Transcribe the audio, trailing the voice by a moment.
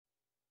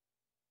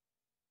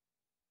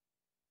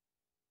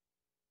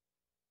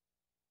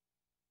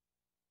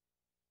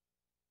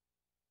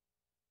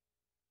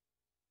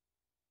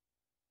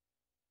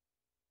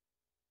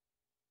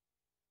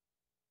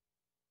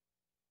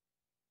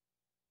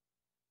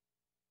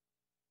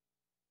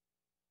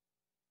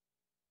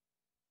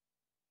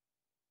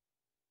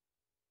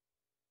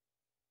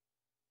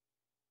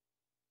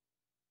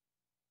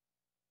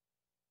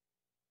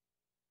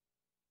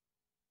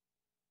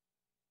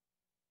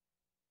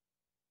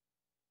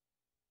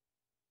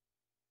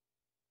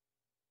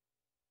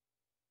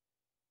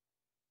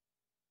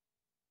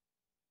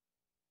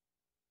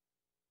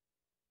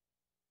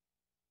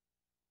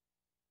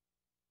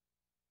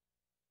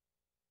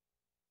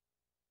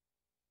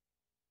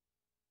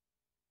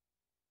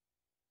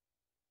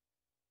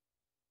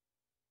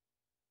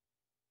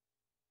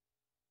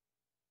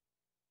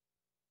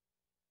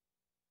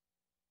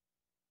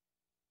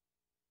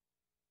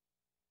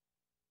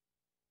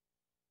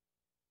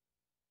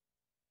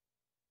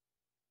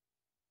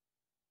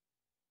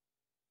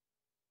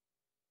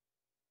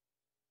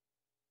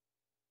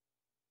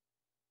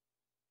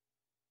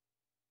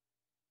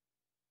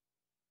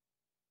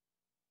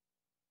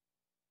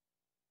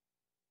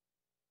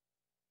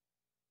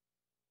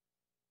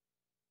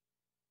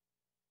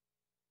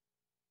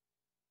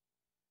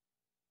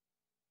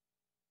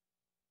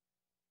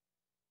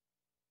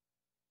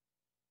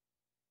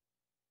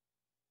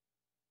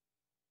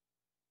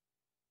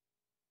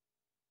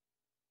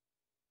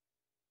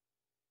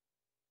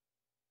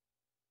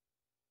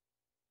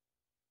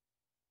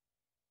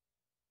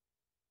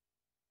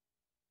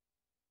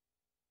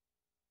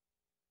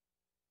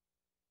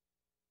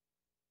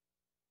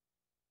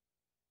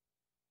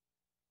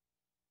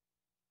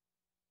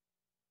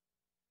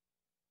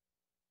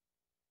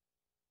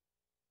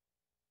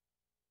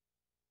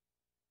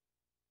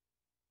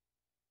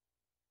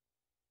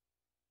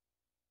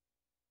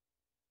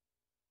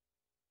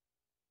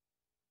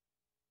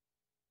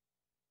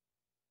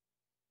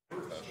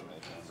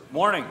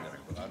Morning.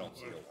 I'm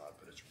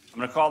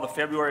going to call the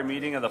February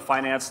meeting of the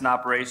Finance and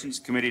Operations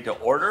Committee to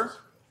order.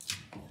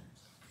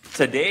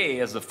 Today,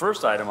 as the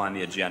first item on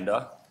the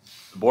agenda,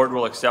 the board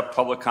will accept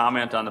public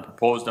comment on the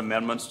proposed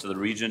amendments to the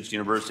Regents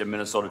University of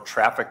Minnesota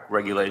traffic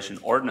regulation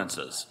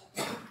ordinances.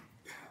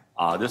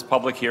 This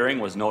public hearing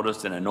was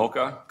noticed in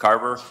Anoka,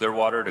 Carver,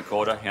 Clearwater,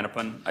 Dakota,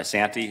 Hennepin,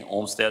 Isanti,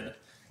 Olmsted,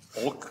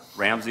 Oak,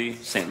 Ramsey,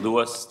 St.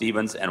 Louis,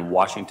 Stevens, and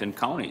Washington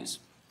counties.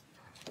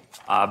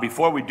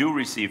 Before we do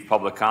receive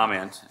public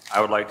comment,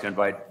 I would like to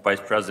invite Vice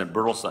President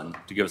Bertelsen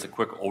to give us a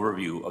quick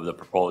overview of the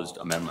proposed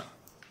amendment.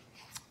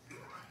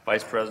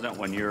 Vice President,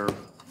 when you're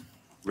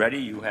ready,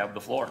 you have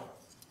the floor.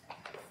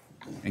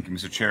 Thank you,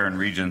 Mr. Chair and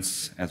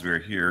Regents. As we are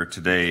here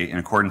today, in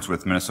accordance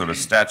with Minnesota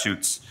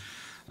statutes,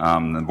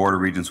 the Board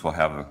of Regents will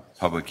have a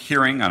public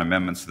hearing on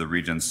amendments to the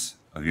Regents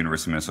of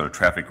University of Minnesota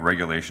Traffic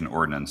Regulation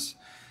Ordinance.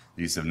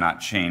 These have not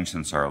changed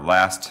since our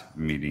last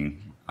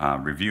meeting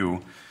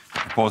review. The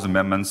proposed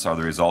amendments are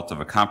the result of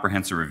a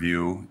comprehensive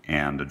review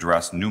and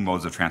address new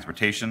modes of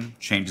transportation,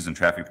 changes in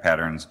traffic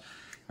patterns,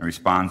 and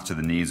responds to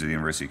the needs of the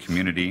university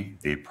community.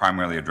 They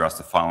primarily address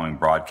the following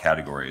broad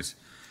categories: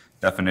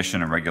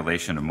 definition and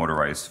regulation of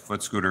motorized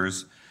foot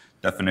scooters,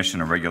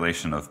 definition and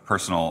regulation of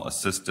personal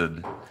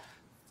assisted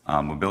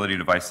mobility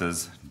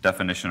devices,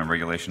 definition and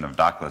regulation of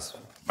dockless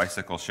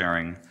bicycle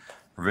sharing,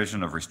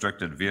 provision of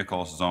restricted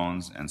vehicle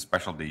zones and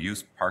specialty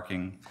use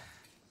parking,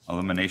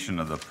 elimination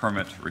of the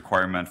permit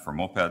requirement for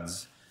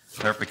mopeds,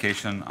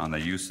 clarification on the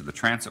use of the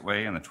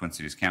transitway on the Twin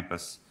Cities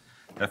campus,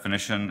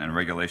 definition and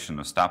regulation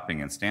of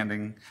stopping and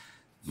standing,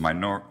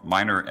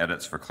 minor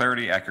edits for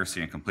clarity,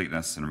 accuracy, and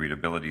completeness and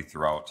readability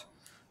throughout.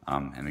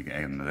 And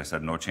again, as I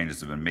said, no changes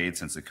have been made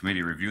since the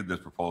committee reviewed the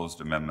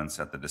proposed amendments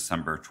at the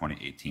December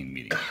 2018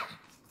 meeting.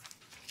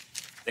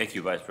 Thank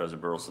you, Vice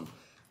President Bertelsen.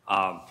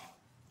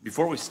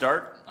 Before we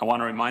start, I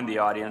want to remind the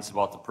audience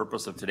about the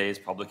purpose of today's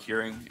public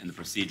hearing and the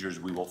procedures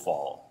we will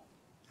follow.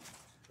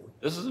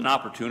 This is an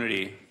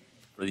opportunity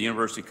for the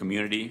university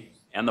community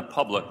and the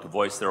public to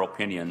voice their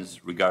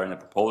opinions regarding the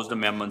proposed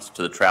amendments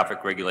to the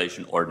traffic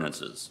regulation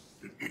ordinances.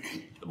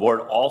 The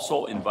board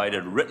also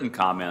invited written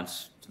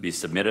comments to be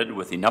submitted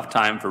with enough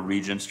time for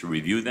Regents to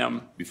review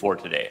them before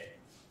today.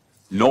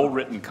 No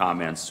written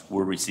comments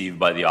were received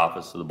by the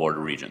Office of the Board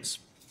of Regents.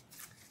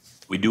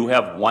 We do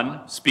have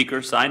one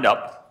speaker signed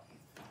up.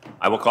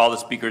 I will call the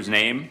speaker's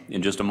name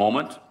in just a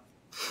moment.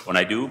 When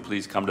I do,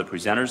 please come to the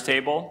presenter's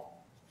table,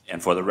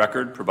 and for the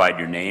record, provide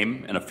your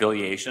name and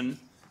affiliation,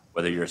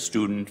 whether you're a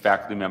student,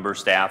 faculty member,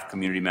 staff,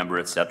 community member,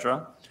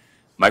 etc.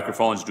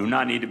 Microphones do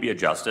not need to be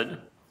adjusted,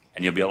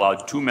 and you'll be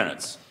allowed 2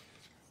 minutes.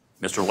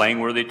 Mr.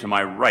 Langworthy to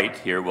my right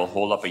here will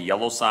hold up a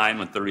yellow sign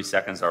when 30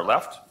 seconds are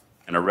left,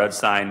 and a red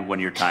sign when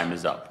your time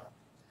is up.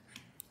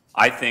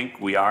 I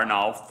think we are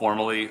now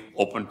formally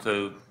open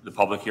to the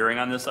public hearing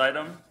on this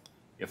item.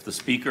 If the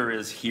speaker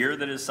is here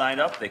that is signed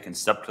up, they can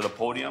step to the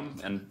podium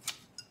and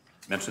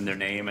mention their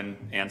name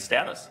and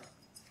status.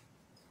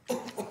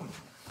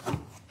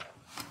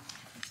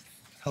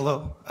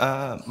 Hello,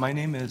 my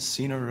name is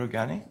Sina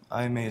Rogani.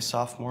 I'm a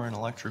sophomore in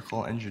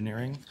electrical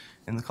engineering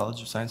in the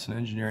College of Science and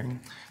Engineering.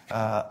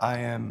 I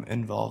am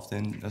involved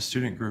in a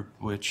student group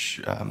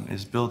which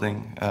is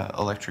building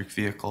electric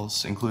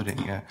vehicles,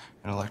 including an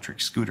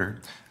electric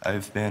scooter.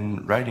 I've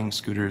been riding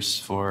scooters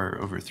for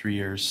over 3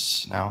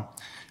 years now.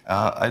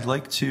 I'd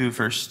like to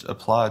first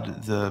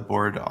applaud the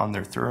board on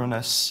their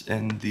thoroughness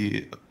in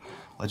the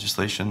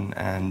legislation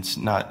and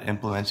not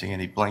implementing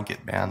any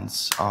blanket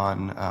bans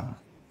on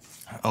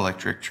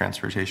electric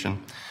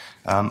transportation.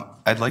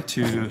 I'd like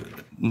to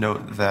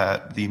note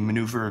that the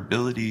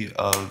maneuverability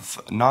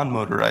of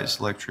non-motorized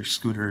electric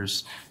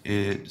scooters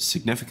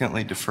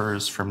significantly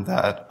differs from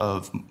that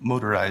of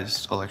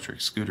motorized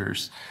electric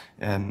scooters,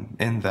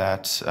 in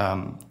that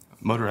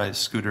motorized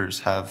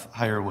scooters have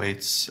higher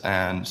weights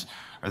and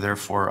are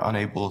therefore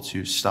unable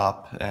to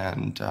stop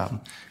and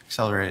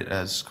accelerate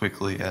as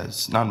quickly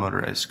as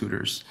non-motorized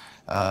scooters.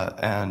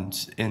 And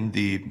in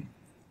the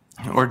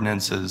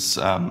ordinances,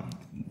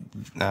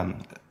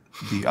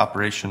 the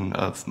operation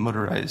of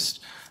motorized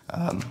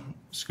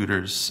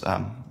scooters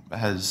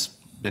has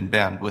been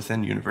banned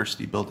within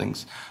university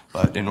buildings.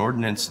 But in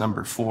ordinance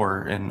number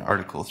 4 in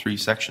Article 3,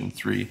 Section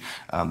 3,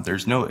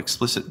 there's no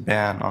explicit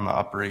ban on the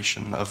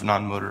operation of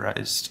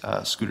non-motorized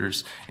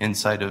scooters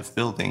inside of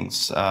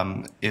buildings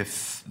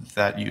if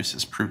that use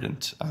is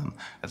prudent.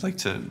 I'd like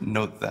to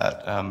note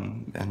that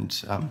and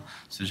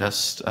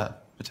suggest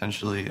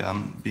potentially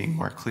being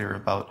more clear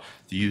about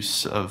the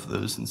use of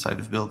those inside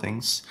of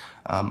buildings.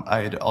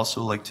 I'd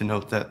also like to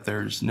note that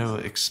there's no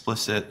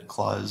explicit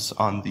clause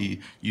on the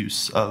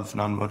use of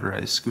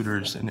non-motorized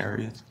scooters in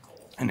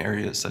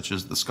areas such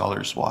as the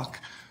Scholars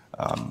Walk.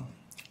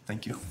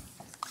 Thank you.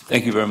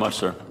 Thank you very much,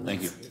 sir.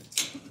 Thank you.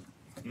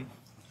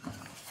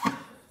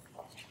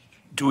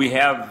 Do we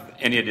have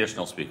any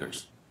additional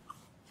speakers?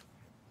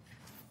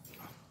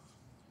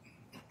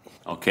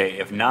 Okay,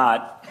 if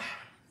not,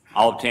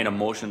 I'll obtain a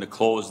motion to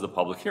close the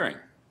public hearing.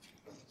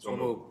 So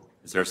moved.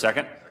 Is there a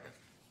second?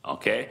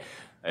 Okay,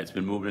 it's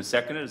been moved and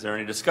seconded. Is there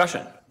any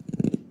discussion?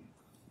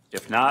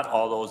 If not,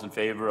 all those in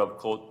favor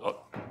of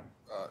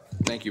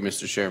Thank you,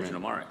 Mr. Chairman.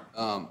 Amari.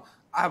 I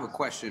have a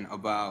question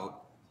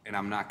about, and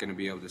I'm not going to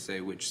be able to say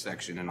which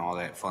section and all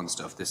that fun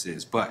stuff this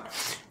is, but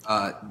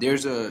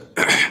there's a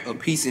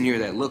piece in here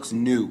that looks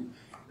new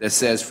that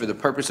says, for the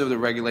purpose of the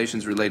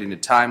regulations relating to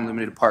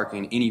time-limited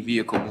parking, any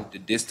vehicle moved a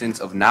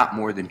distance of not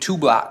more than 2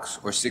 blocks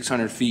or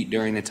 600 feet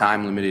during the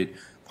time-limited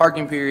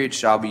parking period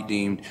shall be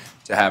deemed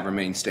to have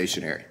remained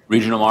stationary.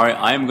 Regent Amari,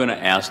 I am going to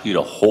ask you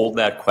to hold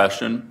that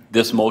question.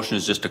 This motion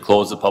is just to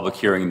close the public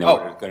hearing, and then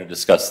we're going to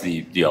discuss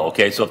the deal,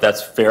 okay? So if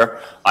that's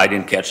fair, I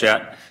didn't catch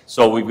that.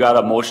 So we've got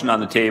a motion on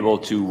the table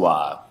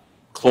to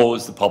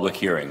close the public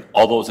hearing.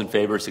 All those in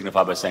favor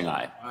signify by saying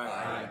aye.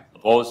 Aye.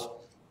 Opposed?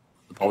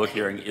 The public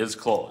hearing is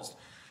closed.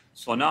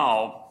 So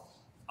now,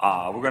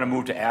 we're going to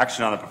move to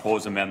action on the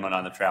proposed amendment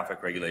on the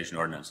traffic regulation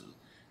ordinances.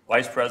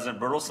 Vice President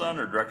Bertelson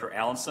or Director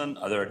Allenson,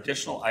 are there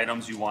additional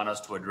items you want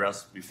us to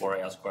address before I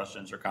ask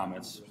questions or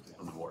comments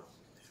from the board?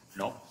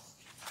 No?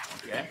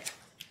 Okay.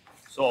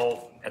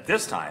 So at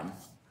this time,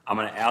 I'm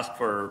going to ask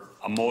for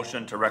a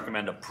motion to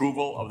recommend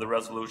approval of the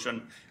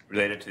resolution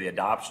related to the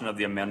adoption of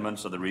the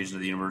amendments of the Region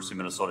of the University of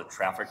Minnesota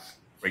traffic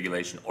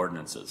regulation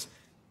ordinances.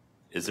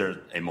 Is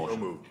there a motion?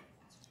 So moved.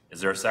 Is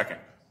there a second?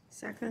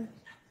 Second.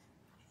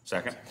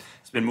 Second.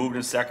 It's been moved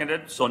and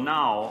seconded. So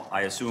now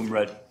I assume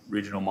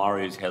Regent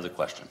Omari has a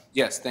question.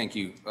 Yes, thank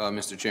you,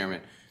 Mr.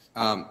 Chairman.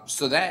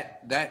 So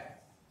that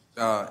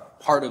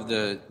part of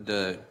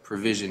the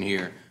provision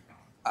here,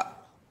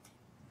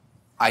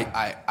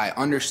 I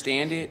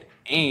understand it,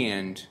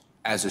 and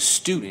as a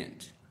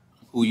student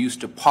who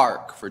used to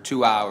park for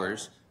 2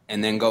 hours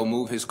and then go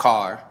move his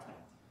car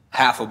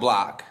half a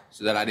block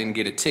so that I didn't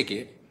get a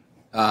ticket,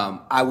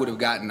 I would have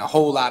gotten a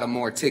whole lot of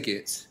more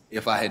tickets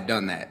if I had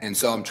done that. And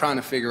so I'm trying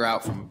to figure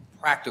out from a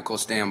practical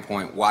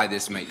standpoint why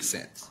this makes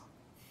sense.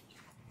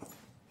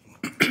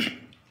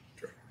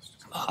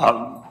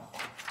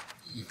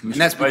 And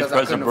that's because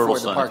I couldn't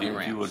afford the parking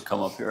if you would ramps. come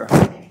up here.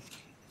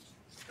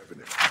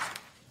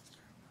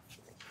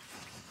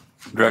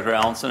 Director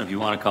Allenson, if you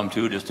want to come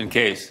too, just in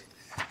case.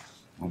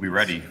 We'll be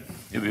ready.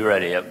 You'll be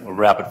ready. We'll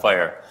rapid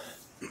fire.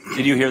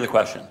 Did you hear the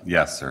question?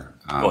 Yes, sir.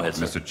 Go ahead,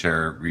 sir. Mr.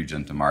 Chair,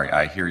 Regent Amari,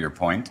 I hear your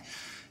point,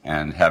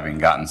 and having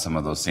gotten some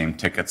of those same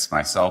tickets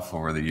myself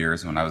over the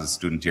years when I was a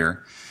student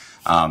here,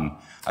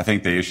 I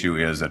think the issue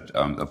is that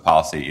the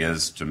policy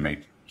is to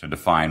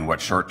define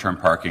what's short-term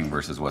parking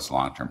versus what's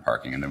long-term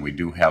parking, and then we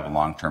do have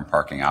long-term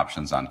parking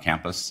options on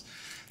campus.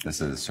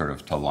 This is sort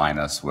of to line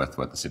us with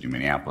what the city of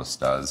Minneapolis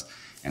does,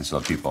 and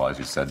so people, as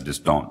you said,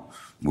 just don't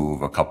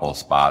move a couple of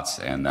spots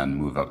and then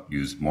move up,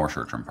 use more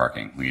short-term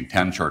parking. We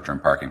intend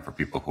short-term parking for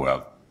people who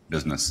have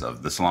business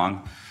of this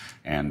long,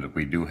 and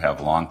we do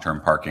have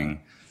long-term parking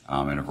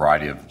in a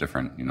variety of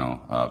different,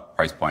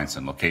 price points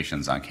and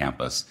locations on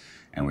campus,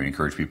 and we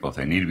encourage people, if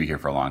they need to be here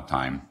for a long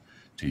time,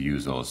 to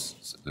use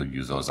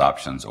those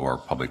options or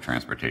public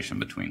transportation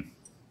between.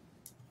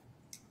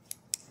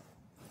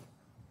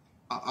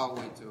 I'll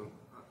wait till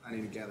I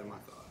need to gather my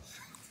thoughts.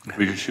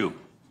 Regent Hsu.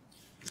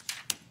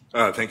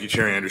 Thank you,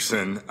 Chair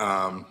Anderson.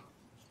 I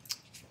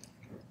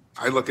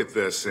look at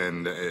this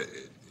and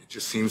it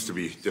just seems to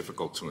be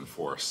difficult to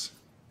enforce.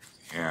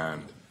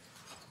 And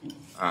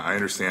I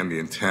understand the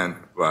intent,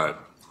 but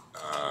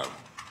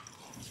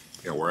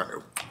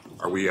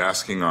are we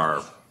asking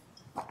our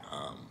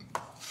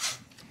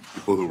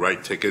people who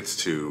write tickets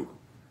to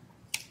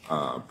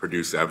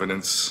produce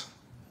evidence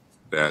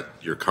that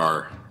your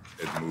car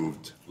had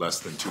moved less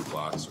than 2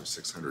 blocks or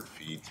 600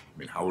 feet? I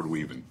mean, how would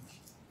we even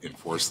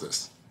enforce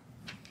this?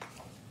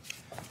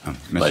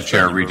 Mr.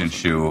 Chair, Regent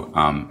Hsu,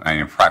 from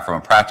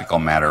a practical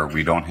matter,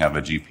 we don't have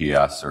a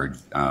GPS or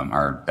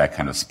that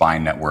kind of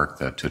spine network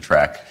to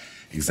track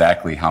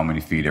exactly how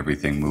many feet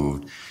everything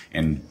moved.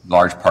 In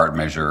large part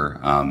measure,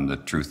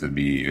 the truth would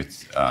be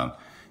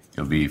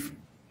it'll be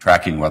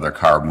tracking whether a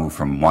car moved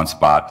from one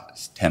spot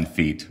 10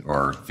 feet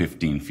or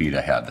 15 feet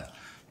ahead,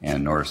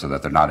 in order so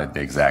that they're not at the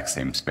exact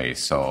same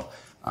space. So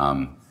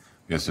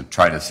just to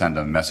try to send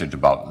a message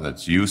about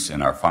its use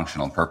and our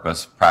functional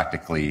purpose.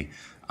 Practically,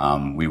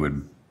 we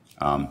would,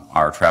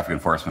 our traffic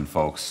enforcement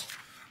folks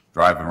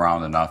drive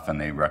around enough and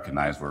they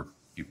recognize where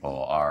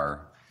people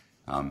are,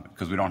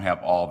 because we don't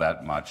have all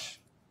that much,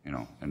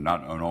 and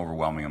not an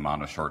overwhelming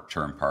amount of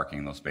short-term parking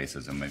in those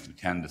spaces. And we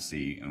tend to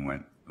see, and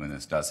when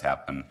this does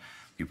happen,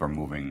 people are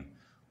moving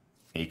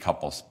a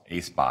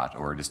spot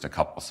or just a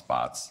couple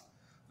spots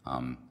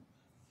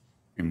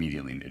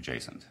immediately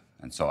adjacent.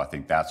 And so I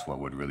think that's what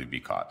would really be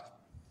caught.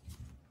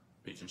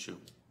 Regent Hsu.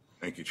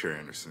 Thank you, Chair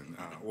Anderson.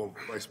 Well,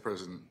 Vice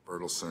President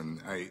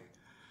Bertelson,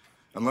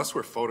 unless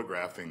we're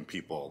photographing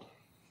people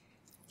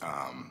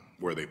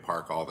where they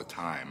park all the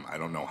time, I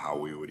don't know how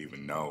we would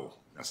even know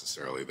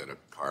necessarily that a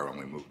car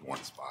only moved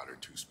 1 spot or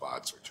 2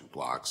 spots or 2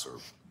 blocks or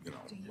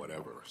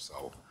whatever.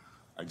 So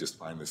I just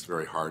find this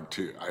very hard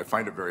I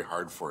find it very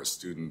hard for a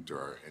student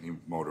or any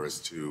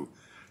motorist to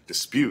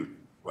dispute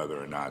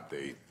whether or not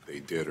they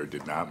did or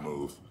did not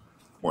move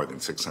more than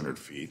 600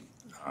 feet.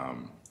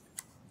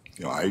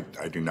 I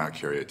do not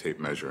carry a tape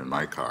measure in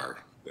my car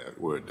that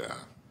would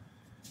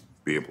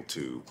be able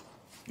to,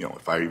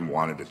 if I even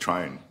wanted to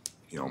try and,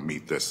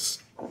 meet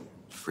this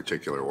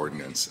particular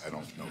ordinance, I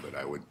don't know that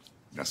I would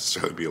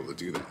necessarily be able to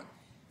do that.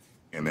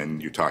 And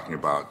then you're talking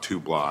about 2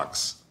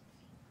 blocks.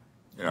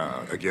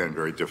 Again,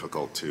 very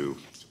difficult to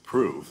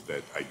prove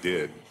that I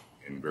did,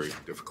 and very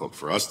difficult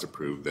for us to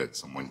prove that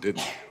someone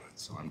didn't do it.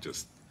 So I'm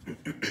just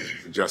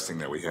suggesting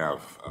that we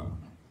have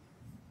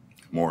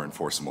more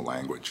enforceable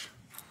language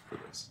for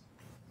this.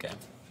 Okay.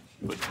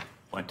 Good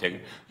point taken.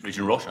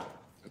 Regent Rocha.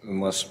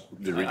 Unless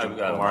the region, I've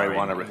got Omari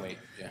want to, Wait,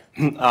 yeah.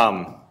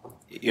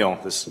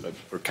 this,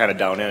 we're kind of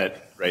down in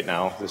it right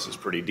now. This is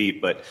pretty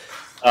deep, but,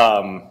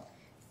 I'm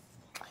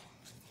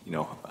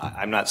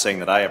not saying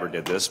that I ever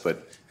did this,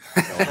 but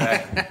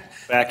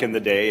back in the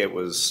day, it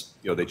was,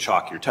 they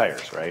chalk your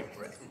tires, right?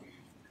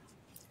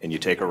 And you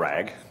take a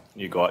rag,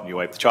 you go out and you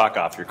wipe the chalk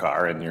off your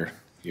car, and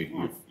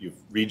you've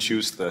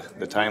reduced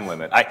the time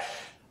limit.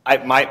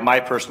 My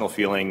personal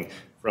feeling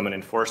from an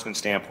enforcement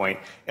standpoint,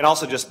 and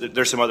also just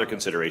there's some other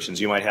considerations.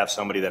 You might have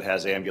somebody that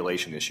has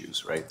ambulation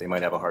issues, right? They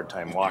might have a hard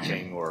time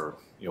walking or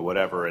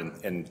whatever,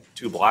 and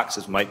 2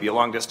 blocks might be a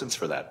long distance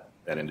for that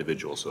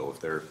individual. So if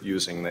they're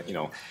using that,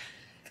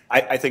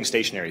 I think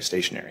stationary is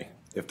stationary.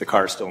 If the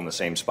car's still in the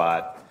same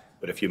spot,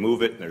 but if you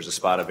move it and there's a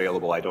spot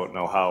available, I don't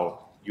know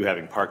how you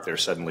having parked there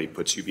suddenly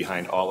puts you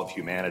behind all of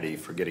humanity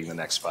for getting the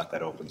next spot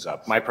that opens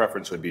up. My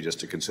preference would be just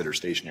to consider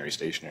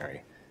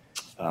stationary,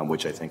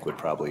 which I think would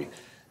probably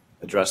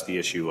address the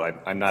issue.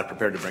 I'm not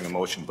prepared to bring a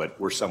motion, but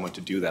were someone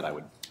to do that, I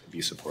would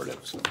be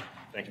supportive. So,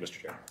 thank you,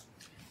 Mr. Chair.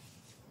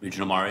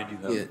 Regent Omari, do you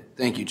have? Yeah,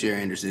 thank you, Chair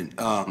Anderson.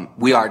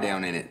 We are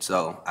down in it,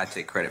 so I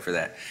take credit for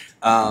that.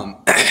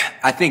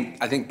 I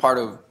think part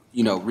of,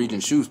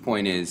 Regent Shu's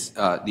point is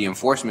the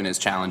enforcement is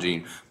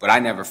challenging, but I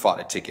never fought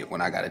a ticket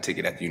when I got a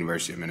ticket at the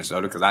University of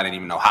Minnesota because I didn't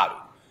even know how to.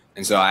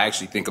 And so I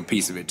actually think a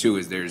piece of it too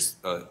is there's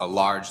a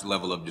large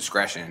level of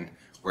discretion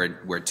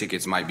where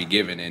tickets might be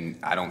given, and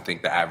I don't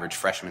think the average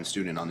freshman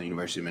student on the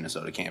University of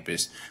Minnesota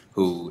campus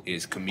who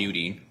is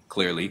commuting,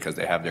 clearly, because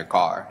they have their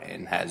car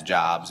and has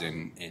jobs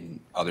and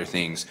other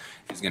things,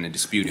 is going to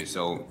dispute it.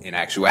 So in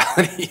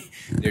actuality,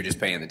 they're just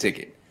paying the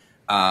ticket.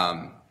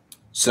 I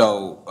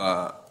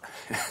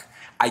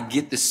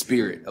get the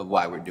spirit of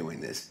why we're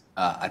doing this.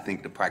 I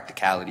think the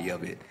practicality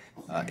of it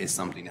is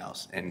something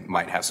else and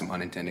might have some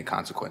unintended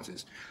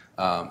consequences.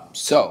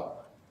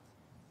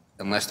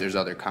 Unless there's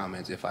other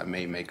comments, if I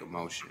may make a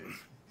motion,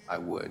 I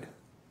would.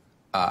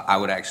 I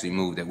would actually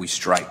move that we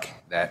strike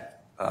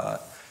that,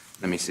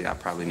 let me see, I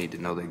probably need to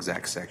know the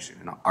exact section.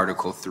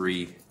 Article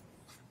 3,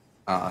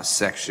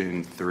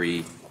 Section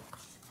 3,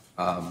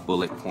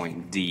 bullet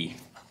point D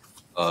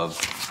of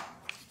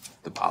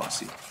the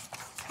policy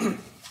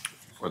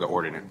or the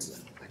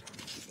ordinance.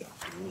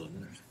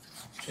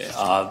 Okay,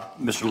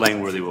 Mr.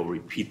 Langworthy will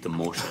repeat the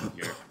motion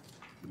here.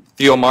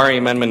 The Omari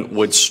Amendment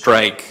would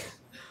strike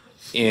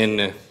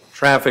in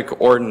Traffic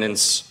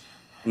Ordinance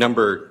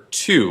number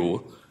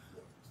 2,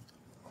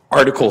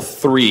 Article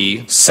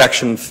 3,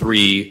 Section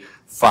 3,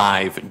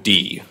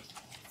 5D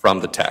from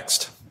the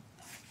text.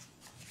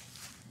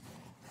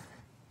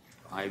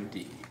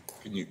 5D.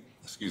 Can you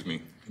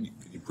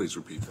please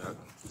repeat that?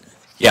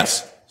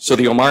 Yes. So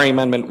the Omari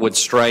Amendment would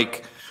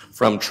strike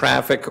from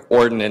Traffic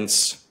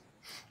Ordinance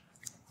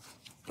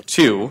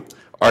 2,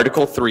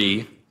 Article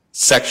 3,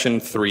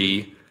 Section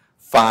 3,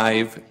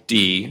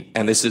 5D,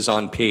 and this is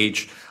on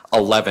page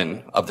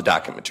 11 of the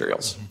docket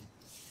materials.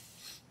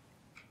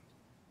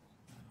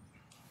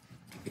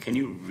 Can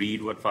you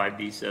read what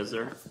 5D says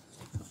there?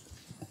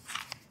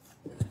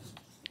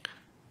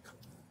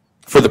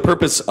 For the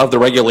purpose of the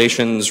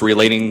regulations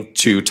relating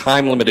to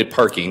time-limited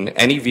parking,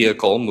 any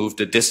vehicle moved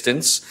a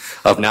distance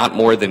of not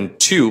more than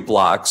 2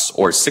 blocks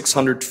or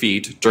 600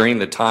 feet during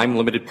the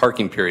time-limited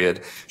parking period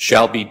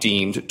shall be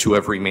deemed to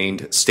have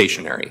remained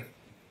stationary.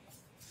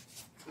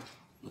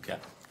 Okay,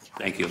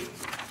 thank you.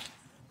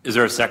 Is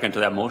there a second to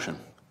that motion?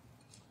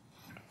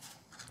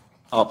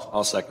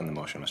 I'll second the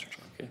motion, Mr.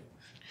 Chair. Okay.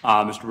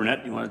 Mr.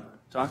 Burnett, you want to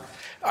talk?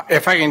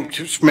 If I can,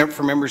 just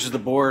for members of the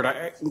board,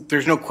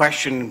 there's no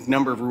question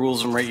number of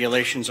rules and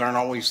regulations aren't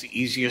always the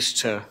easiest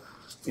to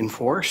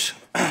enforce.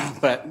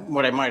 But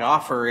what I might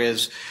offer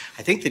is,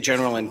 I think the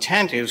general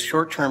intent is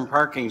short-term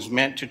parking is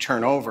meant to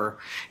turn over.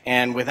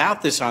 And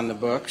without this on the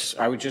books,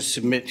 I would just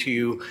submit to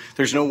you,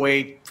 there's no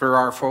way for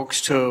our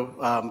folks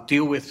to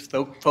deal with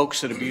the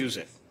folks that abuse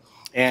it.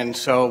 And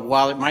so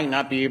while it might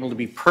not be able to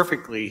be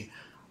perfectly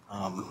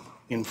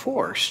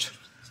enforced,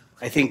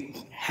 I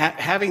think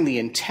having the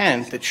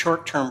intent that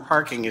short-term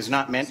parking is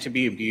not meant to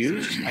be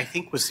abused, I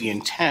think was the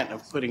intent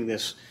of putting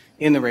this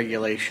in the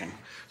regulation.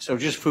 So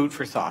just food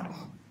for thought.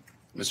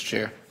 Mr.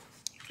 Chair?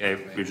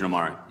 Okay, Regent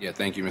Omari. Yeah,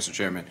 thank you, Mr.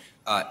 Chairman.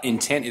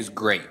 Intent is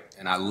great,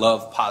 and I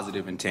love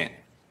positive intent,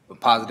 but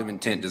positive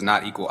intent does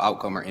not equal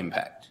outcome or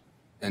impact.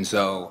 And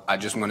so I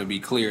just want to be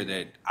clear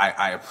that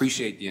I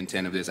appreciate the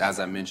intent of this. As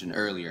I mentioned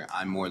earlier,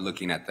 I'm more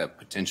looking at the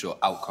potential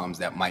outcomes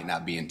that might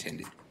not be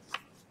intended.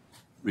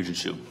 Regent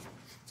Shu.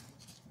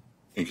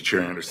 Thank you, Chair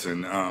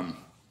Anderson. I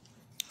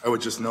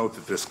would just note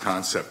that this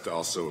concept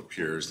also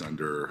appears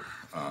under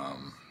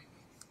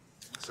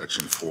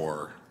section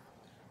 4,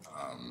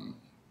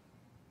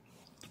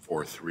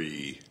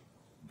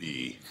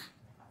 4.3b.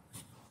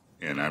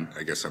 And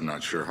I guess I'm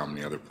not sure how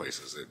many other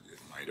places it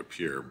might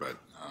appear, but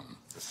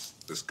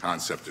this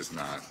concept is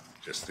not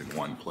just in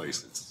one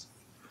place. It's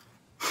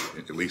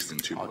at least in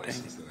two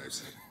places that I've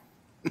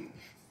seen.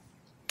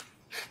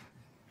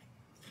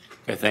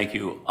 Okay, thank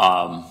you.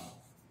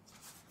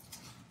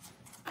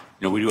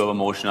 We do have a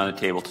motion on the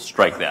table to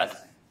strike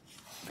that.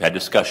 We've had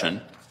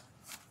discussion.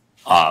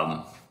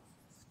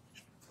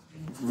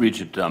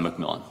 Regent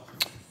McMillan.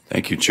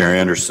 Thank you, Chair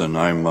Anderson.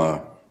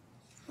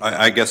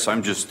 I guess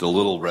I'm just a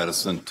little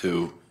reticent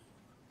to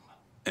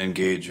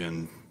engage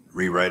in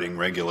rewriting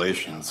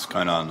regulations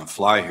kind of on the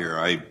fly here.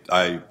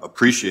 I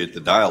appreciate the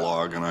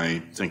dialogue, and I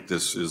think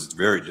this is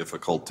very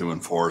difficult to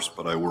enforce,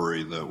 but I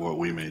worry that what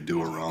we may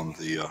do around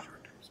the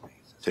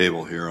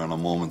table here on a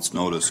moment's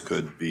notice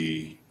could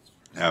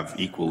have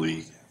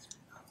equally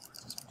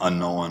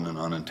unknown and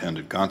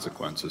unintended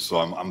consequences. So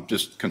I'm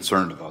just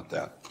concerned about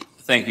that.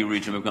 Thank you,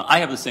 Regent McMillan. I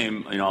have the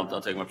same,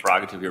 I'll take my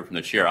prerogative here from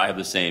the chair. I have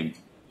the same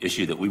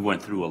issue that we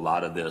went through a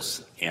lot of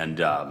this, and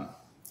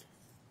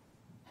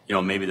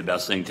maybe the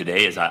best thing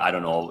today is I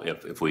don't know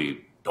if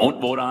we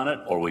don't vote on it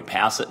or we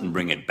pass it and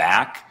bring it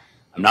back.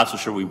 I'm not so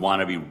sure we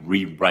want to be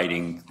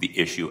rewriting the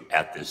issue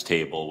at this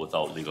table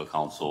without legal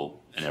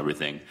counsel and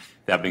everything.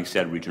 That being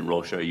said, Regent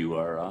Rocha, you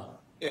are.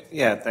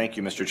 Yeah, thank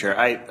you, Mr. Chair.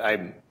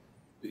 I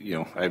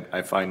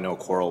find no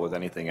quarrel with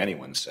anything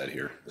anyone said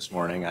here this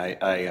morning.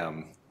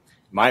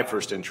 My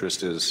first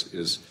interest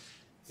is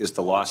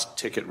the lost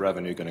ticket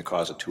revenue going to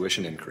cause a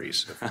tuition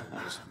increase?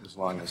 as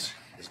long as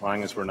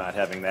we're not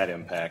having that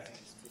impact,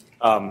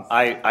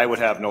 I would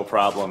have no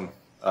problem.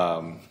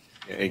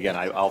 Again,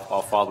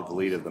 I'll follow the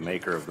lead of the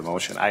maker of the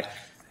motion.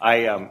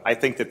 I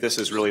think that this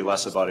is really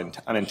less about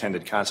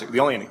unintended consequence.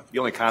 The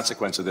only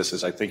consequence of this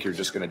is I think you're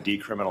just going to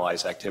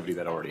decriminalize activity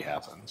that already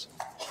happens.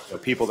 So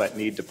people that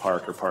need to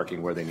park are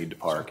parking where they need to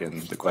park,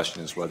 and the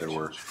question is whether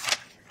we're,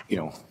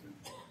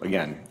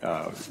 again,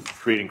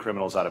 creating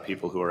criminals out of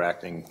people who are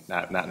acting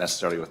not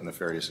necessarily with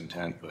nefarious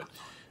intent, but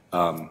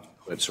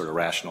sort of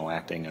rational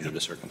acting under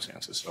the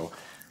circumstances. So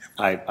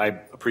I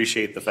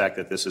appreciate the fact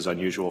that this is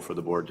unusual for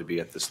the board to be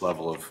at this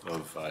level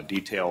of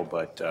detail,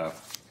 but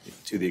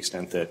to the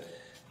extent that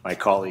my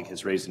colleague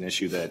has raised an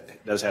issue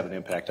that does have an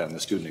impact on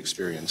the student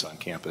experience on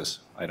campus,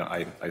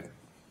 I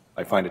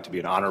find it to be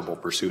an honorable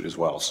pursuit as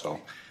well. So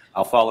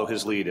I'll follow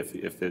his lead.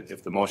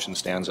 If the motion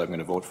stands, I'm going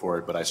to vote for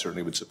it, but I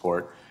certainly would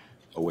support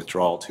a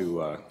withdrawal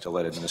to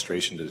let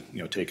administration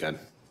to take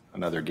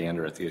another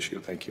gander at the issue.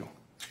 Thank you.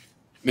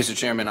 Mr.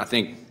 Chairman, I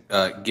think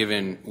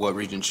given what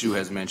Regent Hsu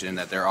has mentioned,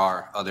 that there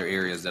are other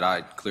areas that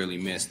I clearly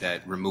missed,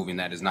 that removing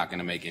that is not going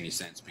to make any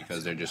sense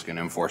because they're just going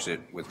to enforce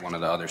it with one of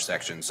the other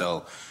sections.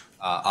 So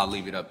I'll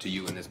leave it up to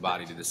you in this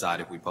body to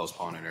decide if we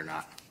postpone it or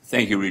not.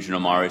 Thank you, Regent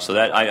Omari. So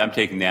that I'm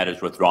taking that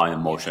as withdrawing the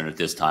motion at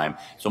this time.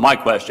 So my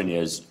question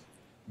is,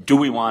 do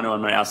we want to,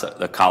 I'm going to ask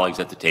the colleagues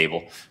at the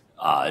table,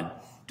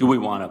 do we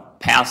want to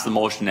pass the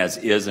motion as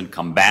is and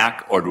come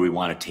back, or do we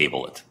want to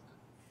table it?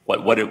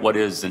 What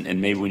is,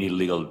 and maybe we need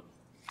legal,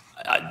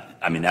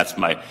 I mean, that's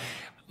my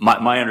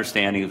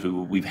understanding is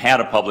we've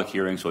had a public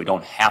hearing, so we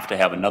don't have to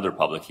have another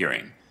public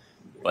hearing.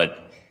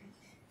 But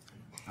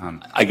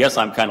I guess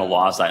I'm kind of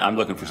lost. I'm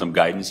looking for some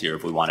guidance here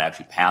if we want to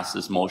actually pass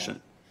this motion,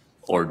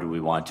 or do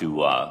we want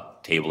to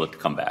table it to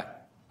come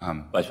back?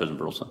 Vice President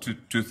Burleson.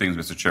 Two things,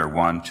 Mr. Chair.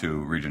 One, to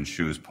Regent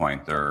Hsu's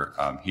point,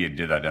 he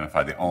did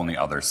identify the only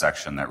other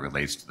section that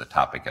relates to the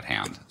topic at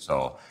hand.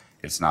 So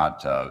it's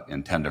not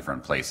in 10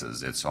 different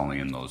places. It's only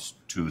in those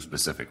two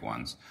specific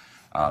ones.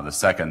 The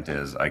second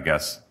is, I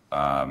guess,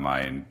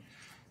 my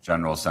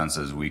general sense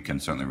is we can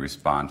certainly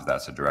respond to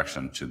that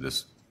direction to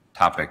this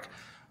topic.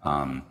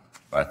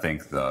 I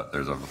think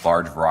there's a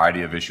large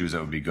variety of issues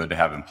that would be good to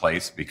have in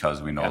place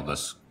because we know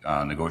this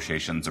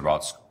negotiations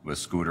with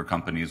scooter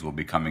companies will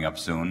be coming up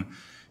soon.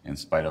 In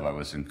spite of, I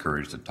was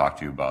encouraged to talk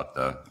to you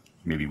about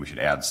maybe we should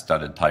add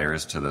studded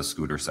tires to the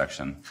scooter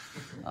section.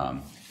 I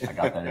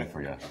got that in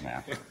for you,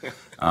 Matt.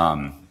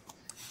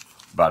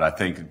 But I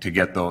think to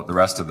get the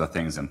rest of the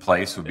things in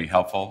place would be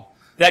helpful.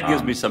 That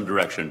gives me some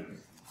direction,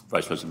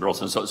 Vice President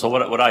Burleson. So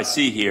what I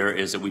see here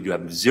is that we do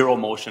have zero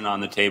motion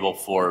on the table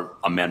for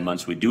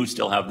amendments. We do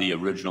still have the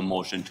original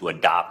motion to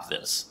adopt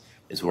this,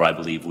 is where I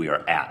believe we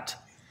are at.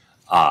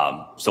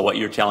 So what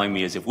you're telling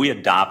me is if we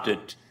adopt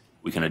it,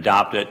 we can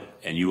adopt it,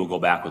 and you will go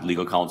back with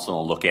legal counsel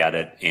and look at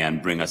it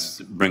and bring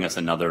us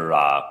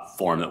another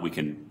form that we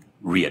can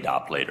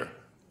re-adopt later.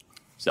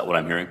 Is that what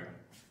I'm hearing?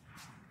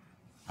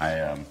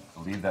 I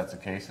believe that's the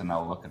case, and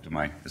I'll look into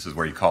this is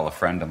where you call a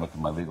friend and look at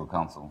my legal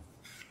counsel.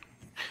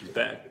 He's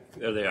back.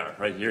 There they are.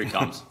 Right here he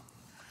comes.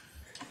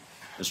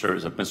 Is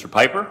it Mr.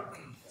 Piper?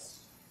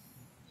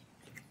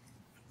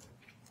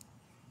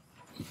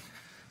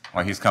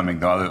 While he's coming,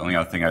 the only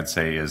other thing I'd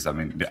say is,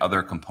 the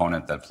other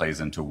component that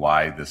plays into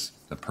why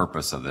the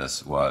purpose of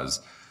this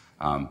was,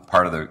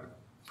 part of the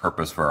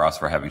purpose for us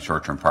for having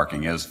short-term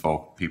parking is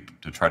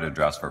to try to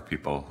address for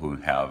people who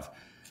have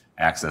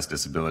access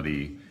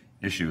disability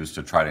issues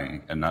to try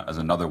to, as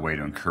another way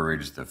to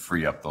encourage to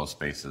free up those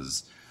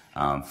spaces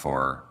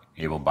for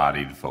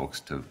able-bodied folks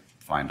to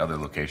find other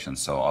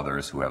locations so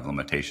others who have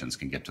limitations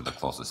can get to the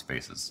closest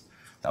spaces.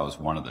 That was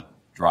one of the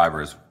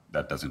drivers.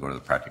 That doesn't go to the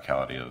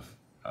practicality of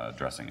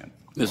addressing it.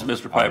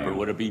 Mr. Piper,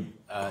 would it be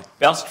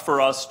best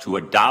for us to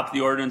adopt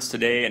the ordinance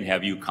today and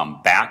have you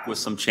come back with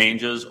some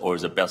changes, or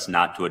is it best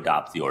not to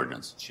adopt the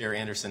ordinance? Chair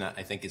Anderson,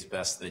 I think it's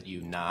best that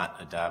you not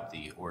adopt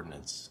the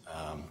ordinance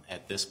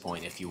at this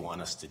point if you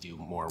want us to do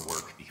more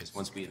work, because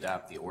once we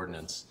adopt the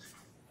ordinance,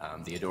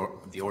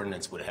 the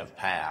ordinance would have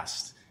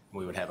passed.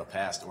 We would have a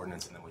passed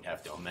ordinance, and then we'd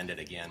have to amend it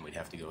again. We'd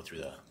have to go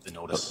through the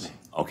notice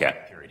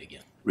period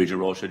again. Regent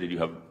Rocha, did you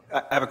have?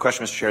 I have a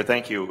question, Mr. Chair.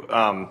 Thank you.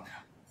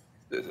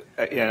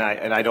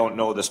 And I don't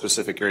know the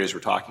specific areas we're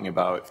talking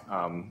about,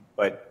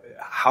 but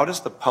how does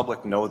the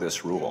public know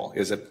this rule?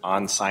 Is it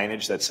on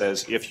signage that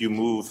says if you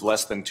move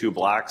less than 2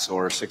 blocks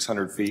or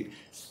 600 feet?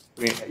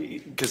 I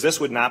mean, because this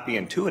would not be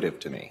intuitive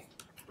to me,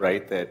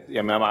 right? That,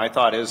 I mean, my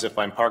thought is if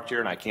I'm parked here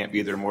and I can't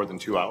be there more than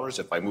 2 hours,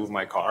 if I move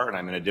my car and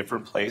I'm in a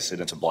different place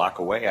and it's a block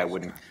away, I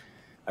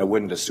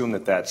wouldn't assume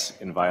that that's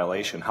in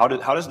violation. How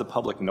does the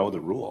public know the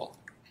rule?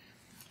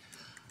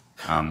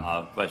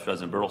 Vice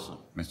President Burleson.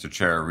 Mr.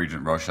 Chair,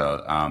 Regent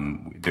Rocha,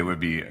 it would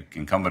be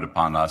incumbent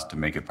upon us to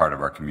make it part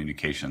of our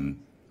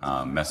communication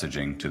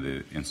messaging to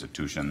the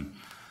institution.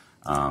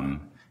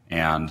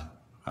 And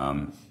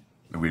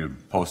we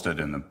would post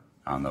it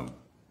on the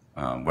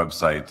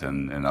website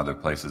and other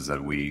places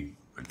that we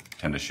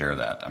tend to share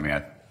that. I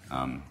mean,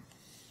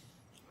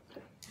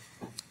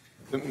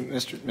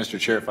 Mr.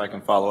 Chair, if I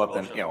can follow up,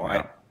 then,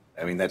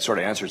 I mean, that sort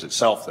of answers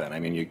itself then. I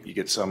mean, you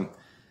get some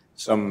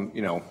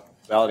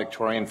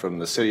valedictorian from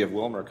the city of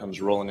Wilmer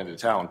comes rolling into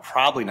town,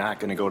 probably not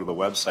going to go to the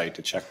website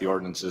to check the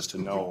ordinances to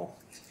know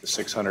the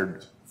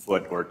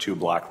 600-foot or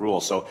 2-block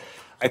rule. So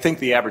I think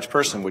the average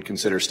person would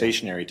consider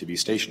stationary to be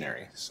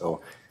stationary.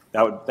 So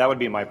that would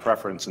be my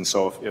preference. And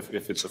so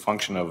if it's a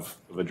function of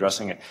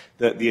addressing it,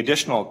 the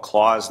additional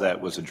clause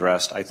that was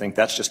addressed, I think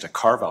that's just a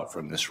carve out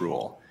from this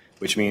rule,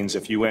 which means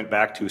if you went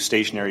back to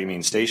stationary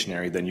means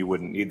stationary, then you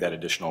wouldn't need that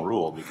additional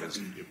rule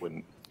because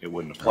it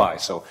wouldn't apply.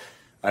 So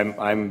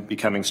I'm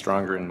becoming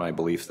stronger in my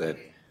belief that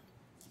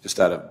just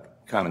out of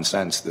common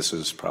sense, this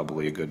is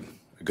probably a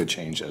good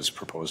change as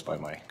proposed by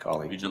my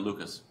colleague. Regent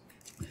Lucas.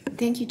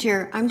 Thank you,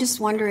 Chair. I'm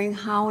just wondering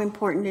how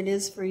important it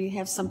is for you to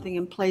have something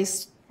in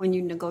place when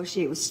you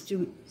negotiate with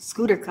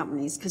scooter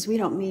companies, because we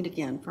don't meet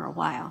again for a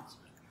while.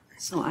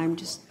 So I'm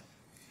just.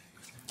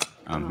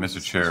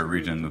 Mr. Chair,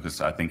 Regent Lucas,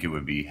 I think it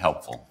would be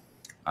helpful.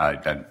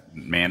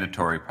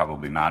 Mandatory,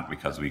 probably not,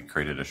 because we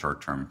created a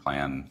short-term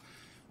plan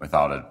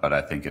without it, but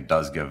I think it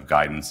does give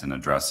guidance and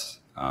address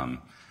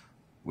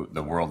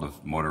the world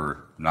of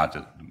motor, not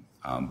just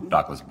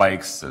dockless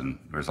bikes, and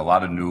there's a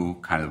lot of new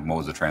kind of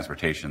modes of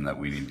transportation that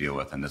we need to deal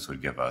with, and this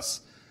would give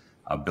us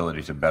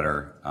ability to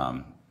better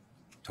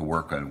to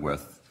work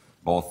with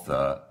both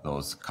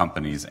those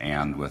companies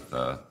and with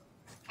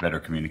better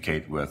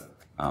communicate with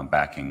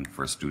backing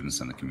for students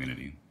in the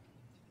community.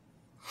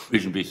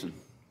 Regent Beeson.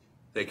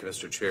 Thank you,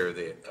 Mr. Chair.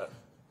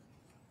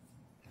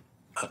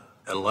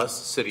 Unless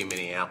the city of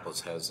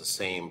Minneapolis has the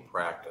same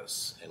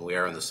practice, and we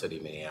are in the city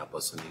of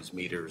Minneapolis, and these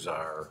meters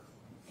are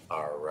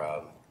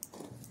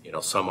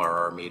some are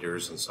our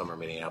meters and some are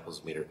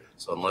Minneapolis meters.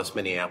 So unless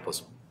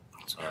Minneapolis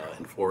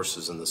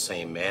enforces in the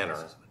same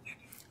manner,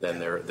 then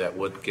that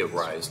would give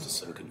rise to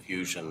some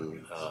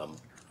confusion.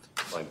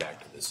 Going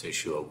back to this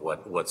issue of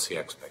what's the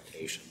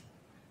expectation.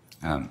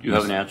 Do you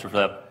have an answer for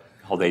that?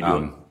 How they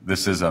do it?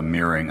 This is a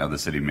mirroring of the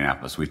city of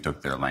Minneapolis. We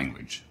took their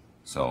language.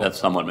 So that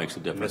somewhat makes a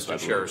difference. Mr.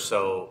 Chair,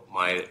 so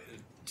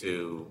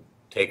to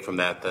take from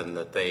that then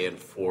that they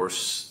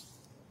enforce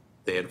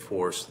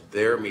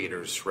their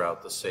meters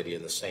throughout the city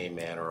in the same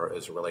manner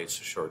as it relates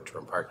to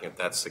short-term parking. If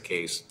that's the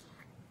case,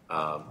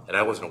 and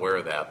I wasn't aware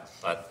of that,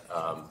 but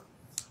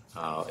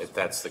if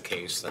that's the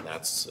case, then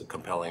that's a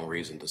compelling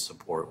reason to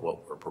support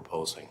what we're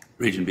proposing.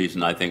 Regent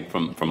Beeson, I think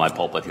from my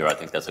pulpit here, I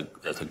think that's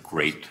a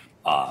great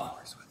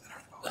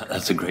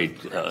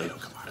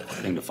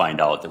thing to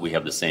find out that we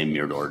have the same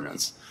mirrored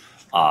ordinance.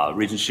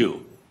 Regent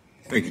Hsu.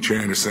 Thank you, Chair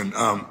Anderson.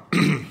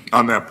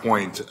 On that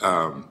point,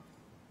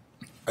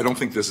 I don't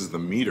think this is the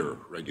meter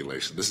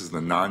regulation. This is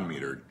the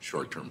non-metered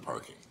short-term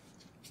parking,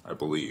 I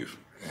believe.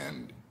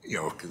 And,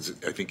 because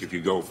I think if you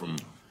go from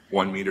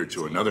 1 meter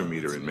to another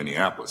meter in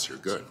Minneapolis, you're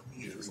good,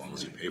 as long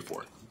as you pay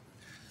for it.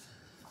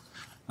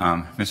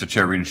 Mr.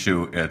 Chair, Regent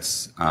Hsu,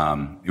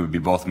 it would be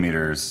both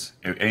meters,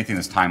 anything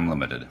that's time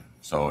limited.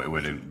 So it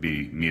would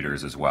be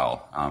meters as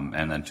well.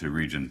 And then to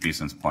Regent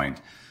Beeson's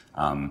point,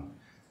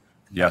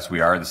 yes,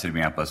 we are the city of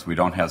Minneapolis. We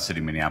don't have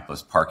city of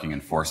Minneapolis parking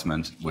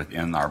enforcement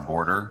within our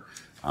border.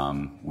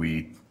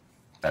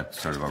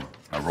 That's sort of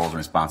a roles and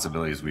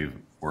responsibilities we've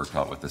worked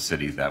out with the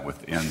city, that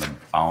within the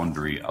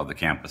boundary of the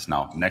campus.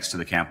 Now, next to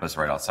the campus,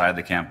 right outside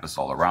the campus,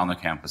 all around the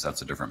campus,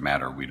 that's a different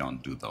matter. We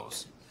don't do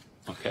those.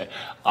 Okay.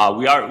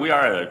 We are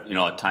at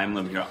a time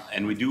limit here,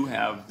 and we do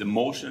have, the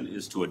motion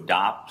is to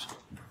adopt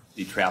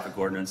the traffic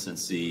ordinance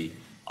since the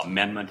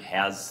amendment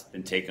has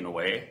been taken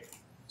away.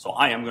 So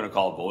I am going to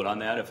call a vote on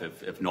that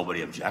if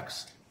nobody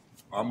objects.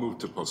 I'll move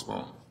to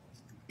postpone.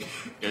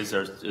 Is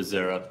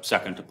there a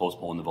second to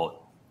postpone the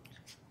vote?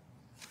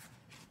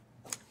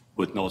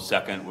 With no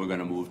second, we're going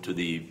to move to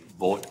the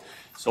vote.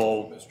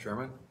 So, Mr.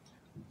 Chairman,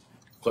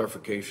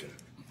 clarification.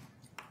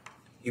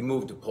 You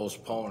moved to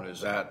postpone,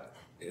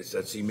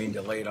 does he mean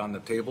to lay it on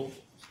the table?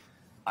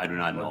 I do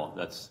not know.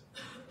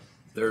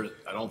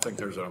 I don't think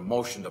there's a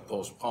motion to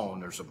postpone,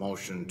 there's a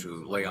motion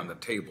to lay on the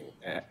table,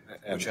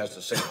 which has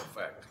the same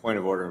effect. Point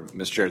of order,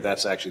 Mr. Chair,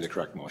 that's actually the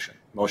correct motion.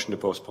 Motion to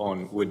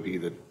postpone would be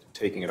the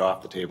taking it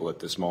off the table at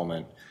this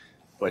moment,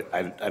 but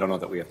I don't know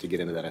that we have to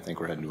get into that. I think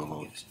we're heading to a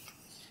vote.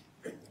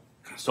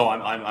 So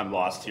I'm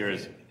lost here.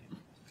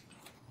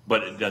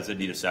 But does it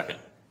need a second?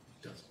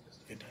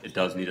 It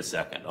does need a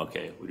second.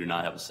 Okay, we do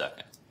not have a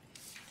second.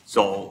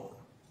 So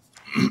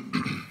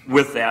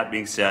with that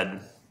being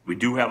said, we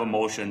do have a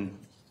motion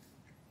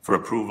for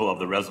approval of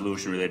the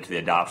resolution related to the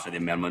adoption of the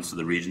amendments to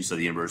the Regents of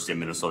the University of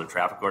Minnesota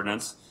Traffic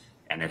Ordinance,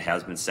 and it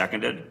has been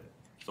seconded.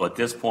 So at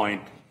this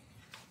point,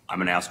 I'm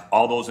going to ask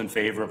all those in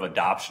favor of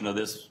adoption of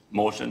this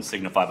motion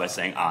signify by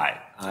saying aye.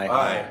 Aye.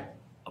 Aye.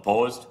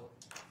 Opposed?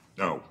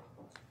 No.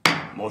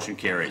 Motion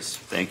carries.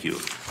 Thank you.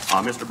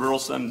 Mr.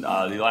 Burleson,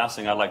 the last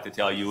thing I'd like to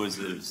tell you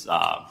is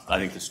I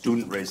think the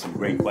student raised some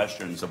great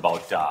questions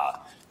about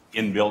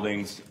in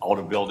buildings, out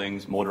of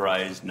buildings,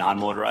 motorized,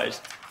 non-motorized.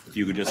 If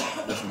you could just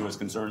listen to his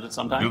concerns at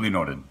some time. Duly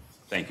noted.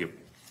 Thank you.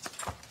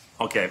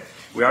 Okay,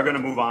 we are going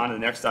to move on. The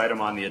next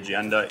item on the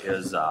agenda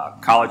is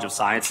College of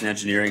Science and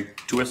Engineering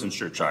tuition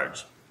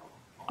surcharge.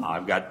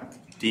 I've got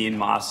Dean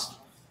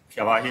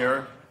Moskeva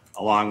here,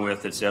 along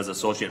with, it says,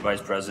 Associate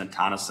Vice President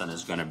Tonneson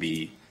is going to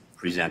be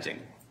presenting.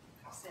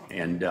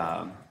 And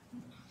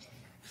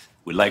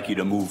we'd like you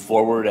to move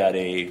forward at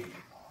a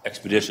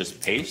expeditious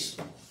pace.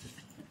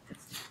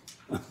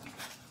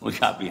 We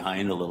got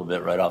behind a little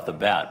bit right off the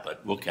bat,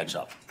 but we'll catch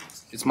up.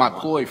 It's my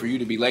ploy for you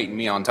to be late and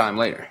me on time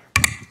later.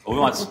 We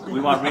want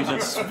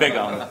Regents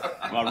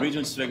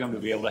Sviggum to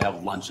be able to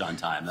have lunch on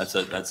time. That's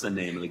the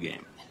name of the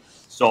game.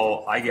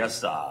 So I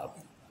guess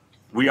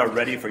we are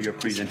ready for your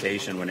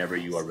presentation whenever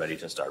you are ready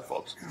to start,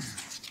 folks.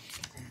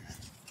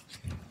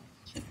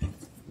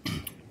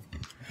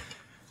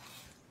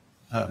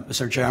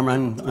 Mr.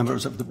 Chairman,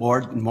 members of the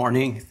board, good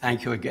morning.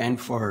 Thank you again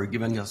for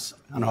giving us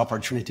an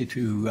opportunity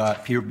to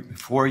appear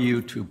before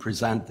you to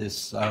present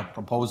this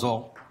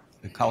proposal,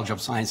 the College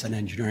of Science and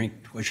Engineering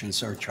tuition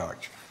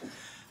surcharge.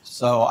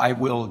 So I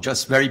will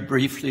just very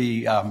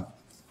briefly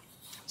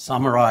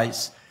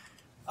summarize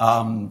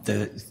what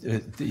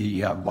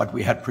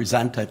we had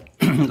presented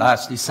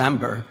last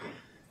December,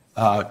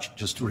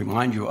 just to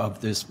remind you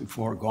of this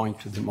before going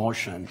to the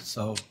motion.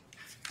 So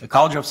the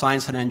College of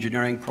Science and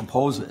Engineering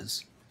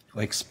proposes to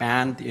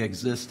expand the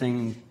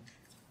existing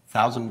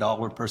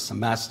 $1,000 per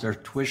semester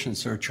tuition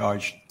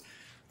surcharge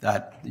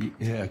that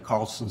the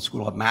Carlson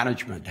School of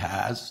Management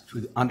has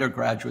to the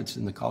undergraduates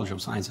in the College of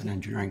Science and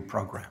Engineering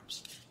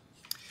programs.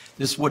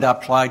 This would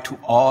apply to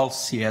all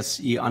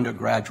CSE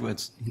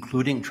undergraduates,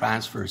 including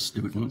transfer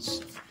students,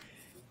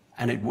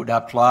 and it would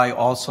apply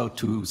also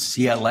to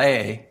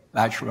CLA,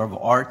 Bachelor of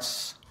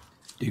Arts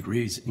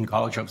degrees in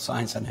College of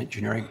Science and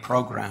Engineering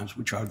programs,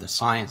 which are the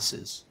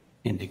sciences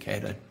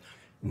indicated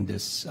in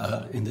this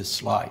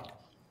slide.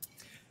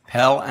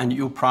 Pell and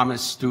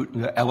U-Promise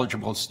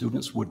eligible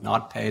students would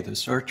not pay the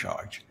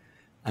surcharge,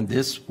 and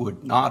this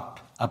would not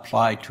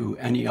apply to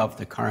any of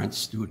the current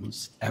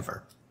students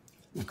ever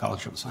in the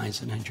College of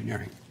Science and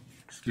Engineering.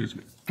 Excuse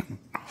me.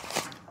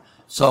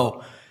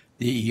 So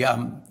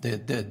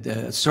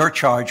the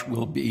surcharge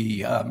will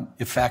be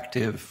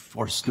effective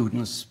for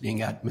students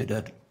being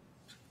admitted,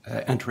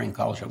 entering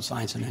College of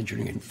Science and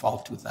Engineering in fall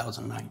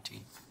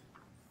 2019.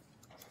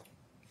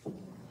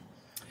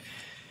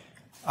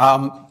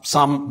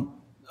 Some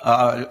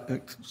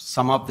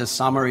of the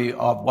summary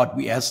of what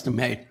we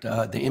estimate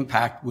the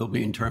impact will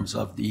be in terms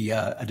of the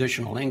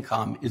additional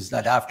income is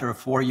that after a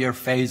 4-year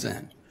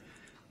phase-in,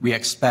 we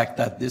expect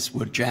that this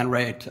would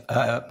generate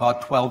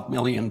about $12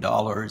 million,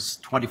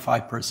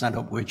 25%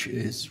 of which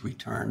is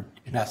returned,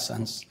 in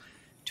essence,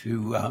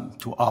 to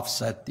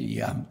offset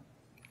the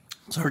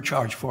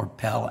surcharge for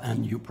Pell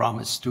and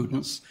U-Promise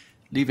students,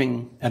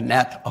 leaving a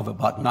net of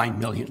about $9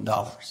 million.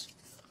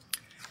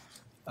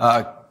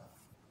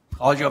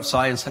 College of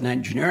Science and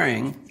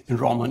Engineering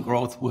enrollment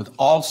growth would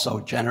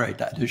also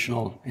generate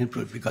additional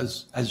input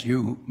because, as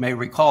you may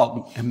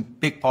recall, a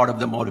big part of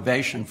the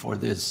motivation for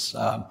this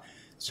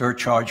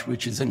surcharge,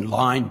 which is in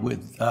line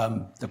with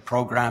the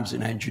programs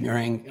in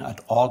engineering at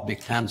all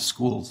Big Ten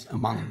schools,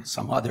 among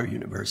some other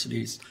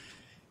universities,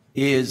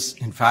 is,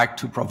 in fact,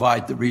 to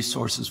provide the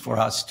resources for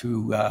us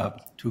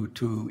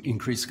to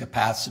increase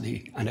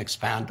capacity and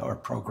expand our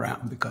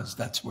program, because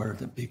that's where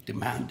the big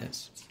demand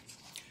is.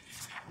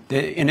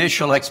 The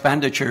initial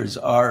expenditures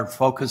are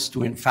focused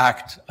to, in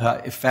fact,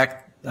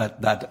 affect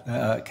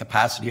that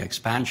capacity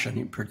expansion,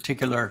 in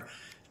particular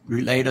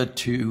related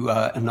to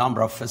a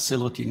number of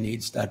facility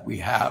needs that we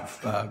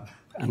have,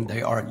 and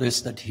they are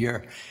listed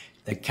here.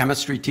 The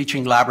chemistry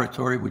teaching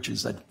laboratory, which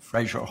is at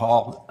Fraser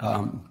Hall,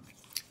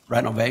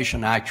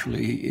 renovation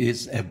actually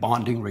is a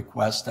bonding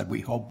request that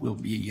we hope will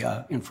be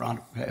in front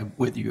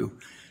with you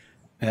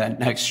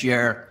next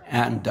year.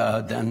 And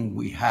then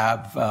we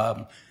have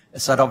a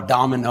set of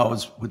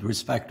dominoes with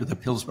respect to the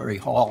Pillsbury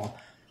Hall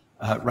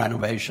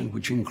renovation,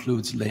 which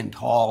includes Lind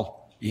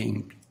Hall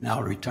being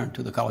now returned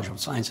to the College of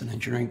Science and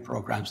Engineering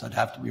programs that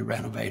have to be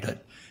renovated.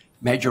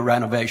 Major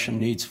renovation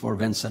needs for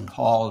Vincent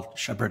Hall,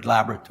 Shepherd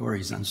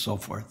Laboratories, and so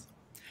forth.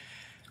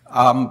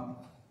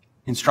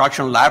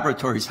 Instructional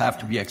laboratories have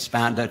to be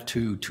expanded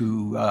to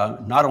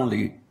not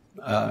only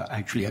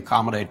actually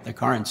accommodate the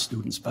current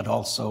students, but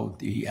also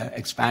the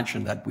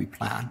expansion that we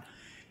plan.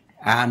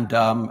 And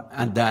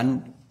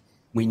then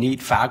we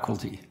need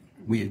faculty.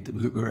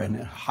 We're in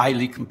a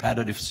highly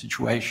competitive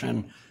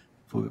situation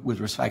with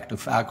respect to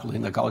faculty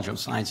in the College of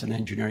Science and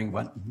Engineering,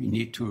 but we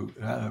need to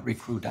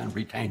recruit and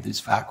retain these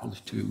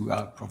faculty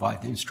to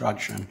provide the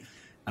instruction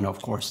and,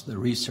 of course, the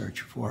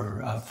research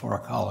for our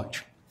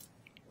college.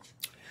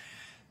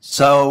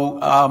 So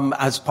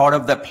as part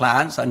of the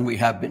plans, and we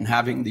have been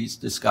having these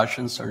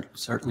discussions,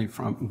 certainly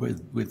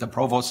with the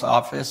provost's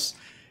office,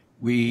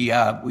 we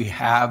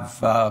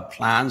have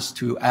plans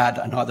to add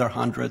another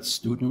 100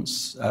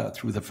 students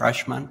through the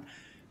freshman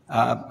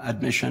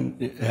admission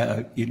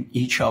in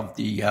each of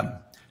the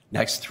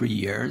next 3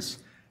 years.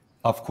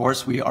 Of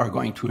course, we are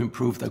going to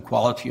improve the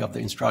quality of the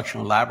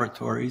instructional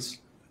laboratories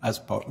as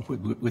part,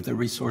 with the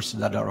resources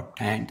that are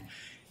obtained,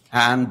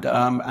 and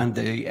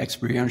the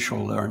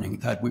experiential learning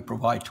that we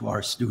provide to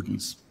our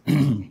students.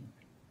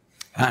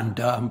 And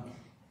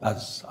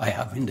as I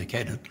have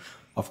indicated,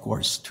 of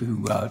course,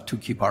 to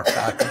keep our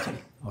faculty,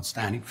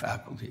 outstanding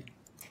faculty.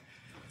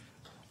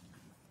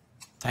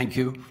 Thank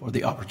you for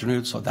the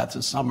opportunity. So that's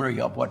a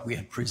summary of what we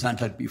had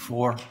presented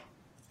before.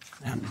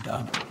 And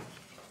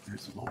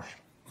here's the motion.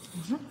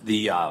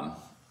 The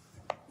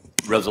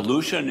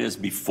resolution is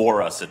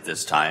before us at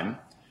this time.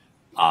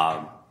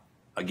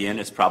 Again,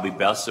 it's probably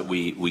best that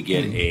we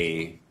get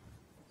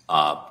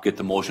get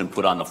the motion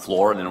put on the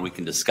floor, and then we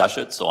can discuss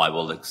it. So I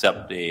will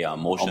accept a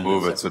motion. I'll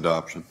move its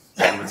adoption.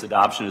 Its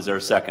adoption. Is there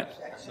a second?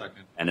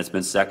 Second. And it's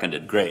been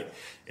seconded. Great.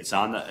 It's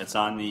on the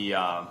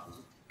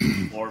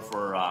floor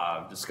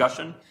for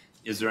discussion.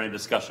 Is there any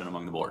discussion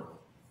among the board?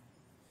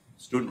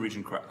 Student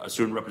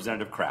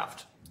Representative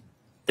Kraft.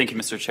 Thank you,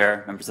 Mr.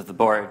 Chair, members of the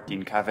board,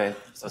 Dean Cave,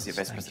 Associate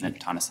Vice President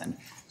Tonneson.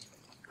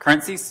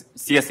 Current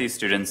CSE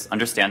students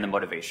understand the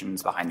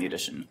motivations behind the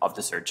addition of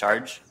the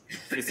surcharge.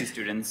 CSE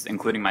students,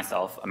 including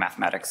myself, a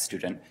mathematics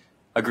student,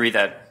 agree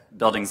that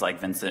buildings like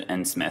Vincent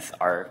and Smith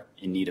are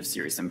in need of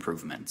serious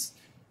improvements.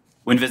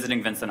 When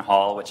visiting Vincent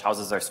Hall, which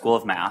houses our School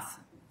of Math,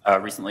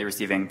 recently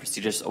receiving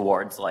prestigious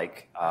awards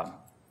like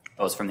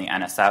those from the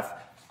NSF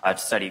to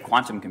study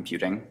quantum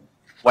computing,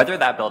 whether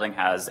that building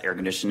has air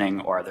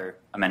conditioning or other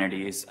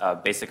amenities,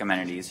 basic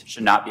amenities,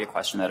 should not be a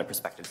question that a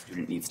prospective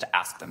student needs to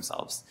ask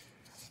themselves.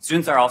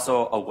 Students are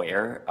also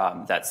aware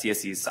that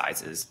CSE's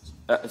size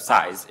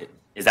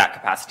is at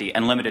capacity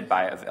and limited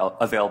by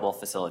available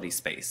facility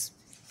space.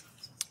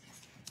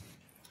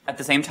 At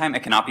the same time,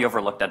 it cannot be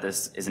overlooked that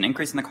this is an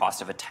increase in the cost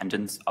of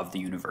attendance of the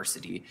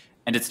university,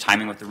 and its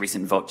timing with the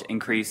recent vote to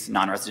increase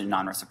non-resident,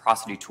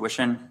 non-reciprocity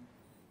tuition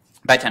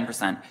by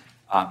 10%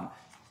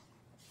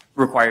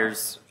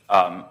 requires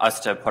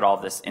us to put all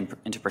of this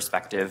into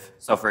perspective.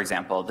 So, for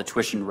example, the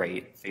tuition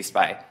rate faced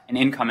by an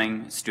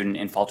incoming student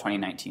in fall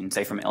 2019,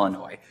 say from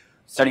Illinois,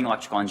 studying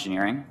electrical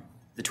engineering,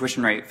 the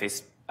tuition rate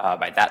faced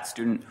by that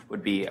student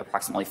would be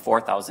approximately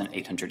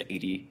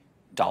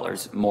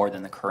 $4,880 more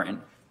than the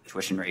current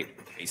tuition rate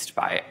faced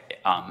by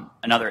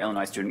another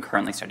Illinois student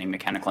currently studying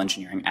mechanical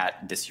engineering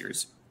at this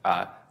year's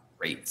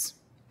rates.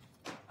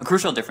 A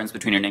crucial difference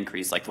between an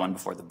increase like the one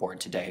before the board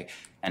today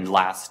and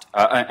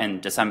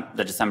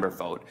the December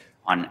vote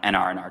on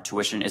NR&R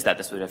tuition is that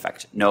this would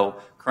affect no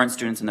current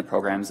students in the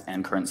programs,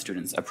 and current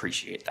students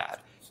appreciate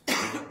that.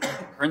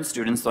 Current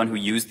students, the one who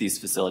use these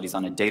facilities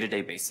on a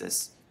day-to-day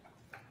basis,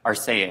 are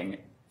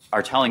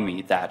telling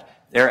me that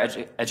their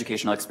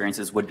educational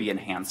experiences would be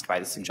enhanced by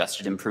the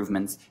suggested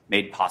improvements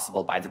made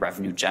possible by the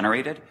revenue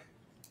generated.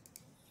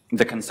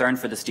 The concern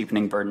for the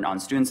steepening burden on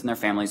students and their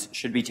families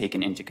should be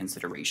taken into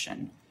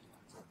consideration.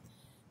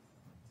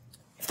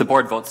 If the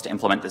board votes to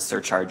implement this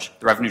surcharge,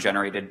 the revenue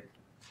generated,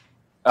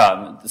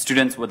 the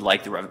students would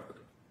like the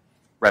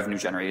revenue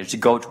generated to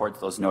go towards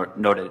those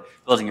noted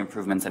building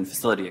improvements and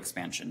facility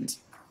expansions.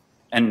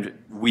 And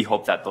we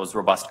hope that those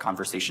robust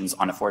conversations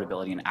on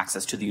affordability and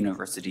access to the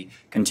university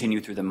continue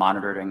through the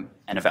monitoring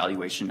and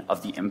evaluation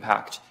of the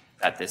impact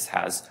that this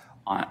has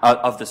on,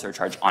 of the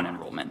surcharge on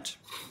enrollment.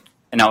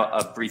 And now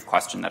a brief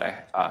question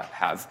that I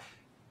have.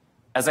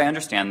 As I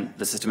understand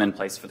the system in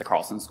place for the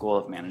Carlson School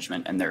of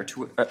Management and their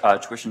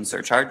tuition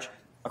surcharge,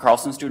 a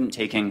Carlson student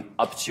taking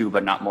up to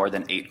but not more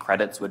than 8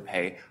 credits would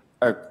pay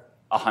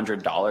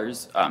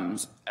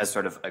 $100 as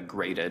sort of a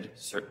graded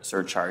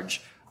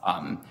surcharge.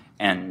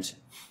 And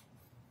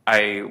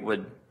I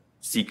would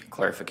seek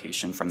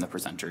clarification from the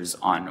presenters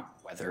on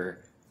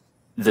whether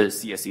the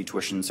CSE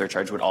tuition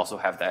surcharge would also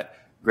have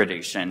that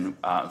gradation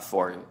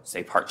for,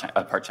 say,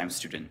 a part-time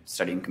student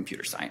studying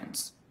computer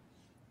science.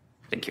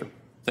 Thank you.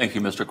 Thank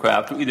you, Mr.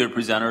 Kraft. Do either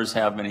presenters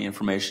have any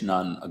information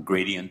on a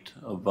gradient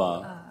of,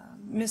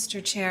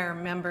 Mr. Chair,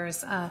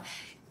 members,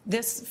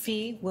 this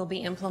fee will be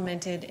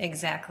implemented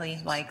exactly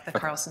like the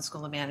Carlson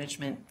School of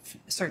Management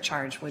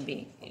surcharge would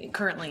be,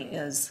 currently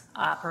is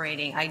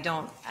operating. I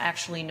don't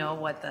actually know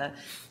what the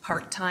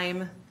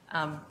part-time,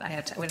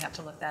 would have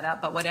to look that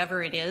up, but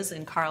whatever it is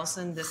in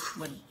Carlson, this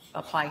would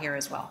apply here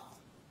as well.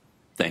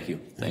 Thank you,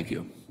 thank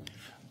you.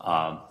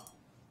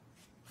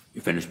 You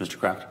finished, Mr.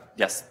 Kraft?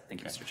 Yes,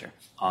 thank you, Mr. Chair.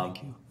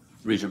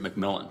 Regent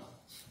McMillan.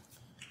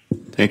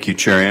 Thank you,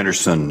 Chair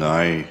Anderson.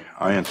 I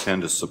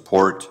intend to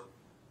support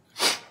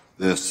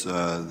this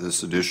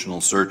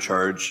additional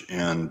surcharge,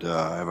 and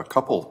I have a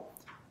couple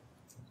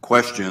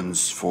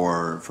questions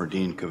for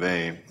Dean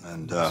Cavey,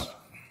 and I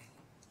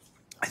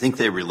think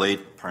they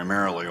relate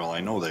primarily, well,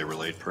 I know they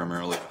relate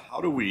primarily. How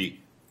do we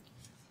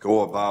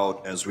go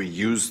about as we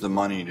use the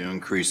money to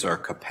increase our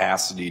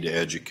capacity to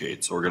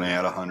educate? So we're going to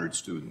add 100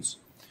 students,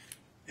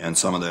 and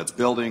some of that's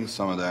buildings,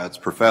 some of that's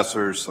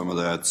professors, some of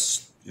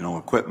that's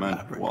equipment,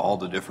 all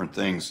the different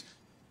things.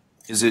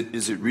 Is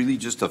it really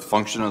just a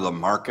function of the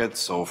market?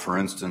 So, for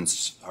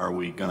instance, are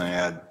we going to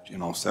add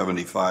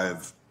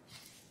 75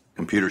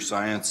 computer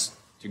science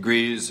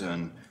degrees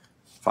and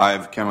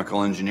 5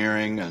 chemical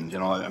engineering, and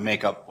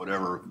make up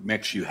whatever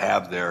mix you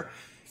have there?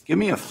 Give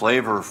me a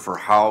flavor for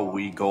how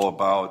we go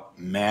about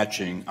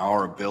matching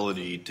our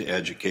ability to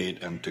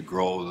educate and to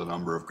grow the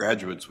number of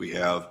graduates we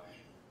have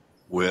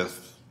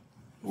with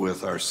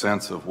our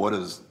sense of what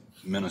is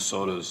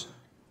Minnesota's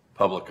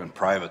public and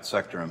private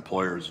sector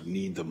employers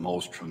need the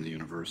most from the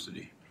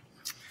university.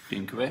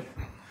 Dean Cavey.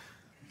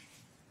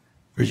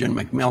 Regent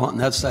McMillan,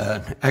 that's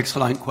an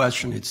excellent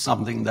question. It's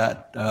something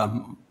that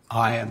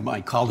I and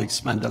my colleagues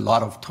spend a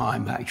lot of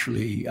time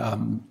actually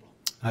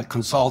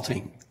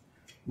consulting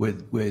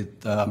with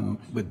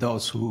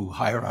those who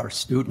hire our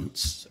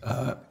students.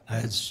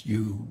 As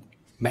you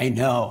may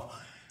know,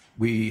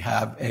 we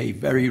have a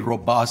very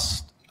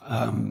robust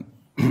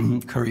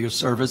career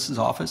services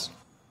office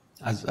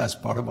as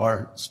part of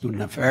our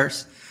student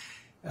affairs.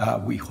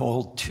 We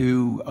hold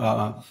 2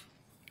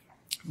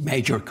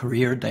 major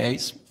career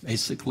days,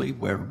 basically,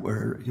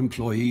 where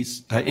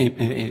employers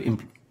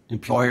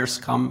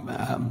come,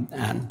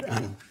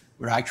 and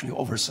we're actually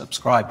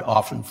oversubscribed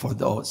often for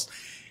those.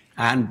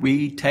 And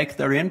we take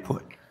their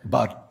input,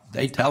 but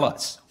they tell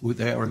us who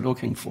they are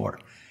looking for.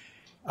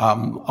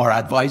 Our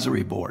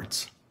advisory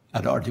boards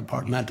at our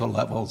departmental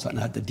levels and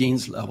at the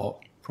dean's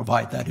level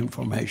provide that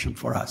information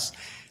for us.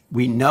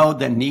 We know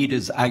the need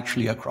is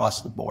actually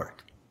across the board.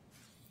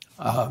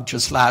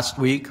 Just last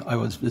week, I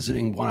was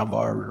visiting one of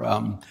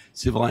our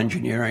civil and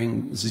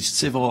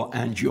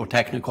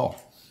geotechnical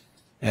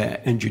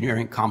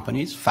engineering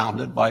companies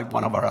founded by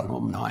one of our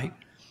alumni,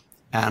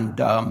 and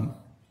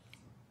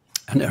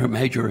they're a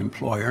major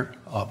employer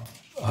of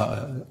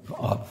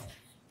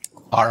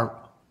our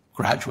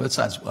graduates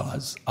as well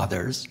as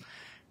others.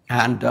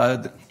 And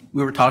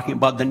we were talking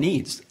about the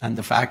needs and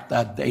the fact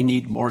that they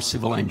need more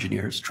civil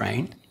engineers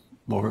trained,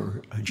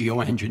 more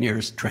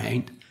geoengineers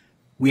trained.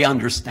 We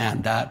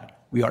understand that.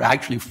 We are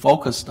actually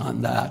focused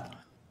on that.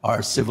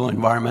 Our civil,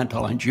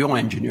 environmental, and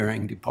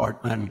geoengineering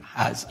department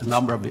has a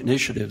number of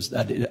initiatives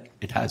that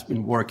it has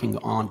been working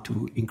on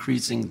to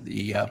increasing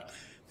the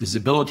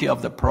visibility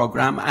of the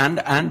program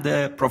and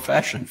the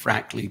profession,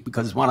 frankly,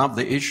 because one of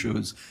the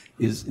issues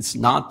is it's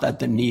not that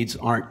the needs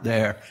aren't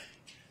there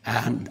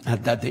and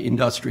that the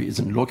industry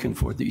isn't looking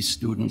for these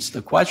students.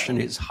 The question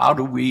is, how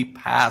do we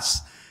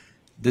pass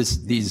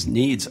these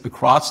needs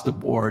across the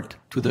board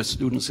to the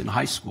students in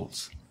high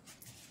schools?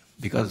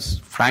 Because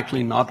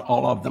frankly, not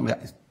all of them.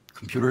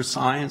 Computer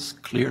science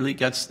clearly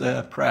gets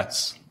the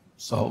press.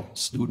 So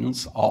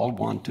students all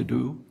want to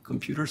do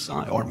computer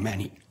science, or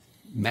many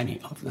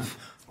of them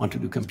want to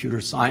do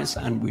computer science,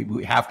 and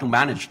we have to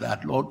manage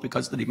that load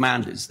because the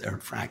demand is there,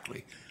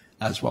 frankly,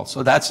 as well.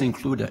 So that's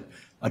included.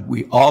 But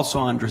we also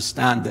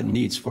understand the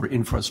needs for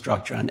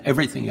infrastructure and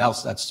everything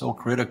else that's so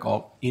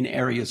critical in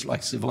areas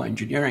like civil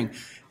engineering,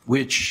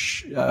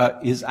 which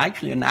is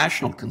actually a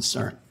national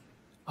concern.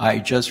 I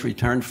just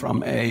returned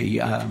from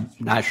a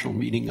national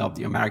meeting of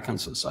the American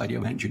Society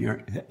of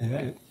Engineering,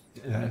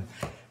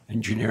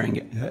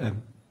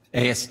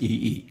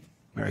 ASEE,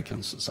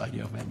 American Society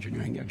of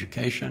Engineering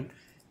Education,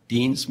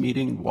 Dean's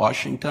meeting in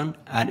Washington,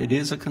 and it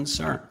is a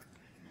concern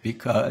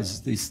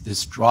because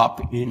this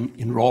drop in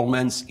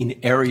enrollments in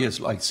areas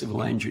like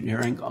civil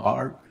engineering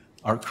are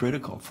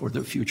critical for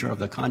the future of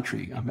the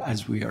country.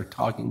 As we are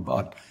talking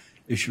about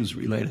issues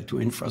related to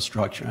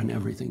infrastructure and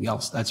everything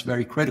else, that's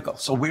very critical.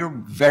 So we're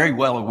very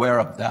well aware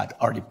of that.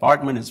 Our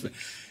department is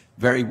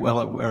very well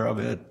aware of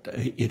it.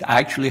 It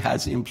actually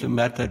has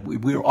implemented,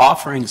 we're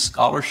offering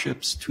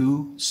scholarships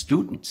to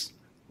students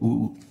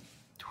who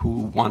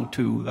want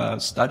to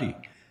study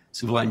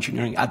civil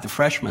engineering at the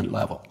freshman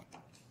level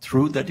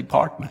through the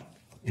department.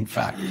 In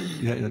fact,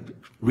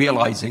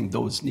 realizing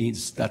those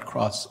needs that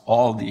cross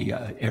all the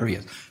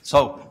areas.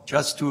 So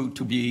just to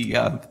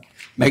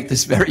make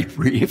this very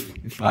brief,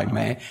 if I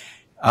may,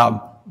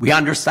 we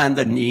understand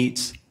the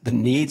needs. the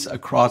needs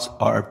across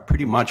are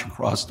pretty much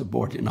across the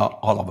board in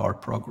all of our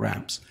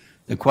programs.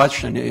 The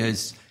question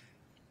is,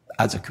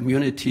 as a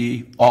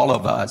community, all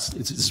of us,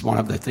 this is one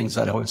of the things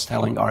that I was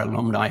telling our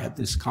alumni at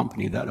this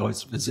company that I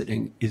was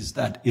visiting, is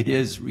that it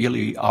is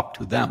really up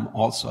to them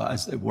also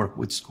as they work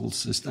with school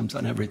systems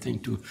and everything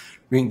to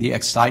bring the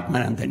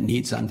excitement and the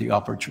needs and the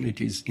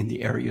opportunities in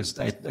the areas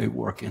that they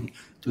work in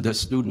to the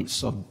students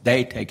so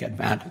they take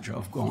advantage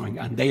of going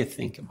and they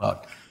think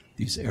about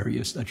these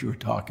areas that you're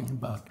talking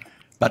about.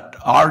 But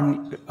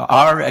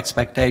our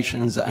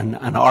expectations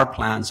and our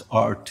plans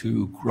are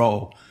to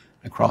grow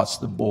across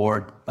the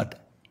board, but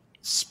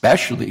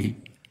especially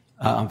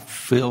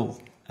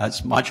fill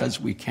as much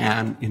as we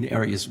can in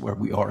areas where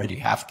we already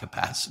have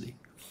capacity.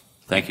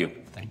 Thank you.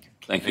 Thank you.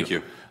 Thank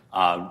you.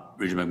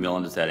 Regent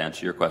McMillan, does that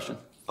answer your question?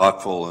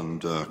 Thoughtful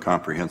and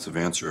comprehensive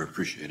answer.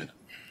 Appreciate it.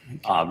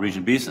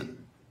 Regent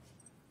Beeson.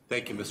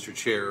 Thank you, Mr.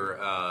 Chair.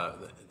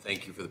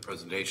 Thank you for the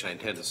presentation. I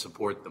intend to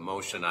support the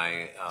motion.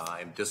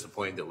 I'm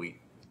disappointed that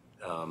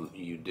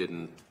you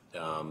didn't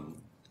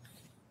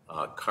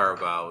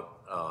carve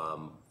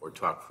out or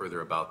talk further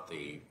about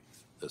the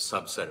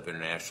subset of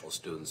international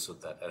students,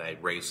 and I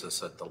raised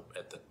this at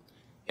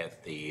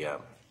the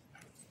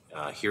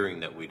hearing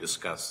that we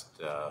discussed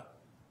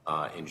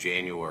in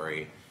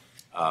January.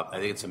 I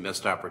think it's a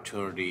missed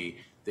opportunity.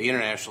 The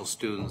international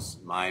students,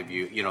 in my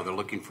view, they're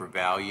looking for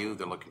value,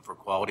 they're looking for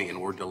quality,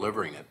 and we're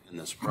delivering it in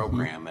this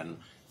program. And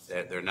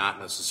they're not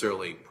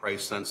necessarily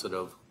price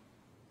sensitive,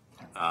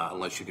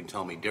 unless you can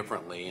tell me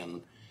differently.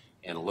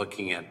 And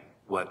looking at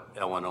what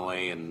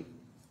Illinois and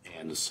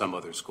some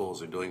other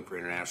schools are doing for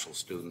international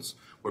students,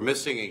 we're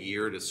missing a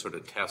year to sort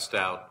of test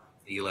out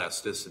the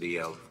elasticity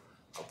of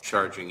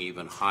charging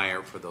even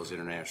higher for those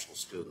international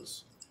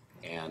students.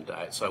 And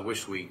so I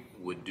wish we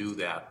would do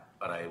that,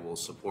 but I will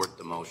support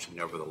the motion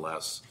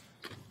nevertheless.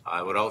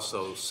 I would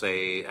also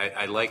say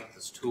I like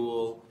this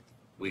tool.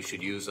 We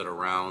should use it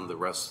around the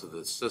rest of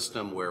the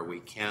system where we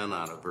can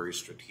on a very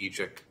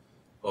strategic,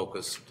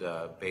 focused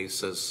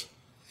basis,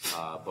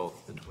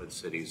 both the Twin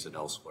Cities and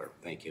elsewhere.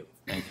 Thank you.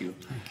 Thank you.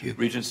 Thank you.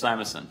 Regent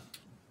Simonson.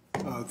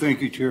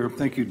 Thank you, Chair.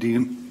 Thank you,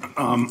 Dean.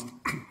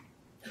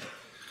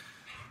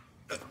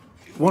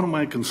 One of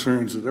my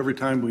concerns is every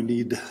time we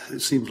need,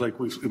 it seems like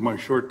in my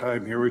short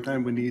time here, every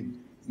time we need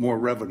more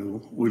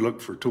revenue, we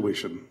look for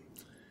tuition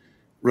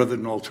rather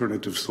than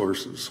alternative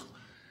sources.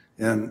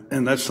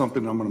 And that's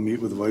something I'm going to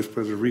meet with the Vice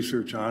President of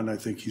Research on. I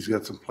think he's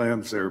got some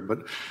plans there.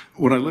 But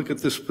when I look at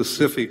this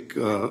specific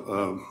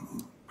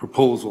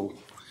proposal,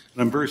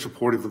 and I'm very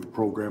supportive of the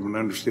program and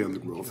understand the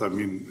growth,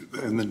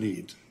 and the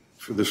need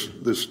for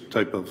this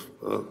type of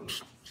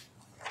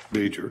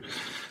major.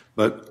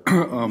 But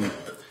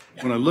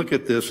when I look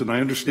at this, and I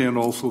understand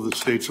also that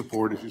state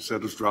support, as you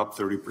said, has dropped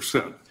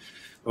 30%.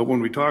 But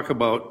when we talk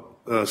about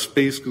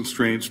space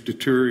constraints,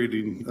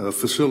 deteriorating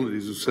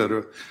facilities, et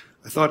cetera,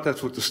 I thought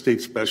that's what the state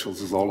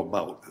specials is all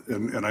about.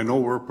 And I know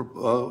we're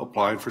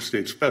applying for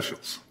state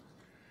specials.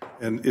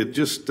 And it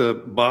just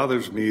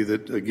bothers me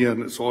that,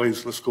 again, it's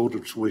always, let's go to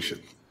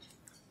tuition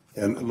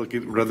and look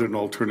at rather than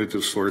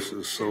alternative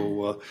sources.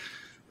 So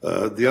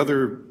the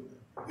other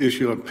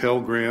issue on Pell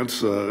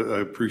Grants,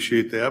 I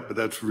appreciate that, but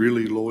that's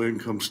really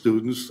low-income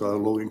students,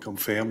 low-income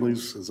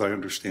families, as I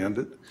understand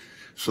it.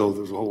 So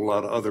there's a whole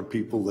lot of other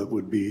people that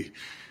would be,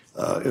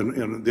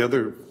 and the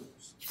other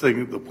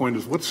thing, the point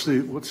is, what's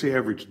the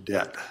average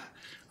debt?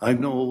 I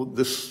know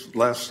this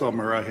last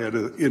summer I had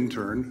an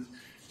intern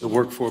that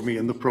worked for me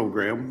in the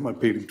program. I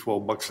paid him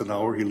 $12 an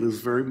hour. He lives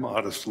very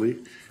modestly,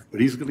 but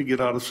he's going to get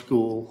out of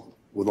school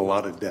with a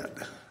lot of debt.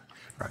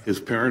 Right.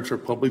 His parents are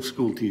public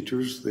school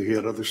teachers. They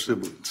had other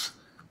siblings,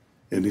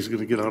 and he's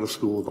going to get out of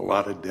school with a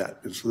lot of debt.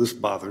 And so this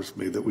bothers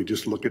me that we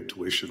just look at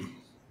tuition.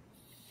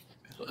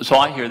 So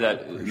I hear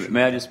that.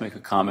 May I just make a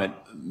comment?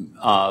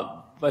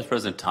 Vice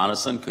President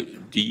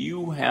Tonneson, do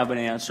you have an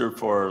answer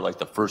for like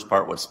the first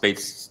part, what state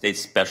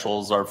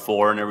specials are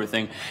for and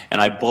everything?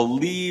 And I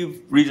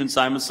believe Regent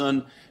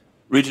Simonson,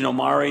 Regent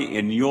Omari,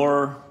 in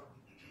your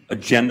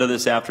agenda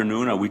this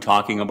afternoon, are we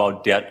talking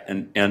about debt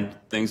and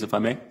things, if I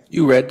may?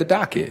 You read the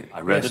docket.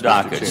 I read the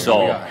docket.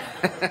 So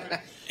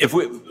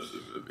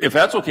if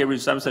that's okay,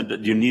 Regent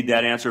Simonson, do you need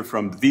that answer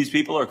from these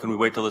people, or can we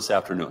wait till this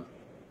afternoon?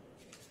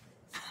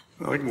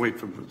 I can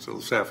wait until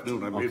this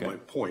afternoon. I made my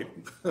point.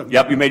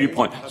 Yep, you made your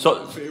point.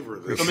 So,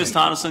 Ms.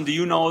 Tonneson, do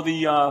you know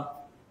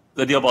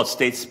the deal about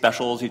state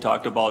specials you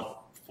talked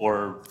about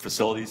for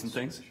facilities and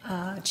things?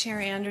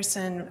 Chair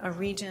Anderson,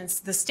 Regents,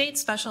 the state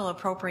special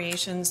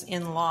appropriations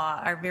in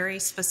law are very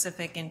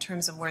specific in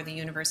terms of where the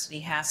university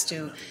has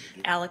to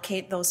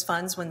allocate those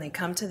funds when they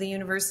come to the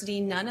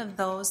university. None of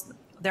those,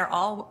 they're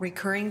all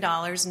recurring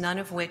dollars, none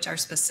of which are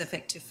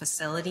specific to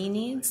facility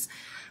needs.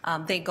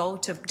 They go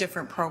to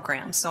different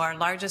programs. So our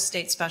largest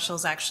state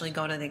specials actually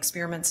go to the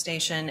Experiment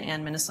Station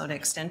and Minnesota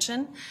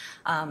Extension.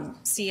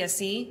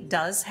 CSE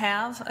does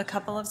have a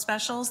couple of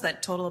specials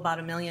that total about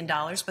 $1 million,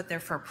 but they're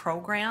for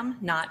program,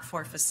 not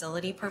for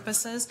facility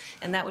purposes.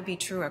 And that would be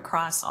true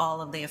across all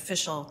of the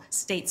official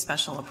state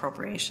special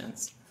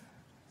appropriations.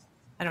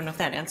 I don't know if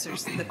that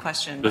answers the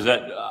question. Does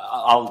that,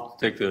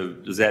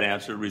 does that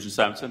answer, Regent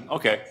Simonson?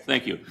 Okay,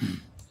 thank you.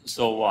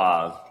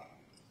 So,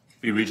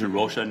 be Regent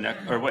Rocha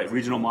next, or wait,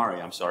 Regent Omari,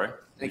 I'm sorry.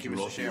 Thank you, Mr.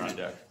 Regent Rocha, Chairman.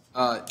 you're on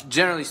deck.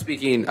 Generally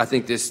speaking, I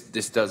think this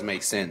does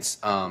make sense.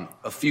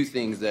 A few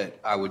things that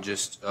I would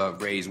just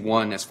raise.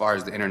 One, as far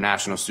as the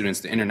international students,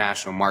 the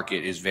international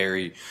market is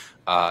very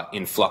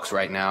in flux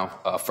right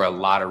now for a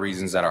lot of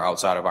reasons that are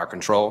outside of our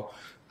control.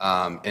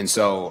 And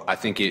so I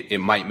think it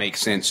might make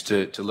sense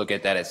to look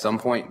at that at some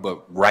point.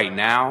 But right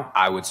now,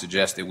 I would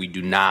suggest that we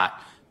do not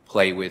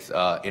play with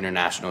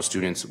international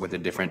students with a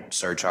different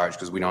surcharge,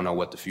 because we don't know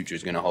what the future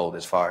is going to hold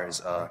as far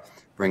as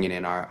bringing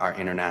in our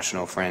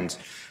international friends.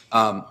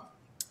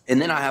 And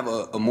then I have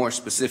a more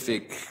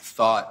specific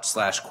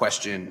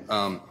thought/question.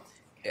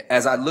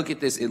 As I look at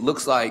this, it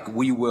looks like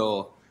we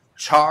will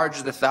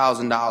charge the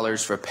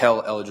 $1,000 for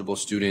Pell eligible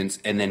students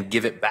and then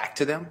give it back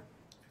to them.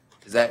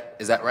 Is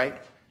that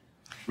right?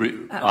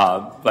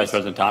 Vice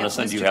President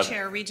Tonneson, do you have? Mr.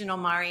 Chair, Regent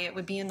Omari, it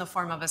would be in the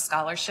form of a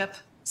scholarship.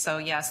 So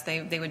yes,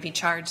 they would be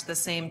charged the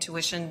same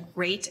tuition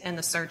rate and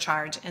the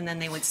surcharge, and then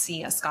they would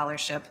see a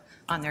scholarship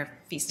on their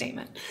fee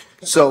statement.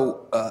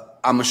 So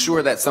I'm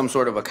sure that's some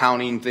sort of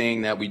accounting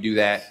thing that we do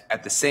that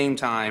at the same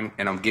time,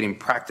 and I'm getting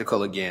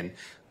practical again.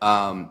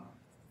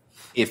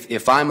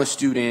 If I'm a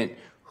student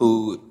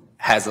who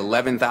has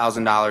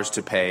 $11,000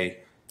 to pay,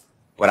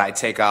 but I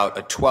take out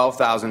a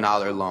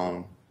 $12,000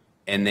 loan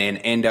and then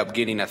end up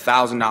getting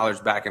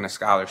 $1,000 back in a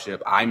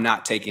scholarship, I'm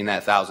not taking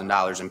that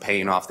 $1,000 and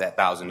paying off that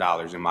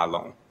 $1,000 in my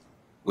loan,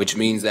 which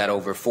means that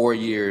over 4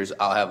 years,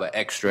 I'll have an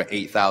extra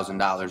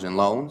 $8,000 in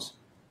loans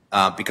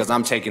because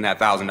I'm taking that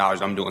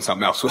 $1,000, I'm doing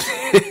something else with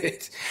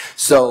it.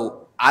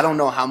 So I don't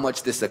know how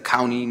much this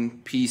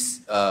accounting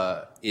piece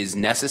is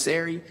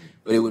necessary,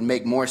 but it would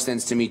make more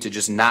sense to me to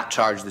just not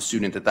charge the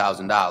student the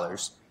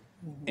 $1,000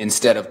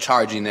 instead of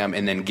charging them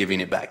and then giving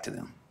it back to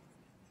them.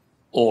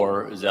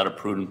 Or is that a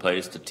prudent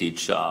place to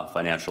teach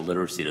financial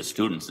literacy to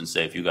students and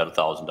say, if you got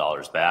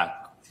 $1,000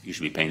 back, you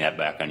should be paying that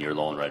back on your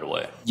loan right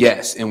away?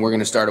 Yes, and we're going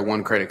to start a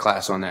one credit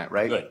class on that,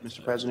 right? Good.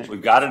 Mr. President?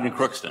 We've got it in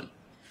Crookston.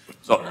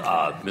 So,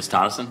 Ms.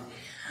 Tonneson?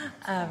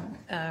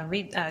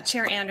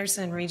 Chair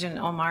Anderson, Regent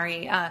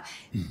Omari,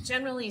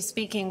 generally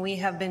speaking, we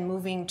have been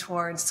moving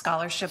towards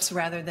scholarships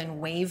rather than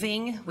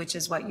waiving, which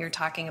is what you're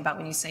talking about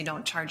when you say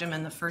don't charge them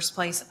in the first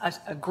place,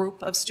 a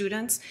group of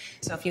students.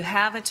 So if you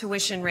have a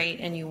tuition rate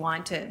and you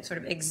want to sort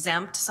of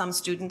exempt some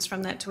students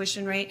from that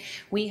tuition rate,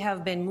 we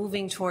have been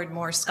moving toward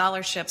more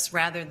scholarships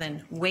rather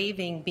than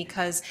waiving,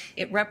 because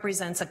it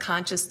represents a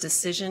conscious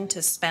decision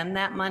to spend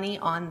that money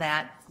on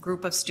that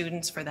group of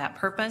students for that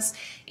purpose.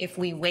 If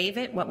we waive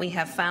it, what we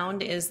have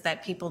found is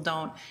that people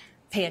don't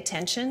pay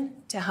attention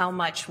to how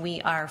much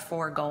we are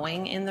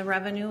foregoing in the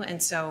revenue.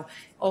 And so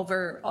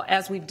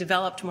as we've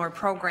developed more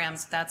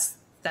programs, that's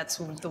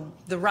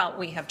the route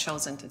we have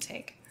chosen to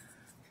take.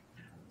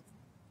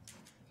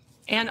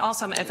 And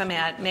also, if I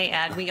may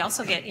add, we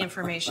also get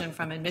information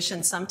from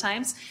admissions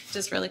sometimes,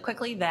 just really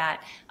quickly,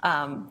 that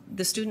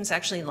the students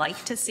actually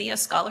like to see a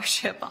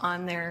scholarship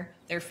on their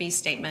fee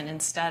statement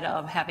instead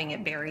of having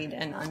it buried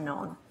and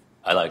unknown.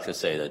 I like to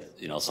say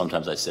that,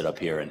 sometimes I sit up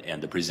here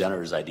and the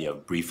presenter's idea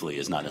of briefly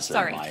is not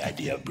necessarily my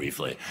idea of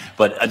briefly.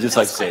 But I'd just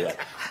like to say that.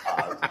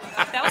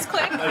 That was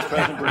quick. Vice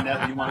President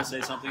Burnett, do you want to say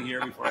something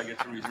here before I get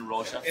to Regent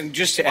Rocha? And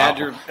just to add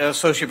to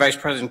Associate Vice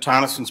President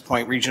Tonneson's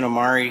point, Regent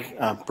Omari,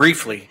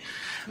 briefly,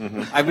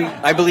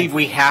 I believe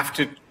we have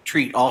to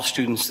treat all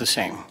students the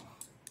same.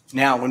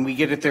 Now, when we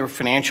get at their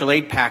financial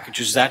aid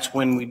packages, that's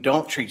when we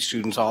don't treat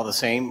students all the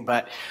same,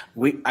 but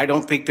I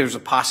don't think there's a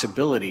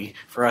possibility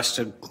for us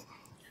to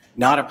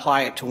not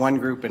apply it to one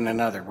group and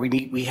another.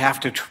 We have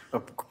to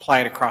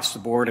apply it across the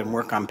board and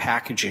work on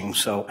packaging,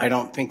 so I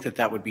don't think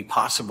that would be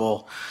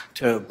possible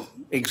to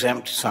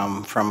exempt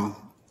some from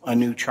a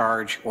new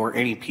charge or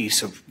any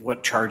piece of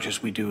what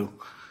charges we do.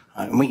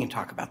 And we can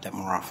talk about that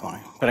more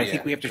offline. But I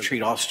think we have to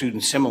treat all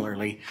students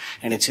similarly,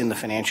 and it's in the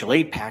financial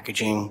aid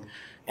packaging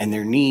and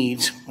their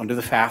needs under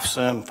the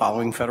FAFSA and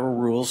following federal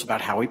rules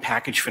about how we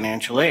package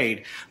financial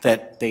aid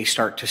that they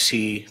start to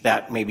see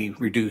that maybe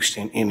reduced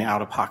in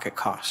out-of-pocket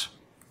costs.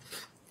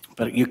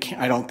 But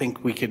I don't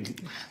think we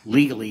could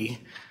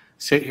legally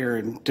sit here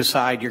and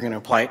decide you're going to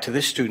apply it to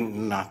this student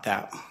and not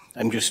that.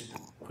 I'm just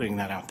putting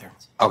that out there.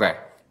 Okay.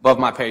 Above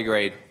my pay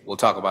grade. We'll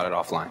talk about it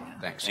offline.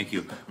 Thanks. Thank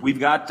you. We've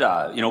got,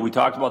 we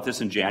talked about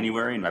this in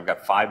January, and I've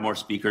got 5 more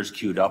speakers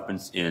queued up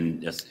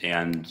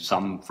and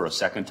some for a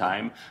second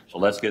time. So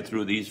let's get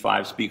through these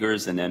 5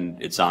 speakers, and then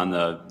it's on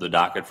the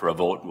docket for a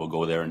vote. We'll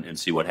go there and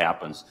see what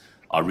happens.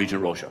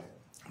 Regent Rocha.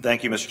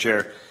 Thank you, Mr.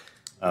 Chair.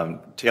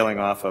 Tailing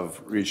off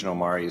of Regent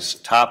Omari's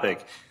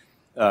topic,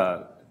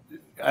 I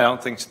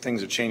don't think things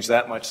have changed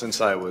that much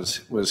since I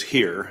was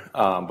here.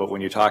 But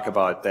when you talk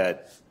about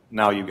that,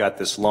 now you've got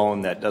this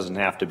loan that doesn't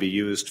have to be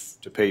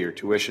used to pay your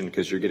tuition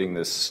because you're getting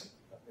this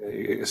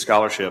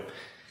scholarship.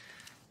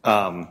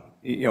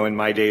 In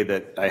my day,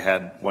 that I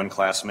had one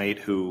classmate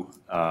who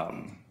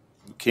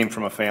came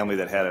from a family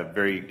that had a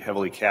very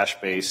heavily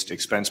cash-based,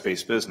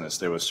 expense-based business.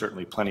 There was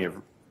certainly plenty of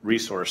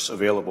resource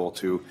available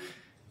to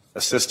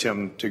assist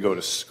him to go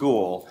to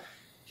school,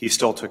 he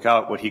still took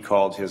out what he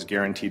called his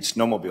guaranteed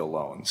snowmobile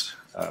loans,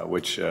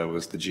 which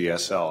was the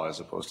GSL as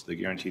opposed to the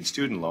guaranteed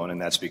student loan,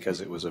 and that's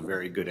because it was a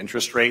very good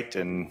interest rate,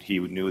 and he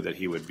knew that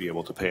he would be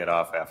able to pay it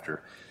off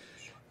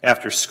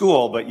after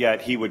school, but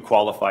yet he would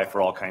qualify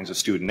for all kinds of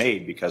student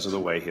aid because of the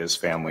way his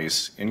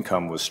family's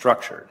income was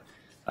structured.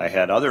 I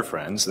had other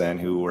friends then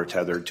who were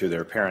tethered to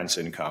their parents'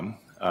 income,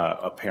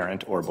 a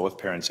parent or both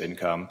parents'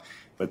 income,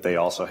 but they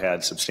also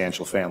had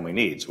substantial family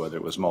needs, whether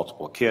it was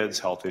multiple kids,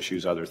 health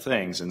issues, other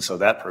things, and so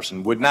that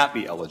person would not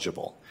be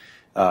eligible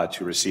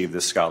to receive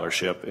this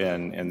scholarship,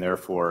 and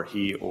therefore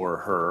he or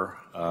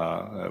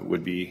her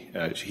would be,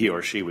 he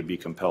or she would be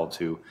compelled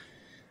to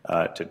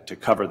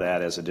cover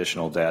that as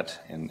additional debt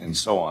and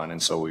so on,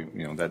 and so we,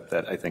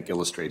 that I think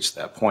illustrates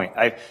that point.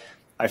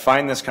 I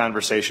find this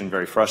conversation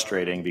very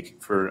frustrating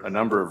for a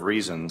number of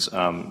reasons,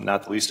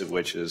 not the least of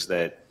which is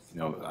that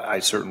I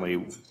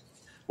certainly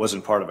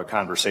wasn't part of a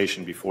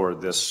conversation before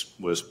this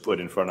was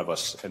put in front of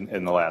us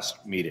in the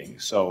last meeting.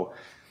 So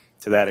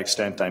to that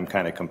extent, I'm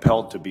kind of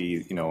compelled to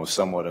be,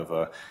 somewhat of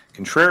a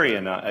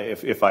contrarian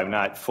if I'm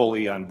not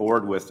fully on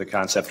board with the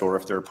concept, or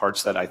if there are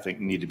parts that I think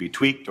need to be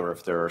tweaked, or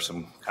if there are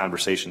some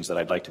conversations that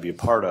I'd like to be a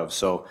part of.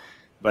 So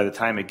by the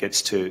time it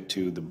gets to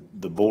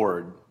the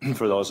board,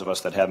 for those of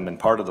us that haven't been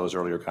part of those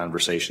earlier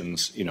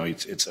conversations,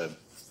 it's a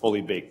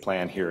fully baked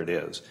plan. Here it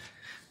is.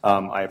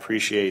 I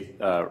appreciate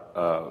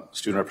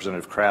Student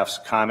Representative Kraft's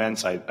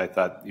comments. I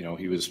thought,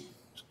 he was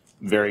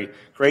very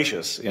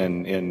gracious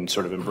in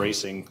sort of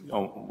embracing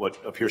what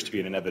appears to be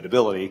an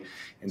inevitability.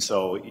 And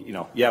so,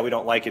 yeah, we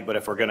don't like it, but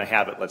if we're going to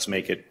have it, let's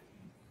make it,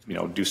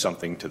 do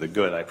something to the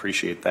good. I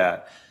appreciate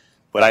that.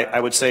 But I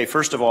would say,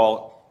 first of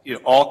all,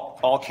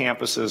 all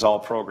campuses, all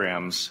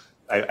programs,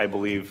 I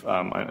believe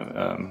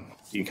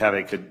Dean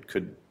Cave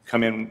could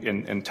come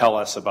in and tell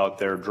us about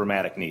their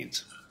dramatic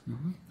needs.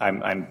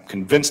 I'm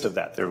convinced of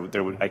that.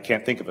 I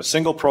can't think of a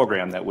single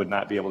program that would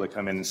not be able to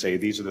come in and say,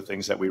 these are the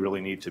things that we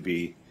really need to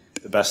be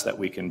the best that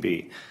we can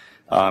be.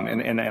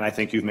 And I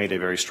think you've made a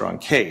very strong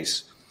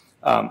case.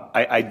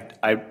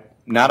 I'm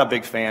not a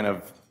big fan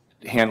of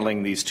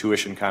handling these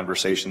tuition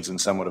conversations in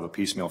somewhat of a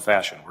piecemeal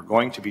fashion. We're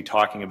going to be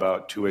talking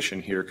about tuition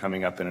here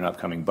coming up in an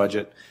upcoming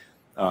budget.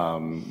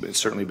 It's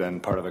certainly been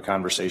part of a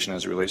conversation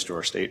as it relates to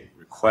our state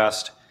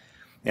request.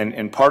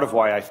 And part of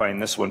why I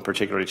find this one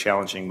particularly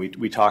challenging,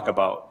 we talk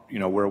about,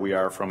 where we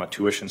are from a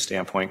tuition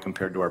standpoint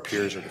compared to our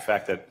peers, or the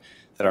fact that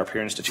our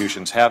peer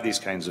institutions have these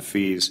kinds of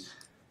fees.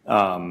 There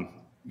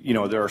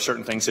are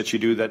certain things that you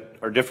do that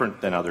are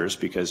different than others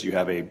because you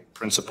have a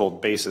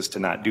principled basis to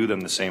not do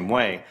them the same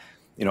way.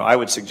 I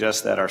would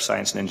suggest that our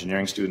science and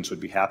engineering students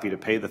would be happy to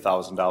pay the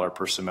 $1,000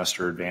 per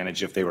semester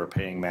advantage if they were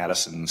paying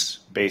Madison's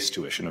base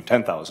tuition of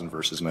 $10,000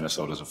 versus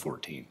Minnesota's of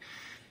 $14,000.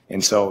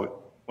 And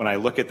so when I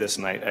look at this,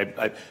 and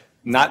I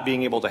not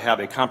being able to have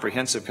a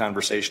comprehensive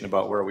conversation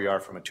about where we are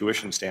from a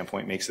tuition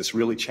standpoint makes this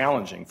really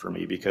challenging for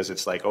me, because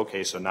it's like,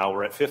 okay, so now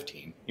we're at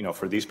 15,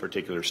 for these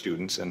particular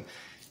students, and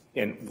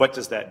what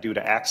does that do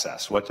to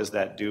access? What does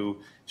that do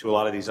to a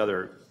lot of these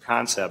other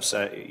concepts?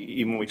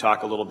 Even when we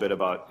talk a little bit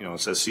about, it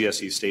says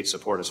CSE state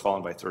support has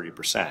fallen by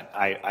 30%.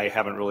 I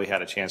haven't really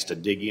had a chance to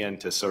dig in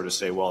to sort of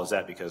say, well, is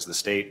that because the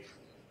state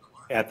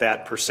at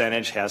that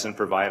percentage hasn't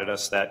provided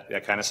us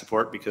that kind of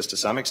support? Because to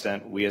some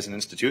extent, we as an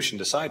institution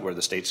decide where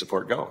the state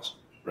support goes,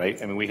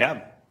 right? I mean, we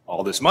have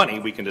all this money,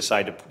 we can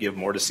decide to give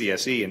more to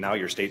CSE, and now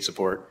your state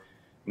support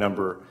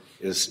number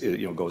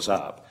goes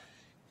up.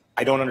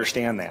 I don't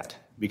understand that,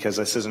 because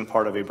this isn't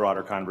part of a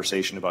broader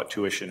conversation about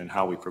tuition and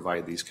how we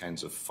provide these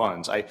kinds of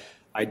funds.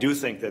 I do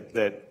think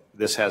that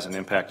this has an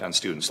impact on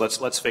students.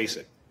 Let's face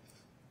it.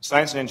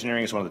 Science and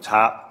engineering is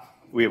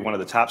we have one of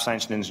the top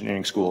science and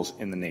engineering schools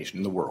in the nation,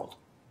 in the world.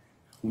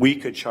 We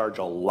could charge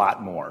a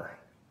lot more,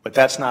 but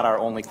that's not our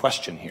only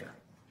question here.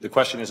 The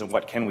question isn't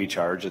what can we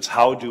charge, it's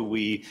how do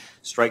we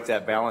strike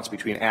that balance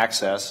between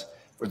access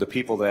for the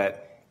people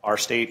that our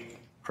state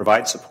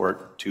provides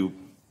support to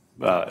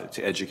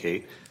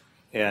educate,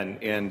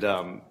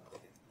 so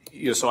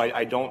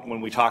I don't, when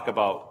we talk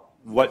about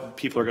what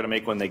people are going to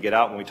make when they get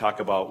out, when we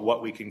talk about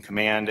what we can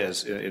command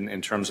as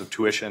in terms of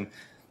tuition,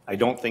 I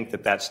don't think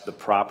that that's the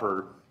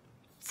proper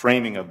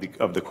framing of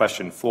the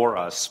question for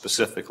us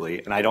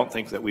specifically, and I don't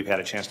think that we've had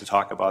a chance to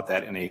talk about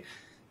that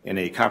in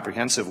a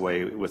comprehensive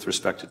way with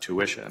respect to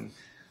tuition.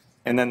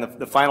 And then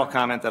the final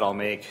comment that I'll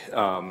make,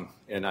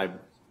 and I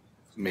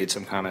made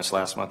some comments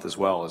last month as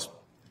well, is,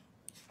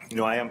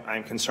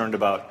 I'm concerned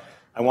about.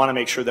 I want to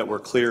make sure that we're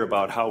clear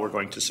about how we're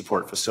going to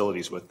support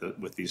facilities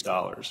with these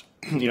dollars.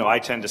 I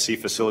tend to see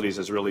facilities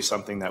as really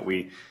something that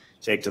we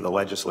take to the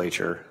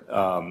legislature,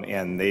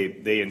 and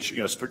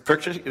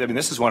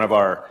this is one of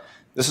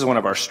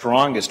our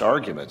strongest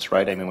arguments,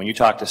 right? I mean, when you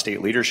talk to state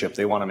leadership,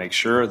 they want to make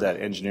sure that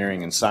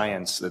engineering and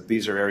science, that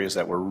these are areas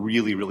that were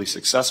really, really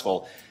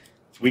successful.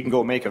 We can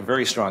go make a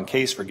very strong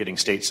case for getting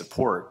state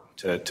support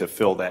to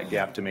fill that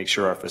gap, to make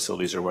sure our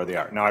facilities are where they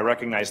are. Now, I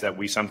recognize that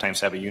we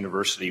sometimes have a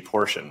university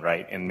portion,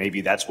 right? And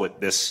maybe that's what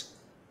this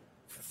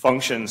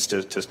functions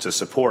to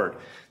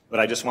support. But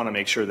I just want to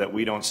make sure that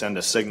we don't send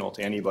a signal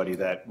to anybody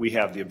that we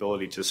have the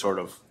ability to sort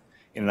of,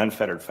 in an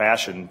unfettered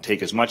fashion,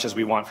 take as much as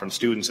we want from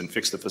students and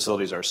fix the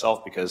facilities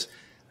ourselves, because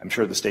I'm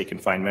sure the state can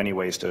find many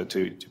ways to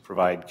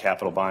provide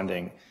capital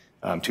bonding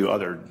to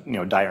other,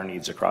 dire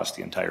needs across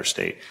the entire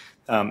state.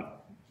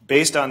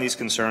 Based on these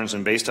concerns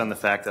and based on the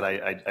fact that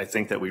I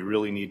think that we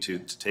really need to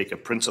take a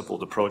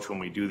principled approach when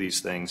we do these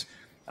things,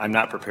 I'm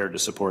not prepared to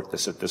support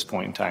this at this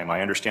point in time.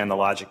 I understand the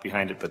logic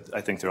behind it, but I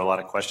think there are a lot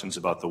of questions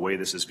about the way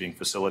this is being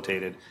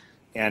facilitated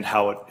and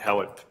how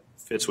it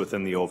fits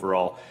within the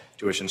overall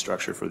tuition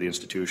structure for the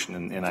institution.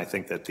 And I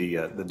think that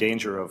the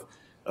danger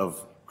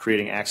of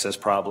creating access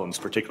problems,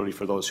 particularly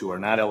for those who are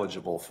not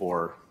eligible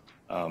for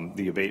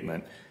the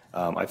abatement,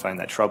 I find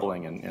that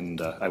troubling,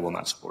 and I will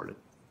not support it.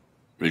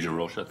 Regent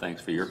Rocha,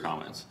 thanks for your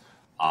comments.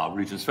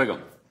 Regent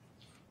Swigum.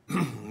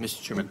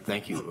 Mr. Chairman,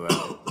 thank you.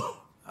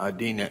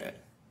 Dean,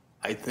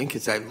 I think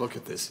as I look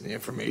at this and the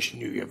information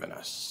you've given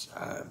us,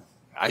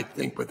 I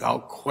think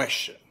without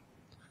question,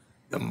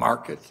 the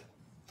market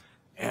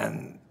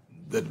and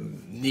the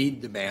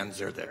need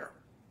demands are there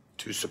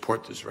to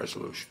support this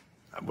resolution,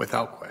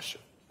 without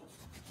question.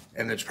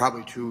 And it's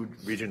probably true,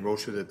 Regent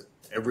Rocha, that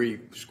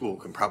every school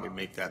can probably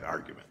make that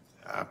argument.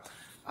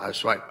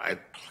 So I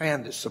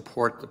plan to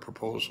support the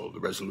proposal, the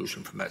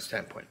resolution from that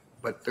standpoint.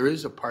 But there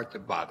is a part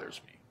that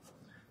bothers me.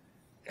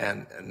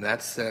 And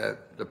that's the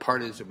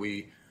part is that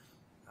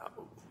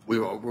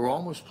we're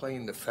almost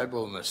playing the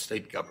federal and the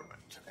state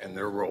government and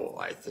their role,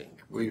 I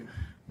think.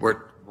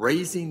 We're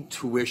raising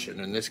tuition,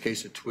 in this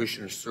case a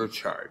tuition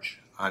surcharge,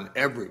 on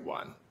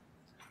everyone,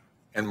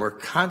 and we're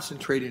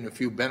concentrating a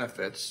few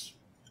benefits,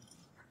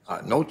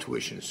 no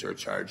tuition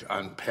surcharge,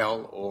 on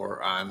Pell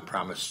or on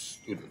promised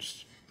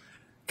students.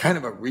 Kind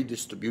of a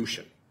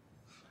redistribution.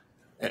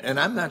 And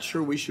I'm not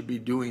sure we should be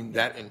doing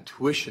that in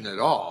tuition at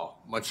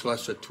all, much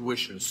less a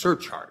tuition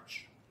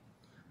surcharge.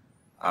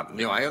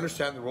 I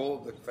understand the role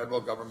of the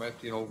federal government,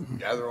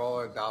 gather all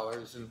our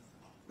dollars and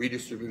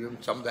redistribute them,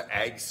 some to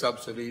ag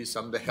subsidies,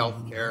 some to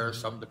health care,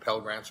 some to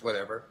Pell Grants,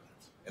 whatever.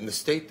 And the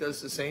state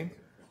does the same.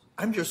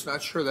 I'm just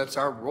not sure that's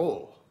our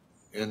role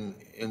in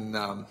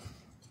the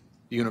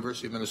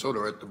University of Minnesota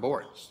or at the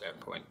board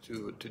standpoint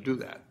to do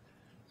that.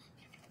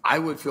 I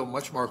would feel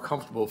much more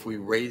comfortable if we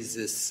raise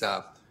this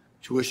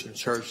tuition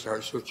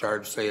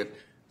surcharge, say at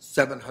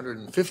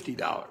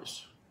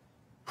 $750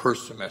 per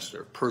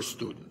semester, per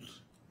student,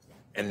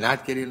 and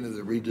not get into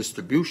the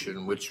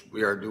redistribution, which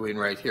we are doing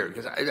right here,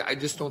 because I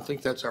just don't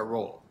think that's our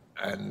role.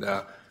 And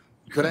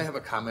could I have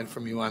a comment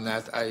from you on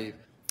that?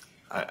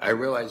 I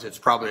realize it's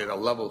probably at a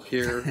level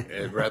here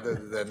rather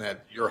than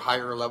at your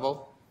higher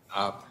level,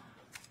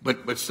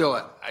 but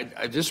still,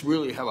 I just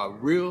really have a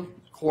real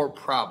core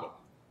problem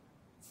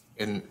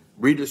in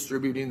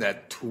redistributing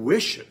that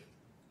tuition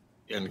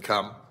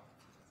income,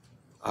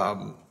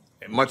 and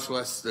much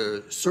less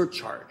the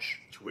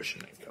surcharge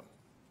tuition income.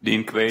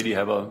 Dean Cavay, do you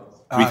have a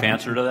brief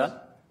answer to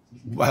that?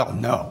 Well,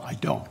 no, I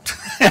don't.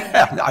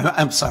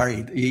 I'm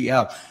sorry.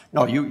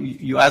 No,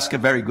 you ask a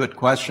very good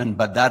question,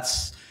 but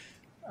that's,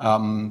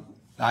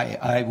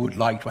 I would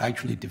like to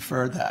actually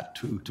defer that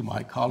to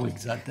my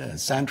colleagues at the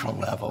central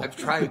level. I've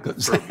tried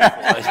because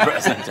Vice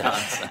President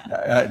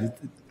Johnson.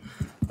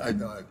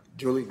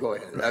 Julie, go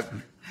ahead.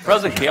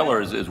 President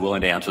Kaler is willing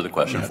to answer the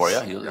question for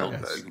you. He'll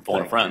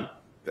phone a friend.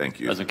 Thank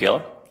you. President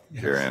Kaler?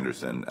 Chair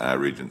Anderson,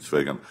 Regent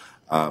Swigum.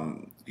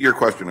 Your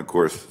question, of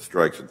course,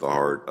 strikes at the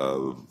heart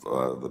of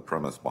the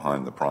premise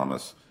behind the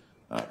Promise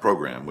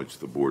program, which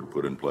the board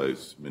put in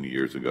place many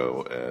years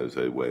ago as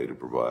a way to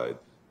provide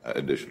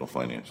additional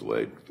financial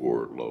aid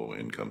for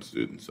low-income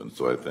students. And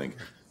so I think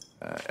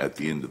at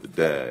the end of the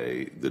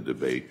day, the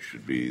debate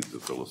should be the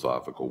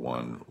philosophical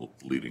one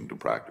leading to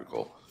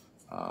practical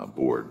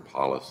board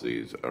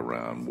policies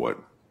around what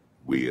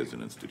we as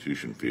an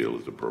institution feel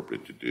is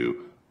appropriate to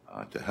do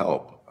to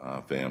help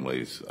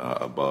families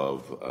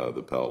above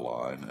the Pell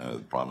line.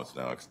 The Promise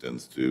now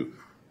extends to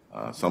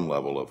some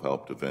level of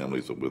help to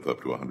families with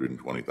up to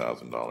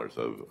 $120,000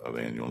 of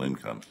annual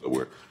income.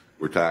 So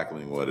we're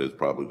tackling what is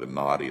probably the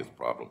naughtiest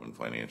problem in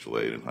financial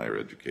aid in higher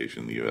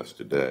education in the U.S.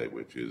 today,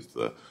 which is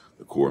the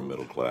core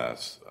middle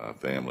class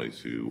families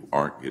who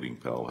aren't getting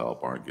Pell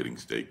help, aren't getting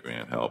state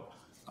grant help,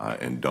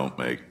 and don't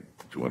make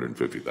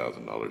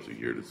 $250,000 a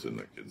year to send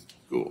their kids to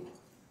school.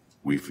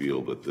 We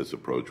feel that this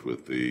approach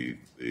with the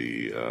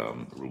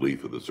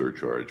relief of the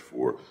surcharge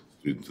for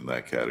students in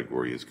that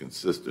category is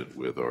consistent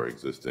with our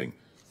existing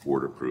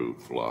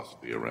board-approved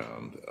philosophy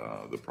around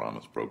the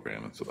Promise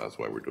program, and so that's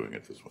why we're doing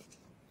it this way.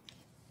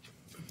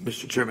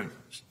 Mr. Chairman,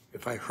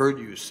 if I heard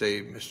you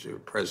say,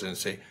 Mr. President,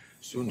 say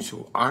students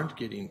who aren't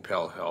getting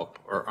Pell help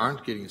or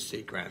aren't getting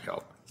state grant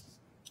help,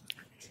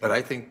 but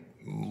I think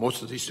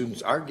most of these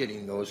students are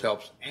getting those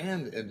helps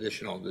and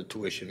additional the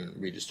tuition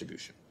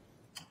redistribution.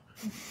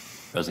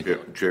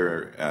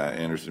 Chair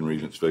Anderson,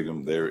 Regent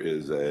Swigum, there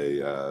is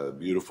a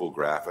beautiful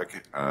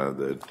graphic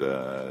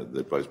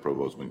that Vice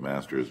Provost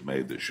McMaster has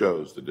made that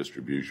shows the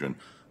distribution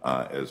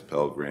as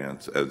Pell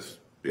Grants, as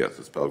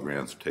Pell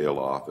Grants tail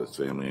off, as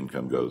family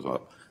income goes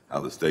up, how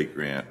the state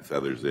grant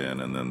feathers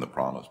in, and then the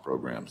Promise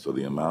program. So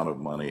the amount of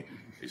money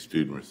a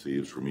student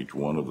receives from each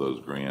one of those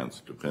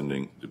grants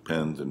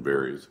depends and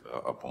varies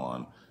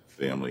upon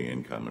family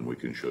income, and we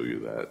can show you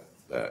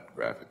that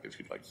graphic if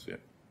you'd like to see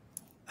it.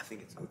 I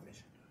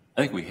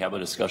think we have a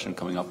discussion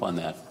coming up on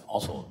that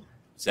also.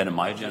 Is that in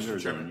my agenda or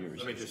is that in yours?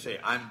 Let me just say,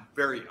 I'm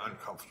very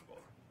uncomfortable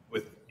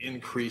with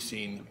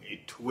increasing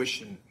a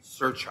tuition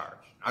surcharge,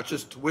 not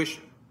just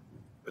tuition,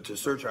 but the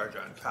surcharge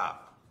on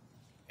top,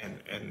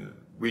 and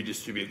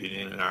redistributing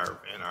it in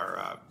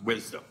our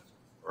wisdom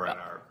or in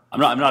our. I'm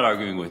not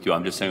arguing with you.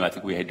 I'm just saying I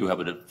think we do have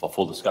a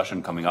full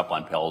discussion coming up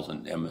on Pell's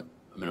and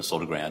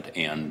Minnesota grant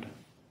and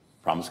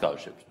Promise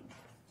scholarships.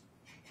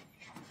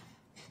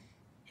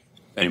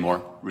 Any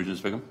more, Regent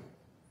Sviggum?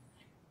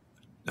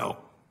 No.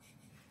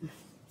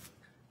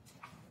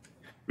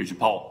 Regent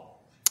Powell.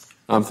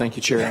 Thank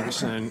you, Chair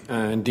Anderson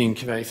and Dean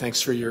Cavey.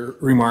 Thanks for your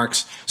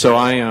remarks. So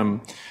I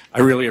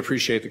really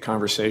appreciate the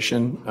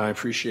conversation. I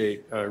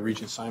appreciate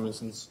Regent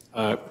Simonson's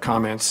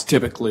comments.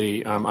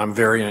 Typically, I'm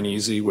very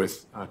uneasy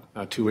with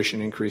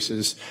tuition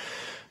increases.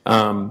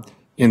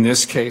 In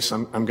this case,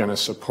 I'm going to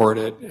support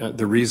it.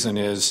 The reason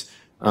is,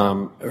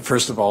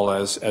 first of all,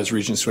 as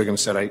Regent Sviggum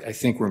said, I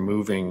think we're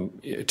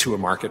moving to a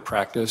market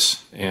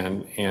practice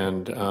and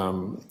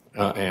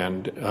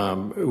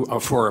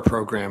for a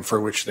program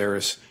for which there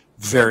is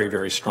very,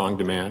 very strong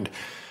demand.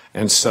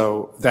 And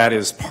so that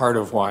is part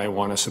of why I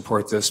want to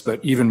support this. But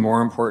even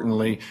more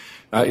importantly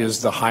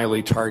is the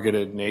highly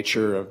targeted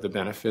nature of the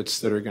benefits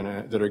that are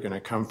going to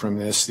come from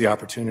this, the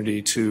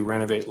opportunity to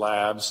renovate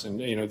labs and,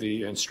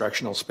 the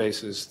instructional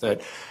spaces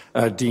that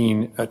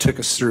Dean took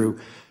us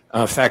through.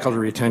 Faculty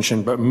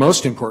retention, but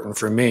most important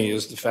for me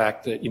is the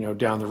fact that,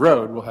 down the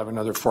road, we'll have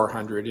another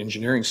 400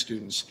 engineering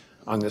students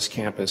on this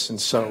campus.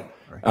 And so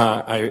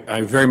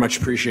I very much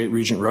appreciate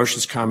Regent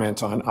Roche's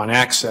comment on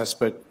access,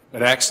 but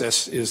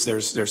access is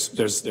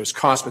there's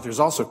cost, but there's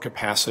also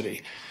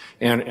capacity.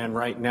 And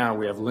right now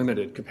we have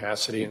limited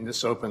capacity, and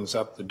this opens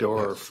up the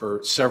door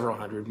for several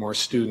hundred more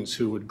students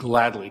who would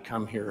gladly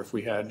come here if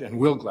we had, and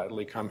will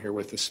gladly come here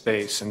with the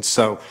space. And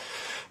so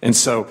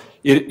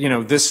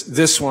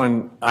this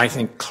one, I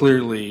think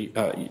clearly,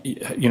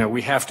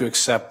 we have to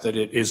accept that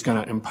it is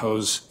going to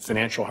impose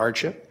financial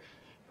hardship.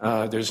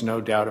 There's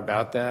no doubt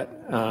about that.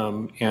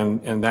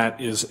 And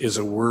that is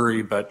a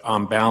worry, but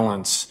on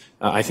balance,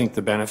 I think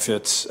the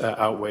benefits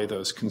outweigh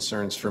those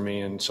concerns for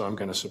me, and so I'm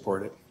going to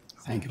support it.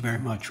 Thank you very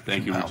much.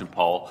 Thank you, Regent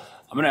Powell.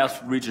 I'm going to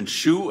ask Regent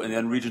Hsu and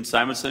then Regent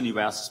Simonson. You've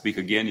asked to speak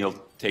again. You'll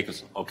take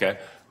us. Okay.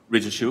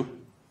 Regent Hsu.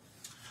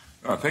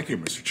 Thank you,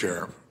 Mr.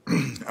 Chair.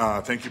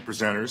 Thank you,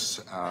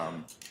 presenters.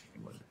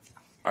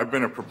 I've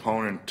been a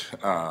proponent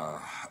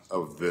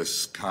of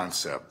this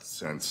concept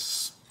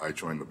since I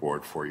joined the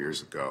board 4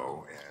 years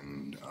ago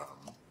and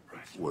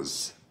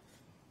was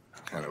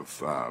kind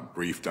of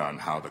briefed on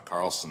how the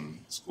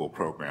Carlson School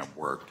program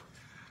worked.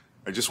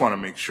 I just want to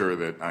make sure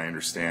that I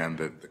understand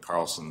that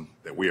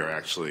that we are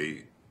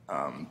actually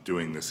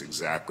doing this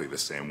exactly the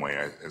same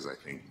way as I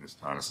think Ms.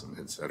 Tonneson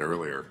had said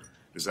earlier.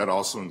 Does that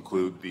also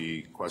include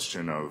the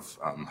question of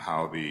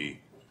how the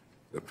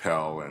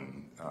Pell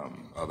and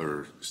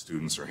other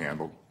students are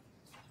handled?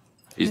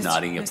 He's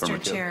nodding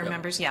affirmative. Mr. Chair,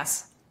 members,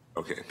 yes.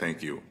 Okay,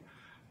 thank you.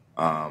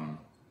 I've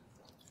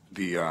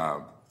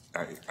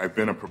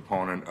been a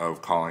proponent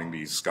of calling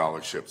these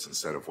scholarships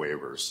instead of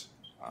waivers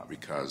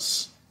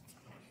because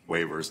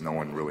waivers, no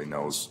one really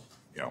knows,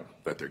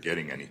 that they're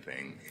getting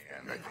anything.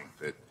 And I think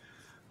that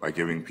by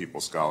giving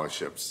people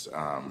scholarships,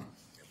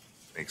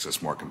 makes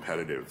us more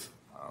competitive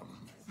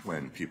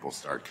when people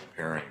start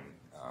comparing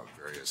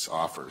various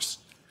offers.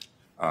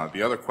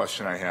 The other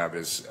question I have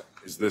is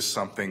this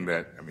something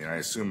that, I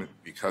assume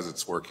because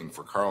it's working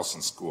for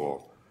Carlson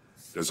School,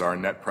 does our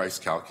net price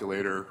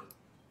calculator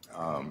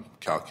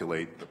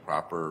calculate the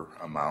proper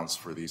amounts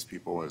for these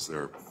people as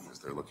they're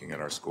looking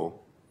at our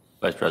school?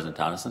 Vice President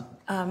Tonneson.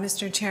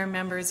 Mr. Chair,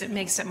 members, it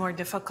makes it more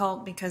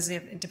difficult because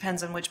it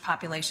depends on which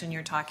population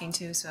you're talking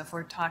to. So if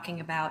we're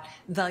talking about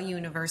the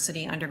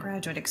university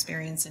undergraduate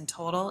experience in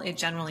total, it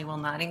generally will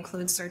not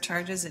include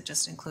surcharges. It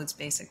just includes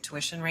basic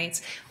tuition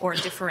rates or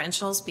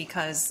differentials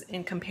because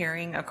in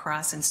comparing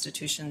across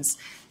institutions,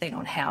 they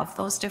don't have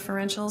those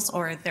differentials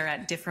or they're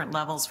at different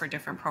levels for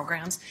different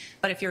programs.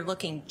 But if you're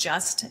looking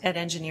just at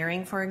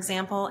engineering, for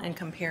example, and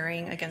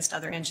comparing against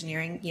other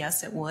engineering,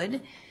 yes, it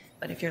would.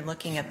 But if you're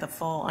looking at the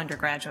full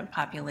undergraduate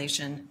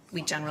population,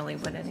 we generally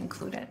wouldn't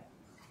include it.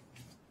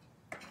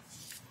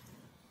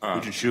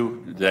 Regent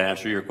Hsu, did that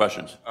answer your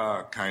questions?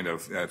 Kind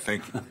of.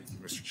 Thank you,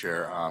 Mr.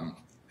 Chair.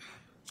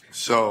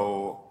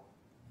 So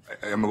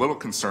I'm a little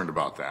concerned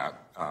about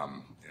that,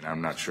 and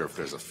I'm not sure if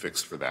there's a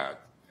fix for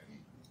that.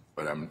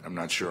 But I'm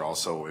not sure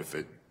also if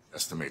it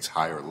estimates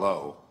high or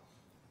low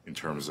in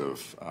terms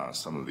of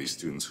some of these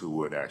students who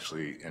would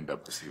actually end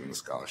up receiving the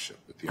scholarship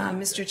at the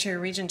end. Mr. Chair,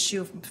 Regent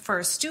Hsu, for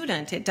a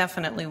student, it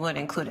definitely would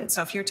include it.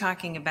 So if you're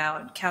talking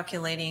about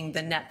calculating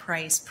the net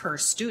price per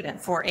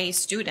student, for a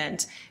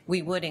student,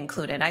 we would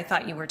include it. I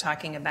thought you were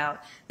talking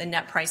about the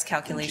net price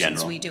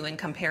calculations we do in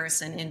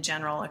comparison in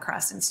general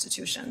across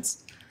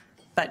institutions.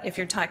 But if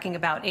you're talking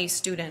about a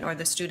student or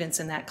the students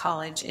in that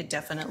college, it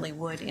definitely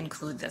would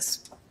include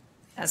this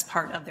as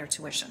part of their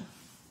tuition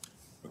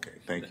Okay,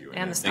 thank you.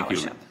 and the then-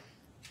 scholarship.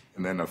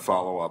 And then a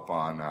follow-up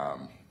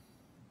on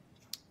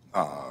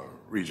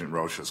Regent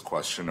Rocha's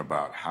question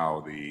about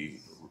how the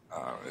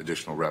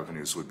additional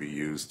revenues would be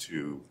used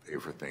to pay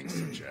for things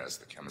such as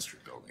the chemistry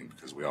building,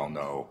 because we all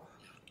know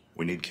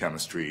we need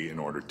chemistry in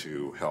order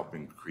to help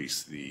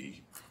increase the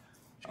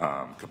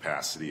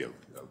capacity of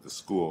the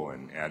school,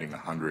 and adding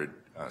 100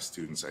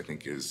 students I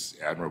think is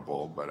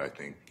admirable, but I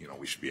think, you know,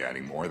 we should be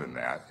adding more than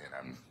that, and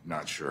I'm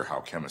not sure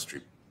how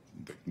the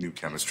new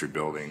chemistry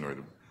building or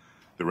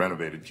the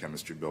renovated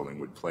chemistry building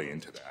would play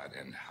into that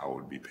and how it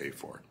would be paid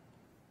for.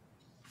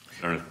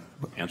 Is there an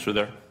answer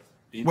there?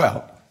 Dean?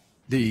 Well,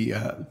 the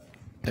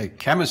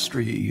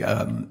chemistry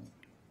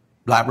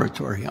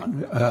laboratory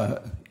on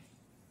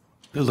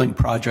building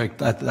project,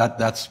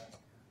 that's,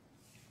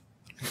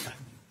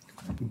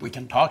 we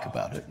can talk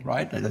about it,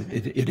 right?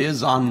 It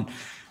is on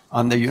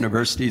the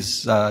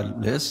university's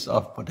list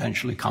of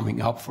potentially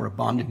coming up for a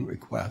bonding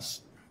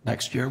request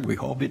next year. We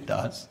hope it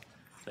does.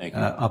 Thank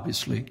you.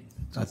 Obviously,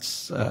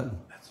 that's all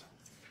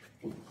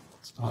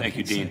I Thank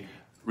you, can say. Dean.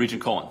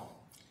 Regent Cohen.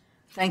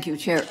 Thank you,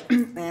 Chair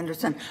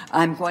Anderson.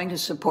 I'm going to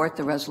support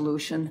the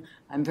resolution.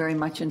 I'm very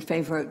much in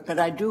favor, but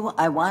I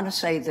want to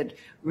say that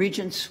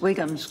Regent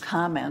Swigham's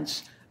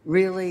comments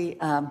really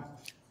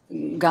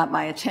got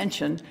my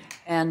attention,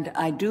 and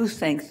I do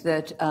think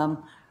that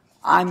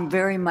I'm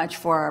very much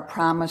for our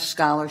promised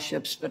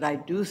scholarships, but I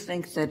do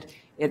think that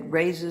it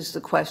raises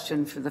the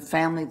question for the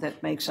family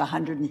that makes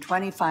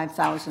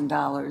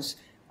 $125,000.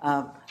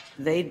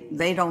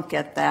 They don't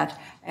get that,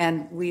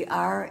 and we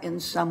are in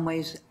some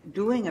ways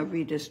doing a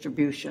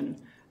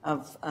redistribution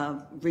of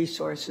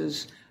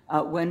resources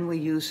when we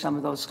use some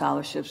of those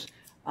scholarships.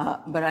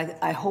 But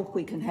I hope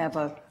we can have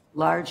a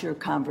larger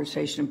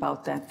conversation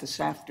about that this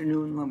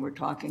afternoon when we're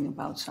talking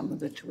about some of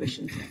the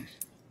tuition things.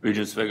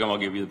 Regent Sviggum, I'll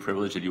give you the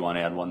privilege. Did you want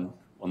to add one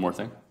more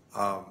thing?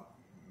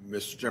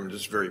 Mr. Chairman,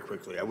 just very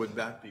quickly, I would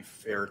not be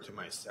fair to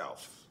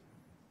myself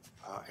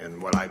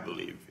and what I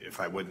believe if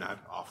I would not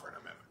offer an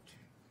amendment.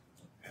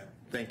 And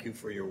thank you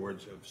for your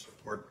words of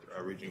support,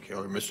 Regent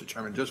Kaler. Mr.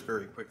 Chairman, just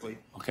very quickly.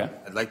 Okay.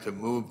 I'd like to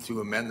move to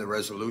amend the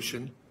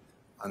resolution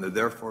on the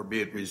therefore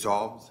be it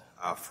resolved.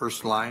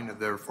 First line of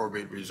therefore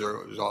be it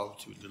resolved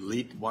to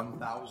delete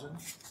 1,000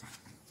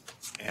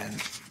 and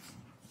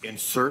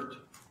insert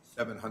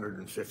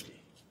 750.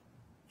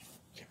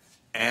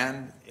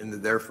 And in the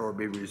therefore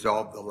be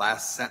resolved, the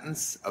last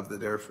sentence of the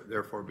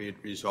therefore be it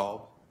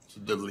resolved to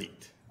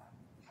delete.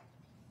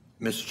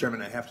 Mr.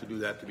 Chairman, I have to do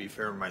that to be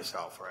fair to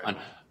myself, right?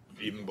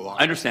 Even belong.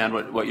 I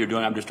understand what you're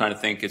doing. I'm just trying to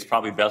think. It's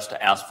probably best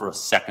to ask for a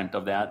second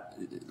of that.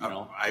 You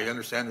know. I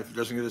understand if it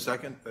doesn't get a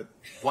second, but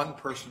one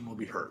person will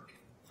be heard.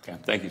 Okay.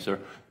 Thank you, sir.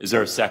 Is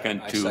there a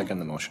second to? I second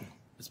the motion.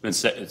 It's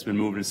been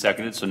moved and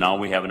seconded. So now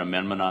we have an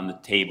amendment on the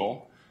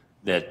table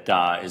that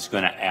is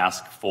going to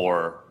ask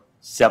for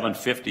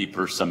 $750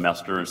 per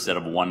semester instead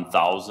of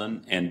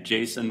 $1,000. And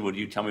Jason, would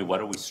you tell me what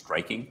are we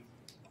striking?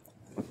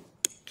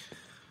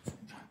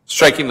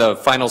 Striking the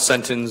final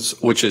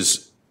sentence, which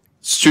is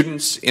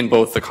students in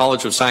both the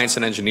College of Science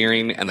and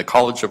Engineering and the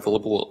College of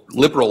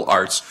Liberal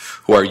Arts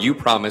who are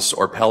U-Promise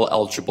or Pell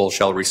eligible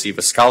shall receive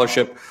a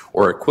scholarship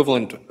or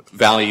equivalent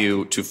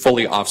value to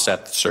fully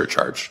offset the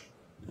surcharge.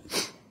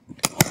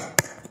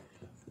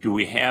 Do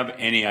we have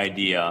any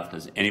idea,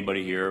 does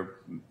anybody here,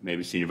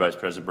 maybe Senior Vice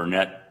President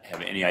Burnett,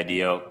 have any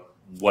idea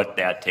what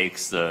that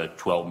takes the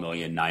 12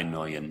 million, 9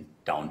 million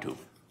down to?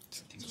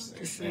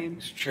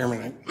 Mr.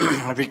 Chairman,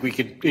 I think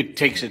it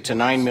takes it to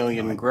 9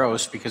 million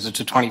gross because it's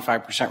a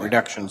 25%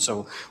 reduction.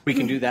 So we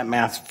can do that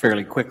math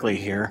fairly quickly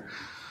here.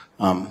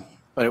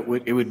 But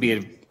it would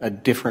be a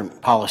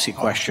different policy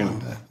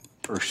question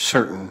for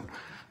certain,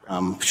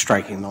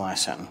 striking the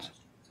last sentence.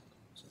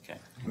 Okay.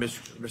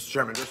 Mr.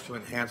 Chairman, just to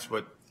enhance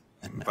what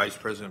Vice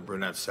President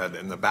Burnett said,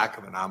 in the back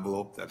of an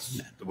envelope,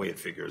 that's the way it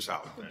figures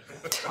out.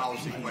 A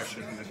policy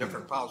question and a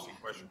different policy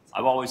question.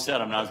 I've always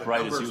said I'm not as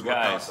bright as you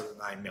guys.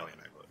 9 million,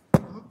 I believe.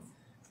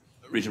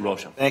 Regent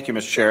Rocha. Thank you,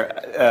 Mr.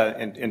 Chair.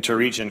 And to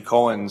Regent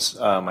Cohen's,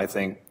 I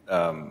think,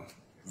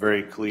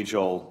 very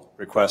collegial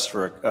request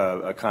for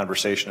a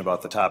conversation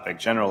about the topic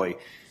generally.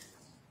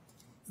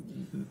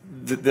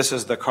 This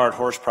is the cart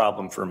horse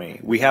problem for me.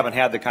 We haven't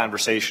had the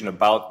conversation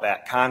about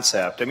that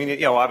concept. I mean, you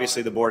know,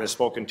 obviously the board has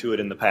spoken to it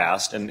in the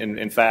past, and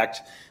in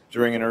fact,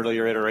 during an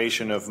earlier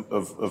iteration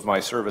of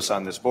my service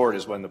on this board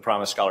is when the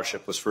Promise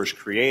Scholarship was first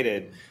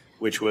created,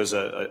 which was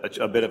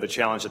a bit of a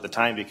challenge at the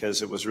time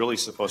because it was really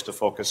supposed to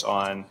focus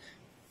on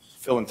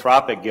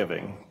philanthropic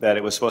giving, that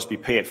it was supposed to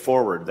be pay it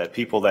forward, that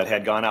people that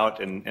had gone out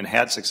and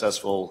had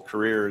successful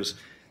careers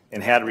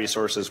and had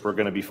resources were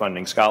going to be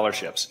funding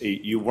scholarships.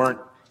 You weren't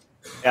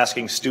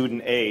asking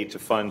student A to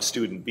fund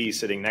student B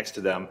sitting next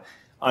to them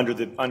under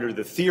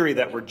the theory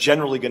that we're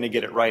generally going to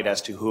get it right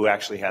as to who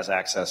actually has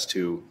access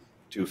to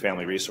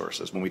family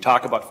resources. When we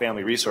talk about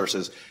family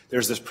resources,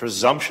 there's this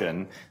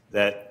presumption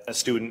that a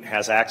student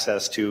has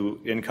access to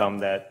income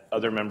that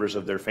other members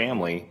of their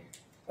family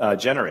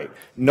generate.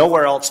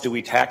 Nowhere else do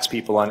we tax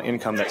people on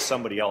income that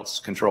somebody else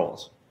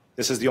controls.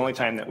 This is the only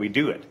time that we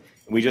do it.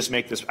 We just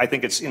make this, I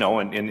think it's,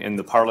 in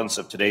the parlance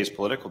of today's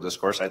political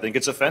discourse, I think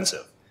it's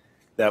offensive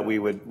that we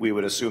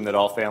would assume that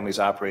all families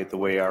operate the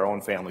way our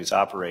own families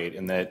operate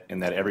and that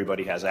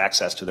everybody has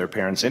access to their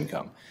parents'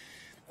 income.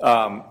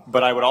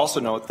 But I would also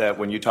note that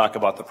when you talk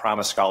about the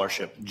Promise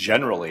Scholarship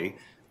generally,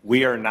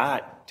 we are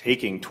not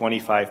taking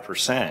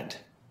 25%.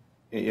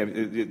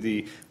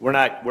 We're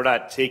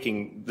not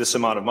taking this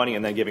amount of money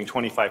and then giving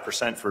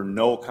 25% for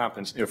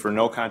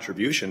no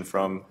contribution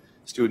from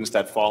students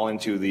that fall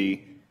into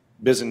the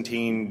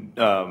Byzantine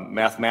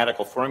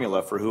mathematical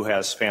formula for who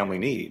has family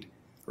need,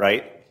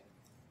 right?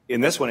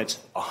 In this one, it's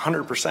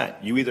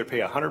 100%. You either pay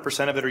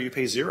 100% of it or you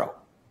pay zero.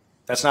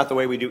 That's not the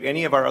way we do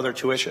any of our other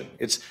tuition.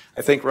 It's,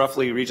 I think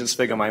roughly, Regents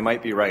Figum, I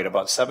might be right,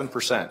 about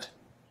 7%.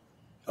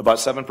 About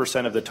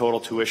 7% of the total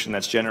tuition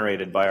that's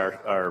generated by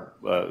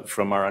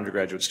from our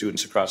undergraduate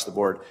students across the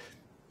board,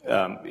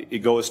 it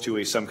goes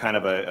to some kind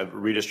of a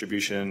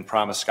redistribution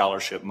Promise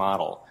Scholarship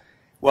model.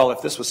 Well,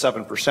 if this was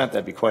 7%,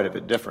 that'd be quite a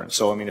bit different.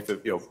 So, I mean,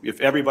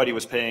 if everybody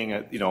was paying,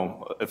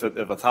 if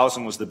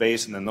 1,000 was the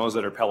base, and then those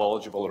that are Pell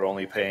eligible are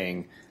only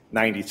paying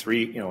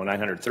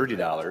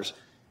 $930,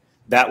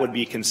 that would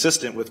be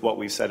consistent with what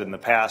we've said in the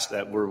past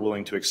that we're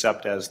willing to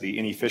accept as the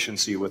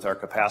inefficiency with our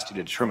capacity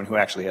to determine who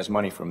actually has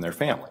money from their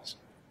families.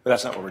 But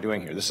that's not what we're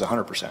doing here. This is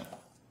 100%.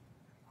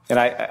 And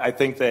I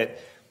think that,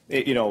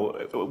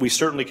 we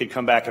certainly could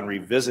come back and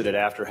revisit it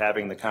after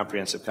having the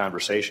comprehensive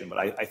conversation, but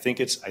I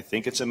think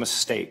it's a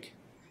mistake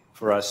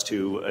for us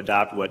to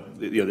adopt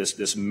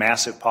this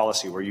massive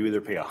policy where you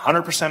either pay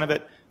 100% of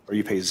it or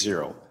you pay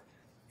zero.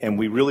 And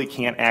we really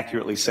can't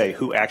accurately say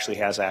who actually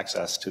has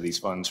access to these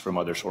funds from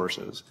other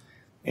sources.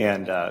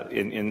 And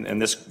in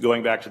this,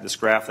 going back to this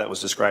graph that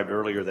was described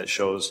earlier that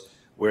shows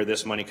where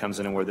this money comes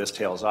in and where this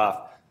tails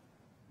off,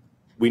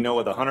 we know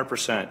with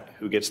 100%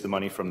 who gets the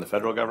money from the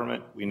federal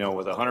government. We know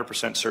with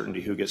 100%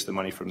 certainty who gets the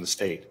money from the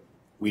state.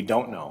 We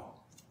don't know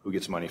who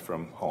gets money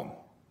from home.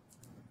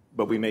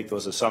 But we make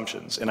those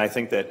assumptions. And I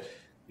think that,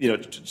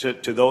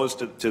 to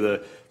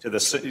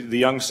the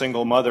young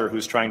single mother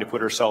who's trying to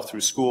put herself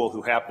through school,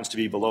 who happens to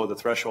be below the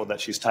threshold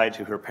that she's tied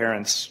to her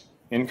parents'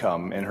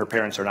 income and her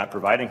parents are not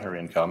providing her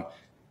income,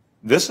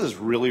 this is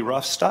really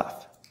rough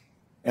stuff.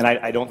 And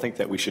I don't think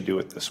that we should do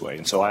it this way.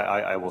 And so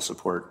I will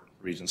support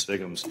Regents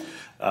Figum's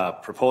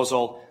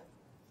proposal.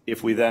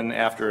 If we then,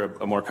 after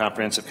a more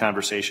comprehensive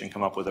conversation,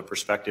 come up with a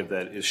perspective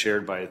that is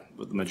shared by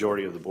the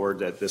majority of the board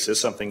that this is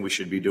something we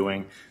should be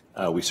doing,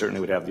 we certainly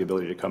would have the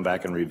ability to come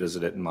back and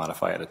revisit it and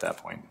modify it at that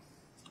point.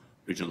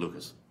 Regent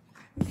Lucas.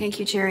 Thank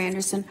you, Chair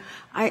Anderson.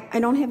 I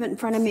don't have it in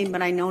front of me,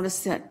 but I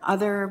noticed that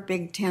other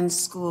Big Ten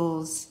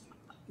schools,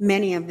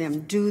 many of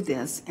them do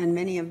this, and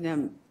many of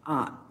them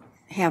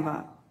have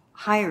a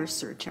higher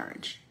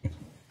surcharge.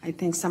 I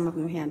think some of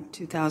them had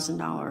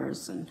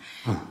 $2,000. And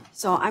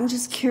so I'm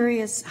just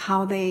curious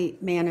how they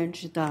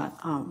manage the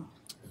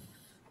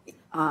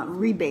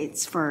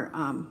rebates for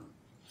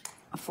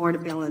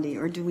affordability,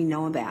 or do we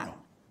know that?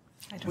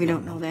 We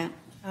don't know that?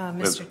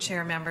 Mr.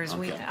 Chair, members,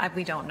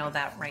 we don't know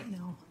that right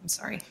now. I'm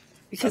sorry.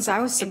 Because I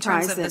was surprised in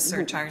terms of the that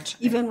surcharge.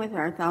 Even with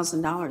our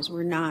 $1,000,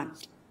 we're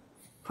not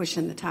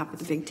pushing the top of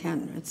the Big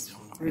Ten.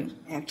 We're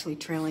actually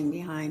trailing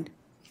behind.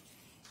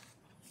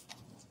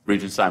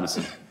 Regent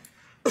Simonson.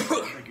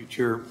 Thank you,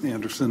 Chair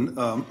Anderson.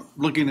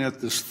 Looking at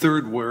this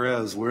third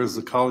whereas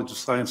the College of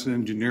Science and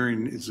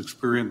Engineering is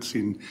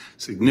experiencing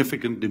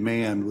significant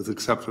demand with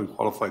exceptionally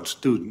qualified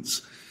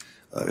students,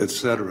 et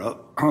cetera.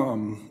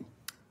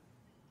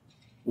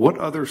 What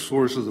other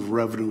sources of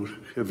revenue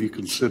have you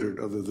considered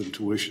other than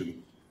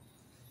tuition?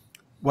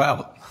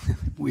 Well,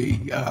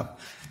 we,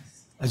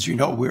 as you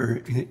know,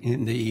 we're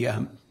in the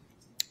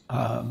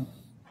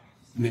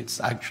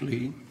midst,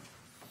 actually,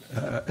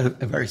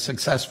 a very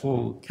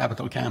successful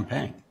capital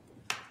campaign.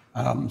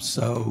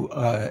 So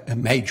a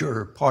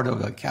major part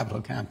of the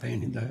capital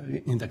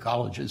campaign in the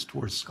college is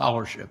towards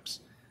scholarships.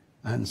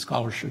 And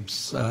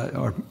scholarships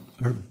are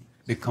a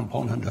big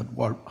component of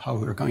how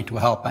we're going to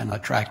help and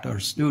attract our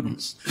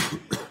students.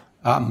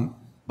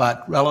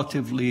 But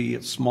relatively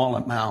a small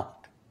amount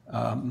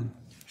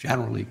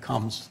generally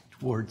comes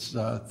towards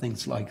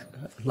things like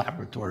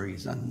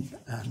laboratories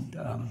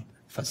and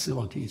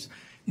facilities.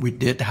 We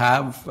did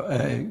have,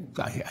 I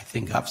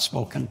think I've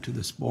spoken to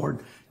this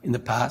board in the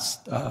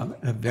past,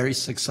 a very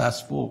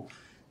successful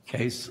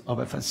case of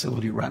a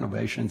facility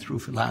renovation through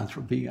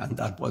philanthropy, and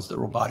that was the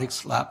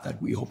robotics lab that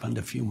we opened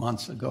a few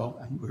months ago,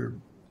 and we're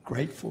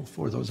grateful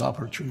for those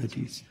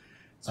opportunities.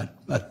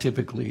 But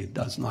typically it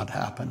does not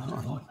happen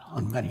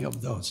on many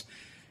of those.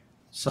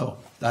 So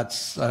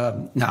that's,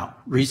 now,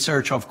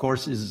 research, of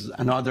course, is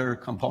another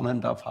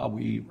component of how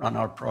we run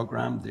our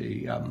program.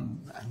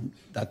 And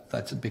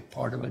that's a big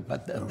part of it,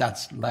 but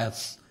that's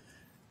less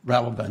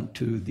relevant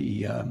to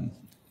the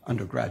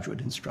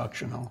undergraduate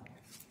instructional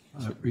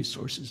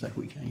resources that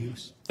we can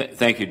use.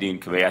 Thank you, Dean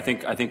Cavey.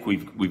 I think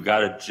we've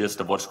got a gist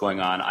of what's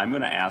going on. I'm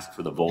going to ask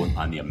for the vote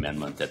on the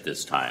amendment at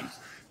this time.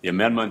 The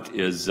amendment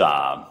is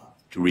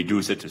to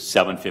reduce it to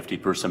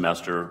 $750 per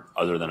semester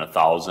other than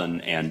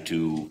 $1,000, and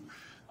to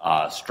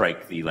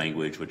strike the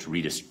language which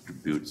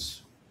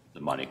redistributes the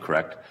money,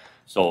 correct?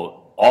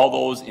 So all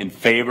those in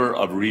favor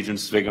of Regent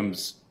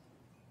Swigham's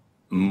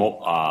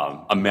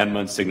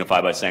amendment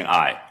signify by saying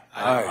aye.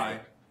 Aye.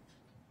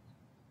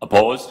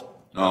 Opposed?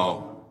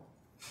 No.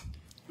 Do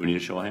we need a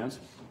show of hands?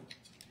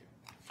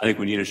 I think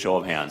we need a show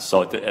of hands.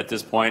 So at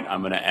this point,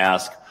 I'm going to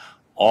ask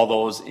all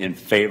those in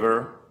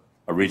favor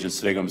of Regent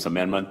Swigham's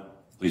amendment,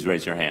 please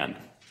raise your hand.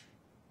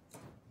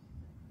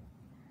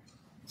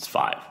 It's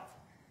 5.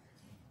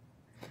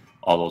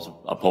 All those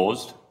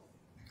opposed?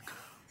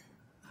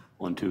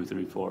 1, 2,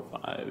 3, 4,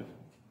 5.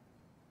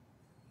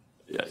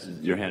 Yes,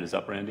 your hand is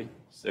up, Randy.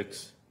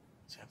 6,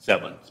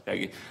 7.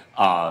 Peggy.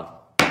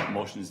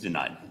 Motion is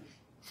denied.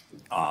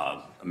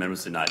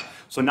 Amendment's denied.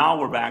 So now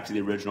we're back to the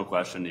original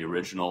question, the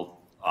original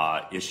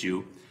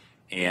issue,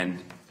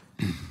 and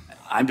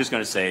I'm just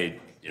going to say,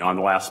 you know, I'm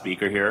the last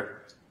speaker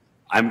here.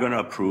 I'm going to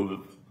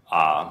approve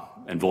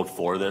and vote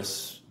for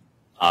this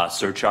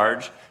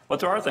surcharge, but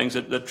there are things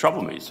that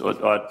trouble me.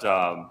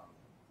 So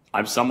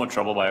I'm somewhat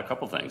troubled by a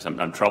couple things.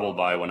 I'm troubled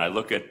by when I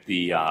look at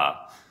the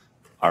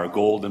our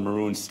gold and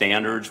maroon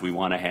standards, we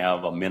want to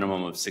have a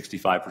minimum of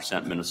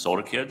 65%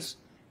 Minnesota kids.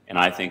 And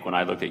I think when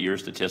I look at your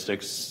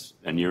statistics,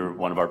 and you're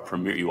one of our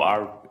premier, you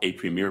are a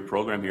premier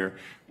program here,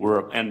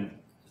 and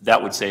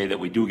that would say that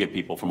we do get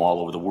people from all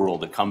over the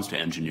world that comes to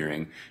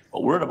engineering,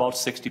 but we're at about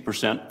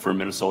 60% for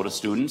Minnesota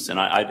students, and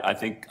I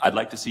think I'd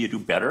like to see you do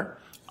better.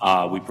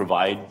 We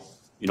provide,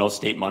 you know,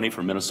 state money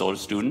for Minnesota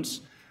students.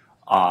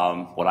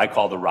 What I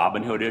call the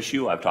Robin Hood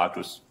issue, I've talked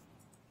with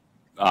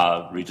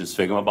Regent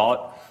Sviggum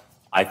about.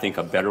 I think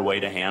a better way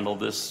to handle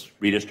this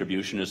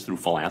redistribution is through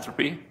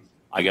philanthropy.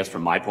 I guess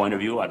from my point of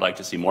view, I'd like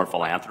to see more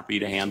philanthropy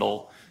to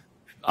handle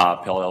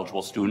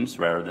Pell-eligible students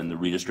rather than the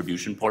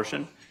redistribution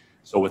portion.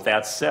 So with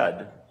that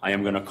said, I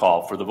am going to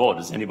call for the vote.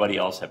 Does anybody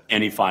else have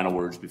any final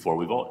words before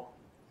we vote?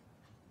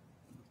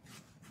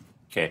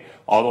 Okay,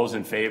 all those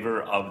in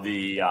favor of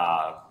the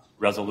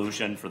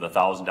resolution for the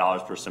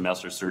 $1,000 per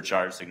semester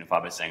surcharge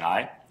signify by saying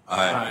aye.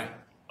 Aye.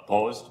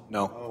 Opposed?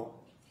 No.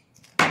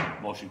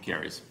 Motion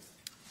carries.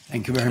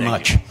 Thank you very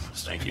much.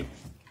 Thank you.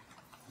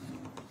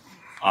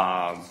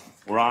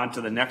 We're on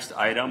to the next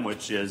item,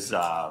 which is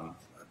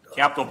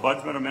capital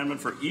budget amendment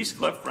for East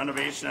Cliff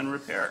renovation and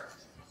repair.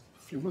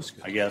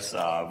 I guess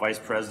Vice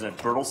President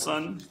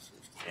Bertelson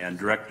and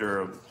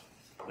Director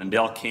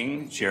Lindell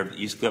King, Chair of the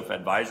East Cliff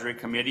Advisory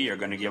Committee, are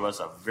going to give us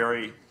a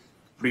very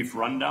brief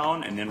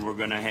rundown, and then we're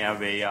going to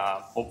have a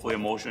hopefully a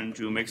motion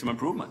to make some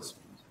improvements.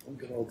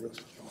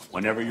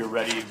 Whenever you're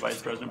ready,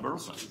 Vice President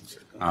Bertelson.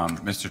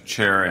 Mr.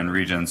 Chair and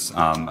Regents,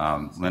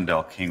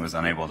 Lindell King was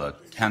unable to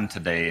attend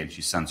today, and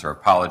she sends her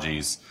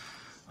apologies.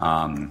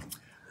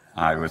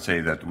 I would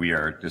say that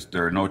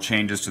there are no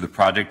changes to the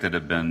project that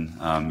have been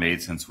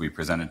made since we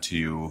presented to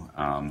you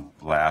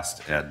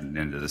last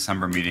in the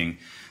December meeting.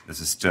 This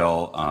is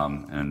still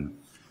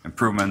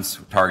improvements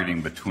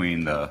targeting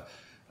between the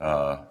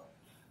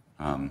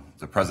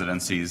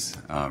presidency's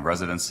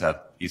residents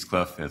at East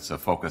Cliff. It's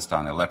focused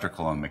on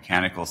electrical and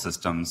mechanical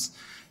systems,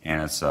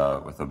 and it's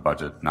with a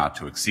budget not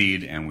to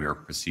exceed, and we are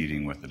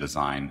proceeding with the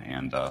design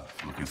and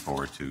looking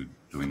forward to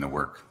doing the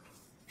work.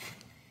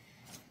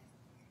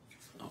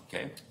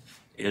 Okay.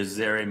 Is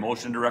there a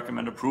motion to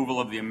recommend approval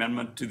of the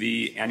amendment to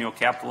the annual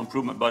capital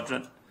improvement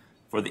budget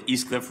for the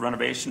East Cliff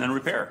renovation and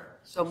repair?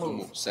 So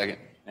moved. Second.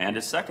 And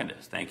is seconded.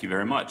 Thank you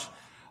very much.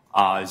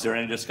 Is there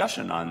any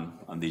discussion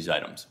on these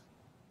items?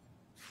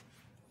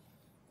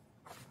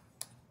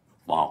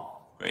 Wow,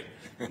 great.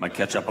 Might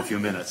catch up a few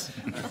minutes.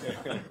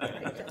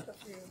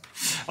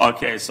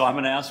 Okay, so I'm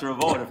going to ask for a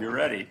vote if you're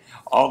ready.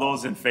 All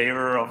those in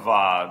favor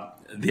of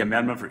the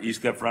amendment for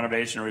East Cliff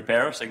renovation and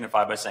repair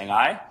signify by saying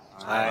aye.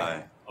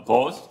 Aye.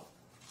 Opposed?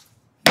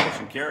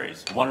 Motion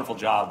carries. Wonderful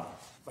job,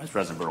 Vice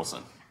President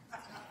Bertelson.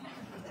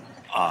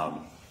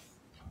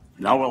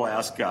 Now we'll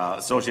ask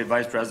Associate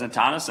Vice President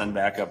Tonneson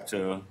back up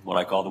to what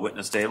I call the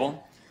witness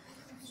table.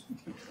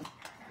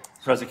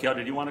 President Kell,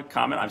 did you want to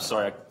comment? I'm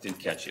sorry, I didn't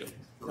catch you.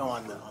 No,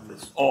 on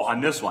this. Oh, on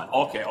this one.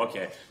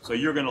 Okay. So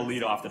you're going to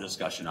lead off the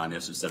discussion on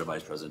this instead of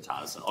Vice President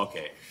Tonneson.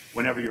 Okay.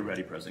 Whenever you're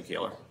ready, President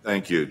Kaler.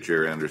 Thank you,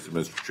 Chair Anderson.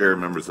 Mr. Chair,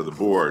 members of the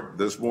board.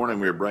 This morning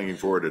we are bringing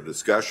forward a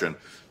discussion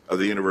of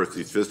the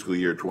university's fiscal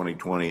year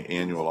 2020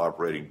 annual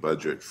operating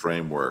budget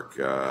framework.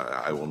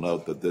 I will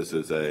note that this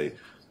is a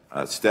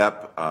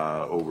step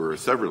over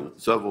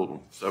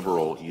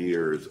several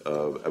years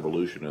of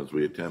evolution as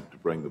we attempt to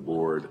bring the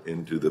board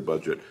into the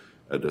budget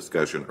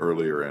discussion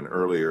earlier and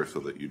earlier so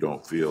that you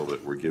don't feel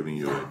that we're giving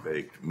you a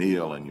baked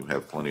meal and you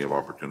have plenty of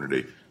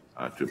opportunity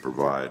to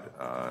provide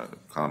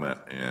comment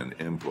and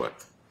input.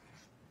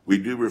 We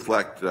do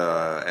reflect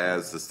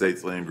as the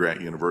state's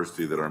land-grant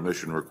university that our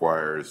mission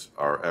requires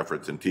our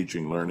efforts in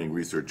teaching, learning,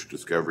 research,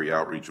 discovery,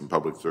 outreach, and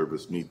public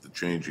service meet the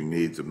changing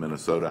needs of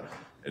Minnesota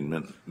and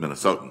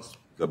Minnesotans.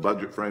 The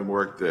budget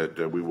framework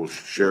that we will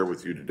share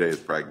with you today is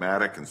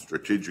pragmatic and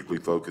strategically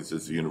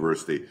focuses the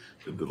university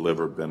to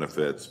deliver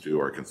benefits to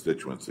our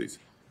constituencies.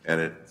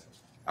 And it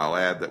I'll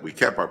add that we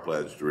kept our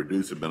pledge to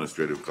reduce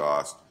administrative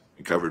costs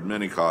and covered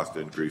many cost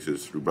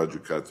increases through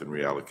budget cuts and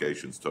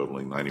reallocations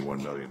totaling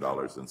 $91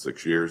 million in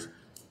 6 years.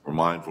 We're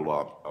mindful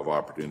of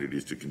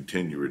opportunities to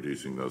continue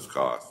reducing those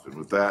costs. And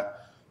with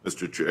that,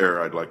 Mr.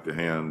 Chair, I'd like to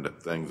hand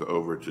things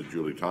over to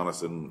Julie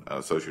Tonneson,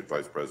 Associate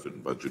Vice President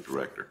and Budget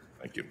Director.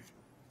 Thank you.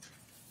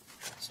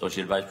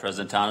 Associate Vice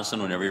President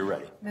Tonneson, whenever you're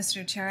ready.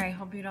 Mr. Chair, I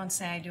hope you don't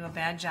say I do a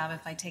bad job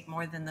if I take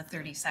more than the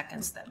 30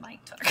 seconds that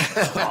Mike took.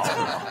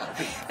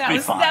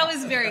 That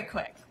was very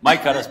quick.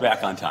 Mike got us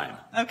back on time.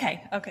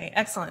 Okay,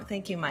 excellent.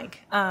 Thank you,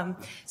 Mike.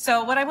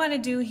 So what I want to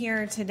do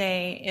here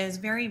today is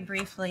very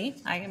briefly,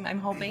 I'm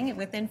hoping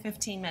within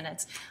 15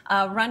 minutes,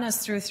 run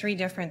us through 3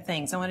 different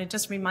things. I want to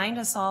just remind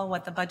us all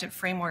what the budget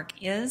framework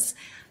is,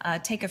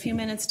 take a few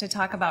minutes to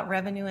talk about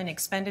revenue and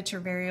expenditure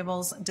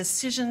variables,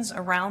 decisions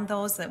around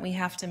those that we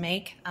have to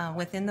make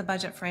within the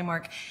budget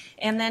framework,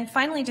 and then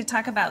finally to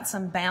talk about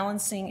some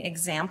balancing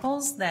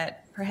examples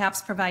that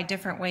perhaps provide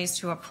different ways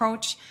to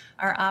approach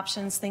our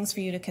options, things for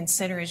you to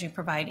consider as you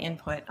provide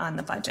input on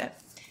the budget.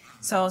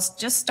 So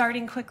just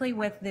starting quickly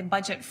with the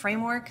budget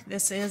framework,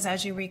 this is,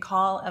 as you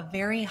recall, a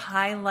very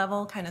high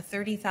level, kind of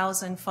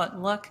 30,000-foot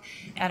look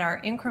at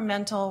our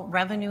incremental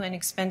revenue and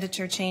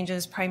expenditure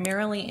changes,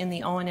 primarily in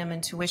the O&M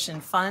and tuition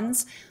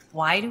funds.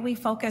 Why do we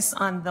focus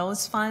on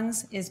those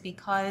funds? Is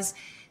because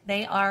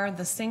they are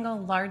the single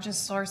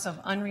largest source of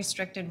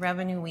unrestricted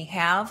revenue we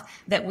have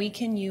that we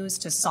can use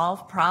to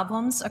solve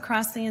problems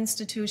across the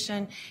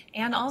institution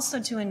and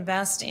also to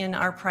invest in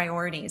our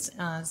priorities.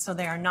 So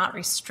they are not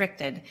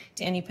restricted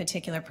to any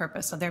particular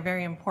purpose. So they're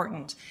very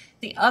important.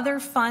 The other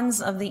funds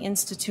of the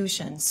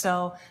institution,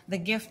 so the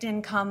gift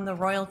income, the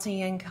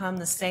royalty income,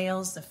 the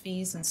sales, the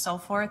fees, and so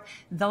forth,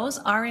 those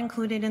are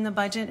included in the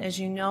budget. As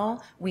you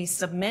know, we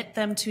submit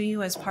them to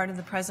you as part of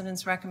the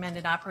President's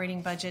recommended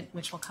operating budget,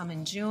 which will come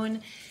in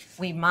June.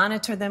 We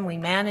monitor them, we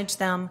manage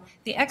them.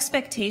 The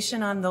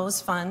expectation on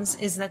those funds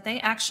is that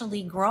they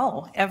actually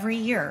grow every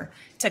year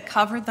to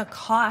cover the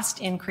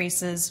cost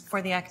increases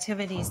for the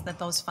activities that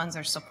those funds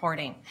are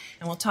supporting.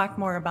 And we'll talk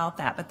more about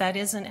that, but that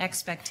is an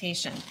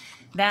expectation.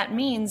 That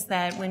means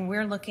that when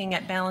we're looking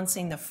at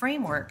balancing the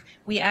framework,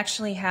 we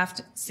actually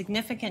have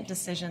significant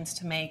decisions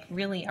to make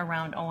really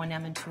around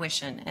O&M and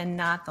tuition and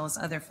not those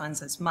other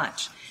funds as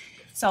much.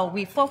 So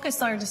we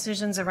focus our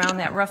decisions around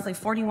that roughly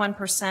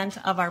 41%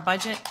 of our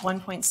budget,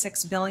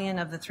 $1.6 billion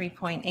of the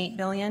 $3.8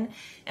 billion.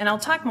 And I'll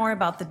talk more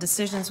about the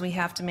decisions we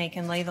have to make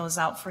and lay those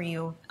out for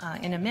you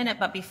in a minute.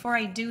 But before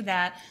I do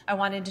that, I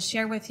wanted to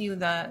share with you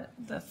the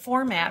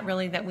format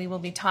really that we will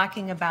be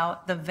talking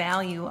about the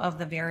value of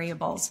the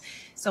variables.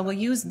 So we'll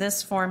use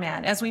this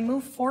format. As we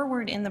move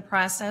forward in the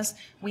process,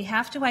 we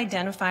have to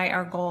identify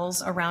our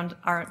goals around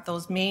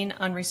those main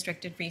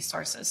unrestricted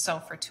resources. So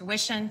for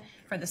tuition,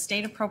 for the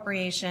state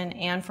appropriation,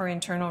 and for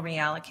internal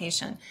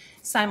reallocation.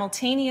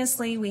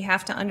 Simultaneously, we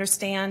have to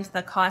understand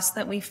the costs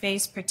that we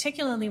face,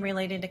 particularly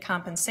related to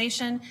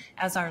compensation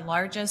as our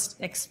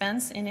largest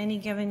expense in any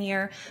given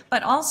year,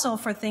 but also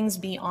for things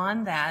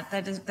beyond that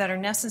are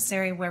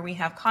necessary where we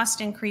have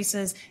cost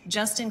increases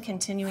just in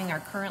continuing our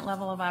current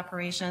level of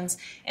operations,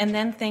 and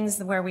then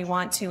things where we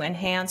want to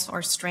enhance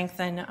or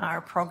strengthen our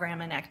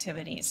program and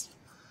activities.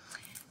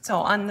 So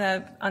on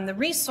the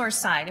resource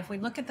side, if we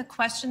look at the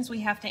questions we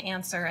have to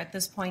answer at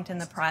this point in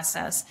the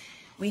process,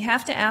 we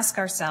have to ask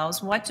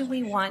ourselves, what do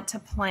we want to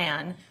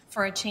plan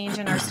for a change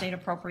in our state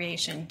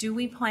appropriation? Do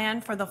we plan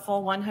for the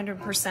full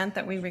 100%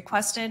 that we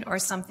requested or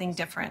something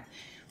different?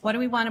 What do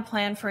we want to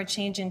plan for a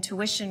change in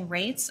tuition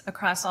rates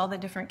across all the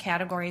different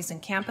categories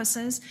and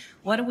campuses?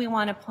 What do we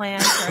want to plan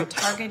for a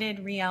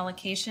targeted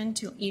reallocation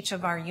to each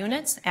of our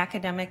units,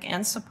 academic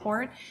and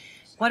support?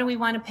 What do we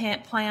want to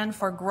plan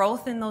for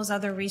growth in those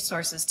other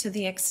resources to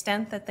the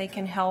extent that they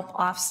can help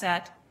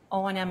offset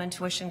O&M and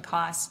tuition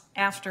costs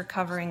after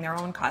covering their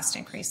own cost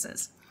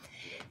increases?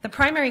 The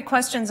primary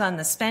questions on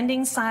the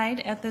spending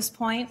side at this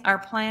point are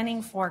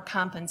planning for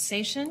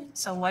compensation.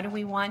 So what do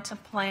we want to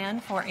plan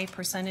for a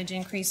percentage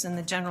increase in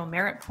the general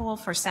merit pool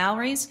for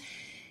salaries?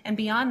 And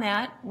beyond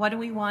that, what do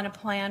we want to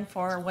plan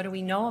for, what do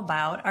we know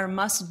about our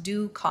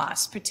must-do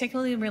costs,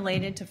 particularly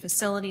related to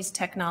facilities,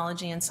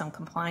 technology, and some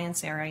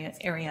compliance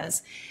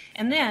areas?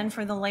 And then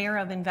for the layer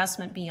of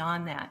investment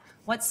beyond that,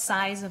 what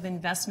size of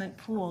investment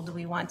pool do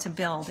we want to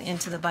build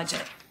into the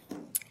budget?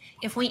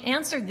 If we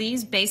answer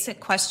these basic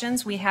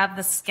questions, we have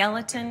the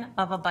skeleton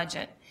of a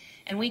budget.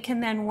 And we can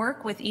then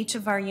work with each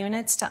of our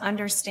units to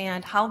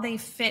understand how they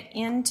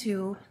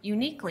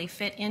uniquely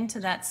fit into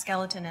that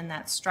skeleton and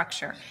that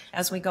structure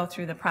as we go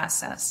through the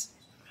process.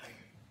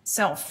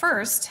 So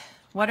first,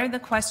 what are the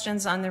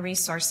questions on the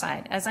resource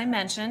side? As I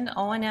mentioned,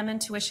 O&M and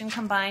tuition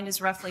combined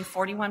is roughly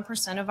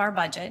 41% of our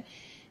budget.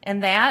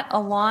 And that,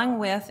 along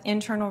with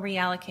internal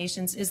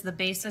reallocations, is the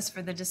basis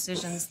for the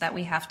decisions that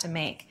we have to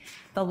make.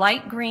 The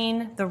light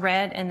green, the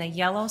red, and the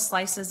yellow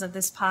slices of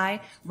this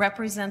pie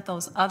represent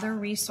those other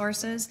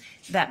resources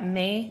that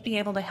may be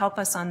able to help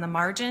us on the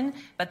margin,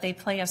 but they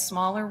play a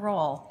smaller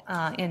role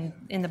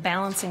in the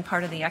balancing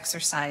part of the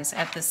exercise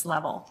at this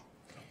level.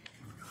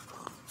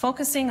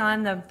 Focusing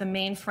on the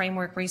main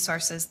framework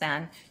resources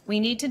then, we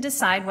need to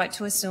decide what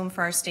to assume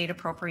for our state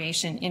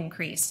appropriation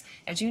increase.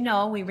 As you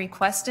know, we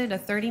requested a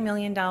 $30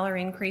 million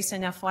increase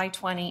in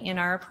FY20 in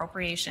our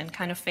appropriation,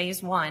 kind of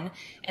phase one,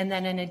 and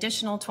then an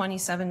additional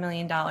 $27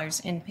 million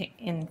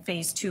in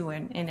phase two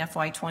in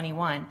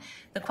FY21.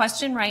 The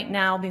question right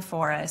now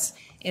before us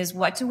is,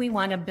 what do we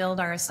want to build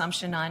our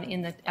assumption on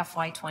in the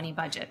FY20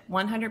 budget?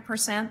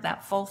 100%,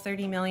 that full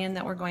 $30 million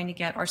that we're going to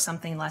get, or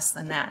something less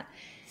than that?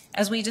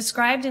 As we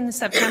described in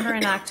September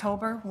and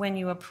October, when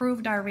you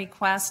approved our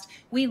request,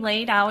 we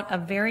laid out a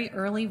very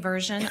early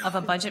version of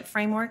a budget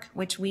framework,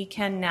 which we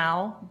can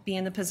now be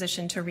in the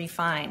position to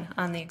refine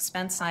on the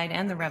expense side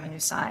and the revenue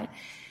side.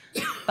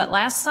 But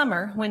last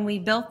summer, when we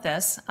built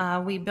this,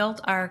 we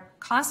built our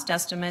cost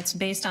estimates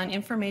based on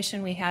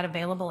information we had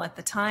available at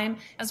the time,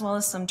 as well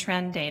as some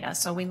trend data.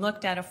 So we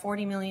looked at a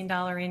 $40 million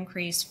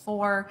increase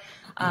for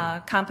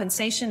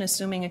compensation,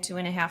 assuming a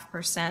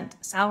 2.5%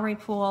 salary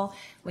pool.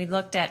 We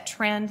looked at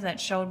trend that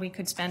showed we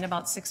could spend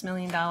about $6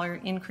 million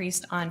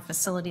increase on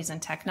facilities and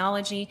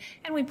technology,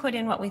 and we put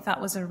in what we thought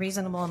was a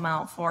reasonable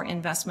amount for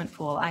investment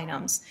pool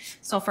items.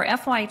 So for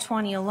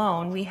FY20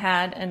 alone, we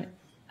had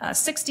a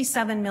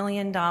 $67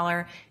 million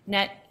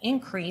net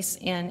increase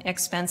in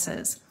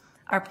expenses.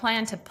 Our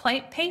plan to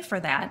pay for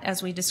that,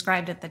 as we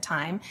described at the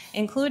time,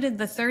 included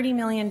the $30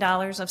 million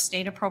of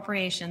state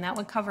appropriation. That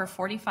would cover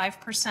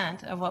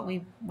 45% of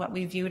what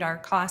we viewed our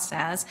costs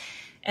as.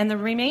 And the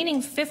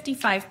remaining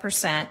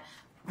 55%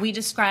 we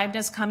described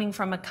as coming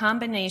from a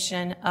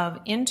combination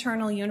of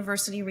internal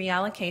university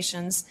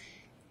reallocations,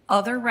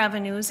 other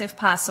revenues if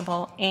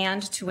possible,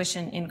 and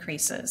tuition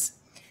increases.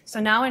 So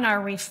now in our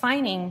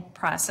refining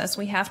process,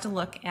 we have to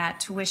look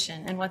at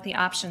tuition and what the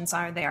options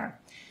are there.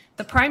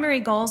 The primary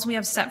goals we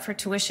have set for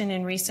tuition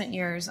in recent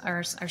years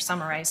are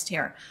summarized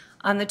here.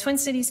 On the Twin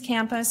Cities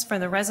campus, for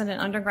the resident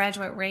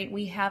undergraduate rate,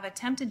 we have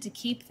attempted to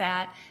keep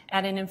that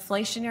at an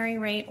inflationary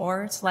rate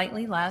or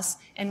slightly less,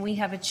 and we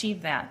have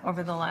achieved that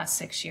over the last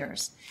 6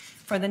 years.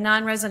 For the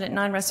non-resident,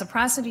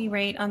 non-reciprocity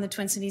rate on the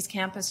Twin Cities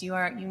campus, you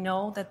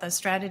know that the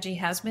strategy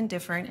has been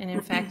different, and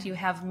in fact, you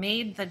have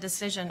made the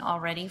decision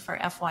already for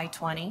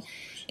FY20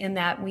 in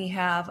that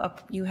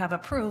you have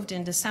approved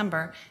in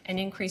December an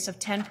increase of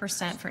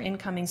 10% for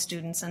incoming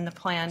students and the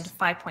planned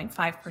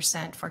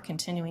 5.5% for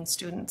continuing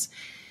students.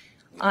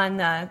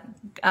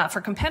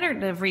 For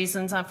competitive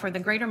reasons, for the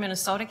greater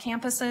Minnesota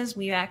campuses,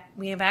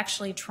 we have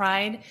actually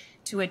tried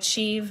to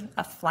achieve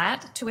a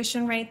flat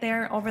tuition rate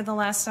there over the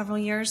last several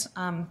years.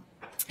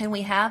 And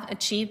we have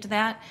achieved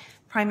that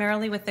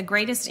primarily with the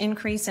greatest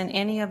increase in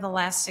any of the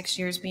last 6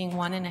 years being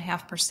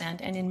 1.5%,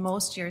 and in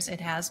most years it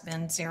has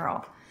been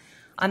 0.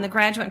 On the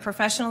graduate and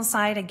professional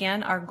side,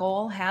 again, our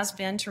goal has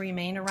been to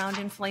remain around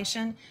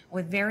inflation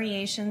with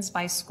variations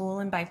by school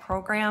and by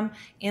program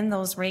in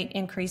those rate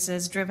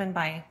increases driven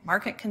by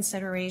market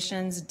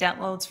considerations, debt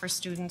loads for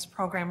students,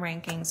 program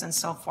rankings, and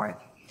so forth.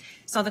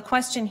 So the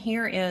question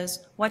here is,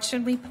 what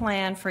should we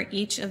plan for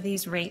each of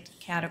these rate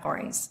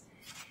categories?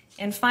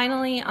 And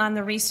finally, on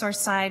the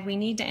resource side, we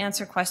need to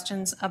answer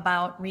questions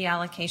about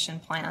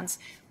reallocation plans.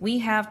 We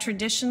have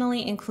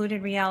traditionally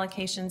included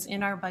reallocations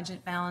in our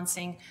budget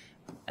balancing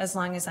as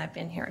long as I've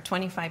been here,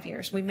 25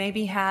 years. We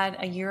maybe had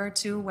a year or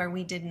two where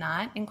we did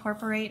not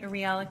incorporate a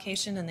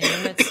reallocation and the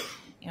units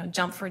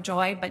jump for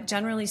joy, but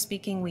generally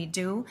speaking, we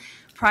do.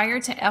 Prior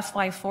to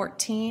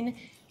FY14,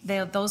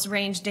 those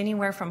ranged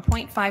anywhere from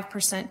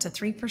 0.5% to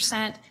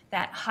 3%.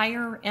 That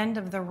higher end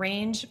of the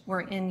range were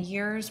in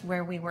years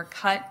where we were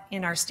cut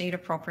in our state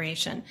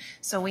appropriation.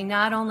 So we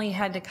not only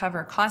had to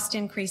cover cost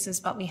increases,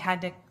 but we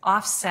had to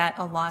offset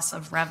a loss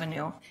of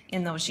revenue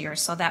in those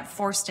years. So that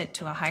forced it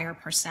to a higher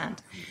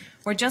percent.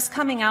 We're just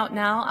coming out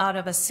now out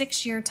of a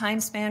 6-year time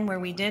span where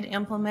we did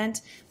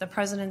implement the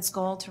president's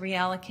goal to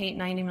reallocate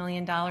 $90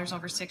 million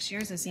over 6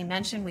 years. As he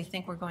mentioned, we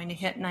think we're going to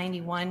hit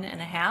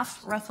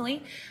 91.5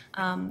 roughly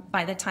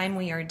by the time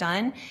we are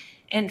done.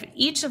 And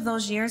each of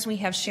those years we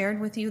have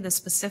shared with you the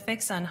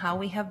specifics on how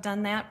we have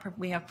done that.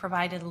 We have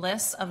provided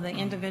lists of the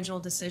individual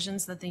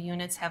decisions that the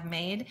units have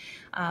made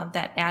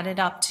that added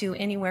up to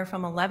anywhere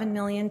from $11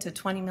 million to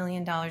 $20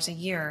 million a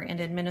year in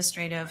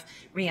administrative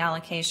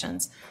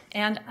reallocations.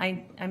 And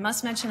I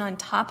must mention on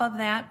top of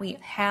that, we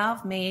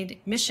have made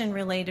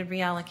mission-related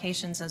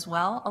reallocations as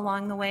well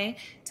along the way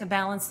to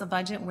balance the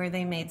budget where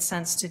they made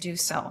sense to do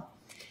so.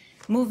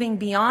 Moving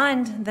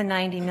beyond the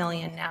 $90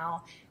 million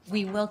now,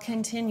 we will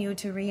continue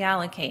to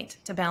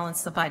reallocate to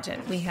balance the budget.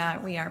 We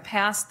are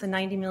past the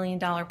 $90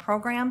 million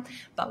program,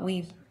 but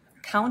we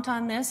count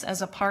on this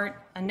as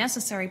a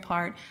necessary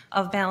part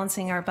of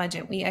balancing our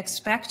budget. We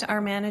expect our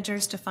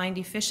managers to find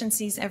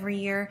efficiencies every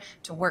year,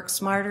 to work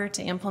smarter,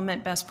 to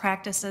implement best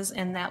practices,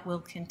 and that will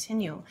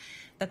continue.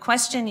 The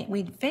question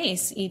we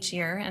face each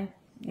year, and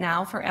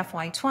now for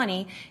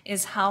FY20,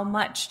 is how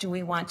much do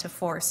we want to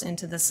force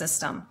into the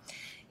system?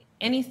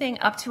 Anything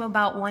up to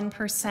about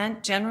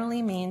 1%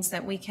 generally means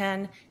that we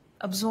can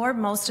absorb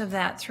most of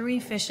that through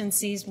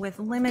efficiencies with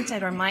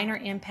limited or minor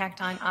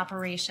impact on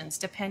operations,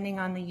 depending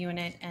on the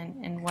unit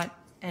and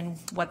and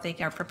what they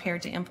are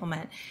prepared to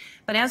implement.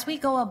 But as we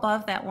go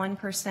above that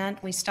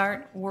 1%, we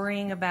start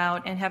worrying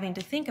about and having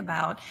to think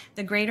about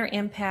the greater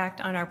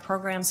impact on our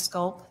program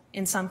scope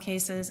in some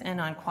cases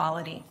and on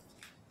quality.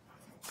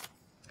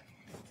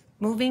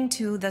 Moving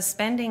to the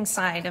spending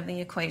side of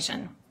the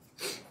equation.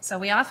 So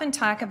we often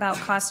talk about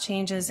cost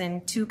changes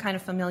in two kind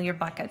of familiar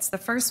buckets. The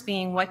first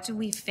being, what do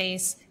we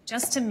face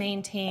just to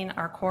maintain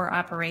our core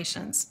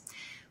operations?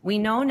 We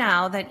know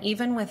now that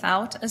even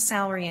without a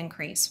salary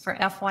increase for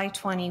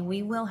FY20,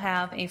 we will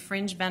have a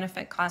fringe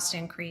benefit cost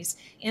increase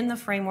in the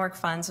framework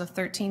funds of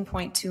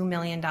 $13.2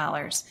 million.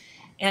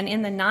 And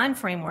in the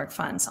non-framework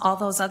funds, all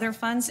those other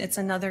funds, it's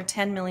another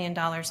 $10 million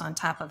on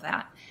top of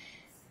that.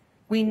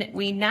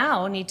 We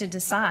now need to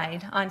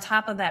decide, on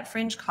top of that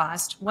fringe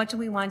cost, what do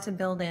we want to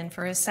build in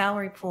for a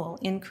salary pool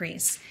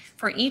increase?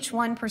 For each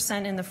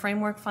 1% in the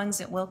framework funds,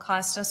 it will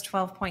cost us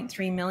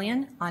 $12.3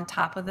 million on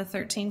top of the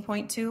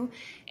 $13.2.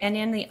 And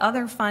in the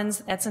other funds,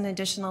 that's an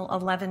additional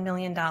 $11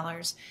 million.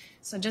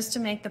 So just to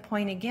make the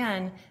point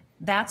again,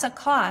 that's a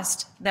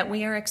cost that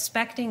we are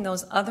expecting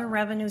those other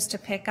revenues to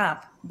pick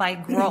up by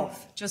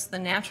growth, just the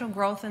natural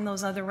growth in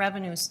those other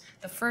revenues.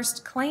 The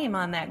first claim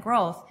on that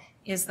growth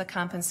is the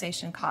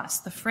compensation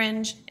cost, the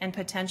fringe, and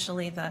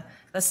potentially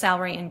the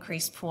salary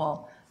increase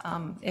pool,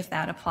 if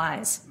that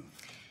applies.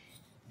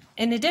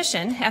 In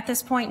addition, at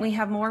this point, we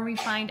have more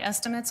refined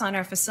estimates on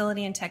our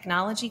facility and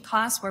technology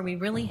costs where we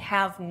really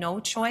have no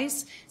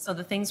choice. So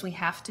the things we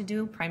have to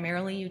do,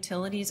 primarily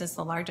utilities, is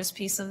the largest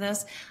piece of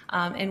this.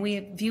 And we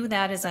view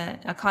that as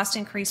a cost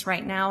increase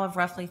right now of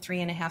roughly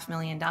 $3.5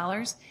 million.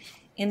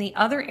 In the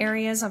other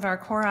areas of our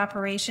core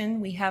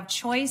operation, we have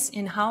choice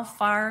in how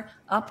far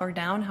up or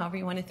down, however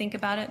you want to think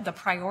about it, the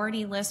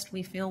priority list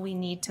we feel we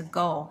need to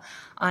go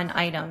on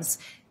items.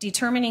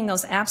 Determining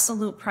those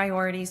absolute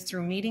priorities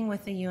through meeting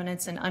with the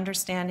units and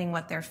understanding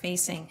what they're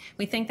facing.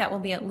 We think that will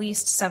be at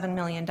least $7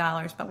 million,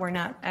 but we're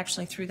not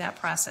actually through that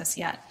process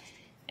yet.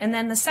 And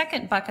then the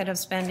second bucket of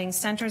spending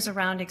centers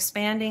around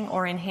expanding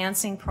or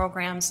enhancing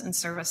programs and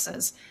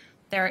services.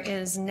 There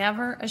is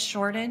never a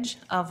shortage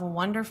of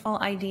wonderful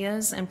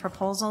ideas and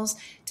proposals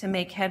to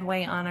make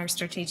headway on our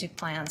strategic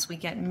plans. We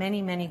get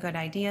many, many good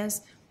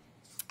ideas.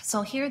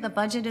 So here the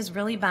budget is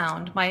really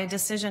bound by a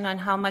decision on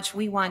how much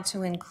we want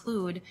to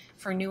include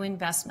for new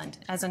investment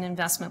as an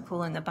investment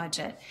pool in the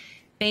budget.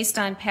 Based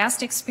on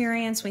past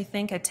experience, we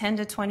think a $10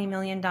 to $20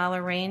 million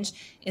range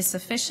is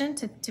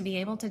sufficient to be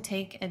able to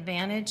take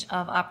advantage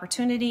of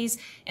opportunities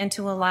and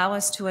to allow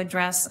us to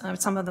address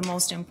some of the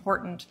most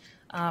important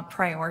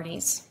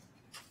priorities.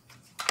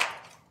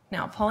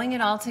 Now, pulling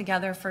it all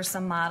together for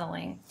some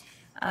modeling.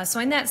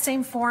 So in that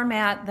same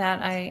format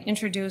that I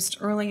introduced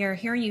earlier,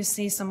 here you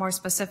see some more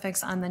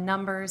specifics on the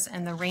numbers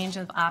and the range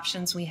of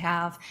options we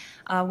have.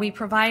 We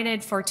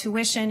provided for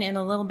tuition in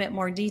a little bit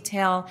more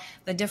detail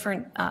the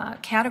different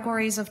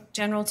categories of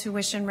general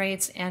tuition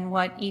rates and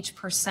what each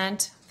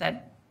percent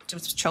that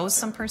just chose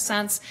some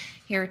percents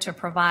here to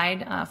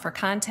provide for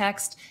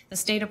context. The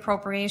state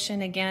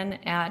appropriation, again,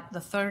 at the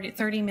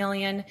 30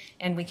 million,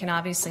 and we can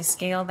obviously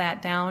scale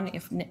that down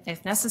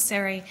if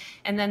necessary.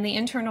 And then the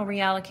internal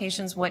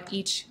reallocations, what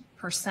each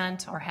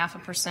percent or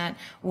 0.5%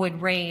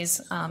 would raise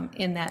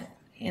in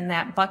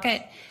that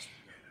bucket.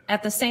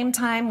 At the same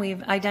time,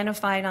 we've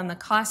identified on the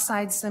cost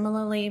side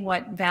similarly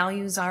what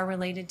values are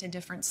related to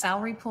different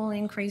salary pool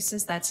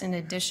increases. That's in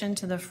addition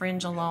to the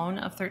fringe alone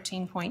of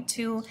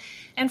 13.2.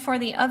 And for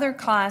the other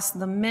costs,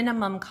 the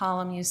minimum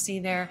column you see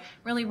there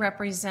really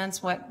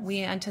represents what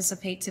we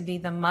anticipate to be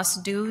the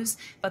must-dos,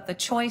 but the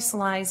choice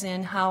lies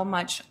in how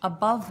much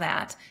above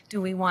that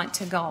do we want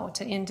to go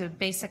into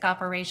basic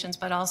operations,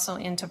 but also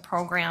into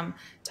program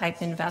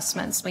type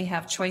investments. We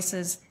have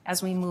choices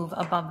as we move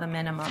above the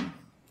minimum.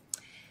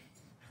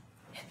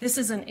 This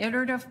is an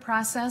iterative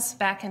process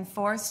back and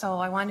forth, so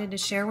I wanted to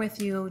share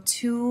with you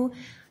two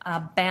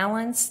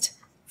balanced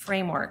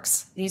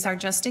frameworks. These are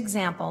just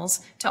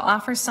examples to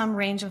offer some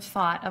range of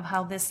thought of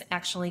how this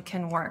actually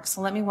can work. So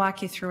let me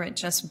walk you through it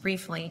just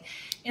briefly.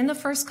 In the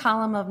first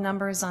column of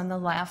numbers on the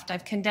left,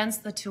 I've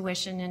condensed the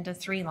tuition into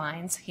 3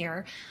 lines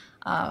here.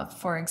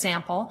 For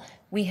example,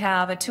 we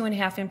have a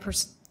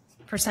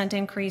 2.5%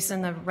 increase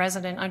in the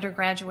resident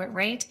undergraduate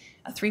rate,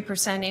 a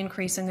 3%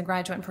 increase in the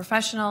graduate and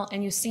professional,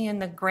 and you see in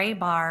the gray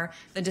bar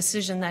the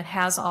decision that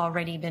has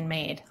already been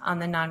made on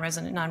the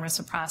non-resident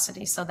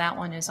non-reciprocity. So that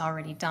one is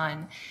already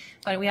done.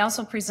 But we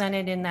also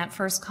presented in that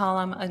first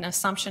column an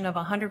assumption of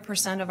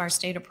 100% of our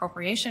state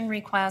appropriation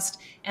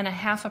request and a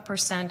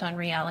 0.5% on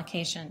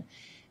reallocation.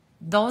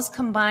 Those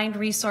combined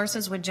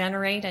resources would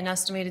generate an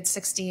estimated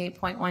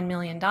 $68.1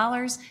 million,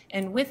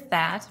 and with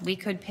that, we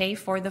could pay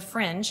for the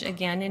fringe,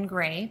 again in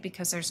gray,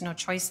 because there's no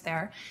choice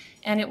there,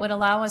 and it would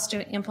allow us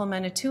to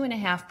implement a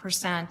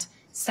 2.5%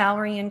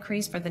 salary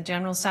increase for the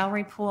general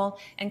salary pool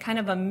and kind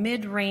of a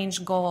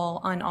mid-range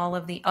goal on all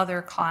of the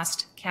other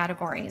cost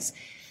categories.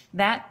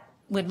 That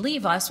would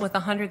leave us with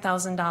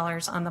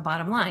 $100,000 on the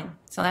bottom line,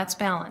 so that's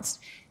balanced.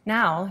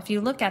 Now, if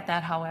you look at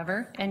that,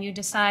 however, and you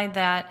decide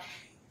that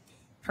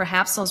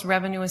perhaps those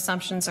revenue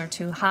assumptions are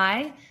too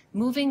high,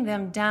 Moving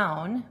them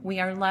down, we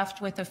are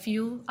left with a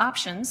few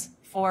options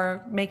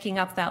for making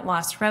up that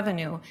lost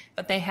revenue,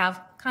 but they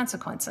have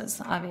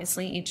consequences.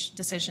 Obviously, each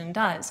decision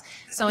does.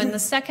 So in the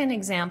second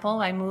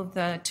example, I moved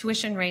the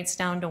tuition rates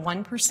down to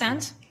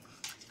 1%.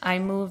 I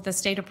moved the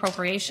state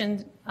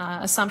appropriation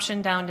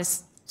assumption down to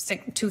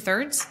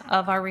 2/3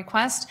 of our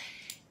request.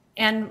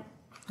 And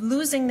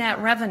losing that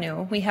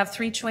revenue, we have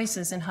three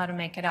choices in how to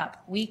make it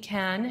up. We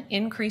can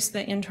increase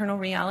the internal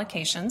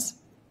reallocations,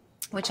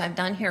 which I've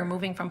done here,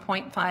 moving from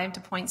 0.5 to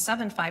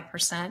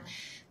 0.75%.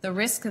 The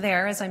risk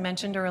there, as I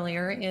mentioned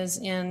earlier, is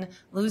in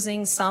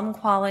losing some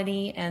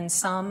quality and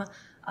some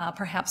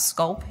perhaps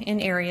scope in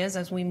areas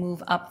as we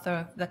move up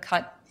the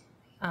cut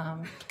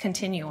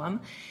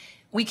continuum.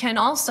 We can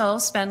also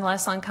spend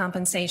less on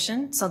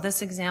compensation. So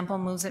this example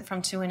moves it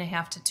from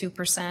 2.5% to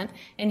 2%.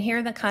 And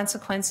here the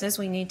consequences,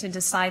 we need to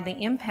decide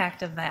the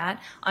impact of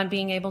that on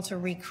being able to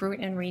recruit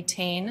and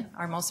retain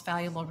our most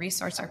valuable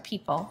resource, our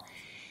people.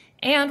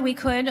 And we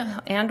could,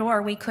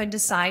 or we could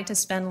decide to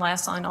spend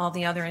less on all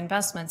the other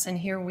investments. And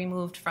here we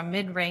moved from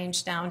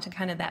mid-range down to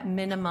kind of that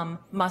minimum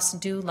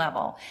must-do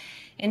level.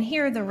 And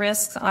here the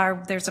risks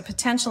are, there's a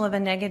potential of a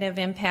negative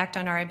impact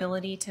on our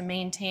ability to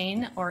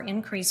maintain or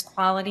increase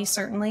quality,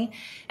 certainly.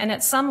 And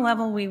at some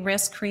level, we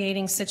risk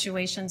creating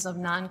situations of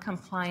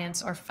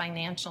non-compliance or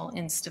financial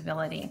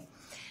instability.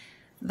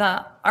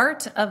 The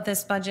art of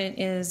this budget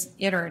is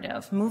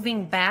iterative,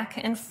 moving back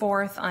and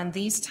forth on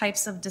these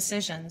types of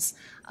decisions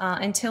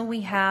until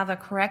we have a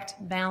correct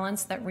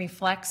balance that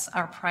reflects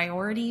our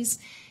priorities.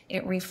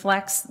 It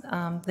reflects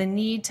the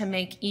need to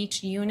make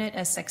each unit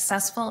as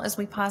successful as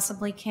we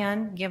possibly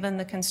can, given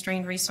the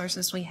constrained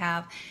resources we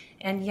have,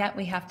 and yet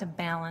we have to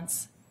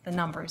balance the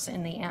numbers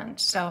in the end.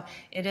 So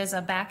it is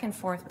a back and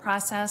forth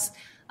process.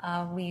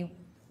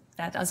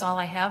 That is all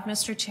I have,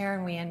 Mr. Chair,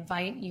 and we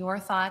invite your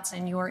thoughts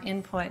and your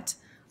input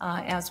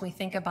as we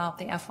think about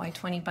the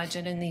FY20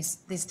 budget and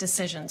these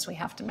decisions we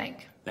have to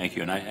make. Thank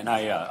you, and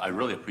I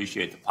really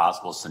appreciate the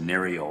possible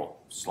scenario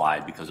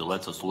slide because it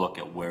lets us look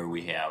at where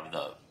we have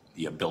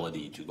the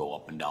ability to go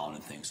up and down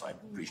and things, so I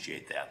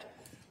appreciate that.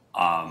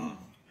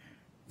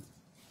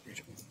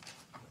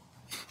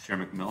 Chair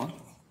McMillan?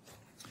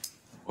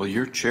 Well,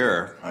 you're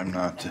chair, I'm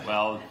not.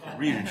 Well,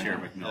 Regent Chair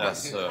McMillan.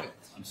 Yes,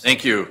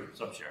 thank you,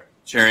 Sub-Chair.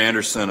 Chair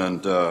Anderson,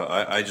 and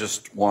I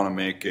just want to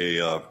make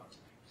a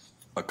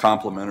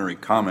complimentary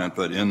comment,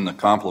 but in the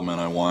compliment,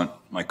 I want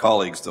my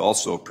colleagues to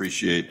also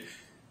appreciate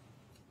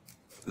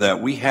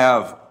that we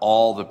have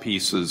all the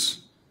pieces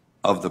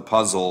of the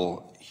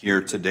puzzle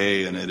here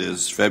today, and it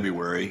is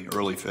February,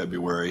 early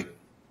February,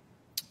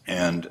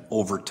 and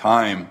over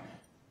time,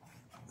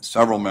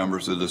 several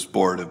members of this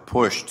board have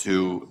pushed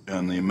to,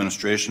 and the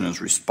administration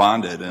has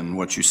responded, and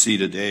what you see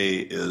today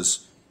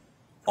is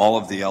all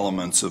of the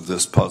elements of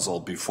this puzzle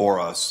before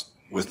us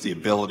with the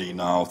ability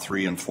now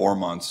 3 and 4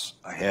 months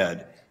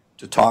ahead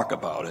to talk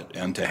about it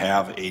and to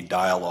have a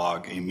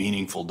dialogue, a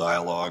meaningful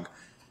dialogue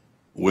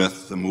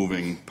with the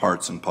moving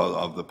parts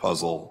of the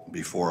puzzle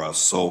before us.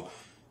 So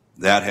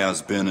that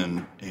has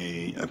been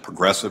a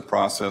progressive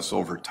process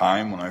over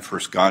time. When I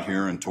first got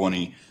here in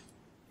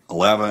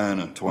 2011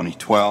 and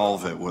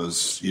 2012, it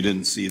was, you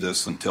didn't see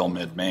this until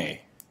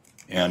mid-May.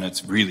 And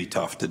it's really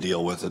tough to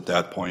deal with at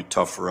that point,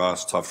 tough for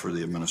us, tough for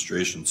the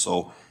administration.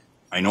 So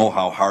I know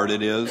how hard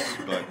it is,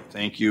 but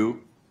thank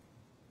you,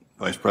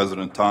 Vice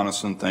President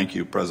Tonneson, thank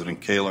you,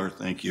 President Kaler,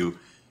 thank you,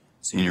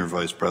 Senior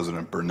Vice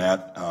President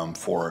Burnett,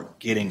 for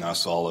getting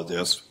us all of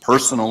this.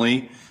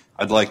 Personally,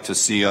 I'd like to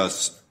see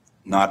us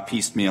not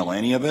piecemeal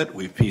any of it.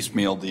 We've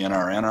piecemealed the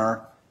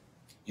NRNR,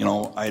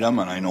 item,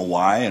 and I know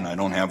why, and I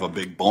don't have a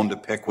big bone to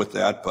pick with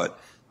that, but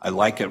I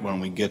like it when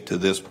we get to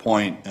this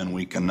point and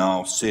we can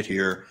now sit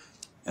here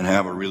and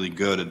have a really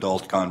good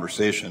adult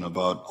conversation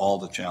about all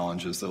the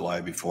challenges that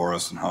lie before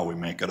us and how we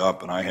make it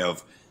up. And I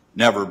have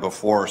never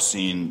before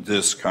seen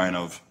this kind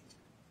of,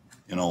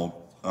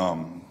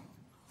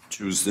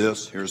 choose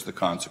this, here's the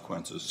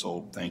consequences.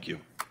 So thank you.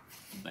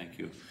 Thank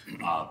you.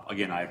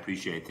 Again, I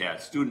appreciate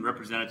that. Student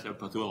Representative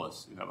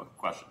Patoulis, you have a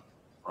question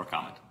or a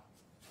comment?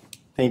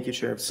 Thank you,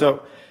 Chair.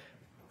 So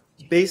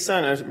based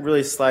on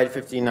really slide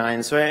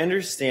 59, so I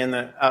understand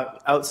that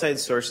outside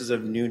sources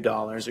of new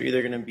dollars are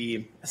either going to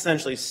be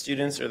essentially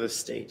students or the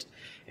state.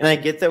 And I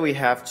get that we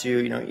have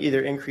to,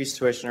 either increase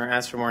tuition or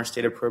ask for more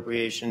state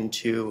appropriation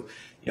to,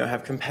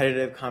 have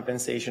competitive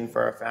compensation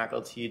for our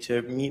faculty,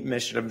 to meet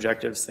mission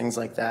objectives, things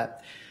like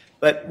that.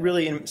 But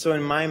really, so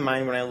in my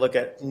mind, when I look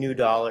at new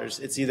dollars,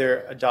 it's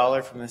either a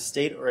dollar from the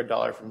state or a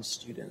dollar from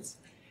students.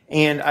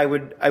 And I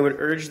would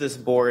urge this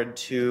board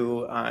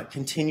to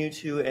continue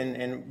to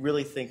and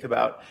really think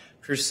about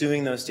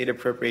pursuing those state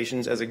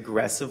appropriations as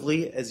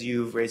aggressively as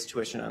you've raised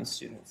tuition on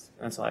students.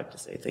 That's all I have to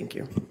say. Thank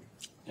you.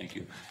 Thank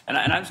you. And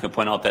I'm just going to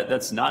point out that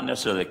that's not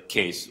necessarily the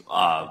case.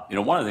 One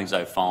of the things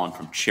I've found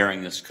from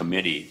chairing this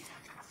committee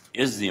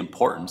is the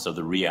importance of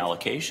the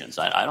reallocations.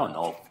 I don't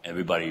know if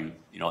everybody,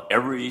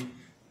 every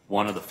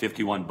one of the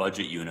 51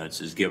 budget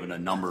units is given a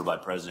number by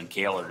President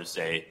Kaler to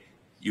say,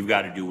 you've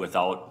got to do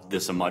without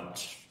this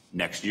much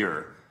next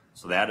year.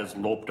 So that is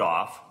loped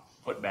off.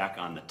 put back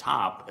on the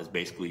top as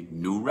basically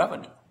new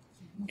revenue.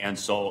 And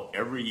so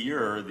every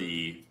year,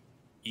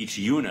 each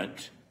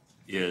unit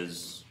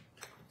is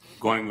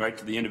going right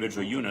to the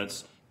individual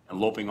units and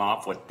loping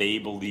off what they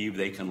believe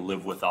they can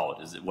live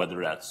without,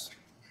 whether that's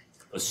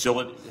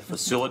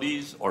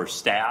facilities or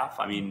staff.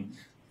 I mean,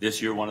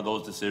 this year, one of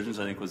those decisions,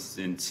 I think, was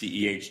in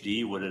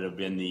CEHD. Would it have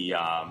been the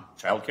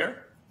childcare?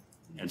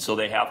 And so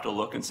they have to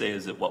look and say,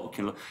 is it what we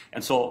can,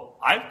 and so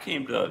I've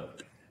came to,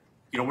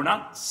 we're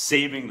not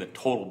saving the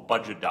total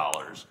budget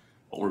dollars,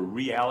 but we're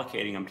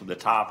reallocating them to the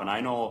top. And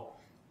I know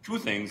two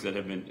things that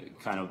have been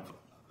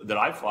that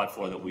I've fought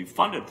for that we've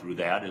funded through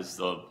that is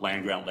the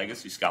land grant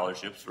legacy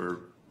scholarships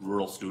for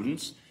rural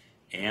students.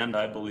 And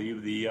I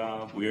believe we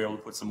were able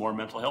to put some more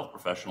mental health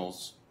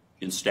professionals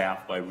in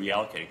staff by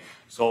reallocating.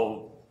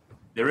 So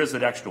there is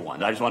an extra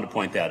one. I just wanted to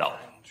point that out.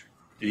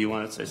 Do you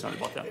want to say something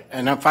about that?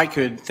 And if I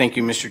could, thank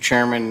you, Mr.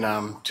 Chairman,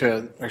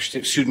 to our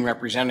student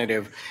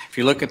representative. If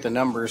you look at the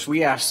numbers,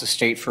 we asked the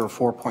state for a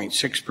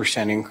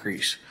 4.6%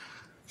 increase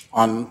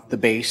on the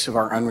base of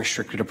our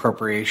unrestricted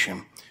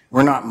appropriation.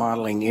 We're not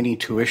modeling any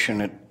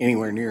tuition at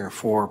anywhere near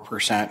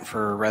 4%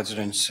 for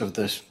residents of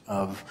the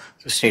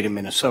state of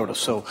Minnesota.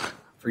 So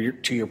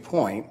to your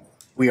point,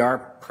 we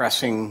are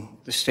pressing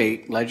the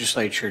state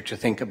legislature to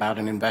think about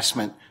an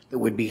investment that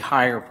would be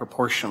higher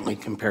proportionally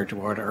compared to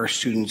what our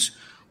students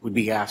would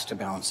be asked to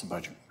balance the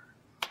budget.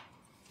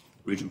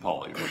 Regent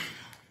Paul.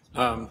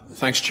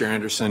 Thanks, Chair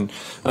Anderson.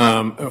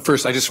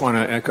 First, I just want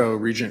to echo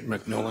Regent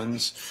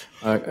McMillan's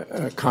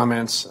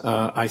comments.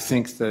 I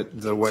think that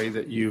the way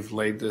that you've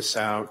laid this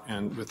out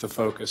and with the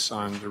focus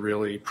on the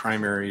really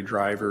primary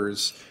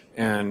drivers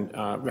and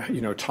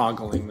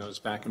toggling those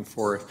back and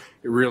forth,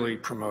 it really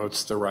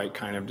promotes the right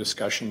kind of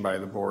discussion by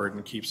the board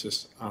and keeps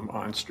us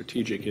on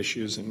strategic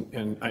issues,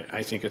 and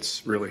I think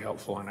it's really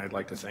helpful, and I'd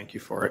like to thank you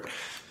for it.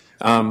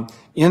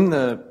 In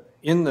the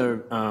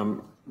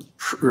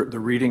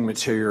reading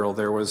material,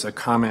 there was a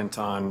comment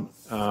on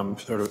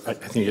I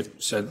think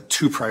it said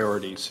two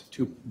priorities,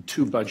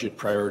 two budget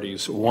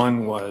priorities.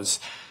 One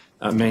was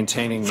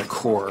maintaining the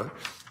core,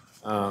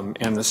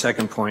 and the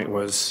second point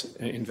was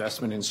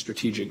investment in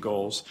strategic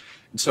goals.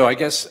 And so I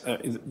guess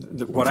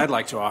what I'd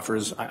like to offer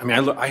is,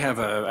 I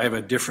have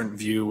a different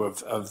view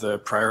of the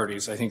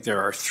priorities. I think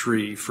there are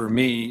three. For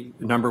me,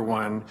 number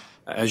one,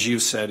 as you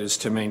said, is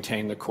to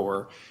maintain the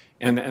core.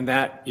 And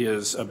that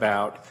is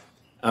about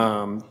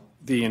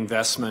the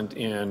investment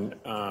in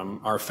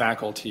our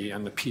faculty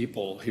and the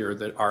people here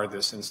that are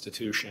this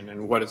institution,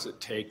 and what does it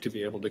take to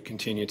be able to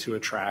continue to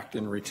attract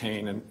and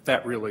retain, and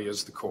that really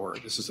is the core.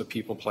 This is a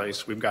people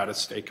place. We've got to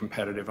stay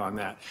competitive on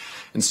that.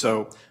 And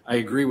so I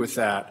agree with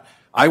that.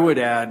 I would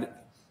add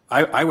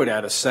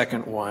a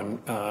second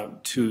one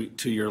to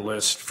your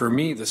list. For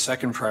me, the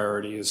second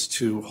priority is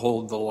to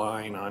hold the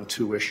line on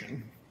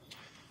tuition.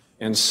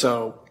 And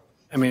so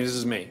this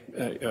is me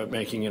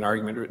making an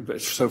argument,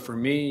 but so for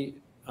me,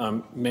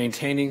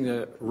 maintaining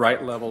the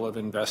right level of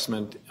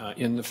investment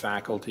in the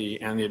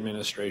faculty and the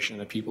administration,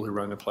 the people who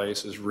run the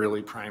place, is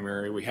really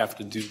primary. We have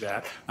to do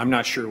that. I'm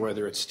not sure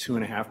whether it's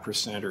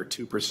 2.5% or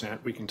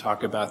 2%. We can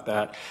talk about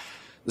that.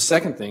 The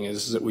second thing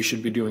is that we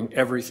should be doing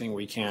everything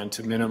we can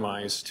to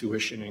minimize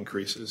tuition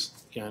increases.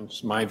 Again,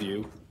 it's my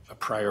view, a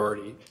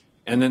priority.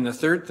 And then the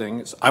third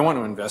thing is I want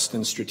to invest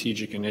in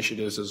strategic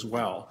initiatives as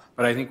well,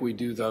 but I think we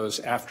do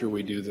those after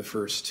we do the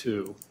first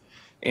two.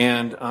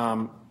 And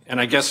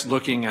I guess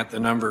looking at the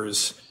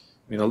numbers,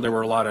 there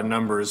were a lot of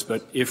numbers,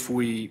 but if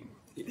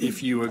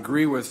you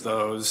agree with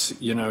those,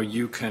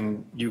 you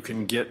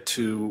can get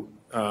to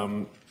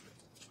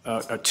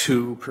a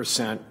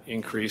 2%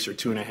 increase or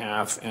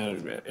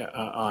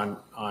 2.5%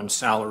 on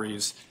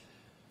salaries,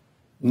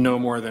 no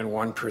more than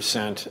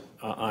 1%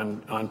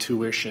 on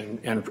tuition,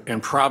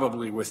 and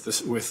probably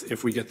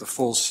if we get the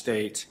full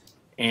state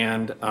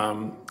and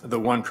the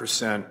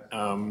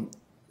 1%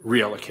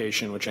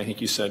 reallocation, which I think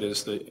you said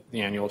is the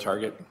annual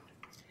target.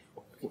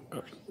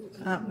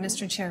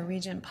 Mr. Chair,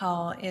 Regent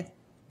Powell,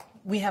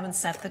 we haven't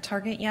set the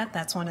target yet.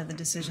 That's one of the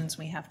decisions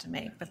we have to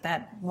make, but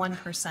that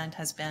 1%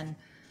 has been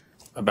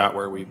about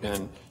where we've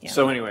been. Yeah.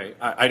 So anyway,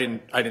 I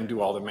didn't do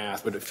all the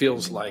math, but it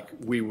feels like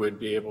we would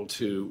be able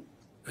to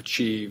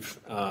achieve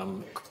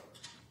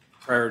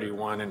priority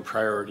one and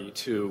priority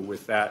two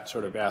with that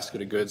sort of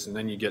basket of goods, and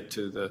then you get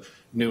to the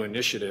new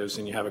initiatives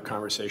and you have a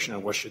conversation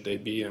on what should they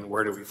be and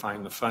where do we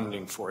find the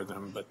funding for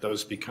them, but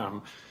those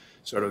become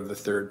sort of the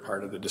third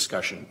part of the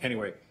discussion.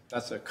 Anyway,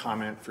 that's a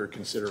comment for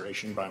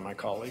consideration by my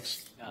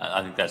colleagues.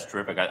 I think that's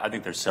terrific. I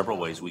think there's several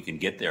ways we can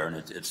get there, and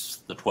it's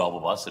the 12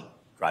 of us that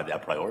drive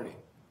that priority.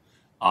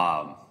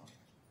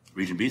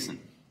 Regent Beeson.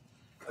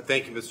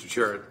 Thank you, Mr.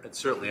 Chair. I'd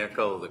certainly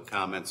echo the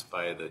comments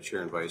by the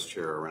Chair and Vice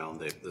Chair around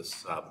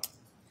this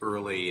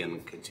early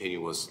and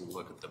continuous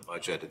look at the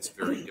budget. It's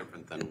very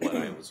different than what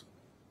I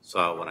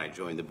saw when I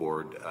joined the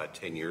board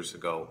 10 years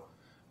ago.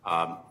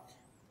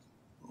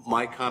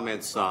 My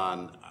comments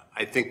on,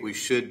 I think we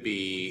should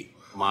be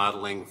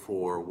modeling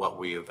for what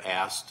we have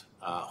asked.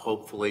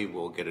 Hopefully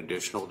we'll get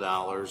additional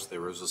dollars.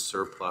 There is a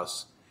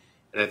surplus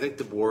And I think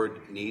the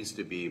board needs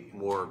to be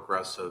more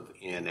aggressive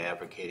in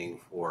advocating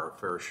for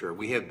fair share.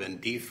 We have been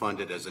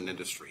defunded as an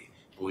industry.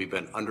 We've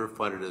been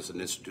underfunded as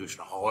an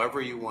institution.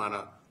 However you want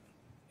to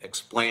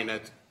explain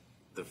it,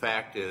 the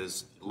fact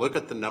is, look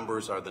at the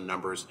numbers are the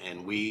numbers,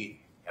 and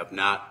we have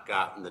not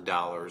gotten the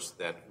dollars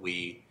that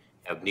we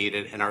have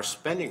needed. And our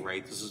spending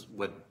rate, this is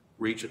what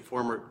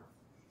former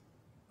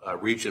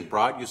Regent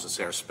Broad used to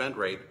say, our spend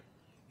rate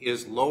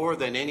is lower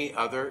than any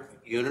other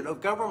unit of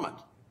government,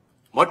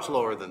 much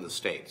lower than the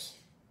states.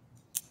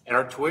 And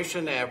our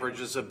tuition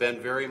averages have been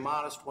very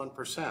modest,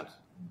 1%.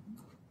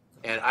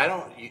 And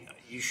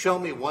you show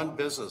me one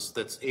business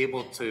that's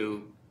able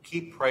to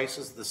keep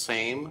prices the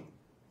same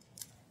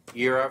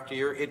year after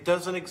year. It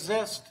doesn't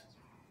exist.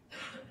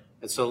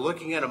 And so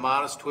looking at a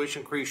modest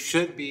tuition increase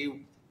should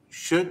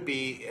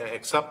be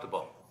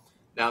acceptable.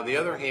 Now, on the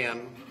other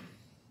hand,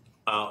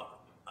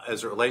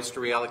 as it relates to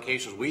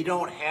reallocations, we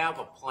don't have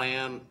a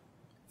plan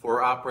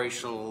for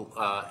operational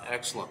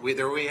excellence. We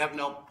have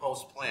no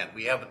post-plan.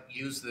 We haven't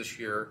used this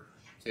year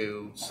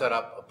to set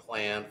up a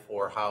plan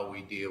for how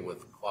we deal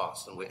with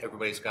costs. And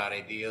everybody's got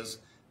ideas.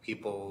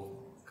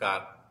 People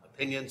got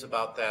opinions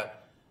about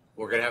that.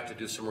 We're going to have to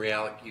do some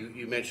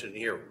you mentioned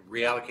here,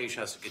 reallocation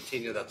has to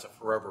continue. That's a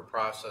forever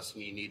process,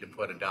 and you need to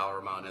put a dollar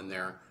amount in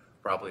there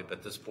probably.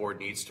 But this board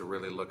needs to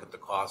really look at the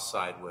cost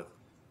side with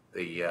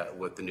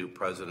the new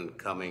president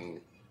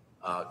coming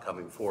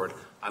forward.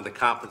 On the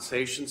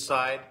compensation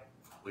side,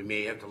 we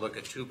may have to look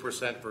at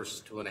 2%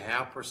 versus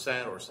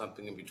 2.5% or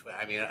something in between.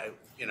 I mean,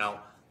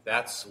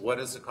 that's what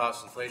is the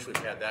cost of inflation.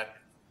 We've had that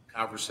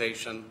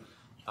conversation,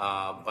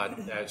 but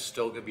there's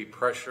still going to be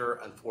pressure,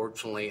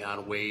 unfortunately,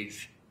 on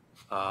wage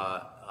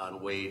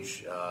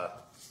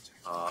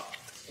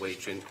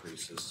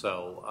increases.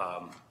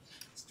 So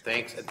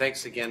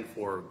thanks again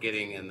for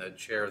getting, and the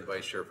chair, the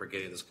vice chair, for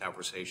getting this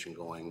conversation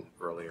going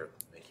earlier.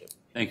 Thank you.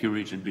 Thank you,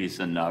 Regent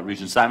Beeson.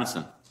 Regent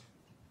Simonson.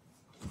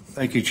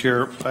 Thank you,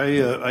 Chair.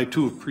 I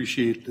too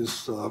appreciate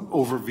this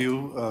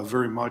overview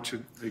very much.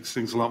 It makes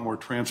things a lot more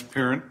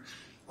transparent.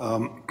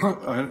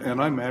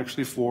 And I'm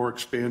actually for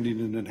expanding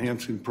and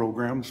enhancing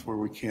programs where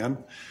we can.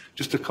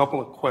 Just a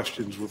couple of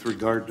questions with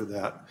regard to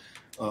that.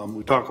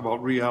 We talk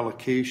about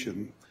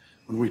reallocation.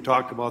 When we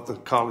talked about the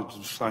College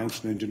of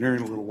Science and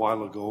Engineering a little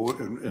while ago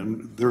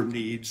and their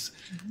needs,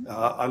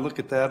 I look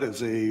at that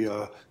as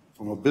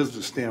from a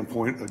business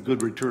standpoint, a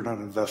good return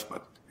on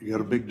investment. You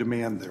got a big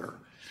demand there.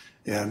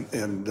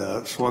 And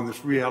so on this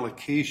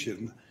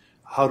reallocation,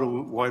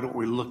 why don't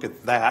we look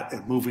at that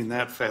and moving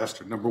that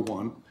faster, number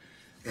one.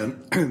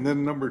 And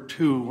then number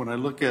two, when I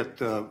look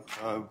at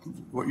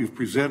what you've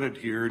presented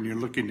here, and you're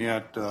looking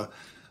at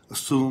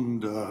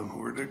assumed,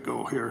 where did it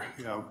go here?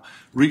 Yeah,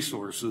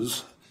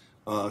 resources,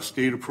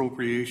 state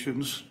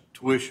appropriations,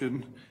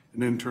 tuition,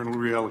 and internal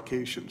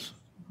reallocations.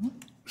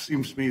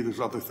 Seems to me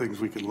there's other things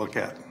we can look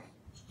at.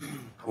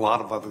 A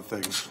lot of other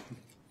things.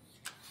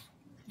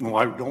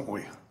 Why don't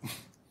we?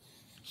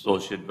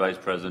 Associate Vice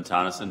President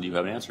Tonneson, do you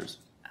have answers?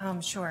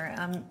 Sure.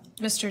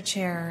 Mr.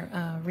 Chair,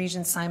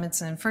 Regent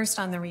Simonson, first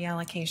on the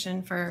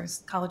reallocation for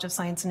College of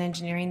Science and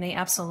Engineering, they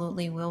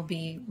absolutely will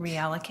be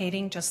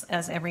reallocating just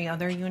as every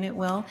other unit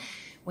will.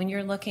 When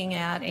you're looking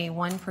at a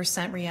 1%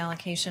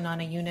 reallocation on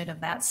a unit of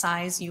that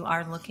size, you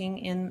are looking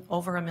in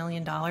over $1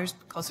 million,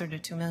 closer to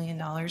 $2 million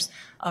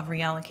of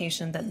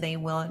reallocation that they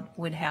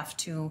would have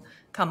to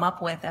come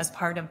up with as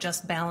part of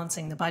just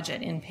balancing the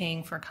budget in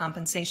paying for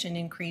compensation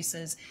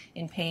increases,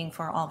 in paying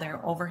for all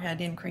their overhead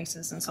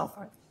increases and so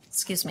forth.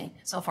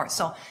 So forth.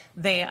 So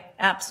they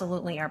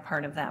absolutely are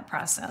part of that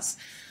process.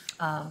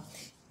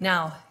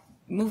 Now,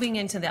 moving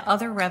into the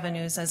other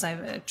revenues, as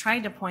I've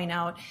tried to point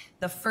out,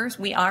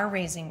 we are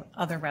raising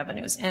other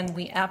revenues, and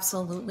we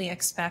absolutely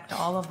expect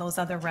all of those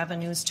other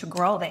revenues to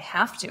grow. They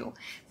have to,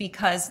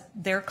 because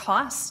their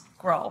costs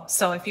grow.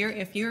 So if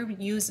you're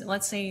using,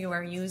 let's say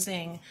you're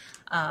using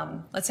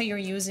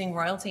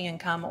royalty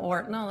income,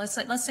 or no,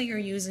 let's say you're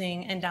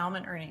using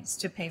endowment earnings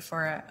to pay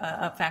for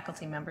a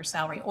faculty member's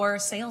salary, or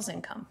sales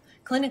income,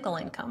 clinical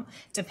income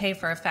to pay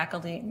for a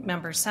faculty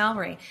member's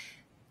salary.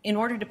 In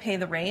order to pay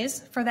the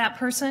raise for that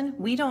person,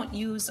 we don't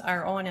use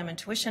our O&M and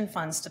tuition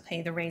funds to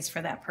pay the raise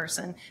for that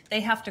person.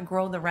 They have to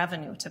grow the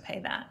revenue to pay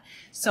that.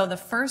 So the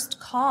first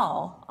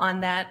call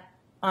on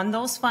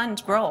those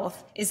fund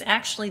growth is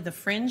actually the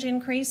fringe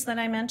increase that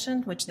I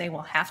mentioned, which they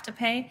will have to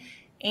pay,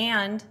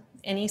 and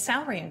any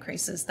salary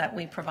increases that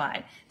we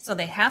provide. So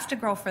they have to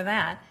grow for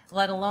that,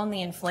 let alone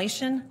the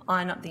inflation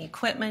on the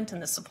equipment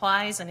and the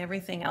supplies and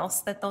everything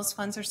else that those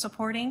funds are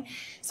supporting.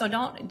 So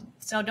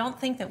don't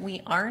think that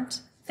we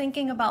aren't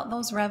thinking about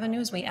those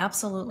revenues. We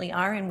absolutely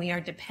are, and we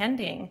are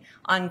depending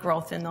on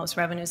growth in those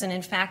revenues. And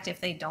in fact, if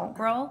they don't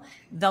grow,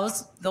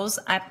 those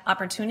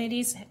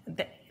opportunities,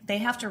 they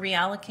have to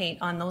reallocate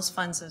on those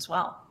funds as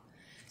well.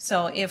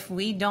 So if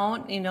we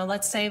don't,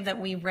 let's say that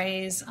we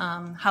raise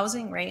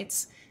housing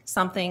rates,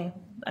 I'm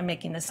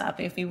making this up,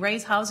 if we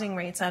raise housing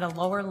rates at a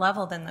lower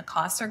level than the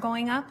costs are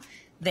going up,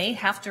 they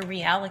have to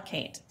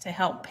reallocate to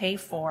help pay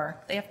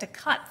for, they have to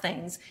cut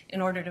things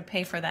in order to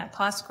pay for that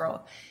cost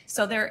growth.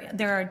 So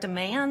there are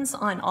demands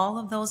on all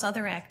of those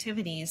other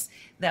activities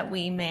that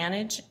we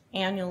manage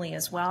annually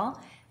as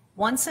well.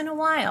 Once in a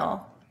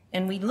while,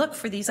 and we look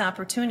for these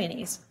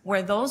opportunities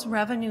where those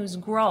revenues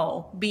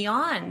grow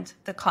beyond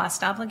the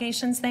cost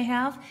obligations they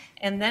have,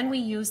 and then we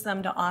use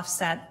them to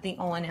offset the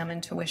O&M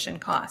and tuition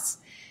costs.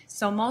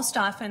 So most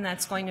often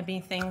that's going to be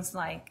things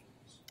like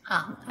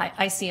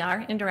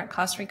ICR, indirect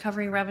cost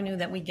recovery revenue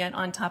that we get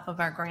on top of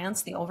our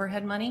grants, the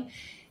overhead money.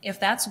 If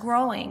that's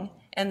growing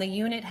and the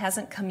unit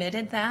hasn't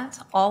committed that,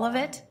 all of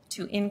it,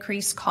 to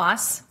increase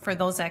costs for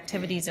those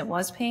activities it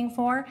was paying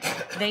for,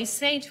 they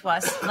say to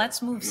us,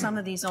 let's move some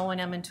of these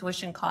O&M and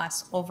tuition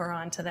costs over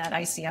onto that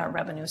ICR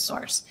revenue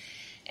source.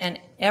 And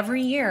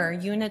every year,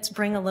 units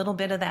bring a little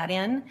bit of that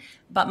in,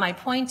 but my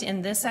point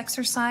in this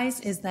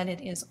exercise is that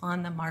it is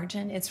on the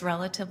margin. It's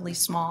relatively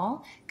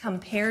small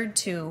compared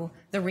to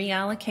the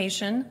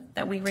reallocation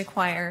that we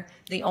require,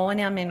 the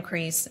O&M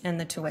increase, and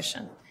the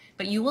tuition.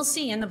 But you will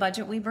see in the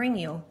budget we bring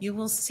you, you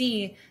will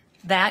see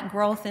that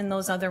growth in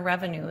those other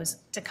revenues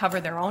to cover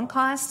their own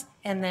costs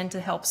and then to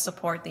help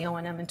support the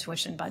O&M and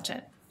tuition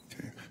budget.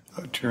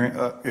 Terry,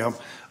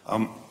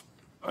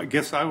 I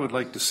guess I would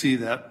like to see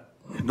that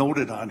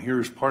noted on here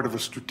as part of a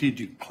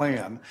strategic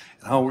plan.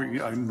 And how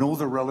I know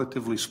they're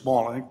relatively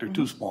small. I think they're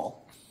too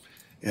small.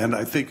 And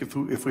I think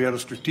if we had a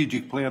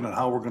strategic plan on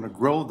how we're going to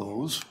grow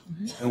those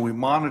and we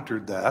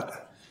monitored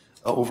that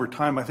over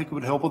time, I think it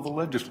would help with the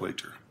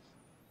legislature.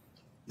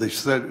 They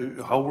said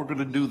how we're going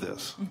to do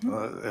this,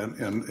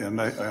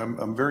 and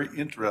I'm very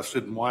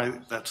interested in why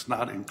that's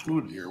not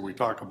included here. We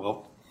talk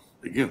about,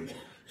 again,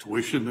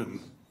 tuition and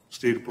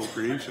state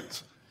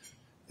appropriations,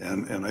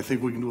 and I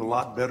think we can do a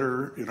lot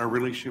better in our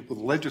relationship with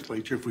the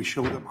legislature if we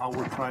show them how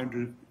we're trying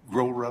to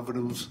grow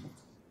revenues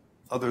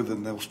other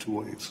than those two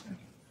ways.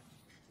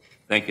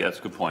 Thank you. That's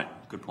a good point.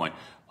 Good point.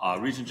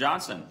 Regent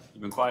Johnson,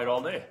 you've been quiet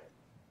all day.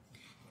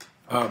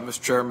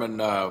 Mr. Chairman,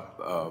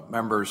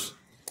 members,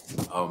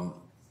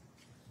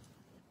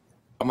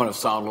 I'm going to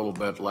sound a little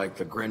bit like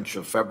the Grinch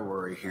of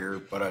February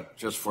here, but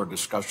just for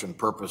discussion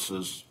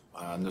purposes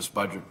in this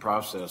budget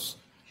process,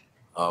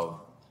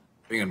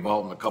 being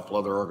involved in a couple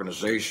other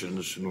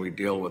organizations and we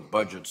deal with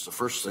budgets, the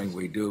first thing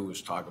we do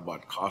is talk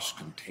about cost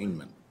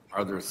containment.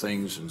 Are there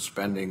things in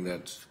spending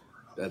that's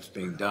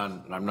being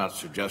done? And I'm not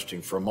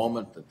suggesting for a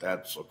moment that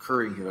that's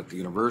occurring here at the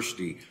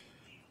university,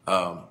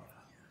 but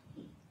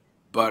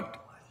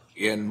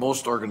in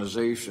most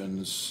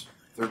organizations,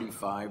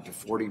 35 to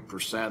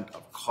 40%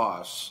 of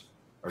costs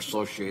are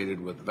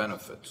associated with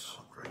benefits,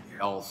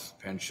 health,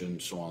 pension,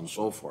 so on and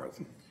so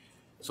forth.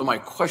 So my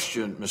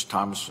question, Ms.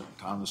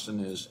 Thomason,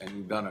 is, and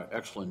you've done an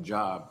excellent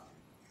job,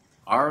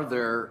 are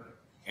there,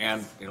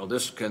 and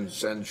this can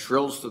send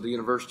shrills to the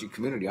university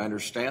community, I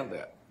understand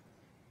that,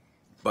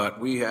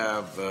 but we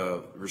have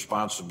a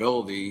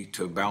responsibility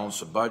to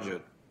balance a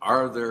budget.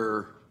 Are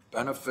there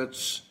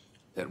benefits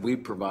that we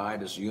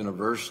provide as a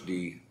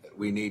university that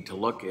we need to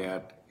look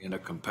at in a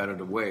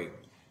competitive way?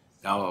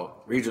 Now,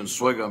 Regent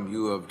Swigum,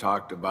 you have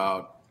talked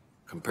about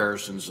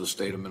comparisons to the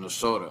state of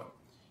Minnesota.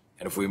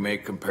 And if we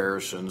make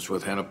comparisons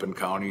with Hennepin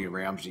County,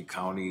 Ramsey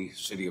County,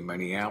 city of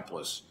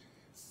Minneapolis,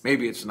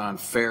 maybe it's an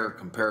unfair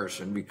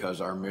comparison because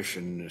our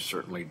mission is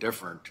certainly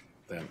different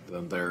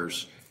than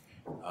theirs.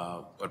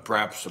 But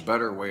perhaps a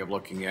better way of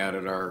looking at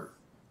it are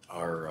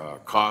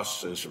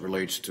costs as it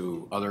relates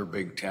to other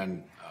Big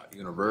Ten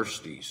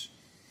universities.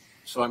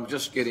 So I'm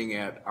just getting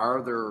at,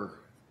 are there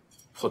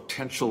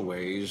potential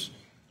ways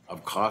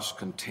of cost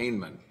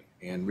containment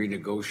and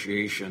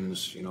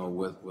renegotiations,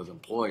 with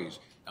employees?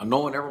 Now, no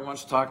one ever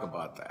wants to talk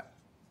about that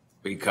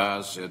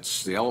because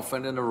it's the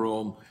elephant in the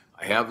room.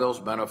 I have those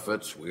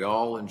benefits. We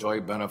all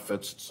enjoy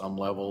benefits at some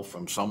level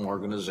from some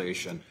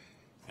organization.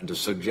 And to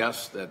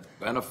suggest that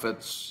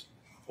benefits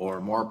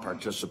or more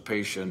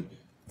participation,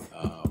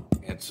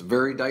 it's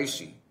very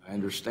dicey, I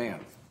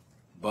understand.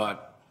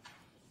 But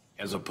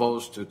as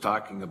opposed to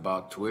talking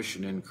about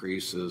tuition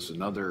increases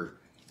and other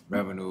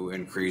revenue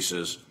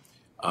increases,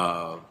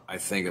 I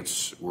think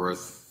it's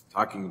worth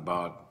talking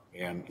about,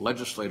 and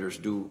legislators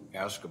do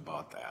ask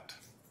about that.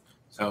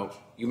 So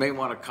you may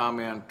want to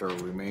comment, or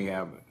we may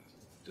have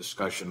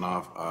discussion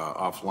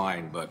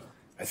offline, but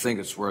I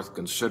think it's worth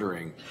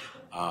considering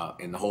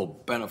in the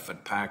whole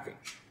benefit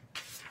package.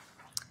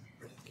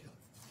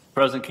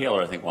 President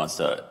Kaler, I think, wants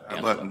to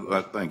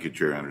answer. Thank you,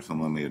 Chair Anderson.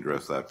 Let me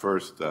address that.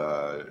 First,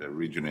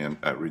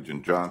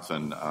 Regent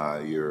Johnson,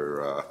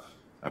 you're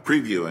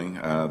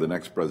previewing the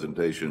next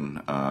presentation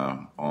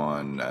on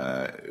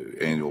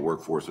annual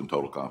workforce and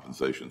total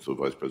compensation. So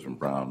Vice President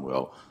Brown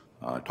will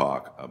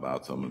talk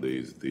about some of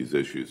these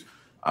issues.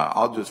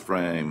 I'll just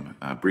frame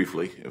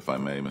briefly, if I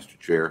may, Mr.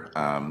 Chair.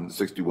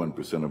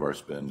 61% of our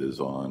spend is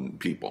on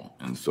people,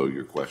 and so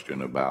your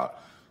question about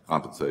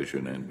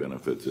compensation and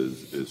benefits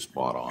is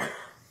spot on.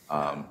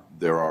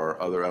 There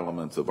are other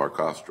elements of our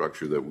cost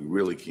structure that we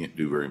really can't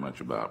do very much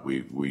about.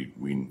 We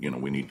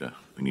need to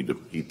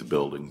heat the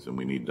buildings, and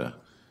we need to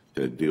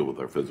deal with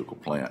our physical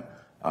plant.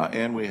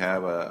 And we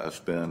have a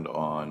spend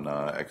on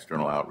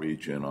external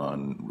outreach and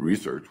on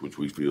research, which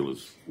we feel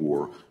is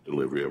for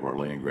delivery of our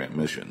land grant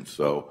mission.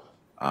 So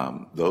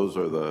those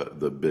are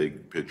the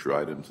big picture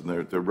items, and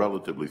they're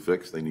relatively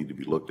fixed. They need to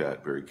be looked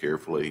at very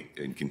carefully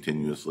and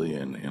continuously,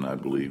 and I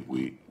believe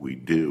we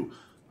do.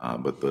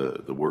 But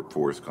the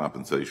workforce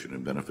compensation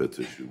and benefits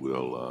issue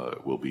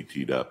will be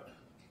teed up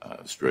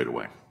straight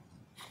away.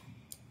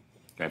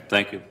 Okay,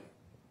 thank you.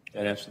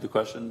 That answered the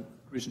question,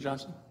 Regent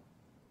Johnson?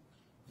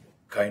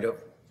 Kind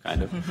of.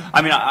 Kind of.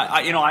 I mean,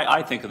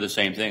 I think of the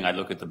same thing. I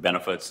look at the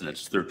benefits, and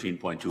it's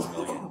 13.2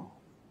 million,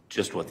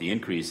 just what the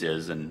increase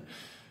is. And,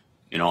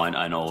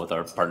 I know with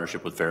our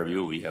partnership with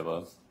Fairview, we have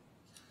a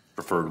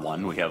preferred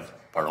one. We have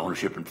part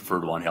ownership and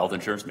preferred one health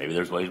insurance. Maybe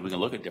there's ways we can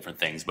look at different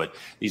things, but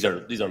these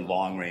are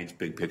long-range,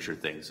 big-picture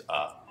things.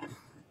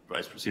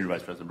 Senior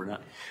Vice President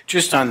Burnett.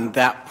 Just on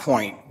that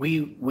point,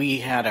 we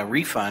had a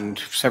refund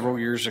several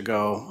years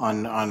ago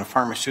on a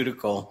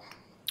pharmaceutical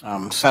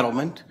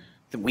settlement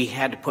that we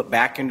had to put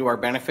back into our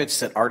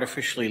benefits that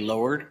artificially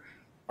lowered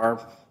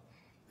our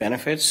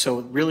benefits.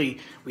 So really,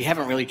 we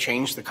haven't really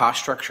changed the cost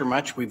structure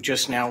much. We've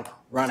just now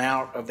run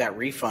out of that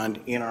refund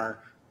in our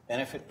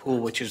benefit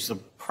pool, which is the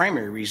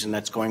primary reason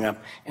that's going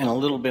up, and a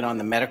little bit on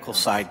the medical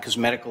side because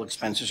medical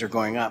expenses are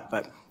going up.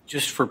 But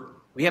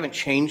we haven't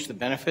changed the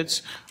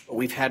benefits, but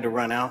we've had to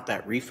run out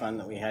that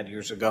refund that we had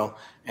years ago.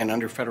 And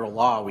under federal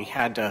law, we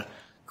had to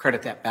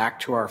credit that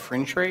back to our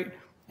fringe rate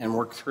and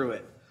work through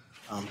it.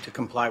 To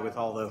comply with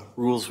all the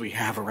rules we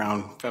have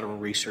around federal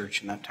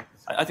research and that type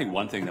of thing. I think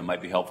one thing that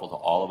might be helpful to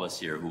all of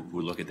us here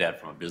who look at that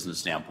from a business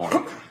standpoint,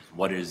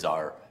 what is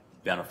our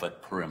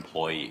benefit per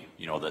employee,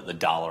 the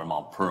dollar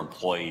amount per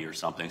employee or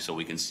something, so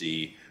we can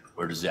see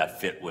where does that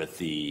fit with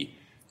the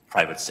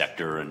private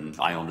sector, and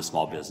I owned a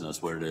small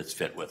business, where does it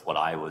fit with what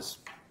I was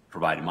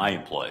providing my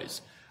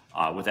employees.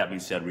 With that being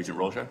said, Regent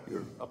Rocha,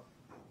 you're up.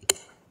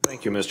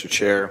 Thank you, Mr.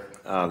 Chair.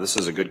 This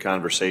is a good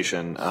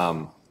conversation.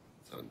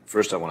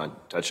 First, I want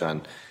to touch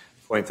on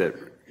the point that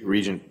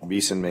Regent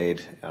Beeson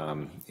made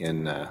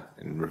in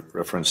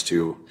reference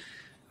to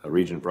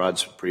Regent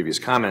Broad's previous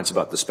comments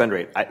about the spend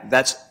rate.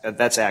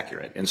 That's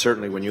accurate, and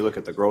certainly when you look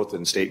at the growth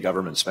in state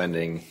government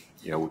spending,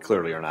 we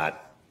clearly are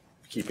not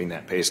keeping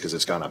that pace because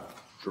it's gone up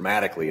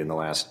dramatically in the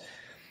last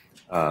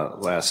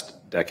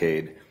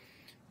decade.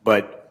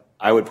 But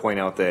I would point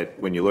out that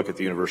when you look at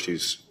the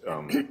university's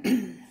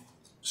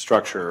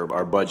structure,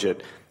 our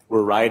budget,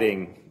 we're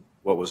riding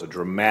what was a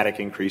dramatic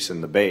increase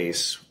in the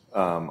base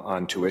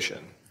on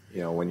tuition.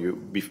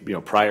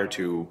 Prior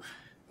to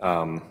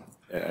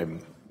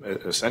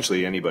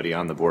essentially anybody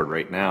on the board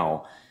right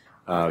now,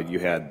 you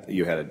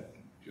had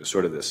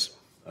sort of this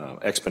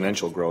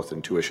exponential growth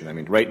in tuition. I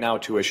mean, right now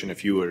tuition,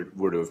 if you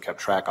were to have kept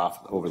track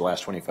over the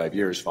last 25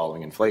 years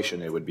following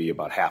inflation, it would be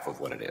about half of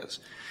what it is.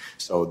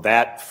 So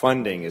that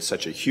funding is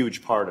such a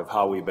huge part of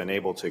how we've been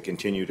able to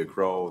continue to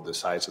grow the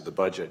size of the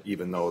budget,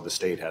 even though the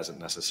state hasn't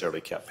necessarily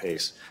kept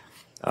pace.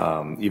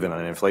 Even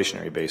on an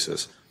inflationary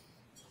basis.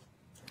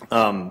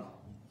 I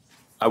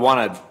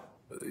want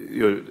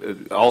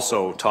to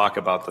also talk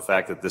about the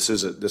fact that this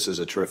is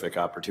a terrific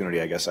opportunity.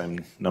 I guess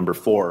I'm number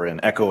 4 in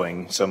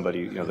echoing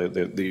somebody,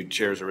 the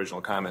chair's original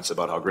comments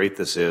about how great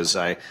this is.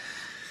 I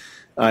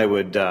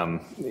would,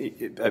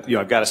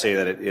 I've got to say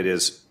that it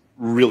is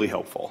really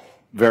helpful,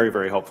 very,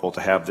 very helpful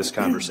to have this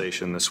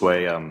conversation this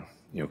way.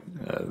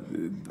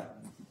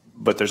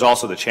 But there's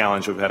also the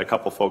challenge. We've had a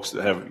couple folks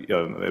that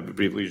have,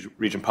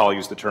 Regent Powell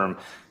used the term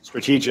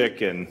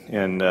strategic,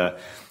 and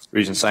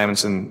Regent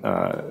Simonson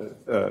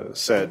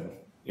said,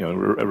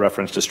 a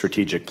reference to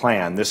strategic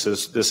plan. This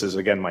is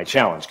again my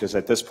challenge, because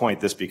at this point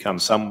this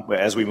becomes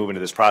as we move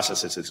into this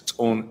process, it's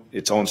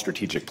its own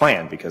strategic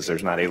plan, because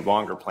there's not a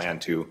longer plan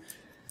to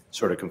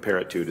sort of compare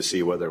it to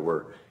see whether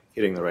we're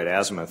hitting the right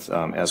azimuth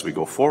as we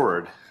go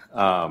forward.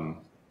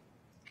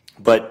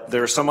 But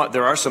there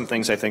are some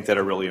things I think that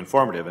are really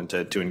informative, and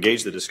to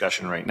engage the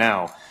discussion right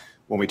now,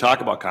 when we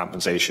talk about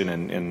compensation,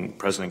 and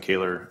President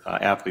Kaler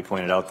aptly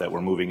pointed out that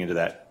we're moving into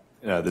that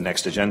the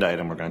next agenda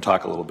item, we're going to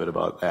talk a little bit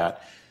about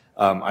that.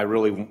 I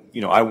really,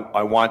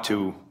 I want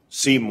to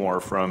see more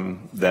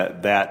from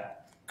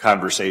that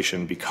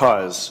conversation,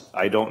 because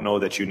I don't know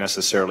that you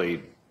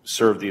necessarily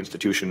serve the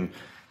institution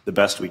the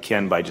best we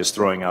can by just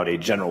throwing out a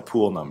general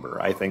pool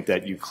number. I think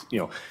that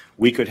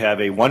we could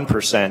have a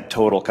 1%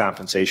 total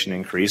compensation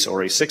increase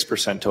or a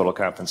 6% total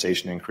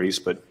compensation increase,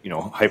 but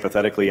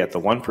hypothetically at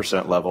the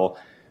 1% level,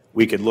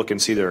 we could look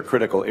and see there are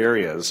critical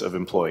areas of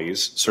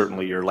employees,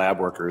 certainly your lab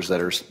workers that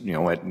are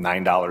at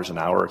 $9 an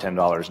hour or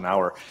 $10 an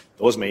hour,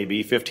 those may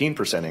be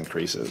 15%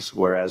 increases,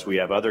 whereas we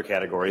have other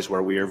categories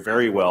where we are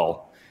very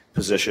well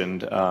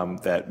positioned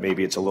that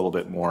maybe it's a little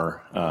bit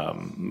more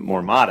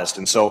modest.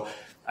 And so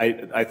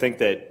I think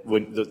that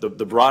when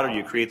the broader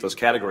you create those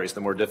categories,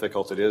 the more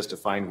difficult it is to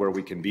find where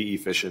we can be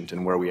efficient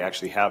and where we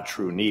actually have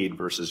true need,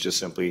 versus just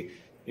simply,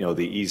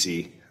 the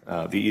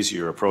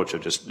easier approach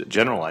of just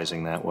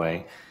generalizing that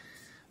way.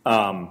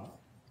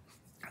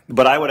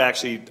 But I would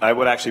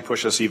actually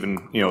push us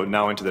even,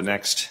 now into the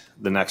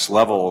next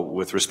level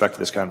with respect to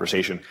this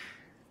conversation.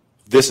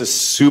 This is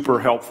super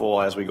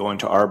helpful as we go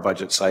into our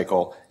budget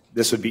cycle.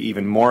 This would be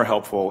even more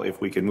helpful if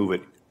we could move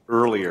it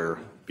earlier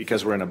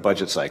because we're in a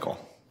budget cycle.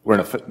 We're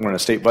in a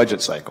state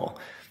budget cycle.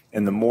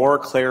 And the more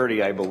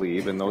clarity, I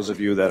believe, and those of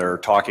you that are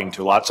talking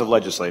to lots of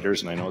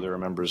legislators, and I know there are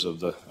members of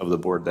the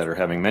board that are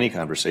having many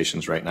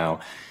conversations right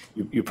now,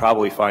 you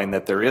probably find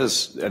that there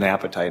is an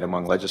appetite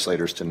among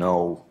legislators to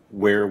know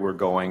where we're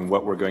going,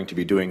 what we're going to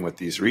be doing with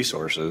these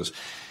resources.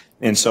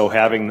 And so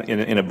having,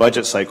 in a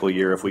budget cycle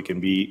year, if we can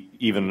be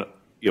even,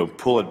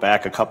 pull it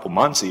back a couple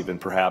months even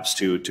perhaps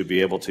to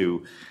be able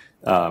to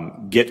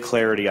get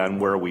clarity on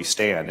where we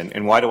stand.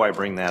 And why do I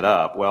bring that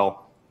up?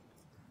 Well,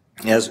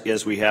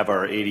 as we have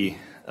our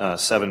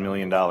 $87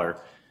 million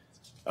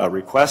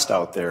request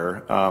out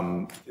there,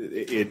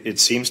 it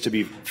seems to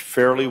be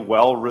fairly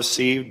well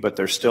received, but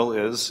there still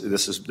is,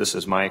 this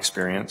is my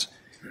experience,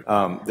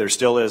 there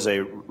still is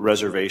a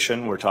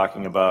reservation we're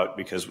talking about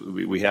because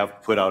we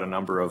have put out a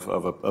number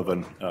of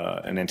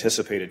an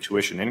anticipated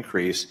tuition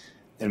increase,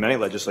 and many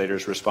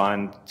legislators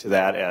respond to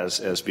that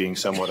as being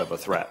somewhat of a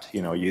threat.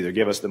 You either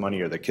give us the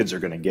money or the kids are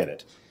going to get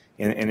it.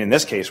 And in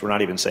this case, we're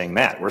not even saying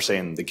that. We're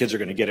saying the kids are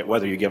going to get it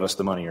whether you give us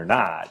the money or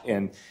not.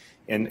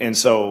 And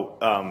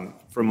so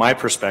from my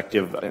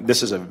perspective,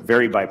 this is a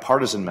very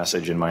bipartisan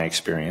message in my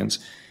experience,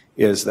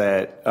 is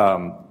that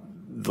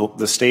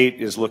the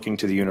state is looking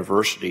to the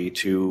university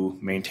to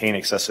maintain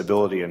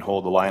accessibility and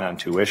hold the line on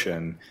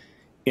tuition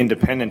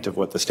independent of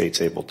what the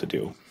state's able to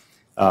do.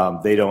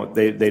 They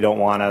don't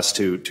want us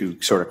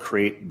to sort of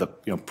create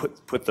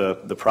put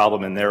the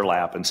problem in their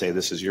lap and say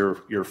this is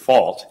your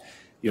fault.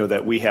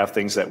 That we have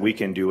things that we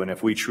can do, and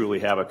if we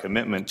truly have a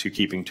commitment to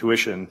keeping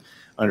tuition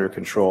under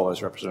control,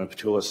 as Representative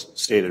Petulis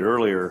stated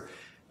earlier,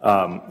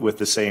 with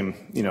the same,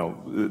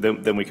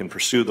 then we can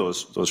pursue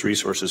those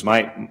resources.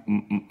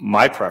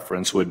 My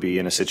preference would be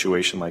in a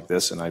situation like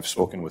this, and I've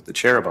spoken with the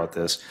chair about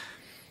this,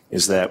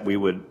 is that we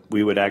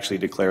would actually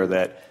declare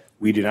that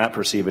we do not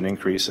perceive an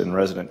increase in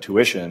resident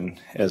tuition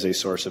as a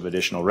source of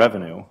additional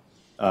revenue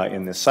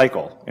in this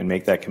cycle, and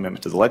make that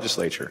commitment to the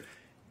legislature.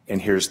 And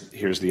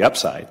here's the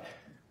upside.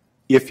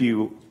 If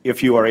you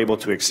are able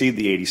to exceed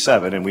the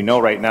 87, and we know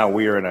right now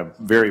we are in a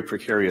very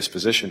precarious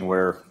position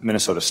where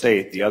Minnesota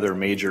State, the other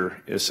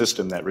major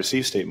system that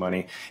receives state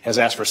money, has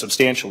asked for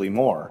substantially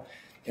more.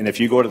 And if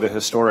you go to the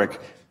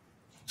historic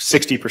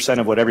 60%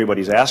 of what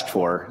everybody's asked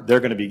for, they're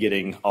going to be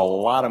getting a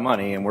lot of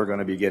money, and we're going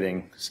to be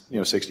getting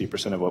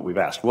 60% of what we've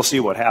asked. We'll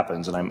see what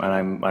happens, and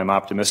I'm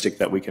optimistic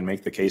that we can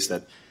make the case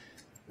that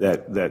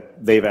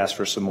they've asked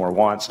for some more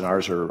wants and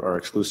ours are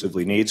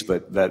exclusively needs,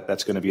 but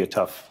that's going to be a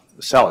tough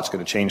sell. It's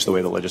going to change the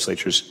way the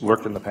legislature's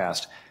worked in the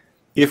past.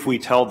 If we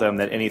tell them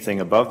that anything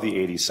above the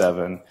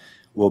 87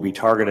 will be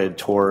targeted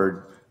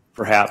toward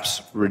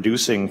perhaps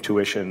reducing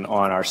tuition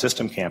on our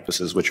system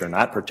campuses, which are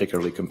not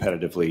particularly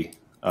competitively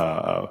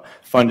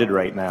funded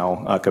right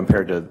now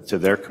compared to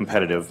their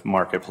competitive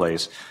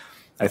marketplace,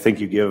 I think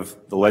you give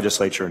the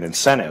legislature an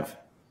incentive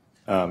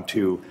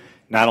to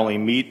not only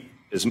meet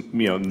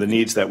the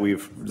needs that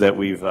we've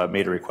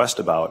made a request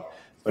about,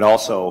 but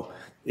also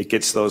it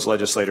gets those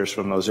legislators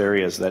from those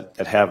areas that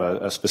have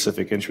a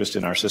specific interest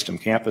in our system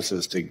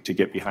campuses to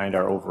get behind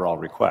our overall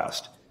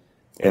request.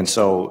 And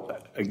so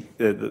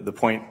the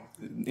point,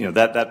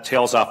 that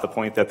tails off the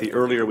point that the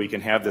earlier we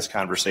can have this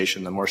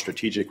conversation, the more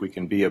strategic we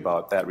can be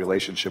about that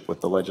relationship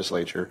with the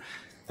legislature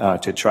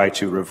to try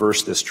to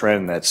reverse this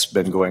trend that's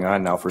been going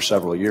on now for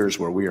several years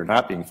where we are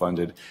not being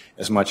funded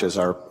as much as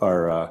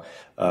our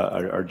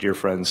dear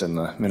friends in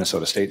the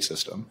Minnesota State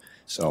system.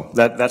 So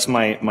that's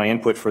my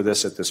input for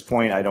this at this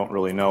point. I don't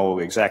really know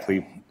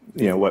exactly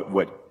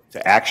what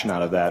to action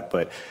out of that,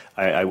 but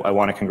I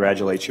want to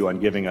congratulate you on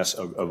giving us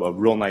a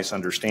real nice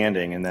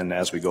understanding, and then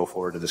as we go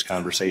forward to this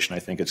conversation, I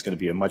think it's going to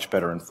be a much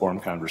better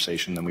informed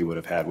conversation than we would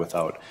have had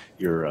without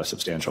your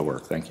substantial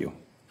work. Thank you.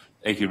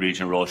 Thank you,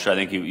 Regent Roche. I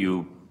think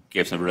you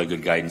gave some really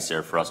good guidance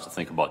there for us to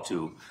think about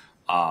too.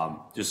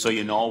 Just so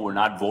you know, we're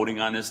not voting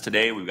on this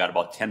today. We've got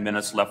about 10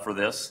 minutes left for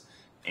this,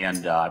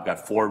 and I've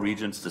got 4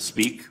 regents to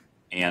speak,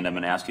 and I'm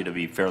going to ask you to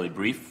be fairly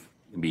brief.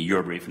 It can be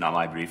your brief, not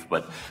my brief,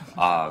 but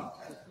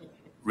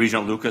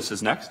Regent Lucas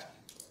is next.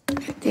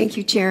 Thank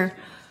you, Chair.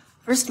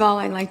 First of all,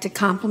 I'd like to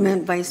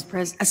compliment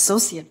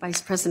Associate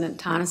Vice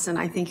President Tonneson.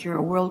 I think you're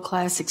a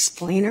world-class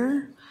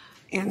explainer,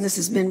 and this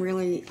has been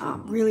really,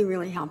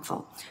 really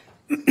helpful.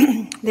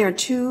 There are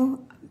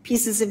 2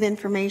 pieces of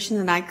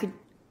information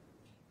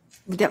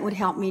that would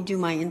help me do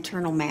my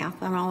internal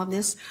math on all of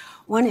this.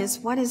 One is,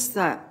 what is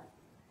the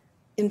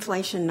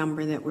inflation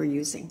number that we're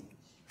using?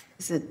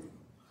 Is it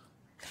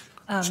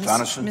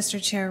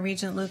Mr. Chair,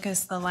 Regent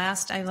Lucas, the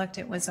last I looked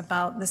at was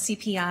about, the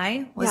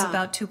CPI was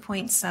about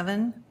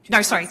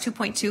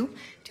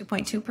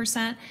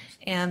 2.2%,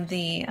 and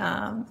the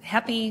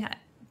HEPI,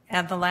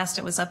 at the last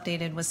it was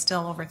updated, was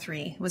still over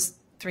 3, it was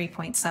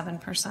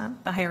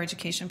 3.7%, the Higher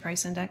Education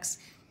Price Index.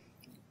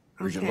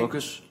 Regent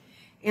Lucas?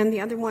 And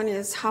the other one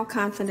is, how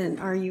confident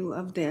are you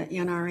of the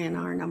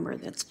NRNR number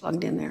that's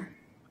plugged in there?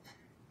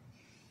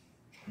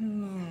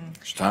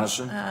 Ms.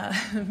 Tonneson?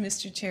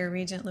 Mr. Chair,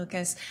 Regent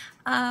Lucas,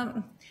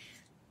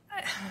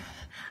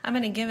 I'm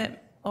going to give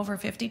it over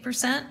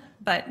 50%,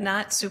 but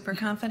not super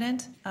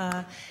confident.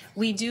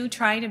 We do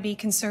try to be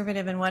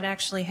conservative, and what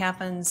actually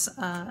happens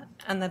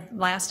on the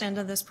last end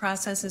of this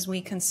process is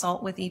we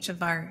consult with each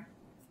of our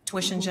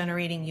tuition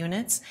generating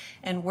units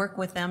and work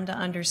with them to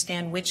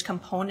understand which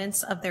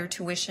components of their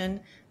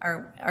tuition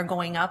are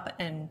going up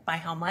and by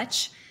how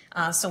much.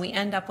 So we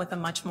end up with a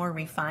much more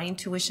refined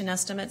tuition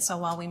estimate. So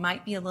while we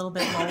might be a little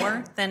bit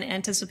lower than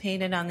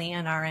anticipated on the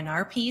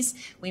NR&R piece,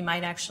 we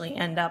might actually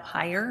end up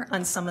higher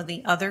on some of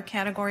the other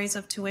categories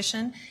of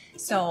tuition.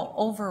 So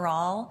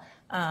overall,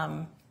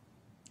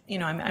 you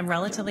know, I'm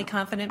relatively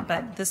confident,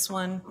 but this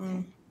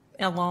one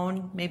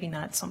alone, maybe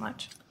not so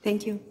much.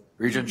 Thank you.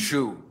 Regent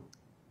Shu.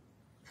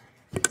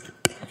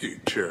 Thank you,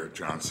 Chair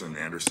Johnson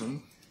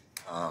Anderson.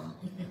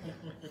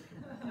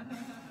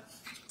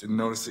 Didn't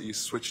notice that you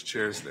switched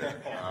chairs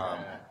there.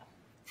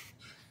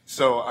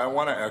 So I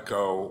want to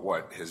echo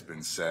what has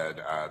been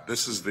said.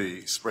 This is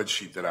the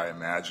spreadsheet that I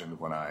imagined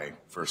when I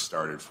first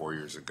started 4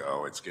 years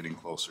ago. It's getting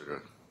closer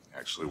to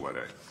actually what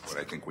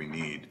I think we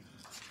need.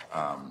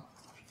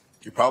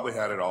 You probably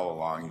had it all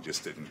along, you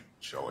just didn't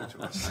show it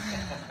to us.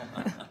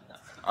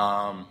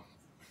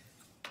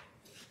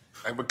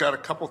 I've got a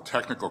couple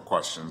technical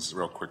questions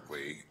real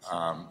quickly.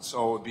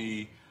 So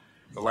the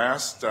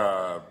last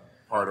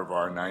part of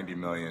our $90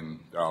 million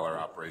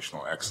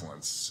operational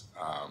excellence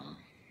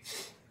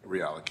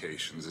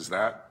reallocations, is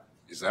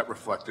that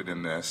reflected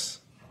in this?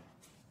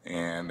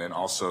 And then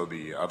also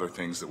the other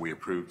things that we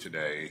approved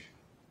today,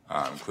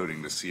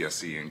 including the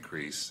CSE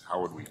increase,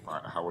 how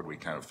would we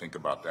kind of think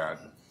about that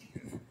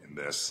in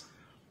this?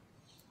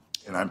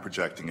 And I'm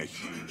projecting a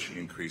huge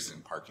increase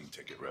in parking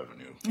ticket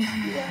revenue.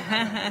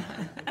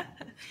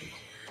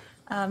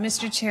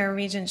 Mr. Chair,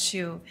 Regent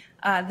Shu,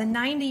 the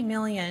 90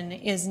 million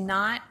is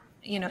not,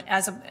 you know,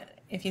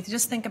 if you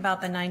just think about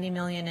the 90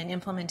 million and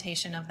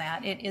implementation of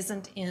that, it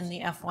isn't in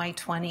the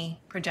FY20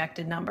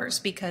 projected numbers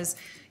because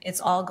it's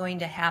all going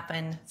to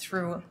happen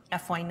through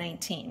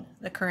FY19,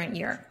 the current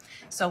year.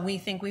 So we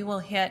think we will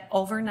hit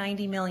over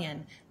 90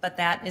 million, but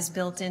that is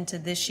built into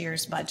this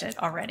year's budget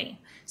already.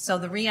 So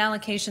the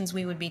reallocations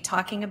we would be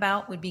talking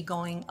about would be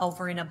going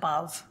over and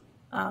above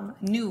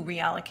new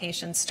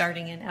reallocations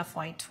starting in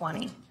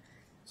FY20.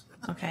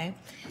 Okay,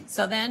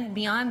 so then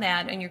beyond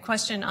that, and your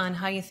question on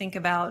how you think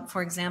about,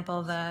 for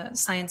example, the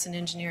science and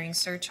engineering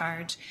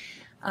surcharge,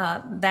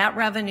 that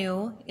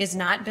revenue is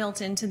not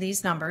built into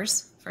these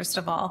numbers. First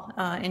of all,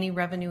 any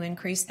revenue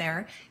increase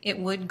there, it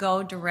would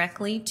go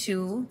directly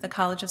to the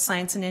College of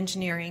Science and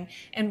Engineering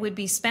and would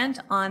be spent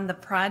on the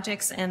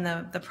projects and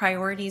the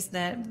priorities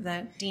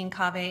that Dean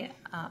Cave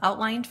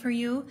outlined for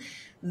you.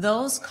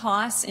 Those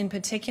costs in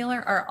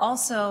particular are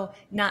also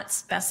not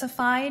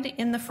specified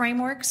in the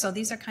framework. So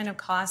these are kind of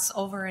costs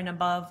over and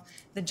above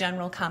the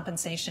general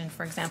compensation,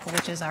 for example,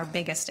 which is our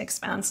biggest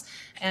expense,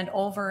 and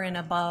over and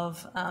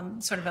above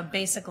sort of a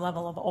basic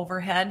level of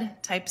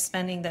overhead type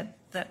spending that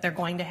they're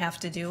going to have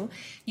to do.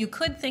 You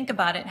could think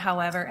about it,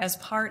 however, as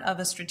part of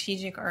a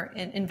strategic or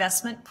an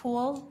investment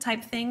pool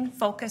type thing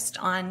focused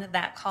on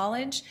that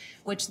college,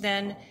 which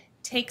then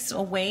takes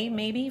away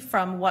maybe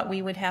from what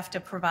we would have to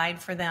provide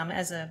for them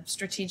as a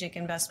strategic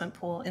investment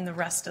pool in the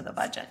rest of the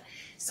budget.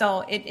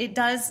 So it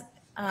does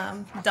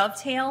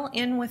dovetail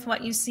in with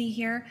what you see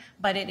here,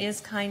 but it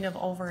is kind of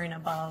over and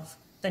above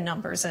the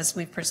numbers as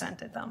we've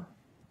presented them.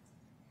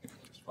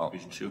 Well,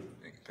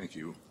 thank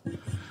you,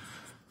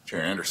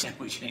 Chair Anderson.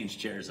 We changed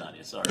chairs on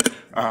you, sorry.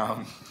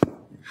 Yeah,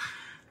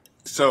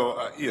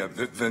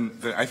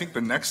 I think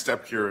the next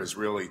step here is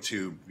really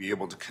to be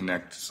able to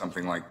connect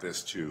something like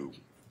this to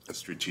a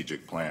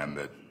strategic plan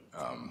that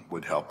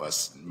would help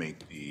us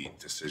make the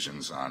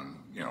decisions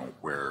on, you know,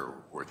 where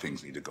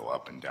things need to go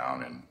up and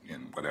down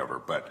and whatever,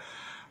 but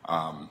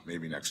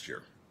maybe next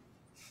year.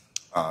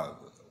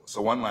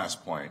 So one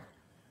last point.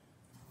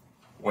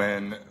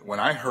 When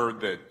I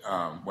heard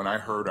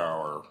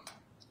our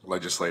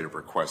legislative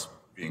request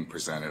being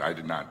presented, I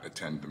did not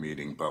attend the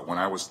meeting, but when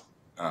I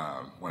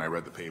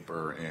read the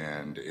paper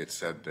and it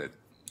said that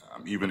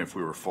even if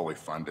we were fully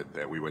funded,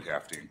 that we would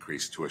have to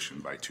increase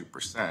tuition by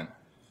 2%,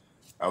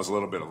 I was a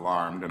little bit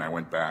alarmed, and I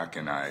went back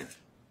and I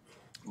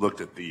looked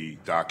at the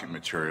document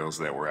materials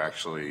that were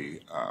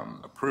actually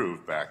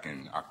approved back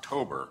in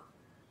October,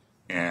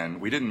 and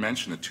we didn't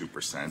mention the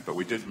 2%, but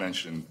we did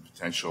mention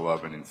potential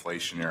of an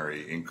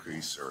inflationary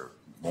increase or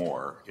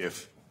more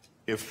if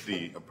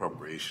the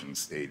appropriation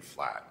stayed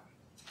flat.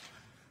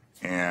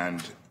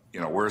 And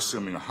you know, we're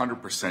assuming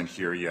 100%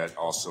 here, yet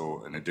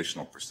also an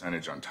additional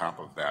percentage on top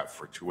of that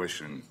for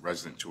tuition,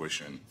 resident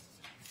tuition.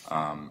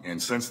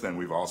 And since then,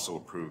 we've also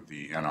approved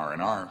the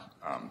NR&R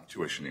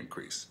tuition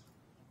increase.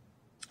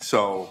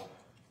 So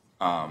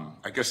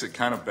I guess it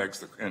kind of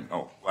begs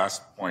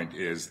last point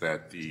is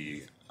that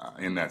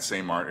in that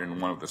same in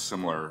one of the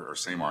similar or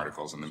same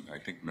articles, and I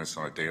think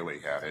Minnesota Daily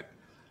had it,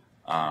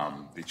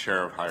 the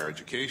chair of higher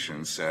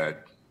education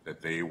said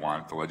that the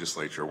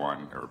legislature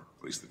wanted, or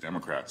at least the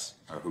Democrats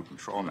who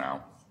control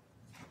now,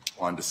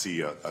 wanted to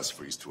see us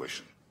freeze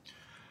tuition.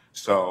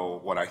 So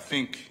what I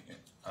think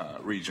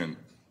Regent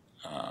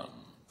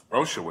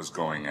Rocha was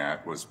going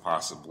at was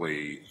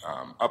possibly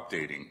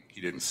updating.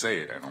 He didn't say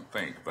it, I don't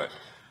think, but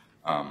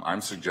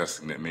I'm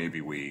suggesting that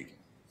maybe we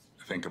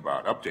think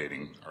about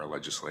updating our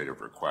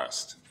legislative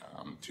request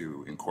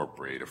to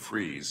incorporate a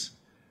freeze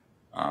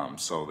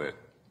so that,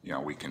 you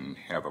know, we can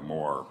have a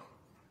more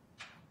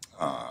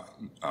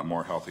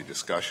healthy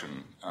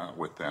discussion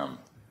with them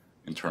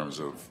in terms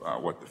of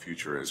what the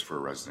future is for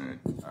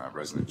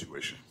resident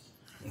tuition.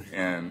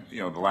 And, you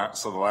know, the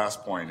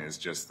last point is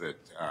just that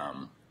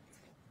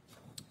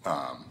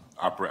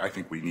I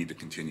think we need to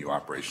continue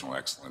operational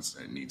excellence,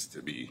 and it needs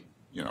to be,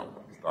 you know,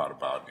 thought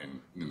about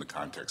in the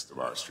context of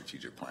our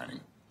strategic planning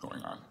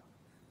going on.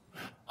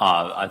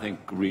 I think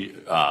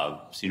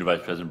Senior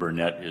Vice President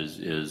Burnett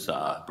is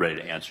ready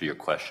to answer your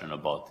question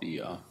about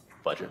the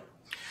budget.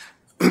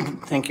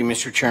 Thank you,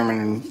 Mr. Chairman.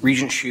 And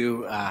Regent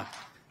Hsu,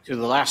 to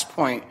the last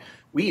point,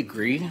 we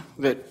agree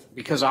that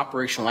because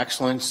operational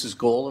excellence's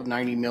goal of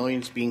 90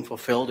 million is being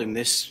fulfilled in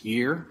this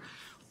year,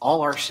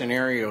 all our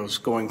scenarios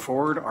going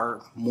forward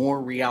are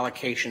more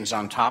reallocations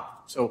on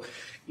top. So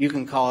you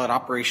can call it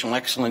operational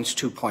excellence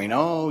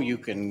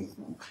 2.0,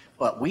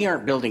 but we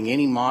aren't building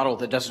any model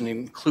that doesn't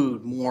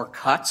include more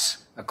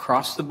cuts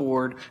across the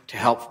board to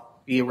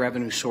help be a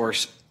revenue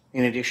source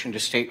in addition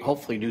to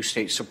hopefully new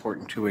state support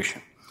and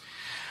tuition.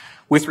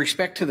 With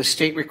respect to the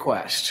state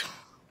request,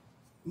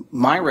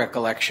 my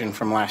recollection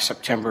from last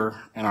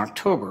September and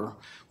October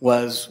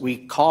was we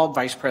called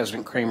Vice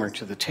President Kramer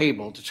to the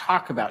table to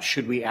talk about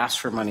should we ask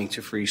for money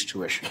to freeze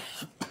tuition.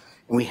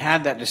 And we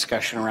had that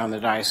discussion around the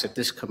dais at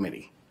this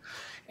committee.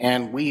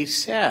 And we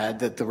said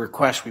that the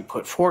request we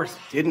put forth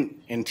didn't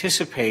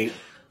anticipate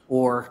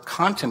or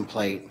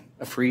contemplate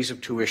a freeze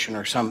of tuition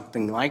or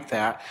something like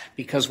that,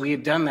 because we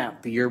had done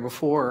that the year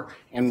before,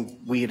 and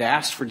we had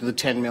asked for the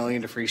 10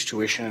 million to freeze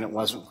tuition, and it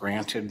wasn't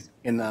granted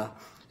in the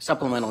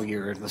supplemental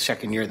year, the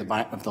second year of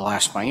the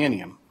last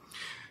biennium.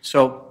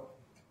 So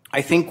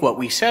I think what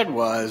we said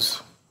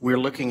was we're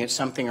looking at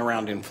something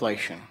around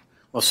inflation.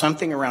 Well,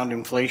 something around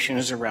inflation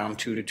is around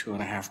 2 to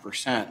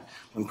 2.5%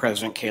 when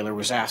President Kaler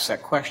was asked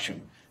that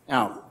question.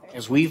 Now,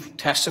 as we've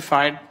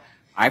testified,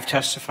 I've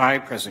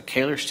testified, President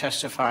Kaler's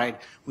testified,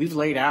 we've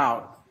laid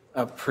out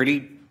a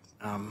pretty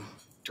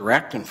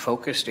direct and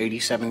focused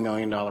 $87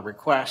 million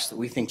request that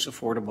we think is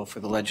affordable for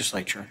the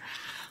legislature.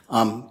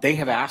 They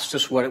have asked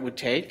us what it would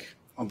take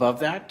above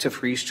that to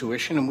freeze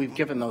tuition, and we've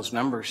given those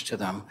numbers to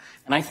them.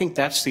 And I think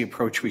that's the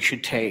approach we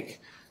should take.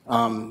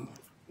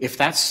 If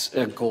that's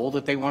a goal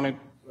that they want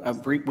to,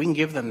 we can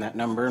give them that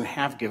number and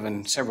have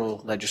given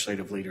several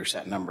legislative leaders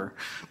that number.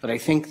 But I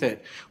think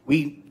that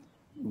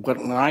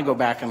when I go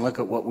back and look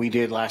at what we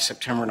did last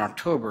September and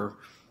October,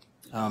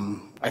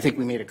 I think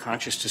we made a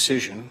conscious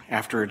decision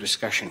after a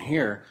discussion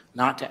here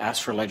not to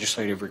ask for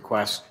legislative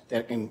requests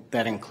that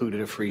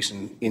included a freeze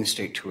in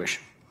in-state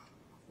tuition.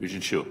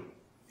 Regent Hsu.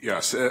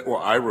 Yes, well,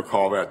 I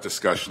recall that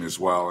discussion as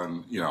well,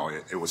 and, you know,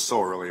 it was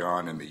so early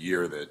on in the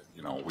year that,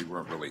 you know, we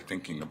weren't really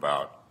thinking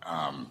about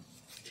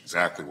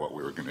exactly what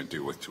we were going to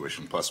do with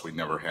tuition. Plus, we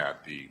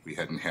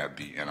hadn't had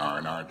the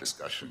NR&R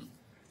discussion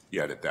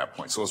yet at that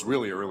point. So it was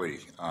really early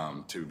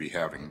to be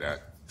having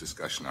that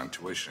discussion on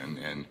tuition,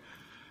 and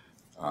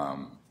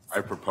I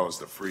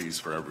proposed a freeze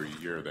for every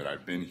year that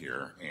I've been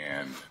here,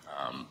 and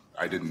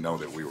I didn't know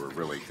that we were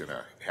really going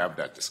to have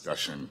that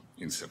discussion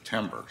in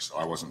September, so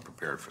I wasn't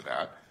prepared for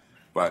that.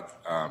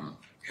 But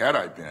had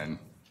I been,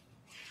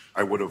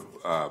 I would have,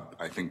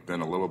 I think,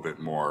 been a little bit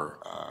more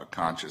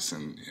conscious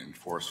and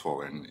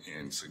forceful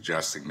in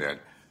suggesting that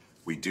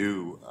we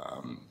do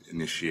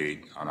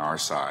initiate on our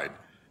side,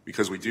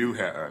 because we do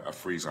have a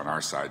freeze on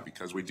our side,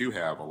 because we do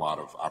have a lot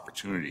of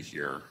opportunity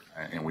here,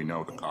 and we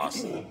know the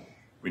cost.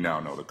 We now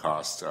know the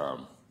cost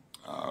of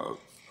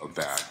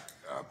that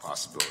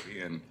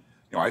possibility, and,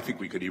 you know, I think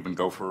we could even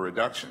go for a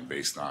reduction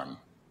based on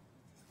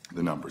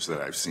the numbers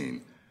that I've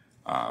seen.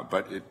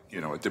 But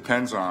it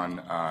depends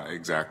on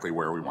exactly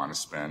where we want to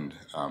spend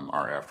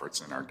our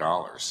efforts and our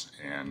dollars,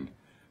 and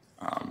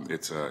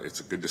it's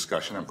a good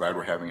discussion. I'm glad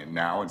we're having it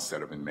now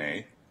instead of in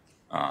May,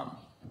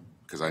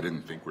 because I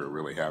didn't think we were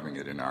really having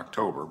it in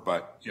October.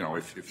 But, you know,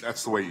 if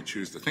that's the way you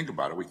choose to think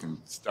about it, we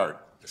can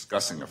start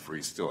discussing a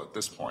freeze still at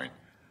this point,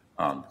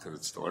 because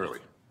it's still early.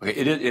 Okay,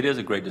 it is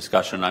a great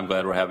discussion. I'm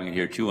glad we're having it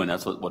here too, and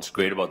that's what's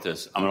great about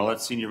this. I'm going to let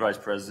Senior Vice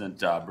President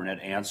Burnett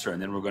answer, and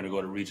then we're going to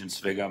go to Regent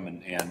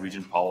Svigum and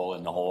Regent Powell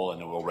in the whole,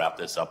 and then we'll wrap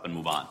this up and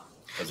move on,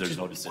 because there's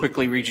no decision.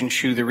 Quickly, Regent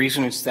Hsu, the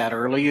reason it's that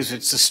early is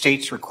it's the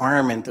state's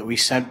requirement that we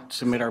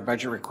submit our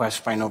budget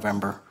request by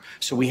November.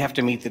 So we have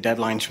to meet the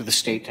deadlines for the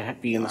state to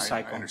be in the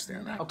cycle. I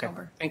understand that. Okay,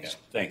 thanks.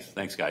 Yeah,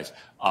 thanks, guys.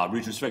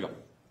 Regent Svigum.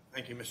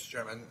 Thank you, Mr.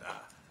 Chairman.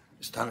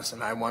 Ms.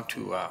 Tonneson, I want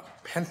to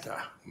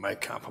penta my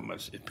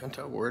compliments. Is penta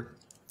a word?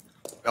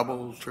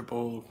 Double,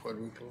 triple,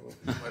 quadruple,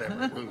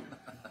 whatever.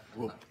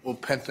 We'll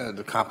penta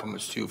the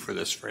compliments to you for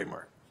this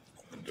framework.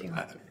 Okay.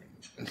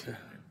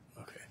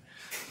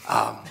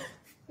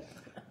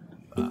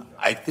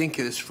 I think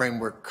this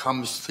framework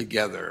comes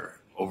together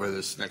over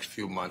this next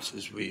few months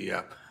as we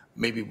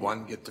maybe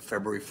one, get the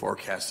February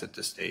forecast at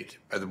the state.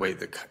 By the way,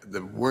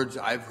 the words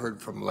I've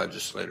heard from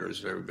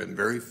legislators that have been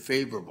very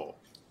favorable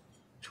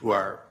to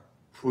our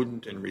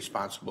prudent and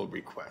responsible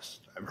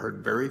request. I've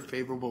heard very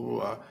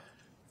favorable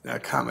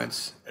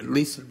comments, at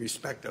least in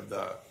respect of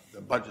the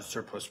budget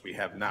surplus we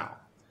have now.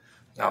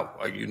 Now,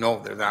 you know,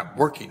 they're not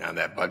working on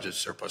that budget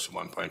surplus of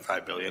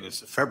 1.5 billion.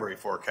 It's the February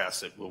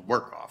forecast that will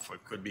work off.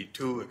 It could be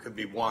 2, it could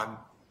be 1,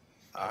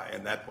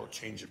 and that will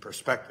change the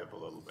perspective a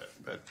little bit.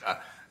 But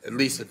at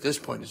least at this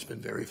point, it's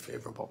been very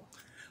favorable.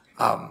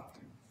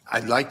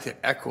 I'd like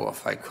to echo,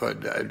 if I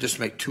could, just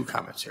make 2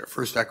 comments here.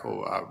 First,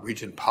 echo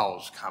Regent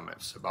Powell's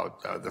comments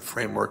about the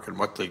framework and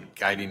what the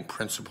guiding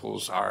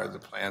principles are, the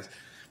plans.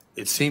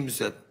 It seems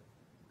that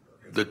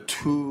the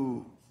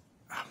 2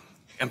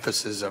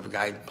 emphasis of a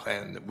guiding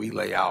plan that we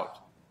lay out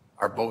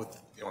are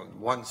both, you know,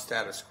 1,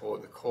 status quo,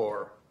 the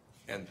core,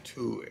 and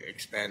 2,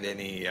 expand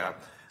any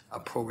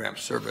program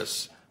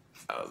service.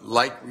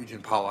 Like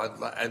Regent Powell,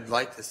 I'd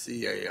like to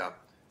see at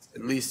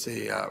least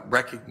a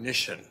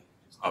recognition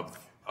of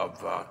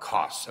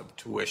costs of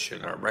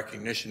tuition, or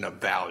recognition of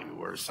value,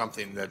 or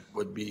something that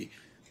would be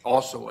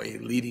also a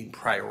leading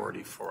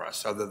priority for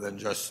us, other than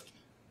just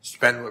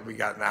spend what we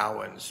got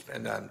now and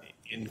spend on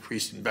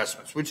increased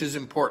investments, which is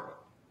important.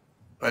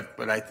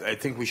 But I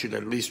think we should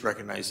at least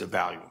recognize the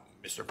value,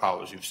 Mr.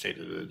 Powell, as you've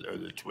stated,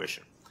 of the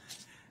tuition.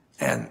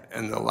 And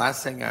the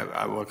last thing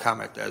I will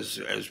comment,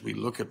 as we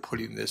look at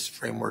putting this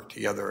framework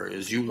together,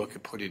 as you look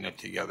at putting it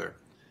together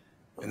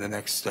in the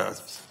next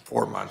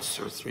 4 months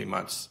or 3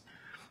 months,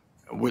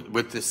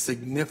 with the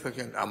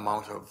significant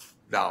amount of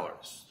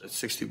dollars, that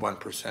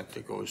 61%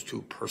 that goes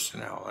to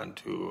personnel and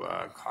to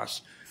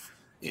costs,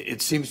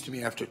 it seems to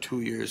me after 2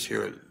 years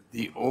here,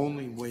 the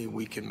only way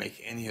we can make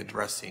any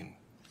addressing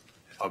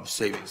of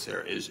savings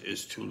there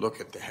is to look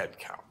at the head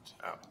count.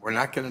 We're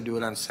not going to do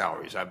it on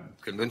salaries.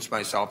 I've convinced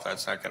myself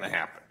that's not going to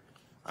happen.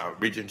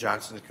 Regent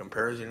Johnson's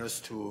comparing us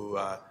to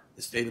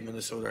the state of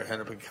Minnesota or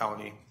Hennepin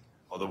County.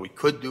 Although we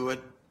could do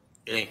it,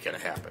 it ain't going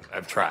to happen.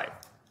 I've tried.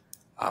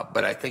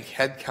 But I think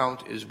head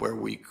count is where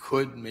we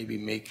could maybe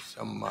make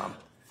some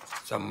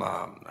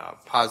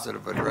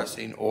positive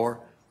addressing,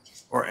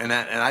 and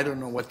I don't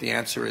know what the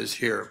answer is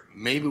here.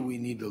 Maybe we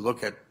need to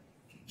look at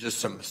just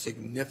some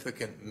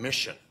significant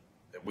mission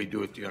that we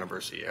do at the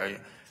university.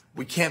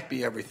 We can't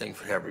be everything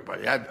for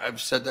everybody. I've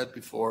said that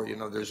before. You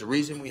know, there's a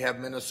reason we have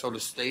Minnesota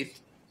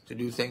State to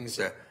do things.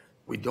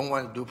 We don't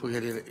want to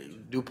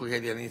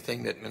duplicate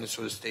anything that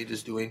Minnesota State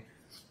is doing.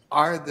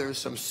 Is there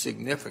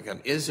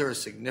a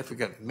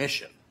significant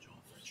mission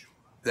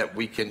that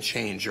we can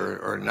change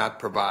or not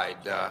provide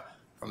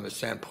from the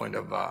standpoint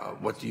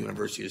of what the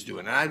university is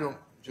doing? And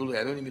Julie,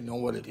 I don't even know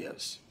what it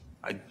is.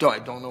 I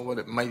don't know what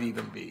it might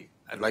even be.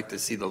 I'd like to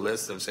see the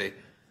list of, say,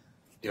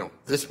 you know,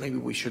 this maybe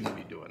we shouldn't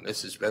be doing.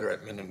 This is better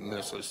at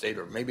Minnesota State,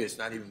 or maybe it's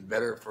not even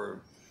better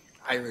for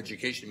higher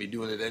education to be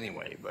doing it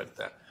anyway.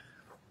 But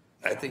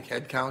I think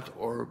head count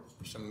or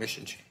some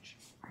mission change.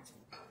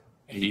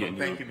 Thank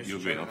you,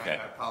 Mr. Chairman. Okay.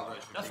 I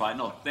apologize. That's fine.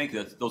 No, thank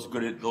you. Those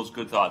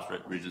good thoughts,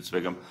 Regent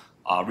Swigum.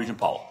 Regent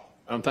Powell.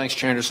 Thanks,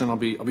 Chair Anderson. I'll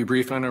be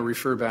brief. I'm going to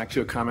refer back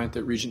to a comment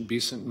that Regent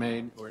Beeson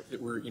made.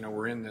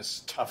 We're in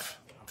this tough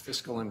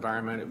fiscal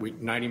environment.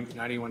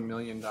 $91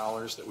 million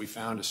that we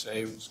found to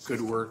save. It's good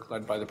work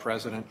led by the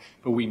president,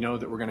 but we know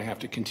that we're going to have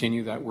to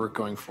continue that work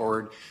going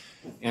forward.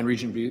 And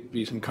Regent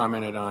Beeson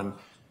commented on,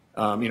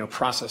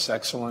 process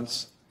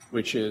excellence,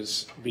 which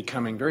is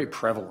becoming very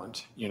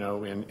prevalent,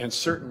 and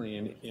certainly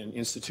in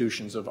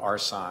institutions of our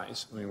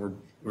size. I mean,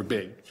 we're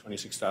big,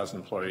 26,000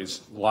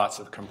 employees, lots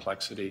of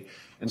complexity.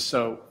 And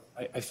so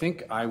I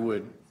think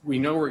we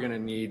know we're going to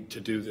need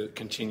to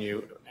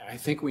continue. I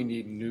think we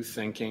need new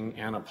thinking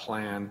and a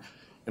plan.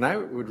 And I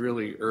would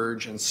really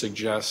urge and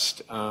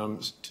suggest to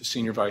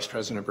Senior Vice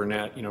President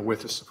Burnett,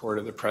 with the support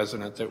of the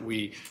President, that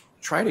we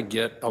try to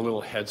get a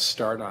little head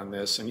start on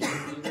this and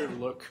either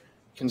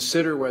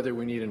consider whether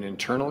we need an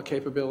internal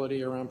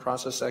capability around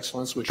process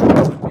excellence, which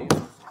wouldn't be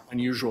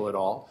unusual at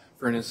all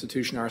for an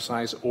institution our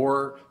size,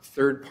 or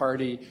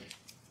third-party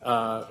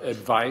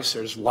advice.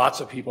 There's lots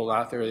of people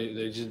out there,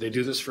 they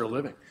do this for a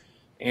living.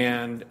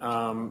 And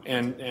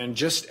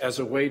just as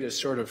a way to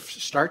sort of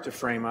start to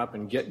frame up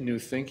and get new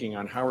thinking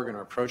on how we're going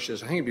to approach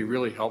this, I think it'd be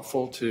really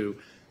helpful to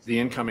the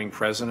incoming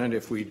president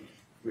if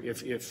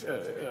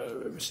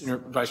Senior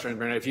Vice President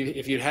Burnett,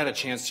 if you'd had a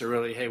chance to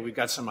really, hey, we've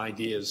got some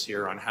ideas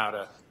here on how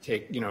to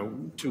take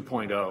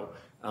 2.0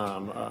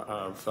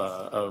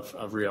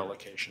 of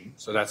reallocation.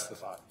 So that's the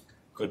thought.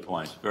 Good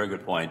point. Very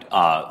good point.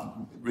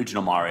 Regent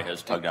Omari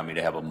has tugged on me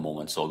to have a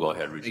moment, so go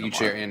ahead, Regent Omari.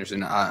 Thank you, Chair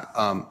Anderson.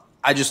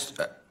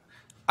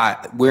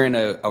 We're in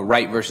a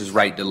right versus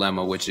right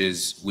dilemma, which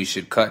is we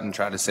should cut and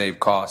try to save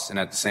costs, and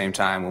at the same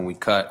time, when we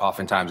cut,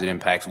 oftentimes it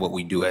impacts what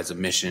we do as a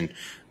mission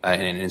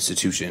in an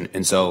institution.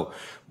 And so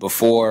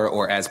before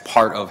or as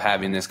part of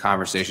having this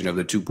conversation of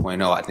the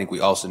 2.0, I think we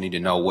also need to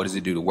know, what does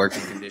it do to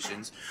working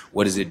conditions?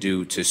 What does it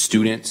do to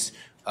students?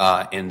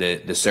 and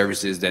the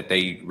services that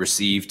they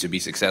receive to be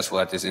successful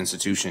at this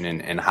institution,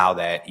 and how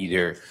that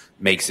either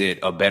makes it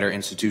a better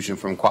institution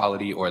from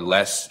quality or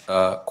less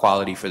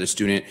quality for the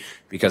student,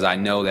 because I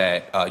know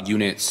that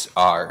units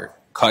are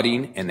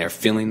cutting and they're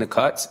feeling the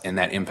cuts, and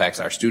that impacts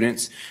our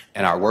students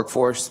and our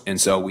workforce.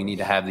 And so we need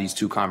to have these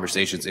two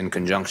conversations in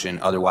conjunction.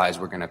 Otherwise,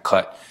 we're going to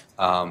cut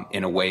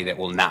in a way that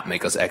will not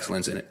make us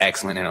excellent, and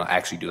it'll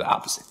actually do the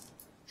opposite.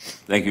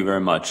 Thank you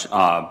very much.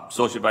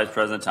 Associate Vice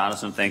President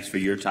Tonneson, thanks for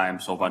your time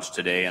so much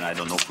today, and I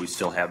don't know if we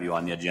still have you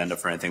on the agenda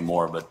for anything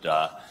more, but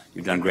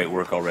you've done great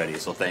work already,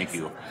 so thank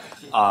you.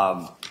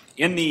 The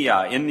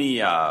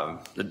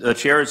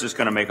chair is just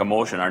going to make a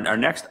motion. Our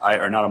next,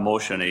 or not a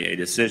motion, a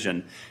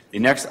decision. The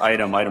next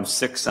item, item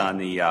 6 on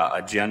the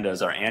agenda,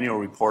 is our annual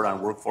report on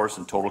workforce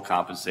and total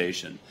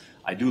compensation.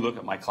 I do look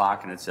at my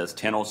clock and it says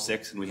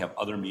 10:06, and we have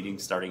other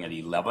meetings starting at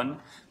 11.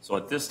 So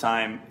at this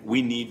time,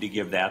 we need to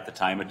give that the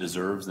time it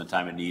deserves and the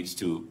time it needs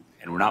to,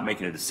 and we're not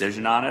making a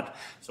decision on it.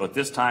 So at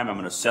this time, I'm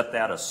going to set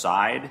that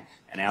aside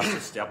and ask to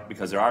step,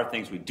 because there are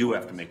things we do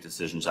have to make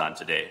decisions on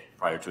today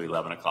prior to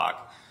 11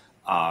 o'clock.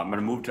 I'm going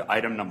to move to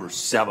item number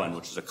 7,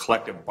 which is a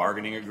collective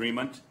bargaining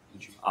agreement.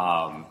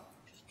 That's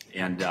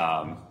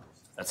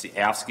the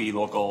AFSCME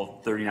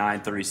Local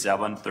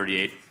 3937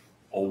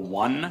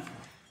 3801.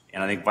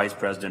 And I think Vice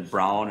President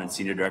Brown and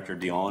Senior Director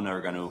Dion are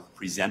going to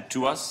present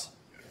to us.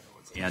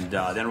 And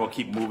then we'll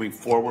keep moving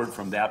forward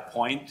from that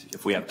point.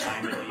 If we have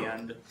time at the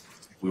end,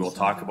 we will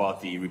talk about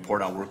the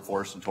report on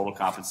workforce and total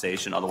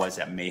compensation. Otherwise,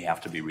 that may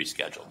have to be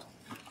rescheduled.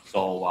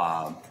 So,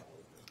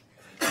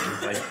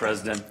 Vice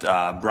President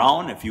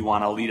Brown, if you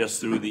want to lead us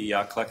through the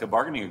collective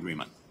bargaining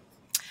agreement.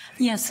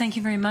 Yes, thank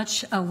you very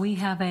much. We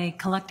have a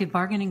collective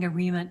bargaining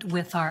agreement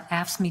with our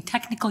AFSCME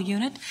technical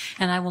unit,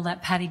 and I will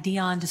let Patty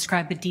Dion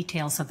describe the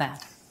details of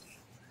that.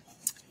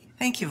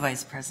 Thank you,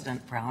 Vice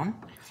President Brown.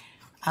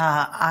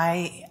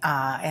 I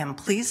am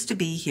pleased to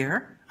be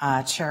here,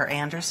 Chair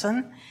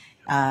Anderson,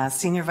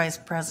 Senior Vice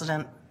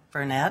President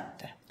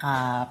Burnett,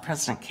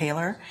 President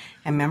Kaler,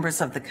 and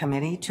members of the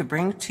committee, to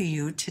bring to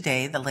you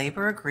today the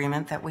labor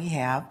agreement that we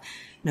have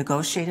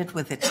negotiated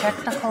with the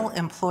technical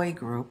employee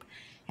group.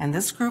 And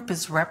this group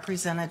is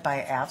represented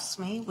by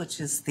AFSCME,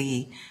 which is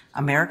the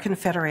American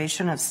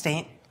Federation of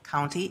State,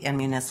 County, and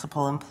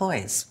Municipal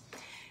Employees.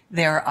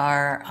 There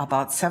are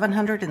about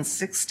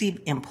 760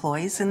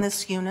 employees in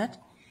this unit.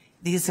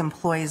 These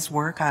employees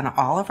work on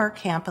all of our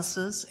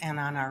campuses and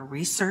on our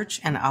research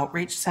and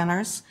outreach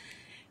centers.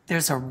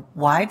 There's a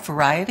wide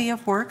variety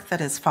of work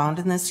that is found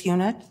in this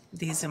unit.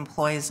 These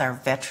employees are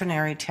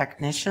veterinary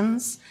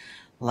technicians,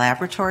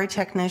 laboratory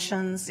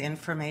technicians,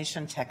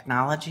 information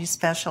technology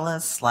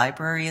specialists,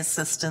 library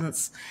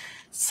assistants,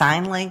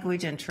 sign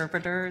language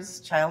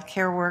interpreters, child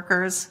care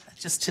workers,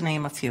 just to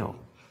name a few.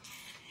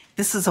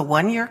 This is a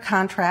one-year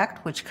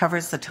contract which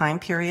covers the time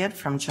period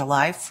from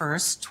July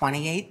 1st,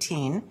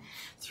 2018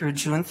 through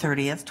June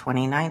 30th,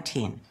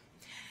 2019.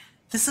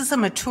 This is a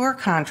mature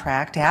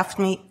contract.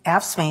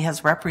 AFSCME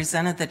has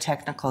represented the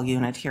technical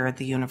unit here at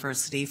the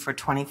university for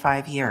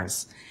 25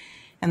 years.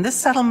 And this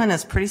settlement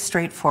is pretty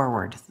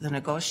straightforward. The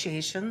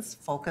negotiations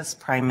focus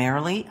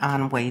primarily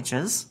on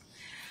wages.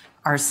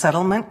 Our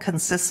settlement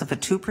consists of a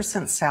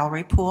 2%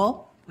 salary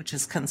pool, which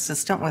is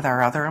consistent with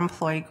our other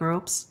employee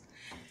groups.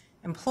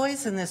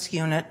 Employees in this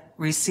unit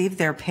receive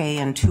their pay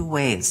in 2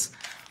 ways.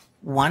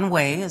 One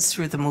way is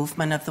through the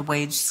movement of the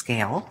wage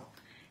scale,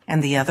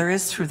 and the other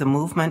is through the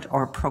movement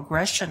or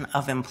progression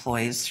of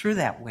employees through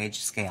that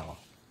wage scale.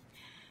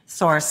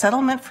 So our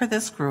settlement for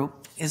this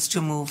group is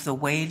to move the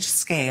wage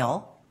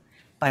scale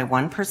by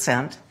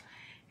 1%,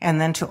 and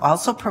then to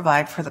also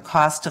provide for the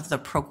cost of the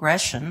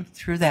progression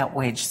through that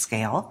wage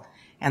scale,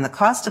 and the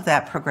cost of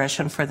that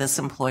progression for this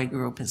employee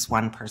group is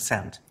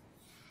 1%.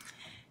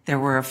 There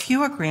were a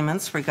few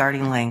agreements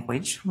regarding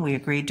language. We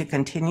agreed to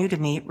continue to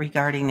meet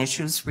regarding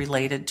issues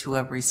related to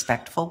a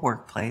respectful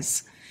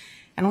workplace.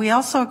 And we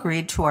also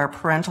agreed to our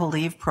parental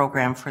leave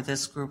program for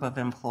this group of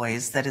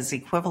employees that is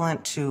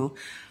equivalent to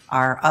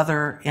our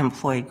other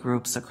employee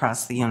groups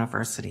across the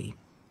university.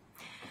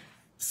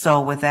 So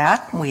with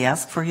that, we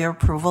ask for your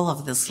approval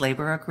of this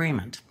labor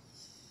agreement.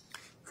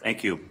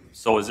 Thank you.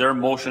 So is there a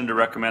motion to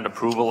recommend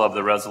approval of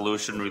the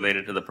resolution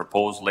related to the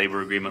proposed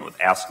labor agreement with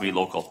AFSCME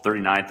Local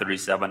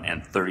 3937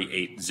 and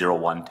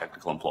 3801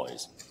 technical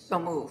employees? So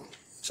moved.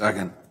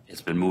 Second.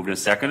 It's been moved and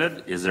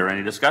seconded. Is there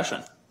any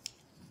discussion?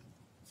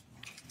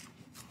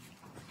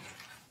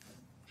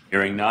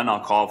 Hearing none,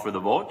 I'll call for the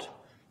vote.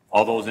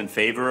 All those in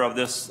favor of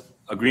this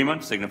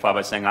agreement signify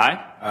by saying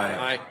aye.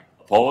 Aye.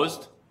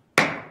 Opposed?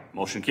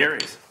 Motion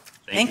carries.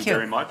 Thank you you.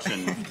 very much.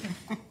 And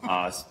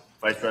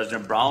Vice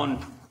President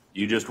Brown,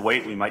 you just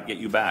wait. We might get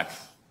you back.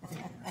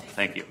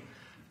 Thank you.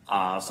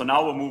 So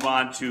now we'll move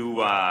on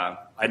to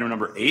item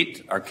number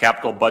 8, our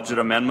capital budget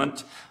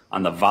amendment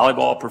on the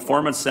Volleyball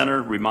Performance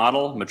Center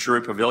remodel,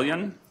 Maturi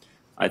Pavilion.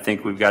 I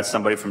think we've got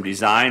somebody from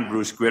design,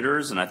 Bruce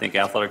Gritters, and I think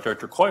Athletic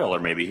Director Coyle are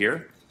maybe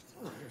here.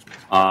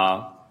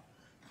 And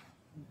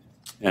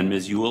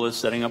Ms. Ewell is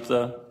setting up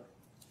the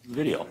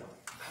video.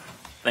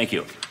 Thank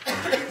you.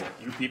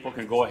 You people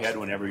can go ahead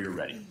whenever you're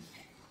ready.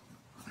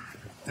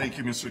 Thank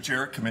you, Mr.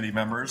 Chair, committee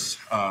members.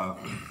 The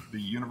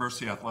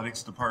University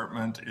Athletics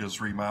Department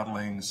is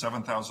remodeling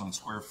 7,000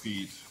 square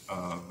feet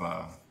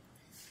of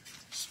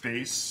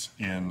space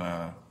in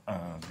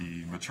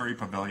the Maturi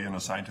Pavilion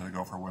assigned to the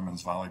Gopher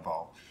Women's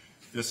Volleyball.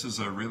 This is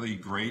a really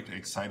great,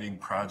 exciting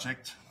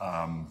project.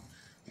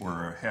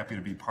 We're happy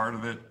to be part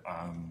of it.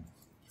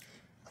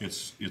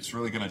 It's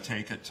really going to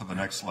take it to the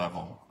next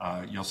level.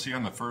 You'll see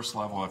on the first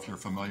level, if you're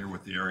familiar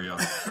with the area,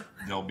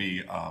 there'll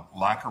be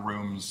locker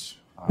rooms,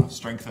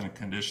 strength and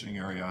conditioning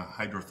area,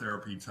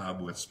 hydrotherapy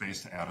tub with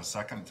space to add a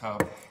second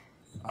tub.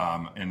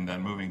 And then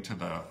moving to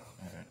the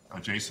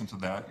adjacent to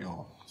that,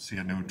 you'll see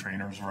a new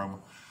trainer's room.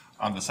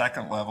 On the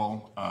second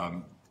level,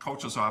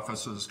 coaches'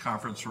 offices,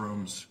 conference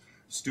rooms,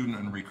 student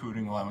and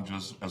recruiting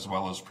lounges, as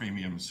well as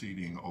premium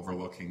seating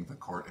overlooking the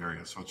court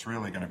area. So it's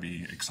really going to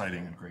be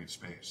exciting and great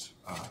space.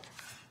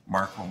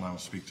 Mark will now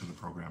speak to the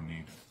program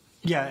need.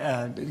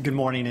 Yeah, good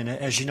morning. And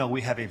as you know,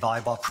 we have a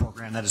volleyball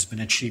program that has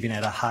been achieving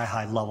at a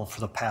high level for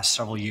the past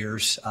several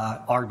years.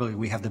 Arguably,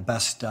 we have the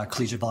best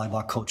collegiate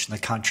volleyball coach in the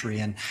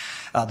country. And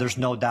there's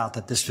no doubt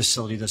that this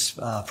facility, this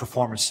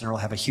performance center will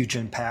have a huge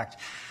impact,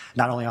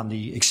 not only on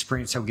the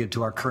experience that we give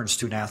to our current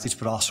student athletes,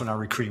 but also in our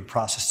recruiting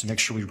process to make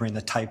sure we bring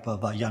the type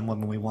of young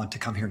women we want to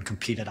come here and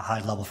compete at a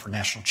high level for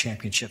national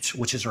championships,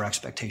 which is our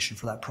expectation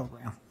for that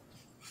program.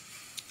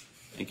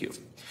 Thank you.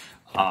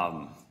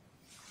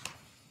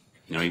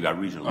 You know, you've got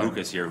Regent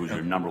Lucas here, who's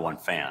your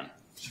 #1 fan.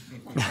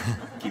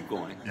 Keep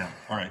going. Yeah,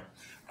 all right.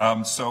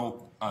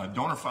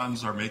 Donor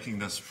funds are making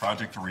this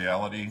project a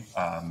reality.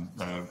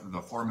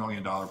 The $4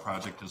 million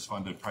project is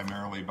funded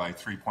primarily by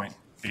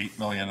 $3.8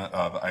 million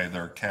of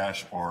either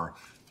cash or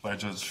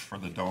pledges for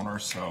the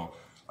donors. So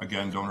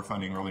again, donor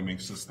funding really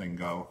makes this thing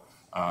go.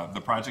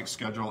 The project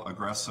schedule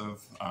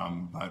aggressive,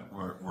 but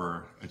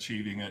we're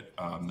achieving it.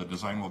 The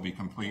design will be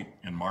complete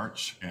in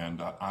March,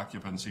 and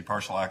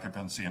partial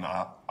occupancy in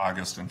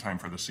August in time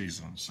for the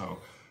season. So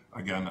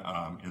again,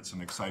 it's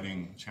an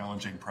exciting,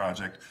 challenging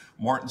project.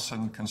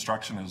 Mortensen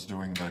Construction is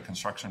doing the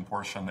construction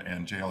portion,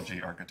 and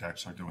JLG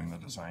Architects are doing the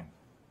design.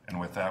 And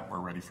with that, we're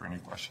ready for any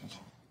questions.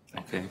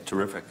 Okay,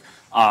 terrific.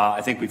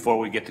 I think before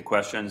we get to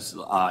questions,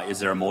 is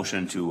there a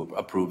motion to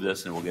approve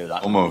this, and we'll get it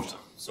on? So moved.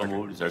 So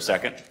moved. Is there a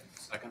second?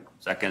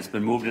 Second. It's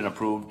been moved and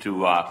approved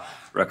to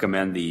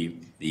recommend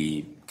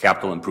the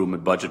capital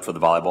improvement budget for the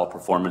Volleyball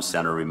Performance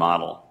Center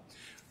remodel.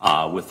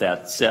 With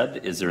that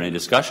said, is there any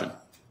discussion?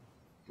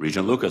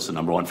 Regent Lucas, the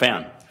 #1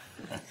 fan.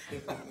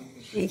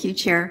 Thank you,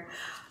 Chair.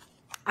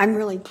 I'm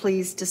really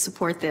pleased to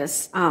support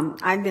this.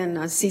 I've been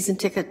a season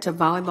ticket to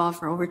volleyball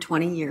for over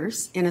 20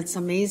 years, and it's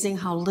amazing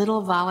how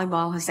little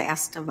volleyball has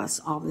asked of us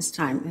all this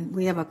time. And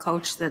we have a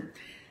coach that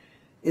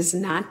is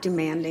not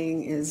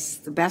demanding, is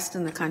the best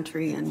in the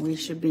country, and we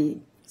should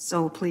be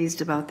so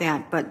pleased about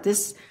that. But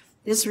this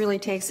really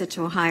takes it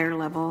to a higher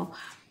level.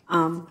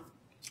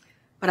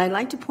 But I'd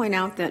like to point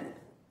out that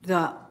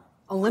the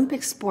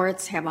Olympic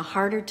sports have a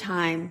harder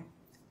time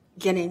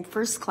getting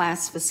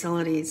first-class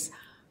facilities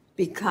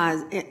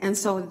because, and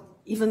so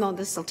even though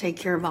this will take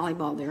care of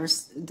volleyball,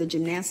 there's the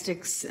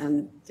gymnastics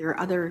and there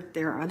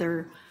are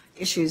other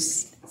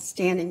issues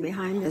standing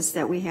behind this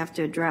that we have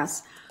to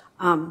address.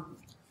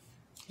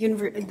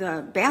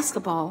 The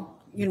basketball,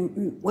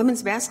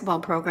 women's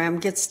basketball program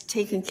gets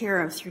taken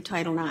care of through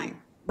Title IX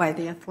by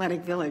the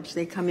athletic village.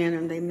 They come in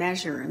and they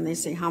measure and they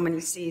say how many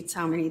seats,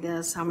 how many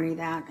this, how many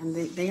that, and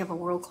they have a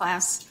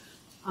world-class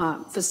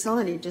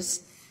facility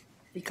just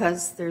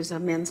because there's a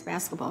men's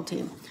basketball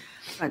team.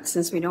 But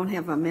since we don't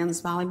have a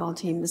men's volleyball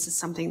team, this is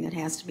something that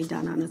has to be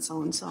done on its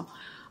own. So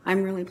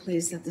I'm really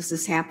pleased that this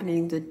is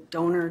happening. The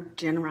donor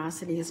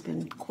generosity has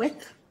been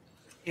quick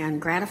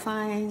and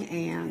gratifying,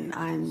 and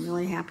I'm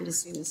really happy to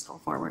see this go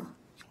forward.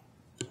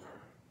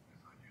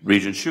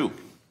 Regent Hsu.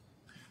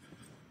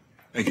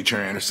 Thank you,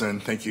 Chair Anderson.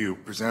 Thank you,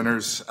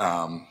 presenters.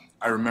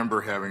 I remember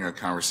having a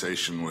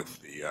conversation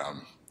with the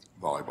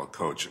volleyball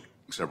coach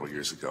several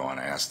years ago, and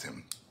I asked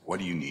him, what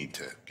do you need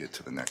to get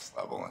to the next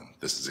level? And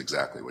this is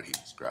exactly what he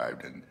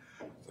described. And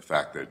the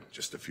fact that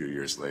just a few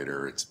years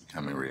later it's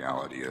becoming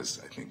reality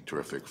is, I think,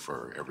 terrific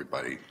for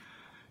everybody,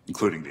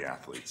 including the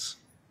athletes.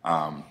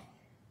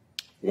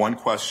 One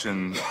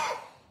question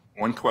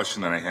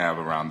that I have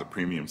around the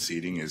premium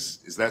seating is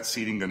that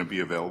seating going to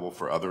be available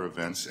for other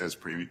events as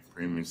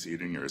premium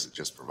seating, or is it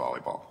just for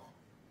volleyball?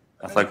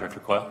 Athletic Director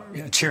Coyle.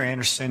 Yeah, Chair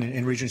Anderson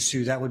and Regent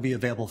Hsu, that would be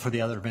available for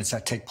the other events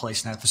that take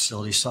place in that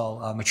facility.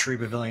 So Maturi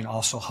Pavilion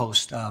also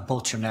hosts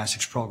both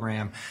gymnastics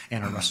program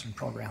and a wrestling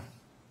program.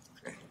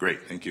 Okay,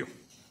 great, thank you.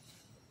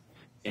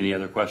 Any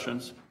other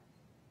questions?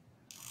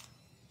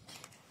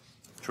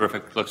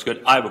 Terrific, looks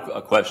good. I have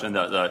a question.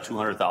 The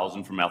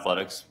 $200,000 from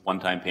athletics,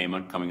 one-time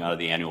payment coming out of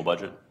the annual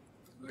budget?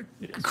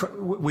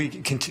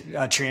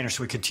 Chair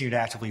Anderson, we continue to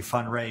actively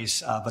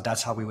fundraise, but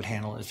that's how we would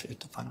handle it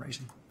at the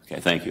fundraising. Okay,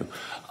 thank you.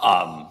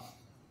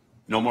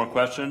 No more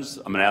questions.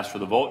 I'm going to ask for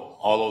the vote.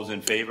 All those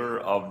in favor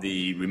of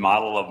the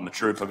remodel of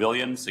Maturi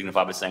Pavilion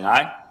signify by saying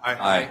aye.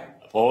 Aye.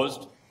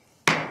 Opposed?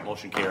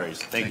 Motion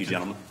carries. Thank you,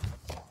 gentlemen.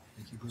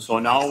 So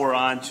now we're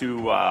on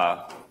to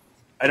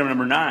item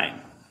number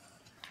 9.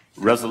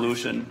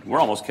 Resolution, we're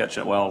almost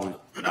catching,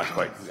 well, not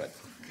quite, we got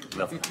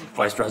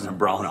Vice President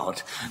Brown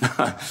out.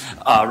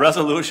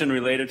 Resolution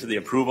related to the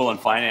approval and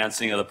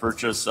financing of the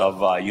purchase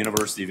of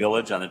University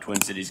Village on the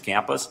Twin Cities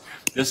campus.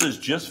 This is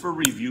just for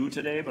review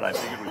today, but I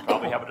figured we'd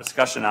probably have a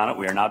discussion on it.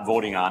 We are not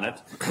voting on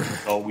it,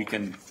 so we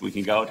can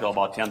go till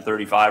about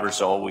 10:35 or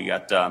so. We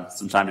got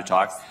some time to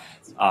talk.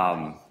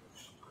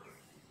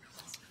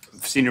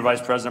 Senior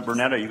Vice President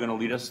Burnett, are you going to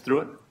lead us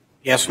through it?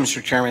 Yes,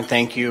 Mr. Chairman,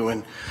 thank you.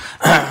 And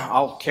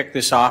I'll kick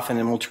this off and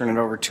then we'll turn it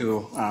over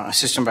to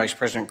Assistant Vice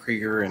President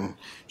Krieger and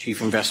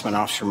Chief Investment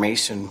Officer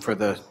Mason for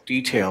the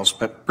details.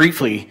 But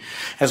briefly,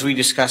 as we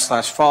discussed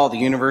last fall, the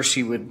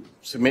university would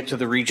submit to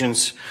the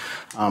Regents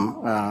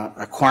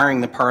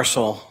acquiring the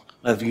parcel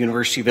of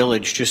University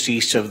Village just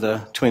east of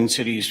the Twin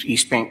Cities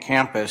East Bank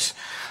campus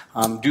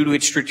due to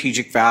its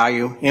strategic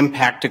value,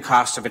 impact to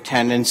cost of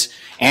attendance,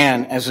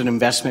 and as an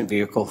investment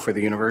vehicle for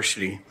the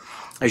university.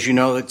 As you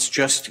know, it's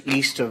just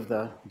east of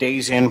the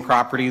Days Inn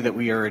property that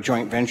we are a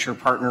joint venture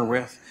partner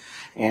with,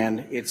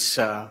 and it's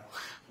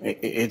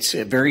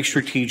very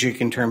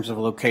strategic in terms of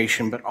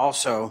location, but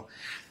also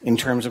in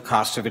terms of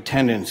cost of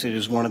attendance. It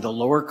is one of the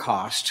lower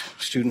cost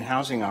student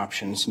housing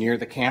options near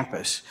the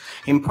campus,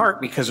 in part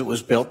because it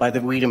was built by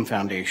the Weedham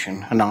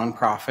Foundation, a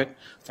nonprofit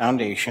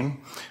foundation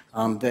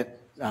that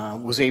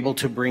was able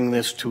to bring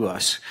this to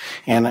us.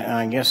 And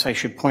I guess I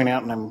should point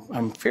out, and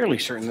I'm fairly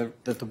certain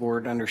that the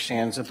board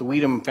understands, that the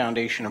Weedham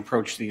Foundation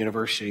approached the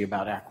university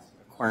about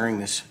acquiring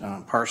this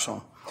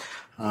parcel.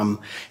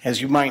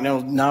 As you might know,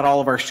 not all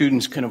of our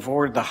students can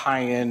afford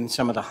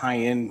some of the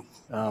high-end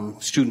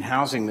student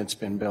housing that's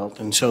been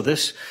built. And so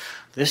this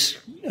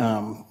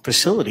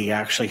facility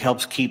actually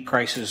helps keep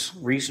prices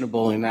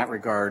reasonable in that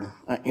regard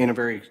in a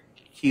very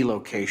key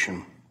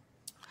location.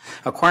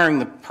 Acquiring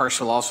the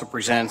parcel also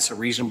presents a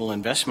reasonable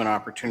investment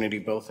opportunity,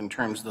 both in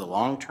terms of the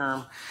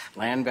long-term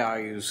land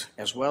values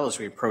as well as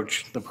the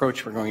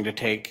approach we're going to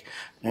take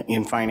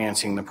in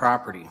financing the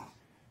property.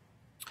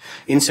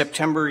 In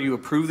September, you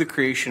approved the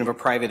creation of a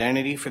private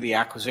entity for the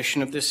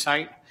acquisition of this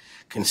site.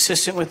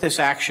 Consistent with this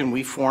action,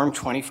 we formed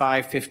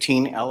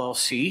 2515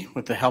 LLC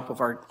with the help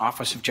of our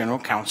Office of General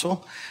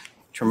Counsel.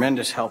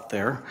 Tremendous help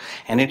there.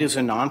 And it is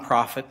a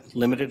nonprofit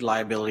limited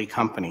liability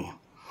company.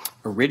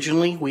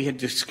 Originally, we had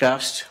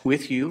discussed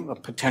with you a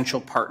potential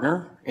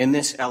partner in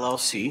this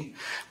LLC,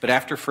 but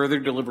after further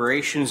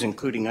deliberations,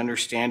 including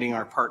understanding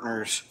our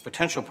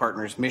potential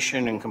partners'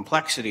 mission and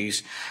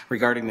complexities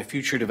regarding the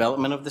future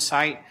development of the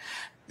site,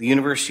 the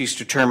university's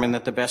determined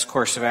that the best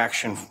course of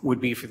action would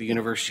be for the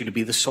university to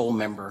be the sole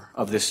member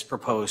of this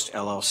proposed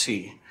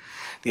LLC.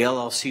 The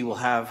LLC will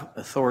have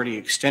authority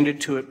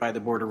extended to it by the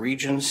Board of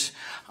Regents,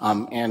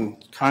 and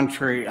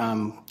contrary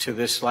to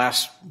this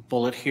last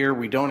bullet here,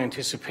 we don't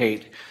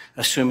anticipate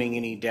assuming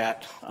any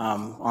debt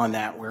on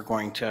that. We're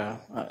going to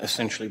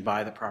essentially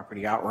buy the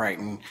property outright,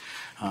 and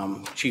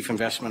Chief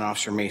Investment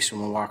Officer Mason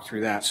will walk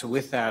through that. So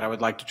with that, I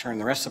would like to turn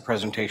the rest of the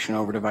presentation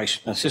over to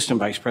Assistant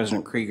Vice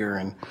President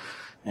Krieger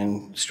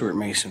and Stuart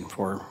Mason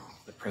for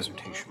the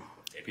presentation.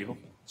 Hey, people.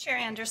 Chair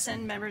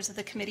Anderson, members of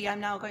the committee, I'm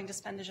now going to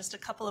spend just a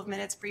couple of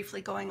minutes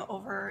briefly giving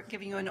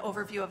you an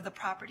overview of the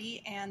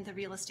property and the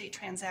real estate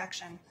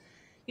transaction.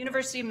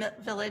 University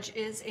Village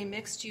is a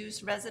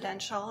mixed-use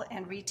residential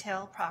and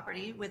retail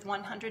property with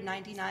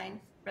 199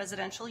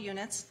 residential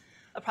units,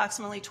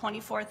 approximately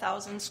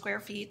 24,000 square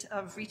feet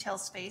of retail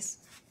space,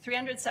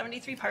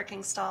 373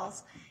 parking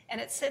stalls, and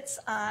it sits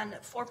on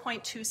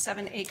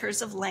 4.27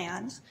 acres of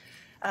land.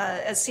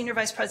 As Senior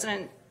Vice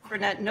President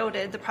Burnett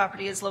noted, the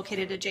property is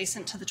located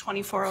adjacent to the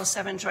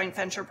 2407 joint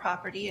venture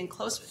property in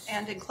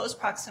close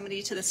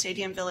proximity to the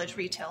Stadium Village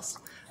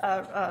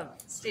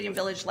Stadium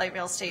Village light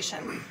rail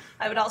station.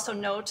 I would also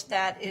note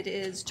that it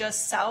is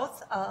just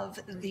south of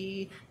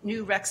the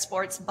new Rec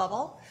Sports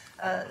bubble,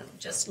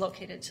 just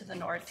located to the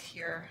north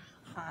here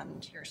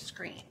on your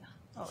screen.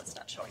 Oh, it's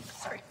not showing,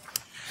 sorry.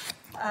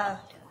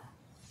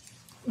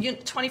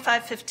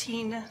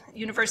 2515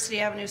 University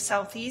Avenue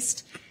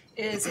Southeast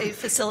is a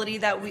facility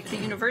that the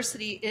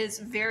university is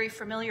very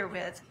familiar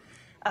with.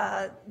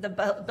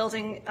 The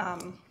building,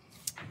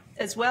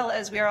 as well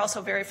as we are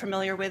also very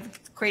familiar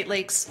with Great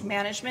Lakes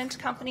Management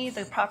Company,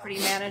 the property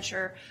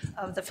manager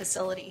of the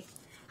facility.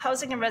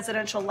 Housing and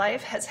Residential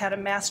Life has had a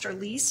master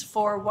lease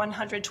for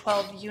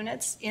 112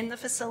 units in the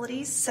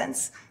facility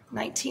since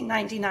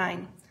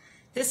 1999.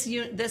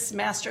 This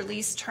master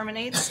lease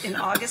terminates in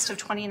August of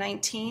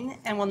 2019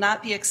 and will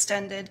not be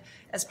extended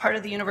as part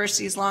of the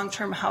university's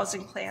long-term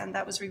housing plan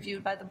that was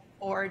reviewed by the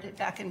board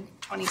back in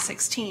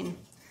 2016.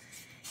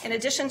 In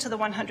addition to the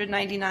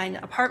 199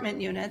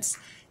 apartment units,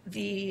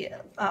 the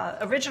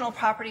original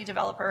property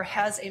developer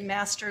has a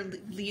master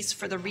lease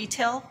for the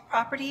retail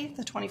property,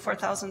 the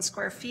 24,000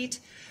 square feet,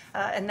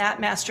 and that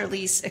master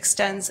lease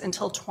extends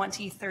until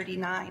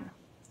 2039.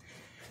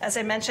 As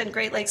I mentioned,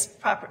 Great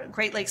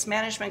Lakes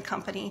Management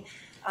Company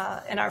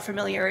and our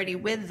familiarity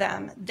with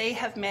them, they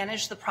have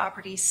managed the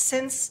property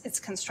since its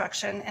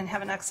construction and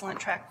have an excellent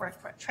track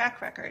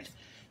record.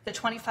 The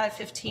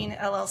 2515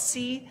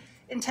 LLC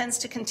intends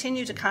to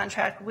continue to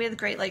contract with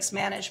Great Lakes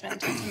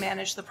Management to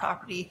manage the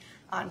property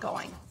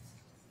ongoing.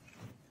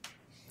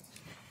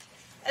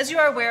 As you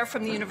are aware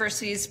from the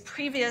university's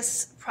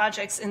previous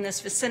projects in this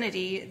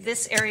vicinity,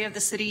 this area of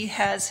the city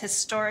has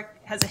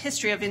a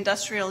history of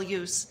industrial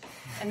use,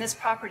 and this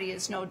property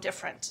is no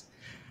different.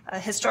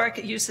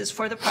 Historic uses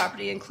for the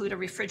property include a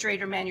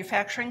refrigerator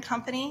manufacturing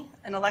company,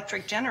 an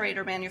electric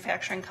generator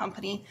manufacturing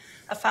company,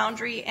 a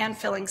foundry, and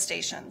filling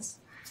stations.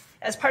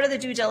 As part of the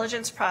due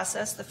diligence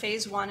process, the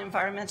Phase 1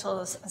 environmental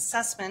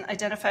assessment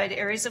identified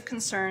areas of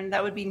concern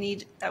that would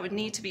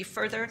need to be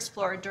further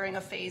explored during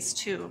a Phase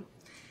 2.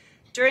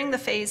 During the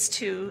Phase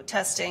 2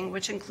 testing,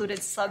 which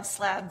included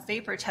sub-slab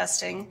vapor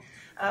testing,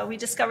 we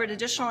discovered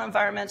additional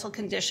environmental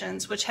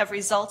conditions which have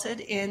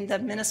resulted in the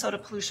Minnesota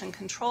Pollution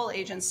Control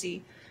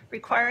Agency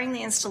requiring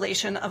the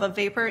installation of a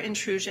vapor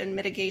intrusion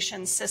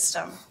mitigation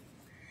system.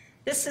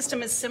 This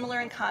system is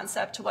similar in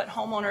concept to what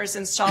homeowners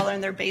install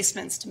in their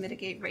basements to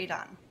mitigate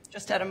radon,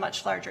 just at a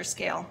much larger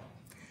scale.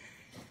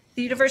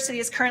 The university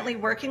is currently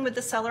working with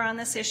the seller on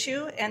this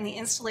issue, and the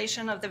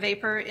installation of the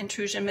vapor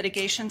intrusion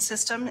mitigation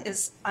system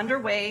is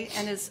underway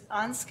and is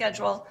on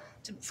schedule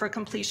for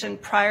completion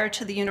prior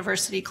to the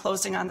university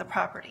closing on the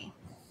property.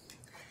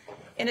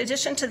 In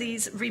addition to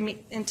these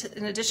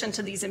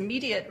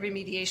immediate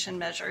remediation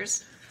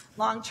measures,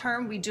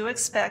 long-term, we do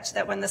expect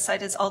that when the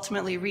site is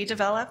ultimately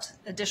redeveloped,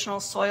 additional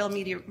soil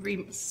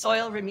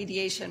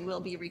remediation will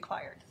be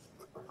required.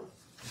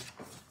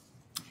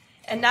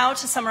 And now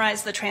to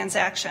summarize the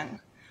transaction.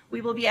 We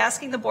will be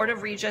asking the Board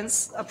of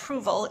Regents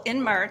approval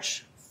in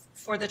March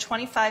for the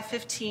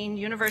 2515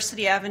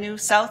 University Avenue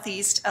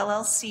Southeast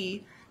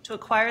LLC to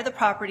acquire the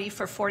property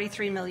for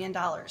 $43 million.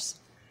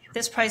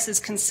 This price is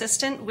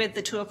consistent with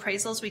the two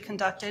appraisals we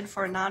conducted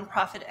for a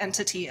nonprofit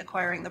entity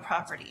acquiring the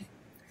property.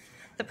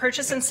 The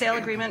purchase and sale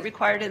agreement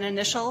required an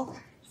initial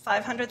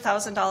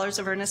 $500,000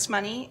 of earnest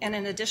money and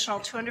an additional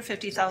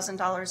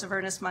 $250,000 of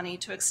earnest money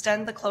to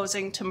extend the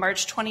closing to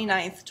March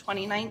 29th,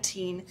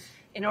 2019,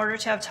 in order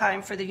to have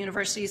time for the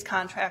university's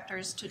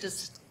contractors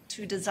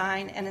to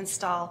design and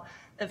install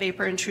the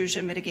vapor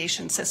intrusion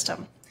mitigation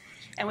system.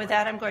 And with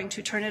that, I'm going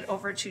to turn it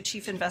over to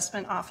Chief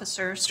Investment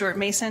Officer Stuart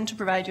Mason to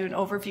provide you an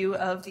overview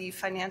of the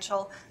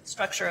financial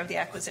structure of the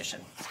acquisition.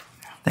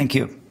 Thank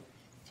you.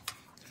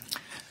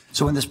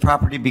 So when this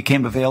property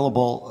became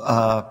available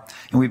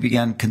and we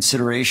began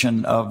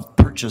consideration of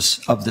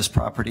purchase of this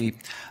property,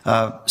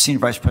 Senior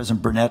Vice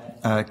President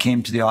Burnett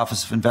came to the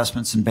Office of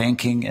Investments and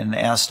Banking and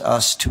asked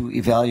us to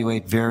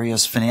evaluate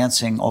various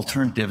financing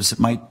alternatives that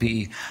might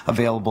be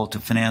available to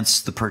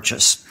finance the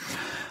purchase.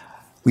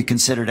 We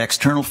considered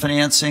external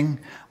financing,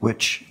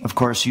 which of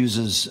course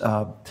uses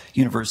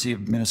University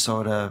of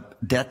Minnesota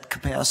debt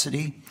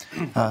capacity,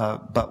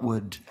 but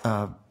would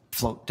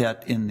float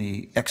debt in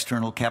the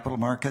external capital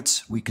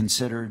markets. We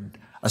considered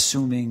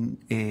assuming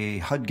a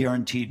HUD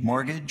guaranteed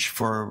mortgage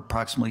for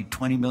approximately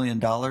 $20 million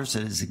that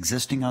is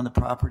existing on the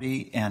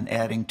property and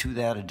adding to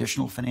that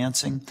additional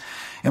financing.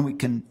 And we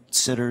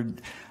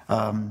considered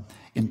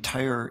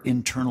entire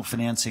internal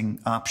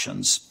financing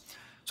options.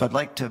 So I'd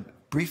like to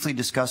briefly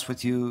discuss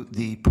with you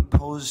the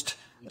proposed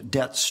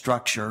debt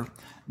structure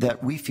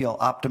that we feel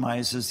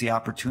optimizes the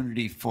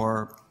opportunity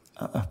for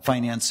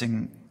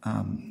financing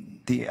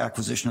the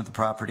acquisition of the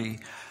property.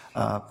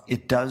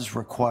 It does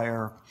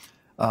require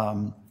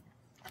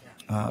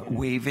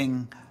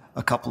waiving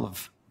a couple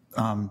of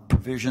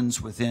provisions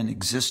within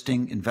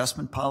existing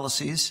investment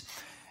policies,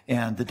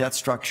 and the debt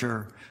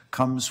structure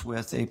comes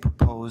with a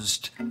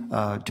proposed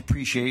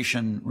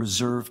depreciation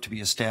reserve to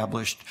be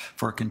established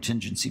for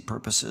contingency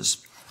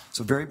purposes.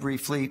 So very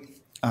briefly,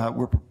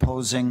 we're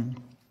proposing,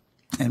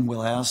 and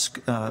we'll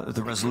ask,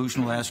 the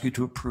resolution will ask you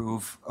to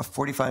approve a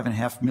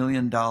 $45.5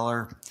 million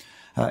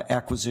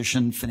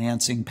acquisition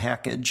financing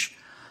package.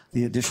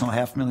 The additional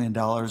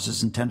 $500,000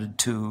 is intended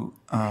to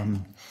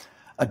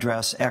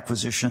address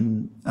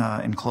acquisition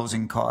and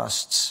closing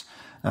costs,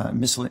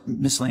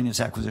 miscellaneous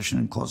acquisition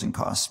and closing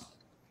costs.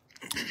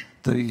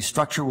 The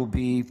structure will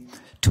be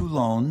two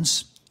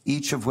loans,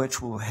 each of which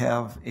will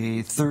have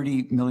a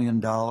 $30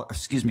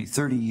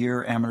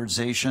 year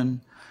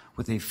amortization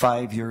with a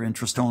 5-year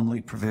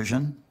interest-only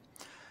provision.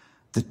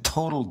 The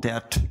total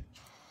debt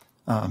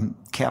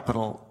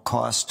capital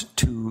cost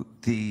to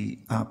the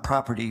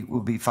property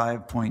will be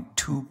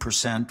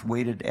 5.2%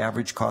 weighted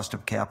average cost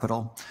of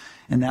capital,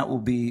 and that will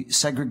be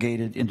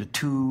segregated into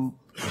two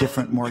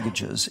different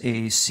mortgages: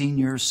 a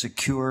senior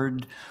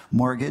secured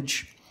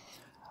mortgage,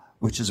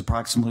 which is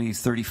approximately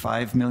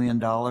 $35 million,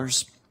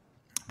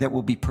 that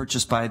will be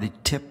purchased by the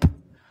TIP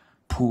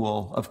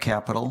pool of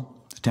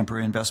capital, the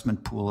temporary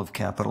investment pool of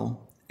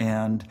capital,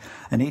 and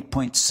an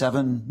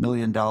 $8.7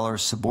 million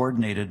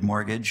subordinated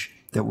mortgage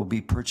that will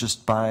be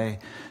purchased by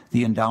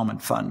the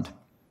endowment fund.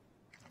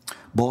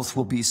 Both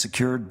will be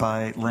secured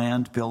by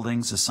land,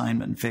 buildings,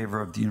 assignment in favor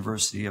of the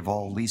university of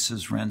all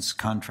leases, rents,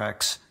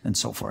 contracts, and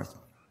so forth.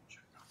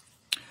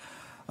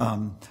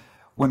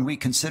 When we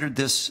considered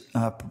this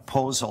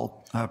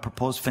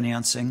proposed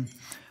financing,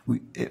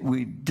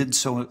 we did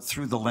so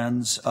through the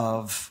lens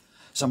of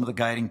some of the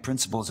guiding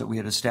principles that we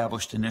had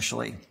established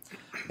initially.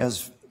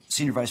 As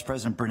Senior Vice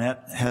President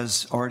Burnett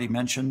has already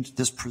mentioned,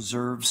 this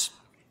preserves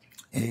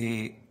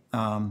a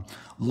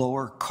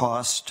lower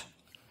cost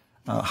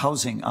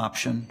housing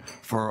option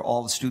for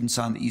all the students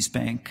on the East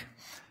Bank.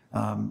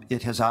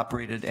 It has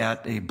operated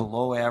at a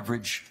below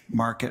average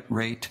market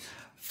rate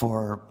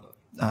for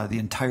the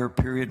entire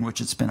period in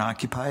which it's been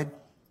occupied.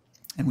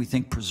 And we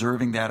think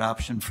preserving that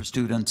option for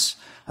students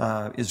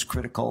is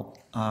critical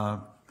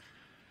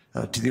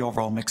to the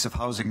overall mix of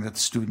housing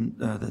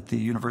that the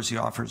university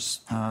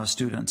offers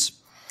students.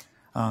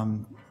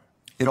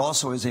 It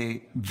also is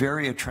a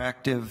very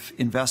attractive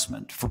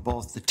investment for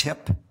both the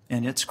TIP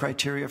and its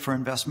criteria for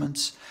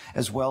investments,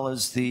 as well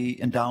as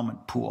the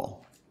endowment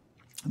pool,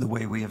 the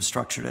way we have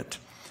structured it.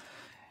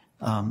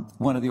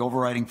 One of the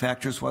overriding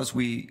factors was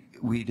we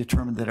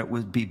determined that it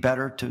would be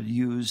better to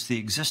use the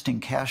existing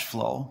cash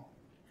flow,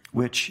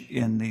 which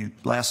in the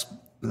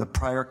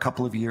prior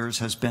couple of years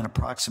has been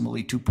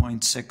approximately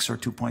 $2.6 or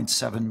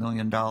 $2.7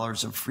 million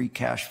of free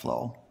cash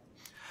flow.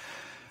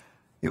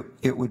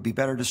 It would be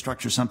better to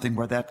structure something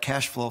where that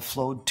cash flow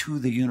flowed to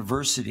the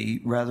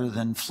university rather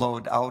than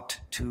flowed out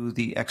to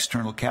the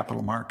external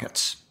capital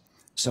markets.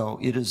 So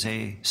it is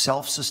a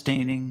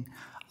self-sustaining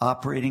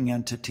operating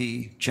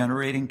entity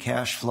generating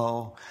cash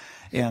flow,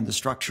 and the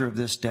structure of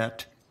this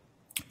debt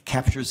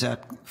captures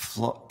that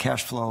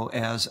cash flow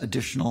as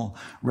additional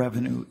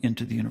revenue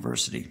into the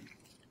university.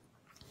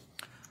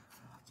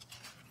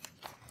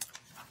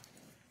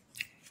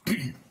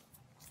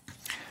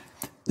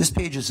 This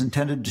page is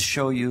intended to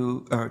show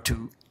you, or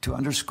to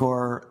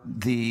underscore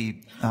the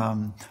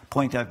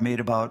point I've made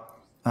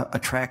about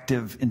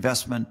attractive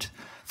investment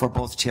for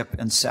both TIP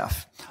and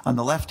CEF. On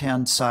the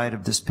left-hand side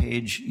of this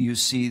page, you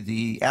see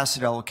the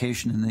asset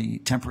allocation in the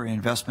temporary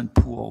investment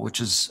pool, which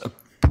is a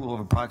pool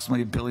of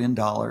approximately $1 billion,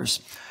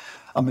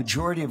 a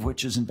majority of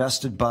which is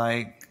invested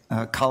by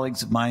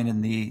colleagues of mine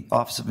in the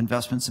Office of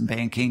Investments and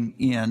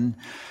Banking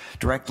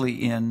directly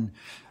in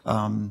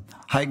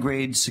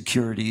high-grade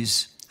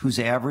securities whose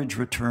average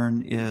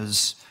return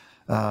is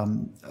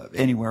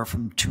anywhere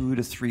from 2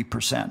 to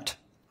 3%.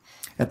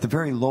 At the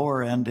very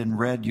lower end in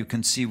red, you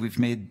can see we've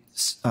made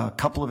a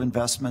couple of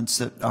investments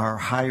that are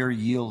higher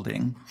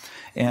yielding,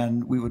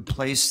 and we would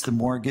place the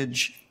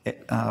mortgage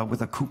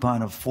with a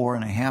coupon of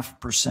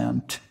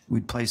 4.5%.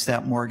 We'd place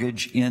that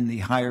mortgage in the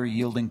higher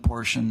yielding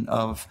portion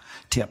of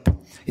TIP.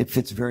 It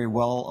fits very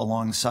well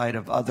alongside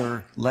of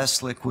other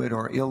less liquid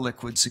or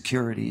illiquid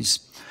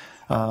securities.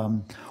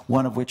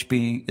 One of which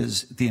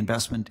is the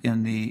investment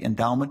in the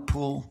endowment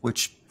pool,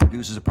 which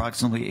produces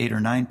approximately 8 or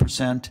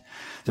 9%.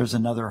 There's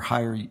another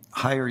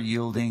higher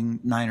yielding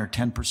 9 or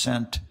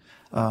 10%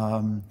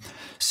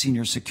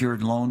 senior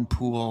secured loan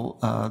pool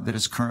that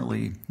is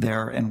currently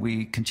there, and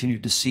we continue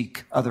to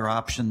seek other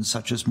options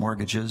such as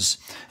mortgages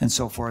and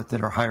so forth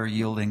that are higher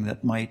yielding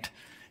that might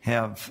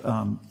have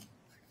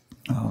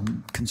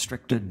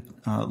constricted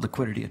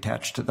liquidity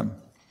attached to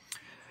them.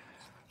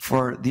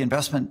 For the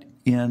investment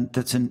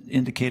that's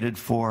indicated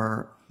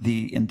for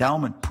the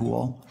endowment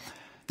pool,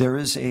 there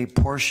is a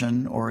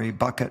portion or a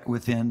bucket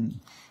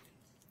within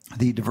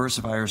the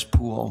diversifiers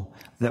pool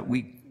that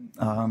we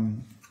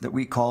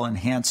call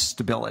enhanced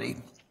stability.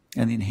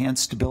 And the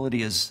enhanced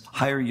stability is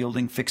higher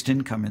yielding fixed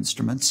income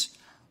instruments.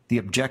 The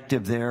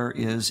objective there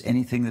is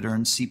anything that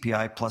earns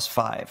CPI plus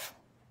 5.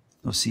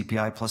 So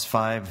CPI plus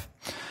 5,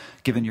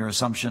 given your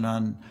assumption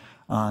on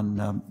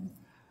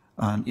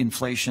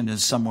inflation,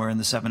 is somewhere in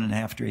the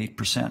 7.5% to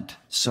 8%.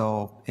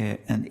 So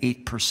an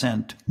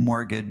 8%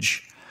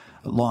 mortgage,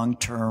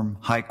 long-term,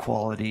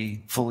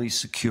 high-quality, fully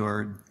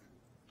secured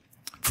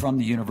from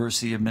the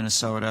University of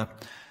Minnesota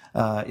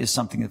is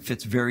something that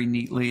fits very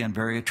neatly and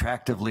very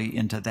attractively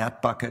into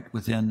that bucket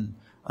within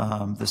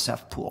the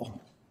CEF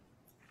pool.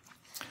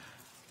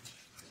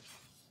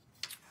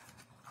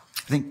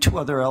 I think two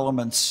other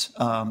elements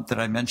that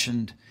I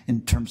mentioned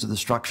in terms of the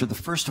structure. The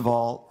first of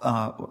all,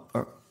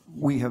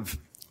 we have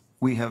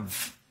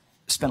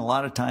spent a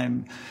lot of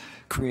time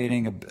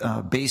creating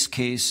a base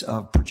case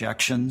of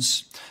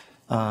projections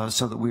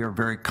so that we are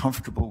very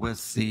comfortable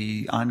with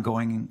the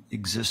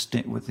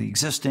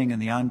existing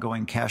and the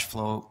ongoing cash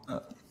flow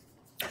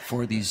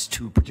for these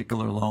two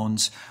particular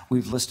loans.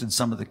 We've listed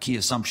some of the key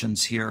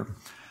assumptions here.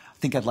 I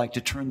think I'd like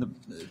to turn the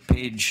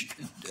page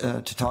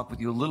to talk with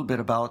you a little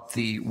bit about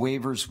the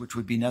waivers which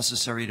would be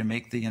necessary to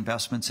make the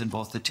investments in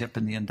both the TIP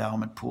and the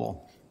endowment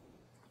pool.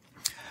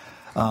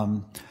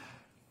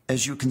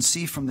 As you can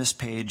see from this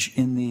page,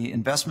 in the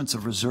investments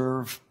of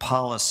reserve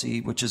policy,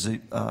 which is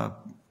a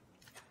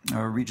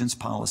Regents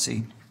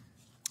policy,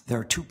 there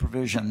are two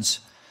provisions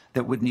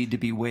that would need to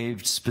be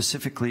waived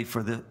specifically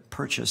for the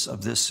purchase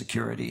of this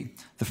security.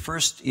 The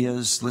first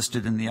is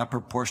listed in the upper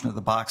portion of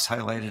the box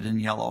highlighted in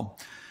yellow.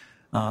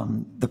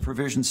 The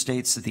provision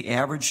states that the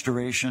average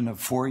duration of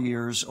 4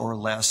 years or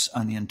less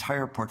on the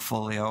entire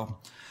portfolio,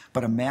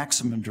 but a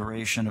maximum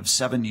duration of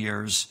 7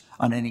 years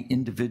on any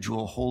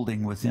individual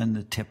holding within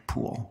the TIP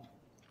pool.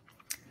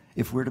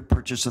 If we're to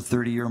purchase a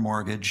 30-year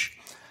mortgage,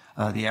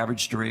 the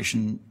average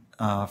duration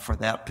for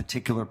that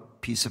particular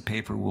piece of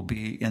paper will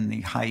be in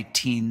the high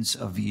teens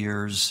of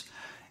years.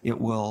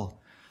 It will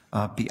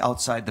be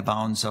outside the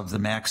bounds of the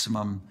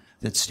maximum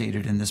that's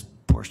stated in this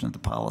portion of the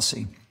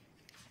policy.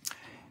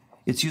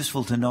 It's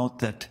useful to note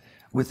that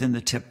within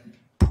the TIP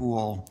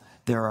pool,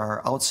 there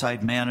are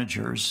outside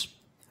managers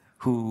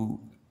who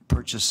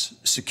purchase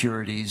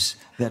securities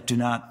that do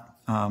not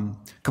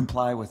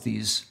comply with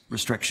these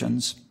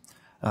restrictions.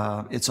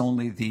 It's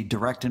only the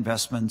direct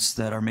investments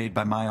that are made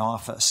by my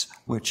office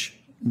which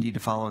need to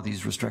follow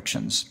these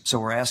restrictions. So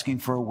we're asking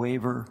for a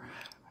waiver,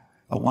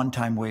 a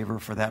one-time waiver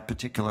for that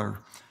particular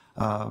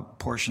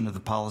portion of the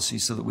policy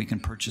so that we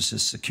can purchase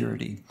this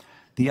security.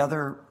 The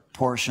other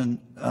portion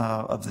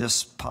of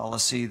this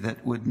policy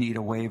that would need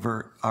a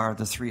waiver are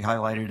the three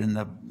highlighted in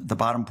the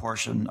bottom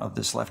portion of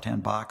this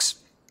left-hand box.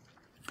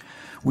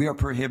 We are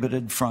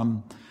prohibited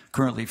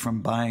currently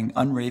from buying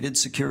unrated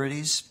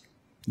securities.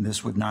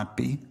 This would not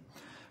be.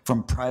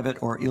 From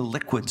private or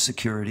illiquid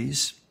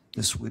securities.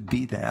 This would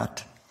be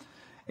that.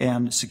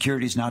 And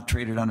securities not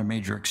traded on a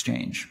major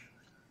exchange,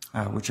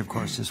 which of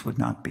course this would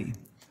not be.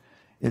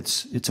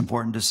 It's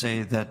important to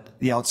say that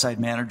the outside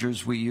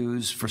managers we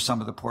use for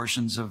some of the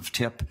portions of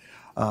TIP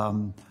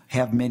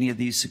have many of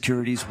these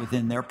securities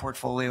within their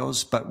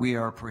portfolios, but we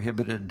are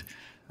prohibited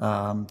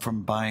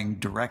from buying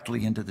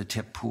directly into the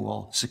TIP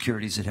pool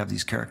securities that have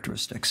these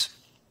characteristics.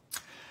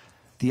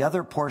 The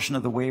other portion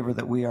of the waiver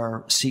that we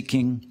are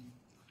seeking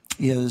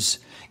is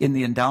in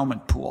the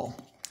endowment pool.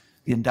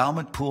 The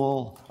endowment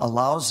pool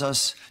allows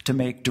us to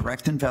make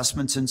direct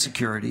investments in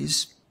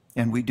securities,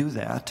 and we do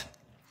that.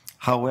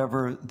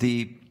 However,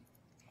 the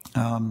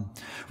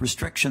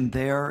restriction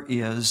there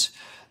is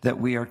that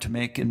we are to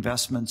make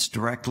investments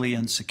directly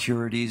in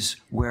securities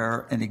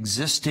where an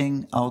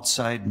existing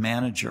outside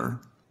manager,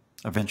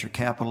 a venture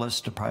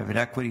capitalist, a private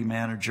equity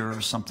manager,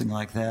 or something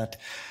like that,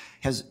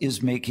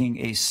 is making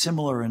a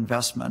similar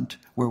investment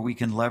where we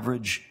can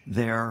leverage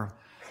their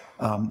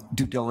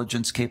due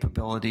diligence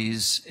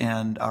capabilities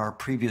and our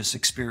previous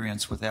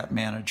experience with that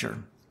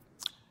manager.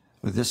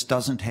 This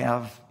doesn't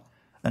have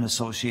an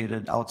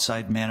associated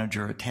outside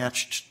manager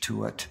attached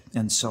to it.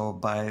 And so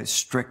by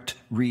strict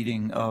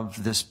reading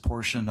of this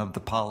portion of the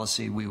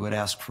policy, we would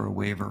ask for a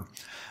waiver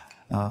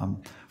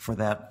for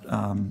that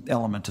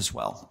element as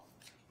well.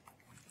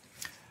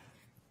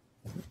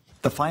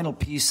 The final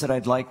piece that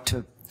I'd like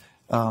to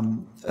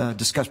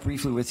discuss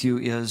briefly with you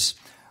is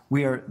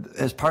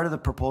as part of the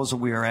proposal,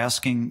 we are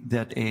asking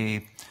that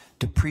a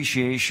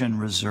depreciation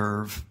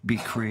reserve be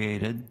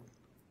created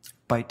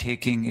by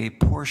taking a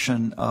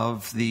portion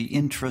of the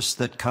interest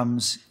that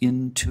comes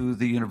into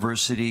the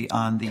university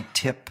on the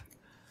TIP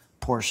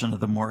portion of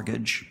the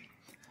mortgage,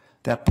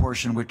 that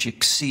portion which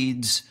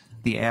exceeds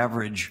the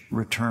average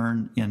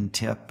return in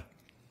TIP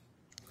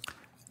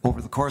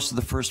over the course of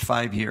the first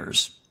 5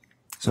 years.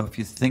 So if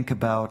you think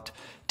about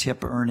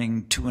TIP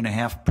earning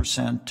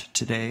 2.5%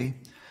 today,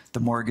 the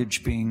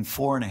mortgage being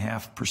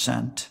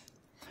 4.5%,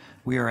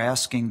 we are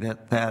asking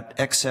that that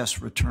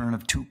excess return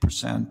of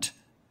 2%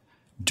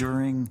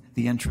 during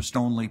the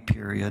interest-only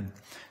period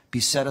be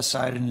set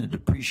aside in a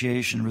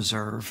depreciation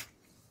reserve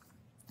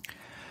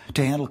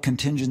to handle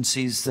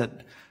contingencies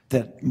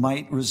that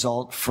might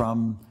result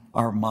from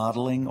our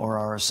modeling or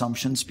our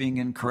assumptions being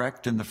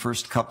incorrect in the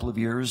first couple of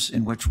years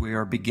in which we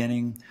are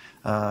beginning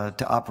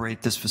to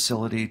operate this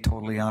facility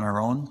totally on our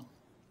own.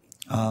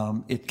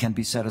 It can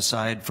be set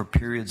aside for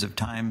periods of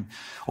time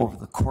over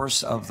the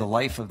course of the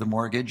life of the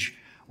mortgage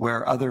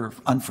where other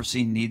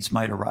unforeseen needs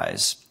might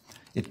arise.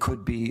 It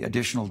could be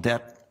additional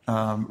debt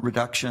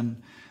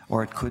reduction,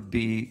 or it could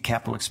be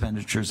capital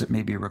expenditures that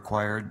may be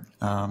required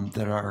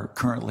that are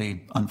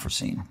currently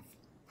unforeseen.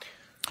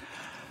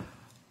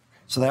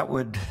 So that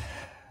would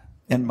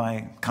end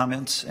my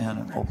comments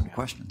and open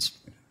questions.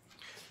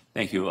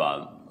 Thank you,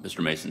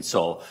 Mr. Mason.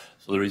 So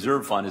the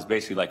reserve fund is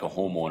basically like a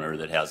homeowner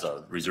that has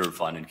a reserve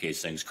fund in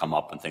case things come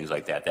up and things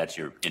like that. That's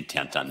your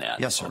intent on that?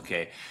 Yes, sir.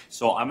 Okay.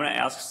 So I'm going to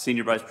ask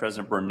Senior Vice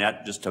President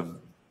Burnett just to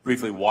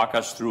briefly walk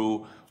us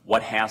through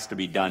what has to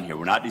be done here.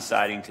 We're not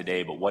deciding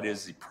today, but what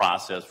is the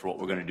process for what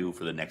we're going to do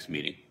for the next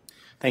meeting?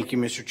 Thank you,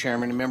 Mr.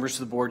 Chairman and members of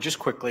the board. Just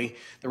quickly,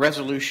 the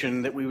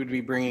resolution that we would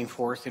be bringing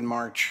forth in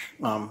March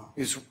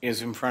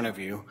is in front of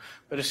you.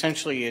 But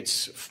essentially,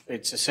 it's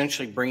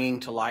essentially bringing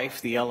to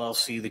life the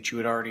LLC that you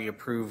had already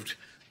approved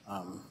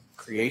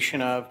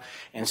creation of,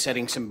 and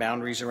setting some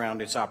boundaries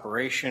around its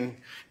operation,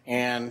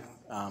 and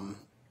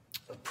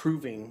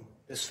approving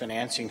this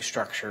financing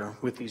structure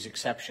with these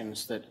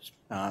exceptions that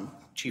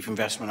Chief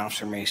Investment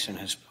Officer Mason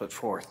has put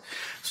forth.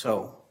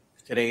 So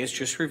today is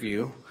just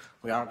review.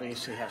 We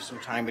obviously have some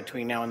time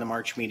between now and the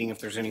March meeting if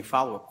there's any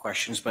follow-up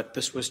questions, but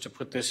this was to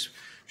put this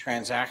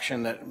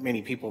transaction that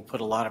many people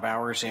put a lot of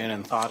hours in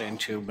and thought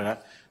into,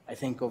 but I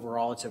think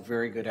overall it's a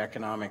very good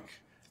economic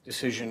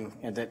decision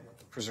and that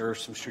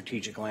preserves some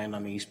strategic land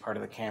on the east part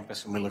of the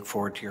campus, and we look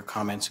forward to your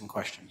comments and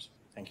questions.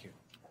 Thank you.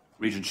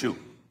 Regent Chu.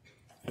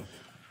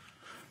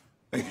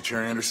 Thank you,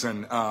 Chair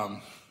Anderson.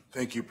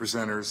 Thank you,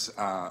 presenters.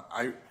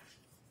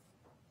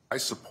 I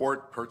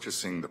support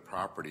purchasing the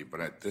property,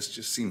 but this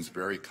just seems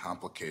very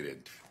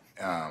complicated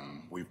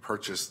we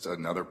purchased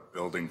another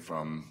building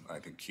from, I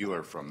think,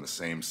 Keeler, from the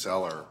same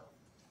seller,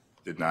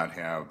 did not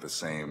have the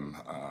same,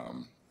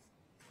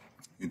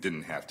 you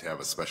didn't have to have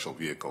a special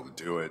vehicle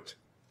to do it.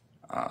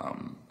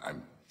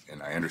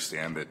 And I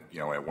understand that, you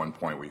know, at one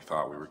point we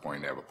thought we were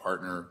going to have a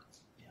partner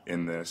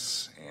in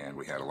this, and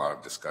we had a lot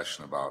of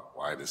discussion about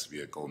why this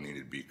vehicle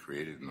needed to be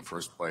created in the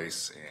first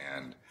place.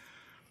 And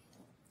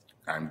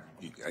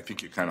I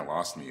think you kind of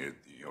lost me.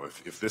 You know,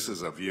 if this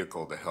is a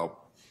vehicle to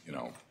help, you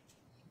know,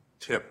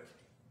 TIP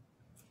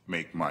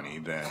make money,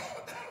 then I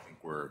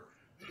think we're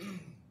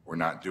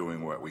not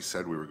doing what we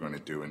said we were going to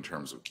do in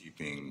terms of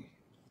keeping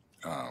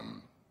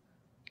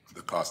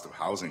the cost of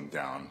housing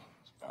down.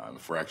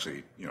 If we're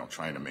actually, you know,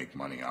 trying to make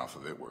money off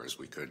of it, whereas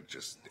we could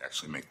just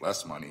actually make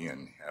less money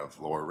and have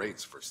lower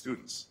rates for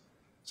students.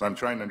 So I'm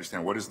trying to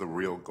understand what is the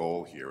real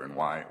goal here, and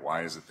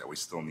why is it that we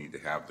still need to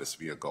have this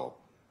vehicle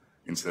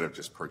instead of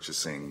just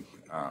purchasing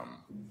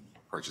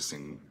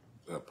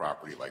the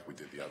property like we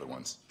did the other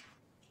ones?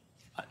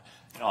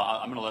 You know,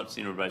 I'm going to let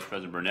Senior Vice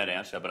President Burnett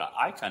answer that, but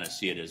I kind of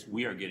see it as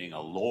we are getting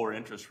a lower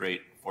interest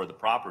rate for the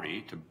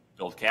property to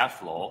build cash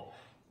flow,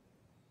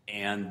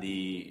 and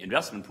the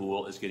investment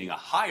pool is getting a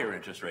higher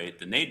interest rate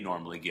than they'd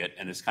normally get,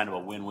 and it's kind of a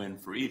win-win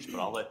for each. But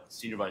I'll let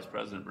Senior Vice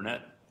President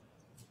Burnett.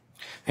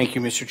 Thank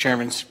you, Mr.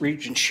 Chairman.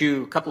 Regent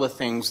Hsu, a couple of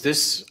things.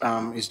 This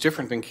is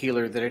different than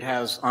Keeler, that it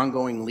has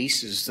ongoing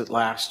leases that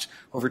last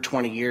over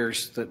 20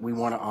 years that we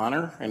want to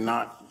honor and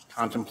not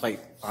contemplate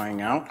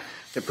buying out,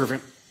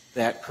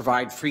 that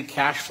provide free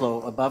cash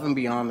flow above and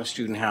beyond the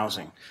student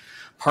housing.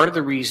 Part of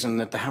the reason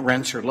that the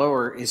rents are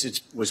lower is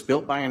it was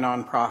built by a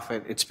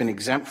nonprofit. It's been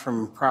exempt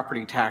from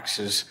property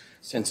taxes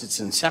since its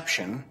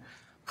inception.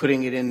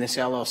 Putting it in this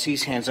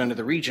LLC's hands under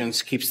the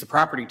Regents keeps the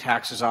property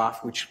taxes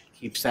off, which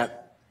keeps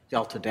that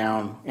delta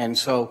down. And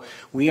so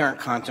we aren't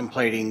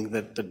contemplating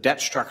that the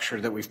debt structure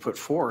that we've put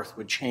forth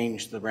would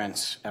change the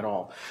rents at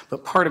all.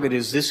 But part of it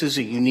is this is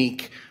a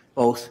unique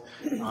both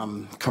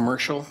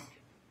commercial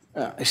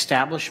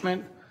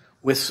establishment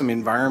with some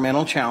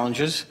environmental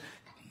challenges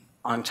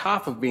on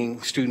top of being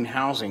student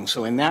housing.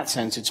 So in that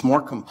sense, it's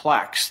more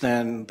complex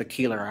than the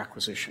Keeler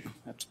acquisition.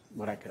 That's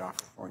what I could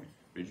offer for you.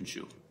 Regent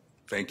Hsu.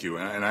 Thank you.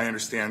 And I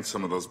understand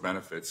some of those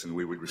benefits, and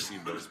we would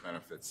receive those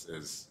benefits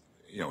as,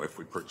 you know, if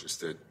we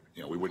purchased it,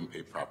 you know, we wouldn't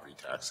pay property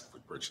tax if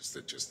we purchased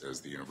it just as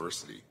the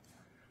university.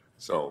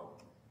 So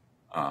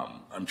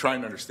I'm trying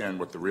to understand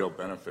what the real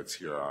benefits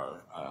here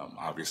are.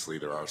 Obviously,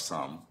 there are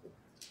some,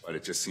 but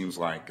it just seems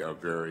like a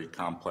very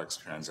complex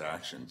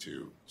transaction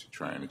to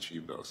try and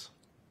achieve those.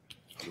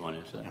 Do you want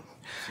to answer that?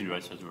 Senior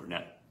Vice President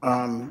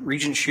Burnett.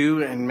 Regent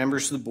Hsu and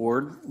members of the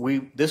board,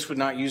 this would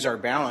not use our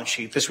balance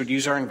sheet. This would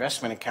use our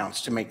investment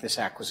accounts to make this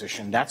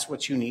acquisition. That's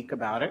what's unique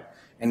about it.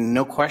 And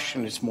no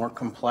question, it's more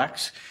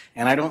complex.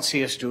 And I don't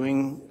see us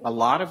doing a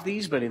lot of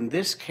these, but in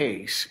this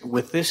case,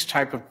 with this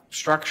type of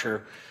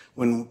structure,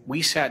 when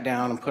we sat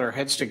down and put our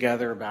heads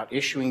together about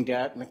issuing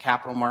debt in the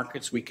capital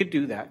markets, we could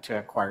do that to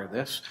acquire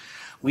this.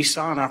 We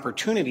saw an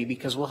opportunity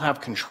because we'll have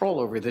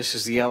control over this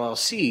as the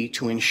LLC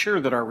to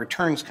ensure that our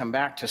returns come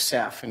back to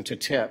CEF and to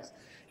TIP.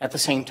 At the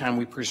same time,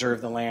 we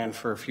preserve the land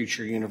for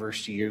future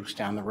university use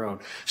down the road.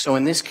 So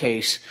in this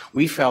case,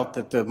 we felt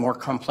that the more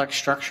complex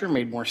structure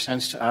made more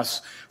sense to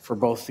us for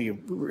both the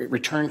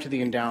return to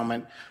the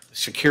endowment, the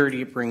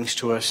security it brings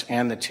to us,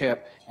 and the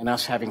TIP, and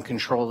us having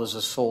control as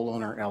a sole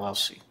owner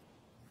LLC.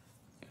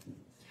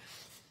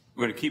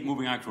 We're going to keep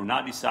moving on because we're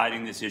not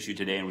deciding this issue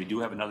today, and we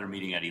do have another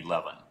meeting at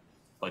 11.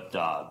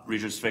 But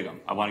Regent Sviggum,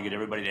 I want to get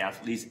everybody to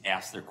at least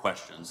ask their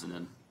questions, and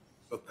then.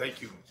 Well,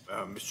 thank you,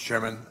 Mr.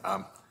 Chairman.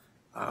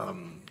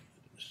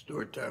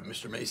 Stuart,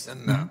 Mr.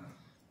 Mason,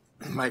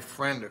 my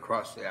friend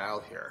across the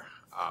aisle here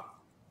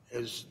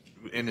is,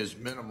 in his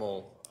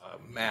minimal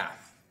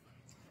math,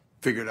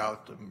 figured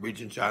out,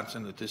 Regent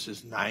Johnson, that this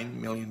is $9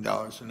 million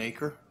an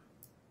acre.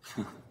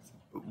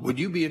 Would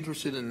you be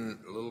interested in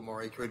a little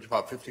more acreage,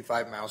 about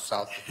 55 miles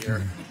south of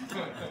here?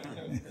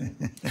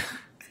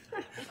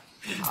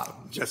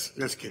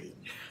 Just kidding.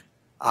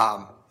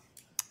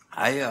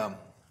 I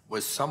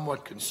was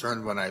somewhat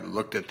concerned when I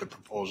looked at the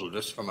proposal,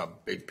 just from a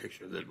big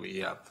picture, that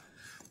we,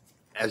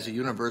 as a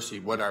university,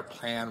 what our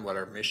plan, what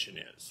our mission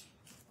is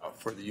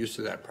for the use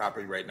of that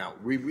property right now.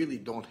 We really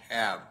don't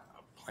have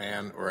a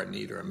plan or a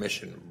need or a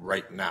mission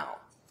right now,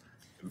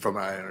 from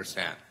what I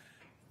understand.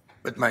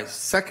 But my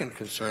second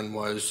concern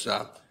was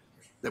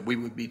that we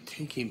would be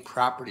taking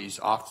properties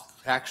off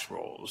the tax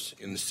rolls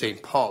in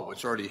St. Paul,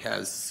 which already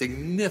has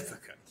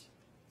significant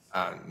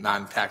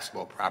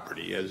non-taxable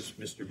property, as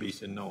Mr.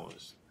 Beeson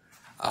knows.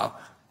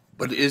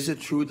 But is it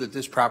true that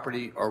this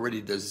property already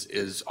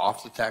is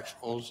off the tax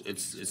rolls?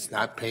 It's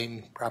not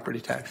paying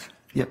property tax?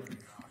 Yep.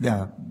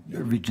 Yeah,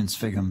 Regent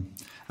Sviggum.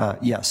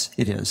 Yes,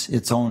 it is.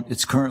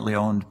 It's currently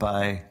owned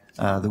by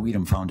the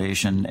Weedham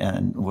Foundation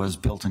and was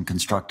built and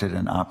constructed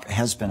and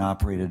has been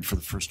operated for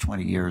the first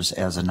 20 years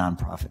as a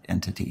nonprofit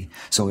entity.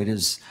 So it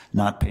is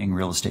not paying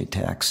real estate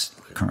tax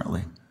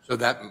currently. So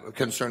that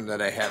concern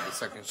that I had, the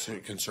second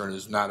concern,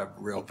 is not of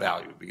real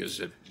value because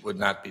it would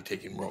not be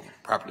taking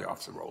property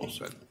off the rolls.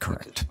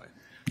 Correct.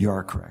 You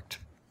are correct.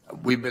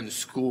 we've been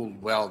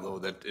schooled well, though,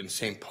 that in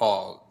St.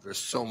 Paul, there's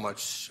so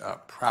much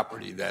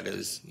property that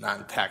is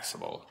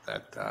non-taxable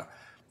that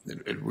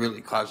it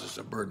really causes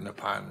a burden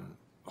upon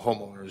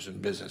homeowners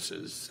and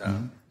businesses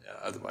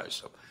otherwise.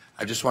 So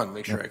I just want to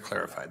make sure I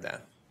clarified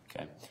that.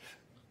 Okay.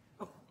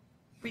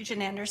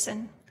 Regent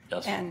Anderson.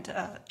 Yes. And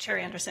Chair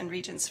Anderson,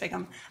 Regent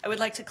Swigum. I would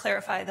like to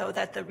clarify, though,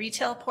 that the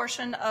retail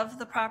portion of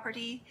the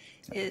property,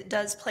 it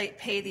does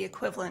pay the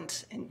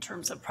equivalent in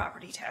terms of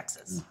property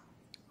taxes.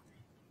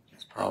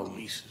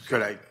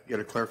 Could I get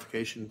a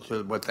clarification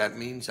to what that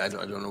means? I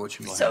don't know what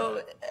you mean.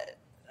 So,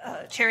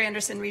 Chair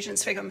Anderson, Regent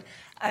Swigum,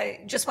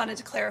 I just wanted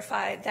to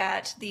clarify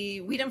that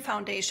the Weedham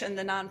Foundation,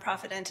 the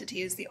nonprofit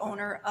entity, is the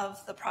owner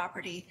of the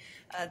property.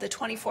 The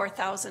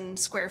 24,000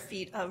 square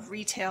feet of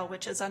retail,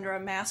 which is under a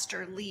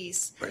master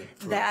lease,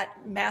 that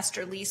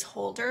master lease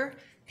holder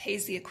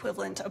pays the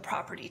equivalent of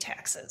property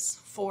taxes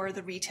for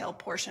the retail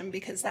portion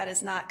because that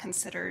is not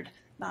considered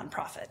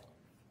nonprofit.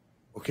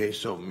 Okay,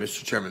 so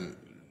Mr. Chairman,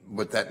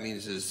 what that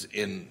means is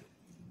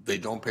they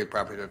don't pay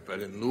property tax, but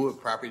in lieu of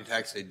property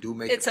tax, they do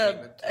make a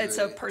payment? It's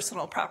a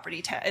personal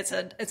property tax.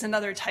 It's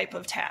another type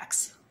of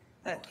tax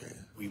that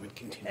we would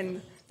continue.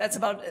 And that's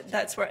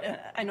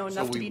where I know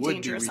enough to be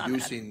dangerous So on we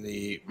that. would be reducing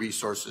the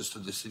resources to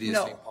the city of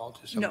No, St. Paul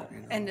to some no.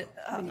 degree? And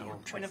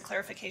point of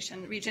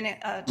clarification,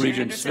 Regent Chair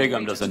Regent Anderson,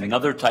 Swigum, does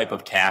another type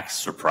of tax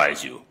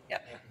surprise you?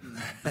 Yep.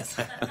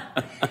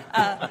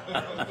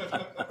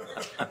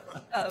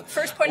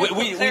 First point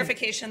of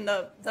clarification,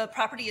 the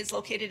property is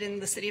located in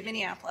the city of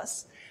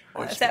Minneapolis,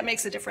 if that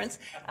makes a difference.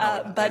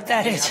 But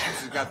that is.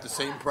 It's got the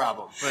same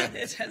problem.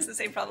 It has the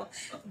same problem.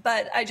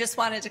 But I just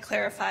wanted to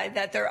clarify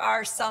that there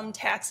are some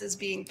taxes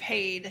being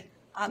paid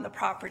on the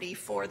property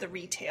for the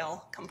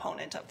retail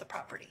component of the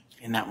property.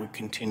 And that would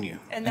continue.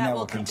 And that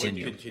will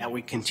continue. That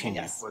would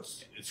continue. Yes.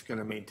 It's going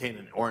to maintain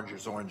an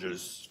oranges.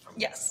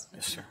 Yes.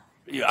 Yes, sir.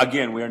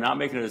 Again, we are not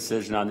making a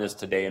decision on this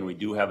today, and we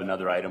do have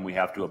another item we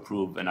have to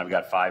approve, and I've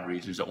got 5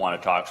 regions that want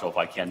to talk, so if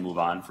I can move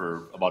on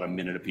for about a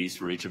minute apiece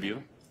for each of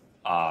you.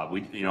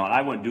 And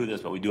I wouldn't do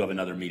this, but we do have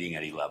another meeting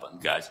at 11,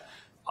 guys.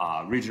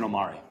 Regional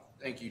Mari.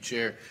 Thank you,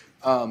 Chair.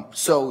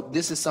 So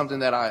this is something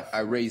that I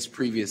raised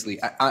previously.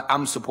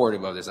 I'm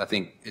supportive of this. I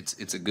think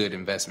it's a good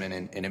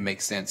investment and it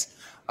makes sense.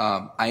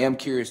 I am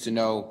curious to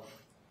know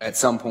at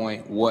some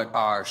point what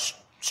our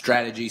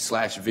strategy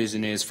 /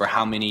 vision is for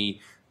how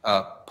many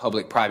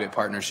public-private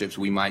partnerships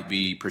we might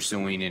be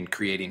pursuing and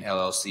creating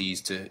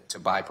LLCs to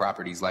buy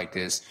properties like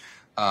this.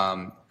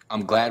 I'm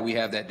glad we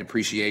have that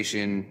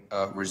depreciation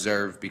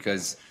reserve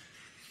because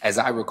as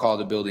I recall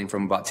the building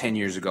from about 10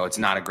 years ago, it's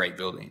not a great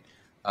building.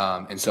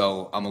 And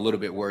so I'm a little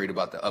bit worried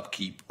about the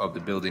upkeep of the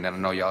building. I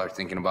don't know y'all are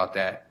thinking about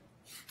that.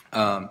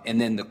 And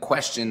then the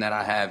question that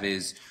I have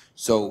is,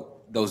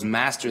 so those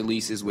master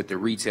leases with the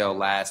retail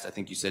last, I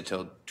think you said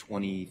till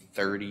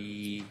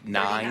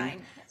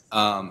 2039.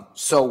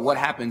 So what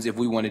happens if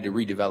we wanted to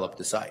redevelop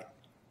the site?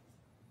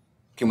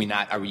 Can we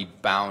not, are we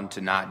bound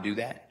to not do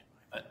that?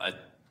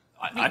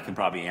 I can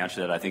probably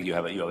answer that. I think you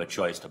have a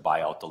choice to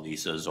buy out the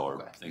leases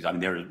or things. I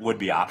mean, there would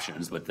be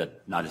options, but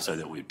that not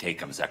necessarily that we would take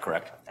them. Is that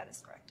correct? That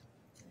is correct.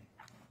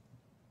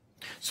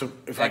 So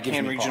if That I gives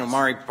can, me Regional pause.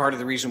 Mari, part of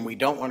the reason we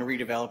don't want to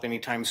redevelop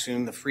anytime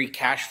soon, the free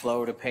cash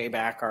flow to pay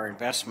back our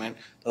investment,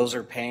 those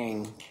are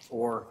paying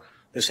for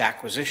this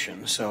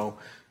acquisition. So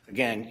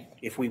again,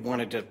 if we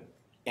wanted to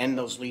end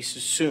those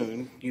leases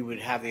soon, you would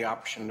have the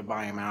option to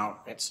buy them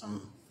out at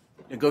some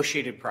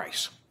negotiated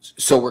price.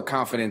 So we're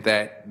confident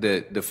that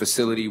the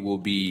facility will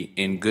be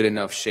in good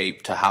enough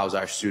shape to house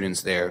our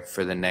students there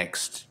for the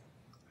next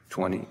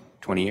 20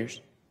 years?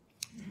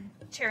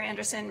 Chair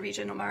Anderson,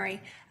 Regent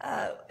Omari,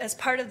 as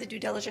part of the due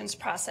diligence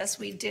process,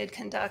 we did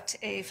conduct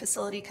a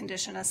facility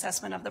condition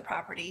assessment of the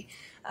property.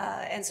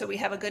 And so we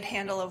have a good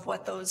handle of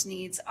what those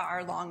needs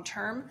are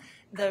long-term.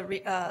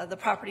 The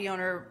property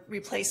owner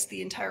replaced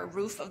the entire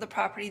roof of the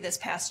property this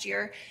past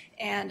year,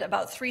 and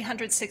about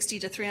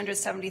 $360,000 to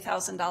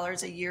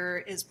 $370,000 a year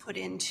is put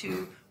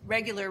into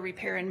regular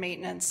repair and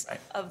maintenance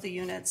of the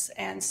units.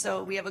 And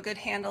so we have a good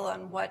handle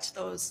on what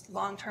those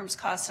long-term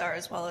costs are,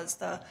 as well as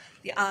the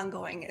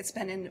ongoing. It's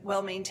been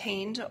well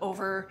maintained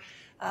over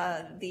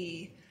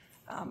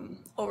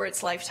over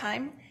its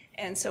lifetime,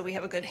 and so we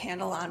have a good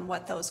handle on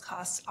what those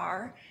costs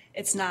are.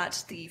 It's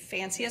not the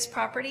fanciest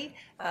property,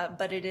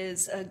 but it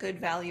is a good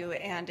value,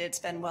 and it's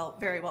been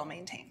very well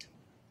maintained.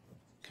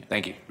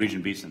 Thank you.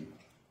 Regent Beeson.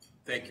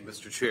 Thank you,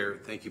 Mr. Chair.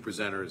 Thank you,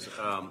 presenters.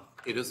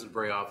 It isn't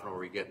very often where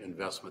we get an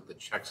investment that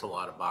checks a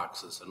lot of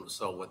boxes. And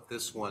so what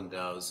this one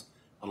does,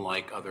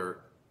 unlike other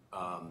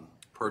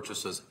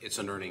purchases, it's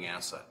an earning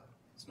asset.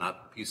 It's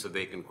not a piece of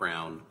vacant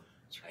ground.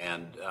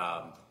 And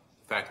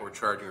the fact that we're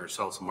charging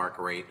ourselves a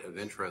market rate of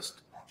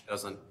interest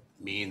doesn't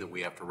mean that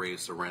we have to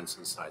raise the rents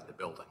inside the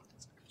building.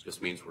 It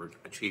just means we're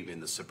achieving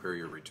the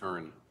superior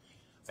return.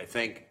 I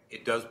think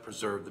it does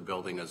preserve the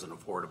building as an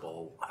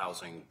affordable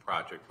housing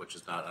project, which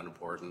is not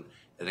unimportant,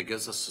 and it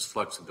gives us this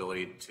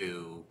flexibility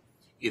to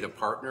either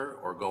partner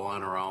or go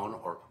on our own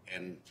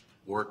and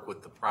work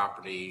with the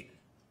property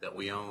that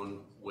we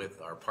own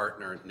with our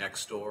partner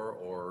next door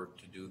or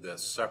to do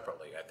this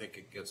separately. I think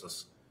it gives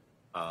us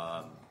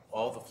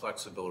all the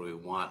flexibility we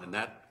want, and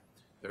that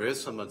there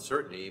is some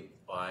uncertainty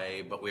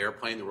but we are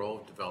playing the role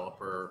of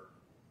developer,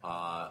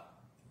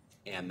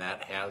 and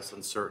that has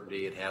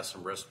uncertainty, it has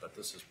some risk, but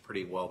this is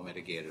pretty well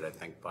mitigated, I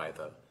think, by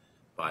the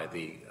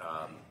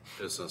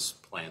business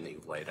plan that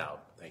you've laid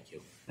out. Thank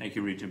you. Thank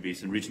you, Regent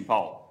Beeson. Regent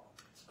Powell.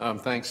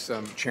 Thanks,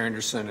 Chair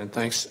Anderson, and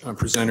thanks,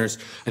 presenters.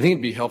 I think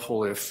it'd be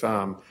helpful if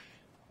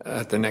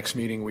at the next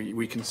meeting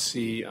we can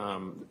see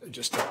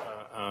just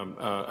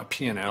a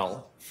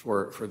P&L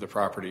for the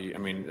property. I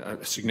mean,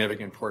 a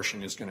significant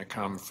portion is going to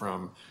come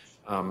from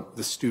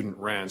the student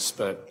rents,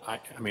 but I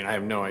mean, I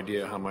have no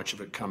idea how much of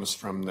it comes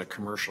from the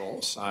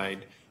commercial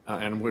side.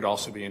 And would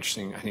also be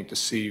interesting, I think, to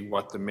see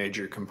what the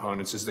major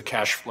components is. The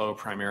cash flow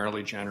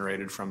primarily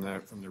generated from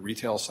the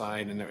retail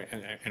side, and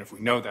if we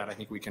know that, I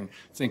think we can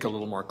think a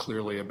little more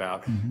clearly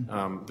about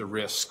the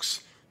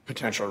risks,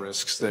 potential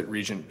risks that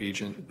Regent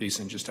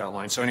Beeson just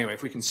outlined. So anyway,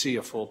 if we can see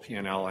a full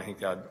P&L, I think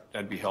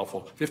that'd be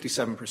helpful.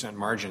 57%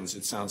 margins,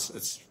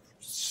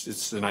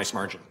 it's a nice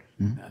margin.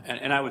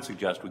 And I would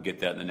suggest we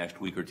get that in the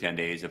next week or 10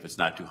 days if it's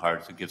not too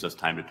hard, so it gives us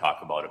time to talk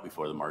about it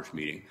before the March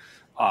meeting.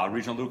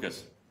 Regent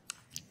Lucas.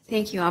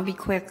 Thank you. I'll be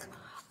quick.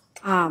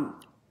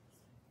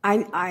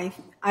 I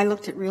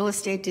looked at real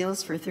estate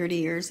deals for 30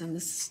 years, and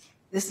this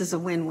is a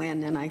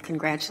win-win, and I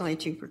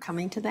congratulate you for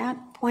coming to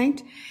that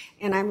point.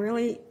 And I'm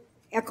really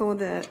echo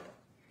the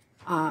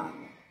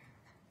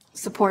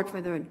support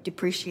for the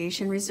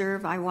depreciation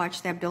reserve. I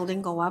watched that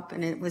building go up,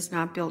 and it was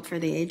not built for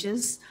the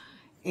ages.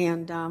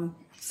 And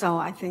so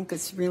I think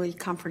it's really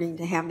comforting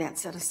to have that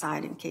set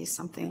aside in case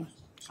something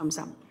comes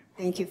up.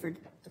 Thank you for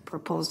the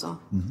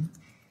proposal.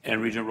 And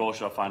Regent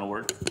Rosha, final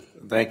word.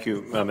 Thank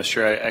you, Mr.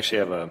 Chair. I actually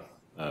have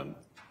a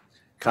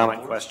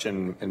comment,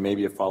 question, and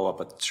maybe a follow-up,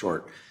 but it's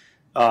short.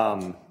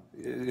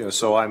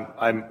 So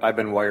I've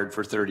been wired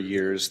for 30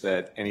 years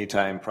that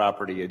anytime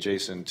property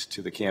adjacent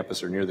to the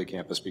campus or near the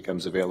campus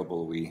becomes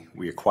available, we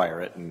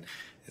acquire it. And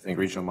I think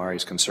Regional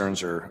Mari's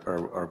concerns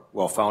are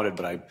well-founded,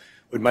 but I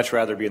would much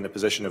rather be in the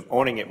position of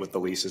owning it with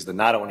the leases than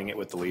not owning it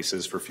with the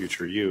leases for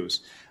future use.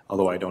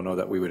 Although I don't know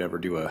that we would ever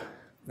do an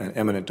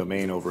eminent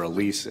domain over a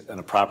lease on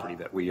a property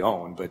that we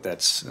own, but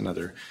that's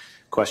another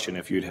question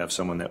if you'd have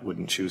someone that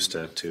wouldn't choose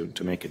to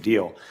make a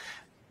deal.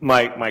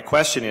 My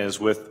question is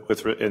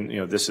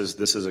and this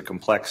is a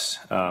complex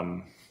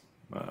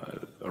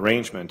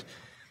arrangement.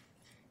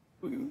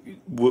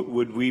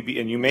 Would we be,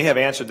 and you may have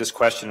answered this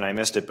question and I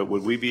missed it, but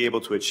would we be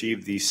able to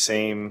achieve these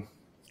same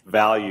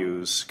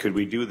values? Could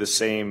we do the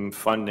same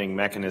funding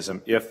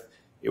mechanism if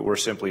it were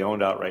simply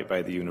owned outright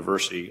by the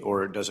university,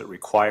 or does it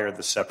require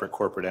the separate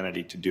corporate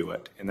entity to do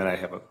it? And then I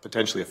have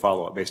potentially a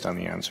follow-up based on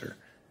the answer.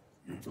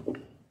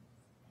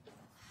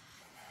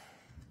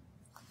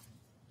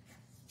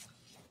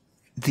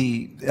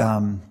 The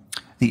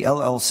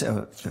LLC.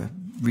 I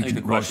think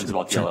the question is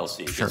about the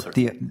LLC. Sure. Yes, sir.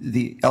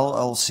 The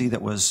LLC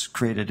that was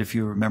created, if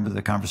you remember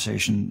the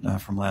conversation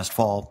from last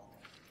fall,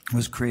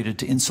 was created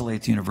to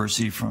insulate the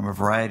university from a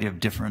variety of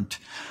different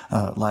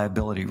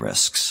liability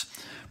risks,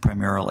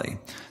 primarily.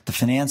 The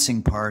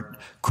financing part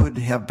could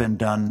have been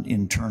done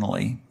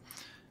internally,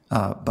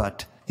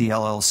 but the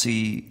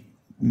LLC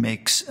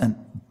makes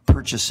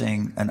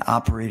purchasing an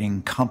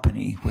operating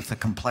company with the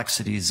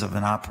complexities of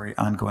an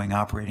ongoing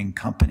operating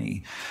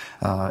company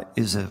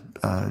is a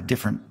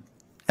different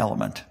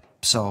element.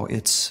 So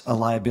it's a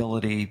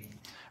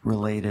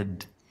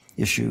liability-related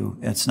issue.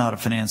 It's not a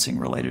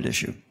financing-related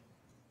issue.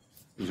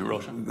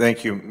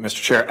 Thank you,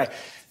 Mr. Chair.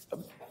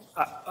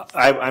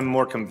 I'm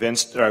more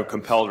convinced, or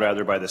compelled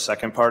rather, by the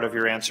second part of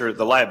your answer.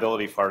 The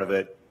liability part of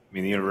it, I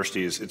mean, the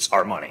university it's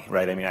our money,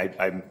 right? I mean,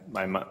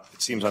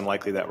 it seems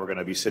unlikely that we're going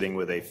to be sitting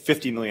with a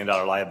 $50 million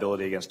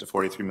liability against a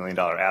 $43 million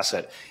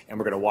asset, and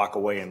we're going to walk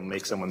away and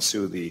make someone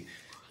sue the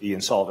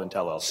insolvent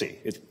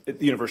LLC.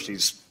 The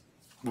university's,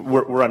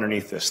 we're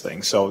underneath this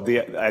thing. So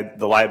the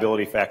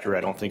liability factor,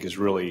 I don't think, is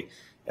really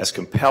as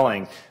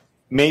compelling.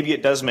 Maybe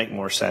it does make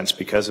more sense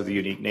because of the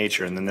unique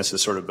nature, and then this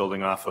is sort of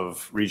building off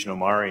of Regent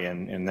Omari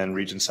and then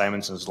Regent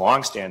Simonson's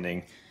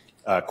longstanding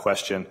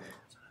question.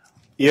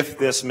 If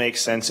this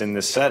makes sense in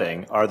this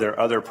setting, are there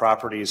other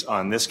properties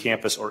on this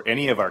campus or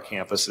any of our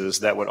campuses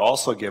that would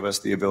also give us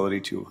the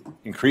ability to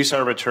increase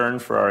our return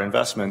for our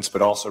investments,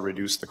 but also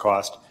reduce the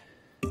cost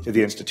to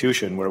the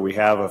institution, where we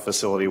have a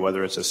facility,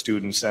 whether it's a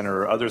student center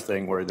or other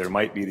thing, where there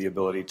might be the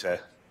ability to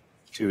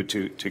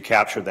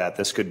capture that?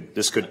 This could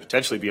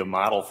potentially be a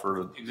model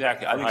for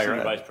exactly. I think higher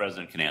Senior ed. Vice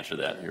President can answer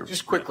that here.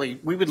 Just quickly,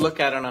 we would look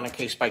at it on a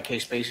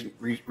case-by-case basis,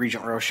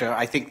 Regent Rosha.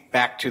 I think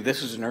back to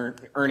this is an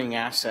earning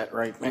asset,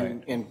 right?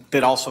 And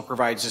that also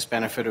provides this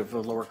benefit of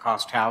the lower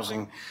cost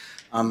housing.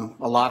 A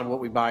lot of what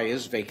we buy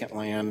is vacant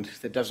land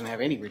that doesn't have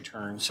any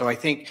return. So I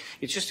think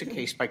it's just a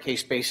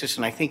case-by-case basis,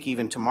 and I think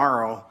even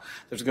tomorrow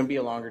there's going to be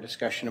a longer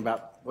discussion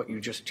about what you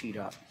just teed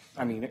up.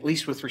 I mean, at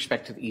least with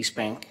respect to the East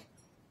Bank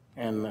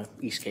and the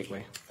East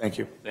Gateway. Thank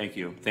you. Thank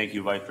you. Thank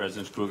you, Vice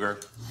Presidents Kruger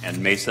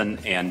and Mason.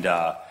 And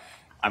I'm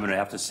going to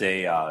have to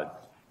say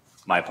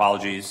My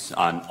apologies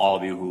on all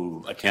of you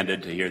who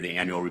attended to hear the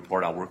annual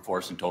report on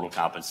workforce and total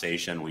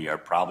compensation. We are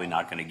probably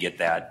not going to get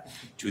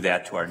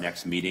to our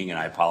next meeting, and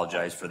I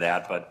apologize for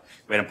that. But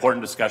we had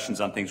important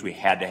discussions on things we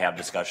had to have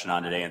discussion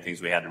on today and things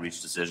we had to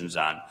reach decisions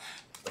on.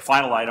 The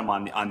final item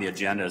on the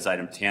agenda is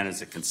item 10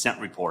 is the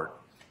consent report.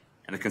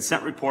 And the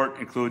consent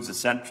report includes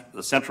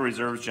the Central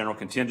Reserve's general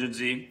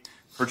contingency,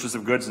 purchase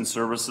of goods and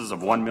services of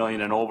 $1 million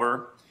and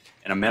over,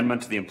 an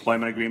amendment to the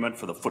employment agreement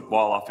for the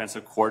football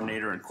offensive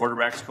coordinator and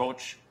quarterbacks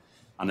coach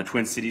on the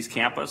Twin Cities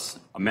campus,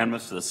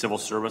 amendments to the civil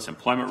service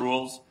employment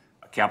rules,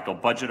 a capital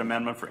budget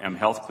amendment for M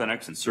Health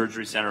clinics and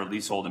surgery center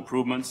leasehold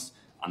improvements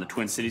on the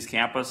Twin Cities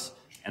campus,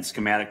 and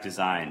schematic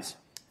designs.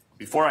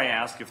 Before I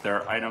ask if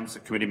there are items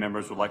that committee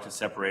members would like to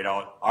separate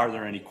out, are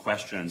there any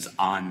questions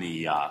on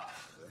the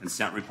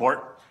consent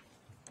report?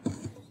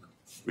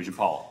 Regent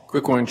Powell.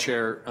 Quick one,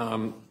 Chair,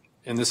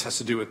 and this has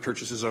to do with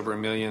purchases over $1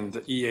 million.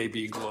 The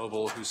EAB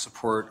Global, who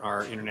support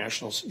our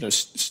international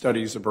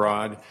studies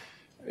abroad,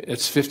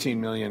 it's $15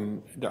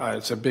 million.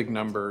 It's a big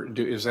number.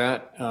 Is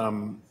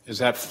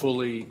that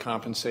fully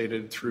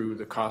compensated through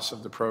the cost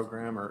of the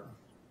program, or?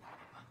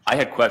 I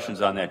had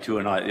questions on that too,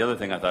 and the other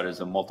thing I thought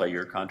is a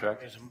multi-year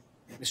contract.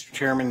 Mr.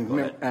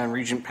 Chairman,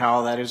 Regent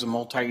Powell, that is a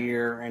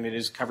multi-year, and it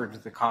is covered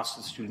with the cost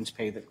that students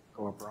pay that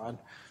go abroad.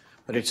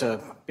 But it's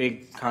a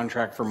big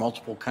contract for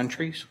multiple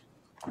countries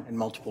and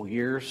multiple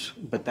years,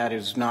 but that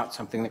is not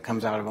something that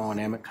comes out of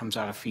O&M. It comes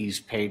out of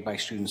fees paid by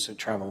students that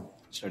travel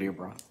study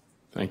abroad.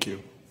 Thank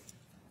you.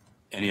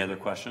 Any other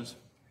questions?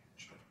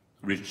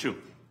 Regent Hsu.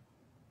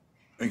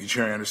 Thank you,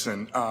 Chair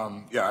Anderson.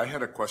 Yeah, I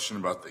had a question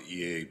about the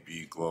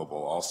EAB Global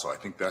also. I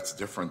think that's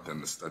different than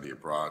the study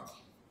abroad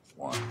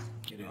one.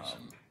 It is.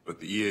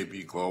 But the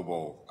EAB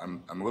Global,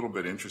 I'm a little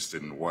bit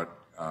interested in what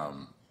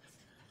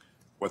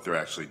they're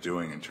actually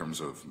doing in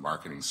terms of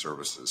marketing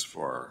services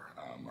for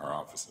our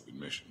Office of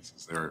Admissions.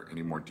 Is there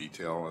any more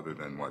detail other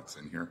than what's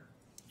in here?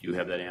 Do you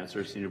have that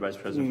answer, Senior Vice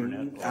President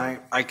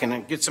Burnett? I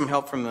can get some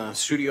help from the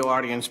studio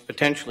audience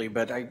potentially,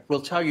 but I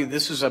will tell you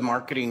this is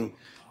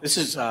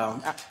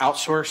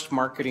outsourced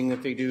marketing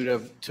that they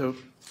do to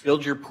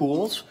build your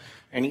pools.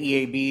 And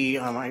EAB,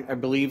 I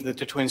believe that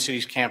the Twin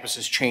Cities campus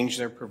has changed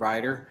their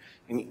provider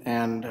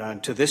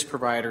and to this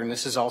provider, and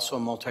this is also a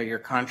multi-year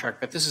contract,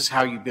 but this is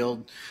how you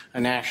build a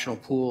national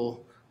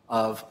pool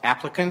of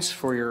applicants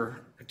for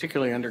your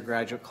particularly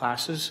undergraduate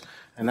classes.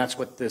 And that's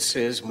what this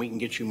is, and we can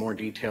get you more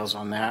details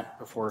on that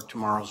before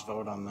tomorrow's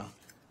vote on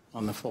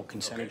the full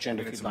consent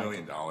agenda. It's $1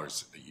 million a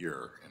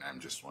year, and I'm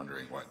just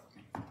wondering what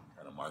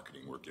kind of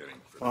marketing we're getting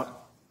for that.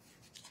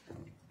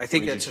 I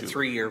think that's a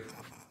 3-year.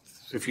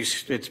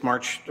 It's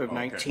March of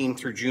 19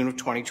 through June of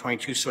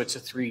 2022, so it's a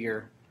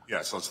 3-year.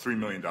 Yeah, so it's $3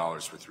 million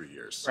for 3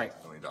 years. Right.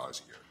 $1 million a year.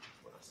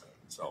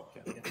 So,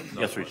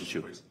 yes, Regent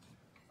Hsu.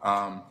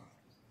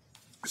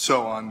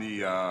 So on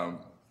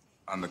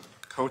the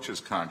coach's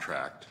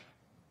contract,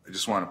 I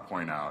just want to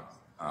point out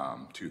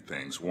 2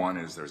 things. One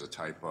is there's a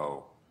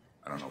typo.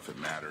 I don't know if it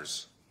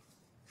matters,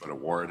 but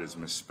award is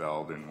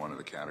misspelled in one of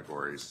the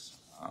categories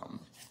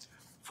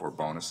for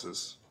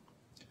bonuses.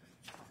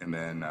 And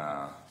then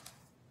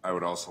I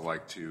would also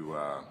like to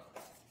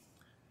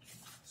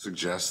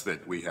suggest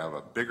that we have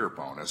a bigger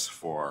bonus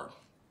for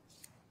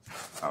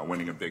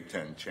winning a Big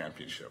Ten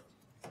championship.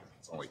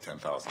 It's only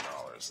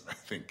 $10,000. I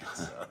think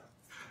it's,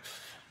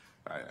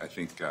 I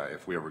think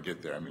if we ever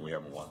get there, I mean, we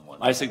haven't won one.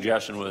 My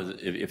suggestion was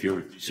if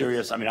you're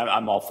serious, I mean,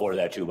 I'm all for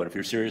that too, but if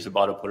you're serious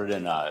about it, put it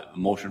in a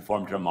motion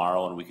form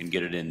tomorrow and we can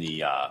get it in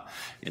the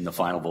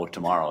final vote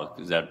tomorrow.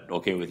 Is that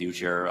okay with you,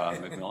 Chair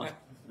McMillan?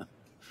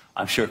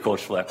 I'm sure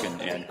Coach Fleck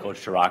and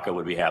Coach Taraka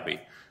would be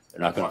happy.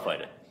 They're not going to fight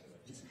it.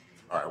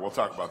 All right, we'll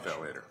talk about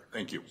that later.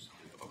 Thank you.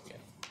 Okay.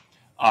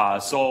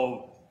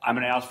 So I'm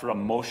going to ask for a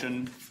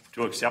motion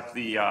to accept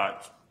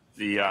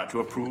to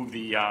approve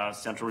the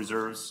Central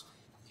Reserve's,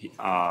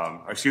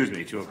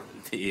 to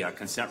the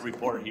consent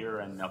report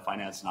here in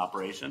Finance and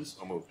Operations.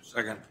 So moved.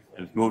 Second.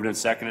 It's moved and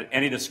seconded.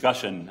 Any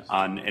discussion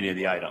on any of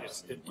the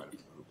items?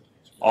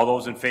 All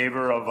those in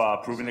favor of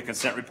approving the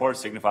consent report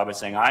signify by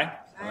saying aye.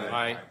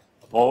 Aye.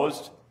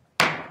 Opposed?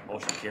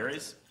 Motion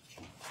carries.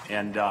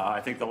 And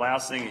I think the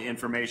last thing,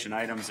 information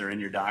items are in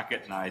your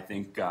docket, and I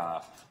think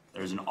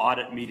there's an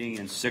audit meeting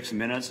in 6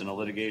 minutes and a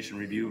litigation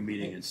review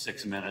meeting in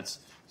 6 minutes.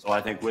 So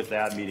I think with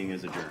that, meeting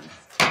is adjourned.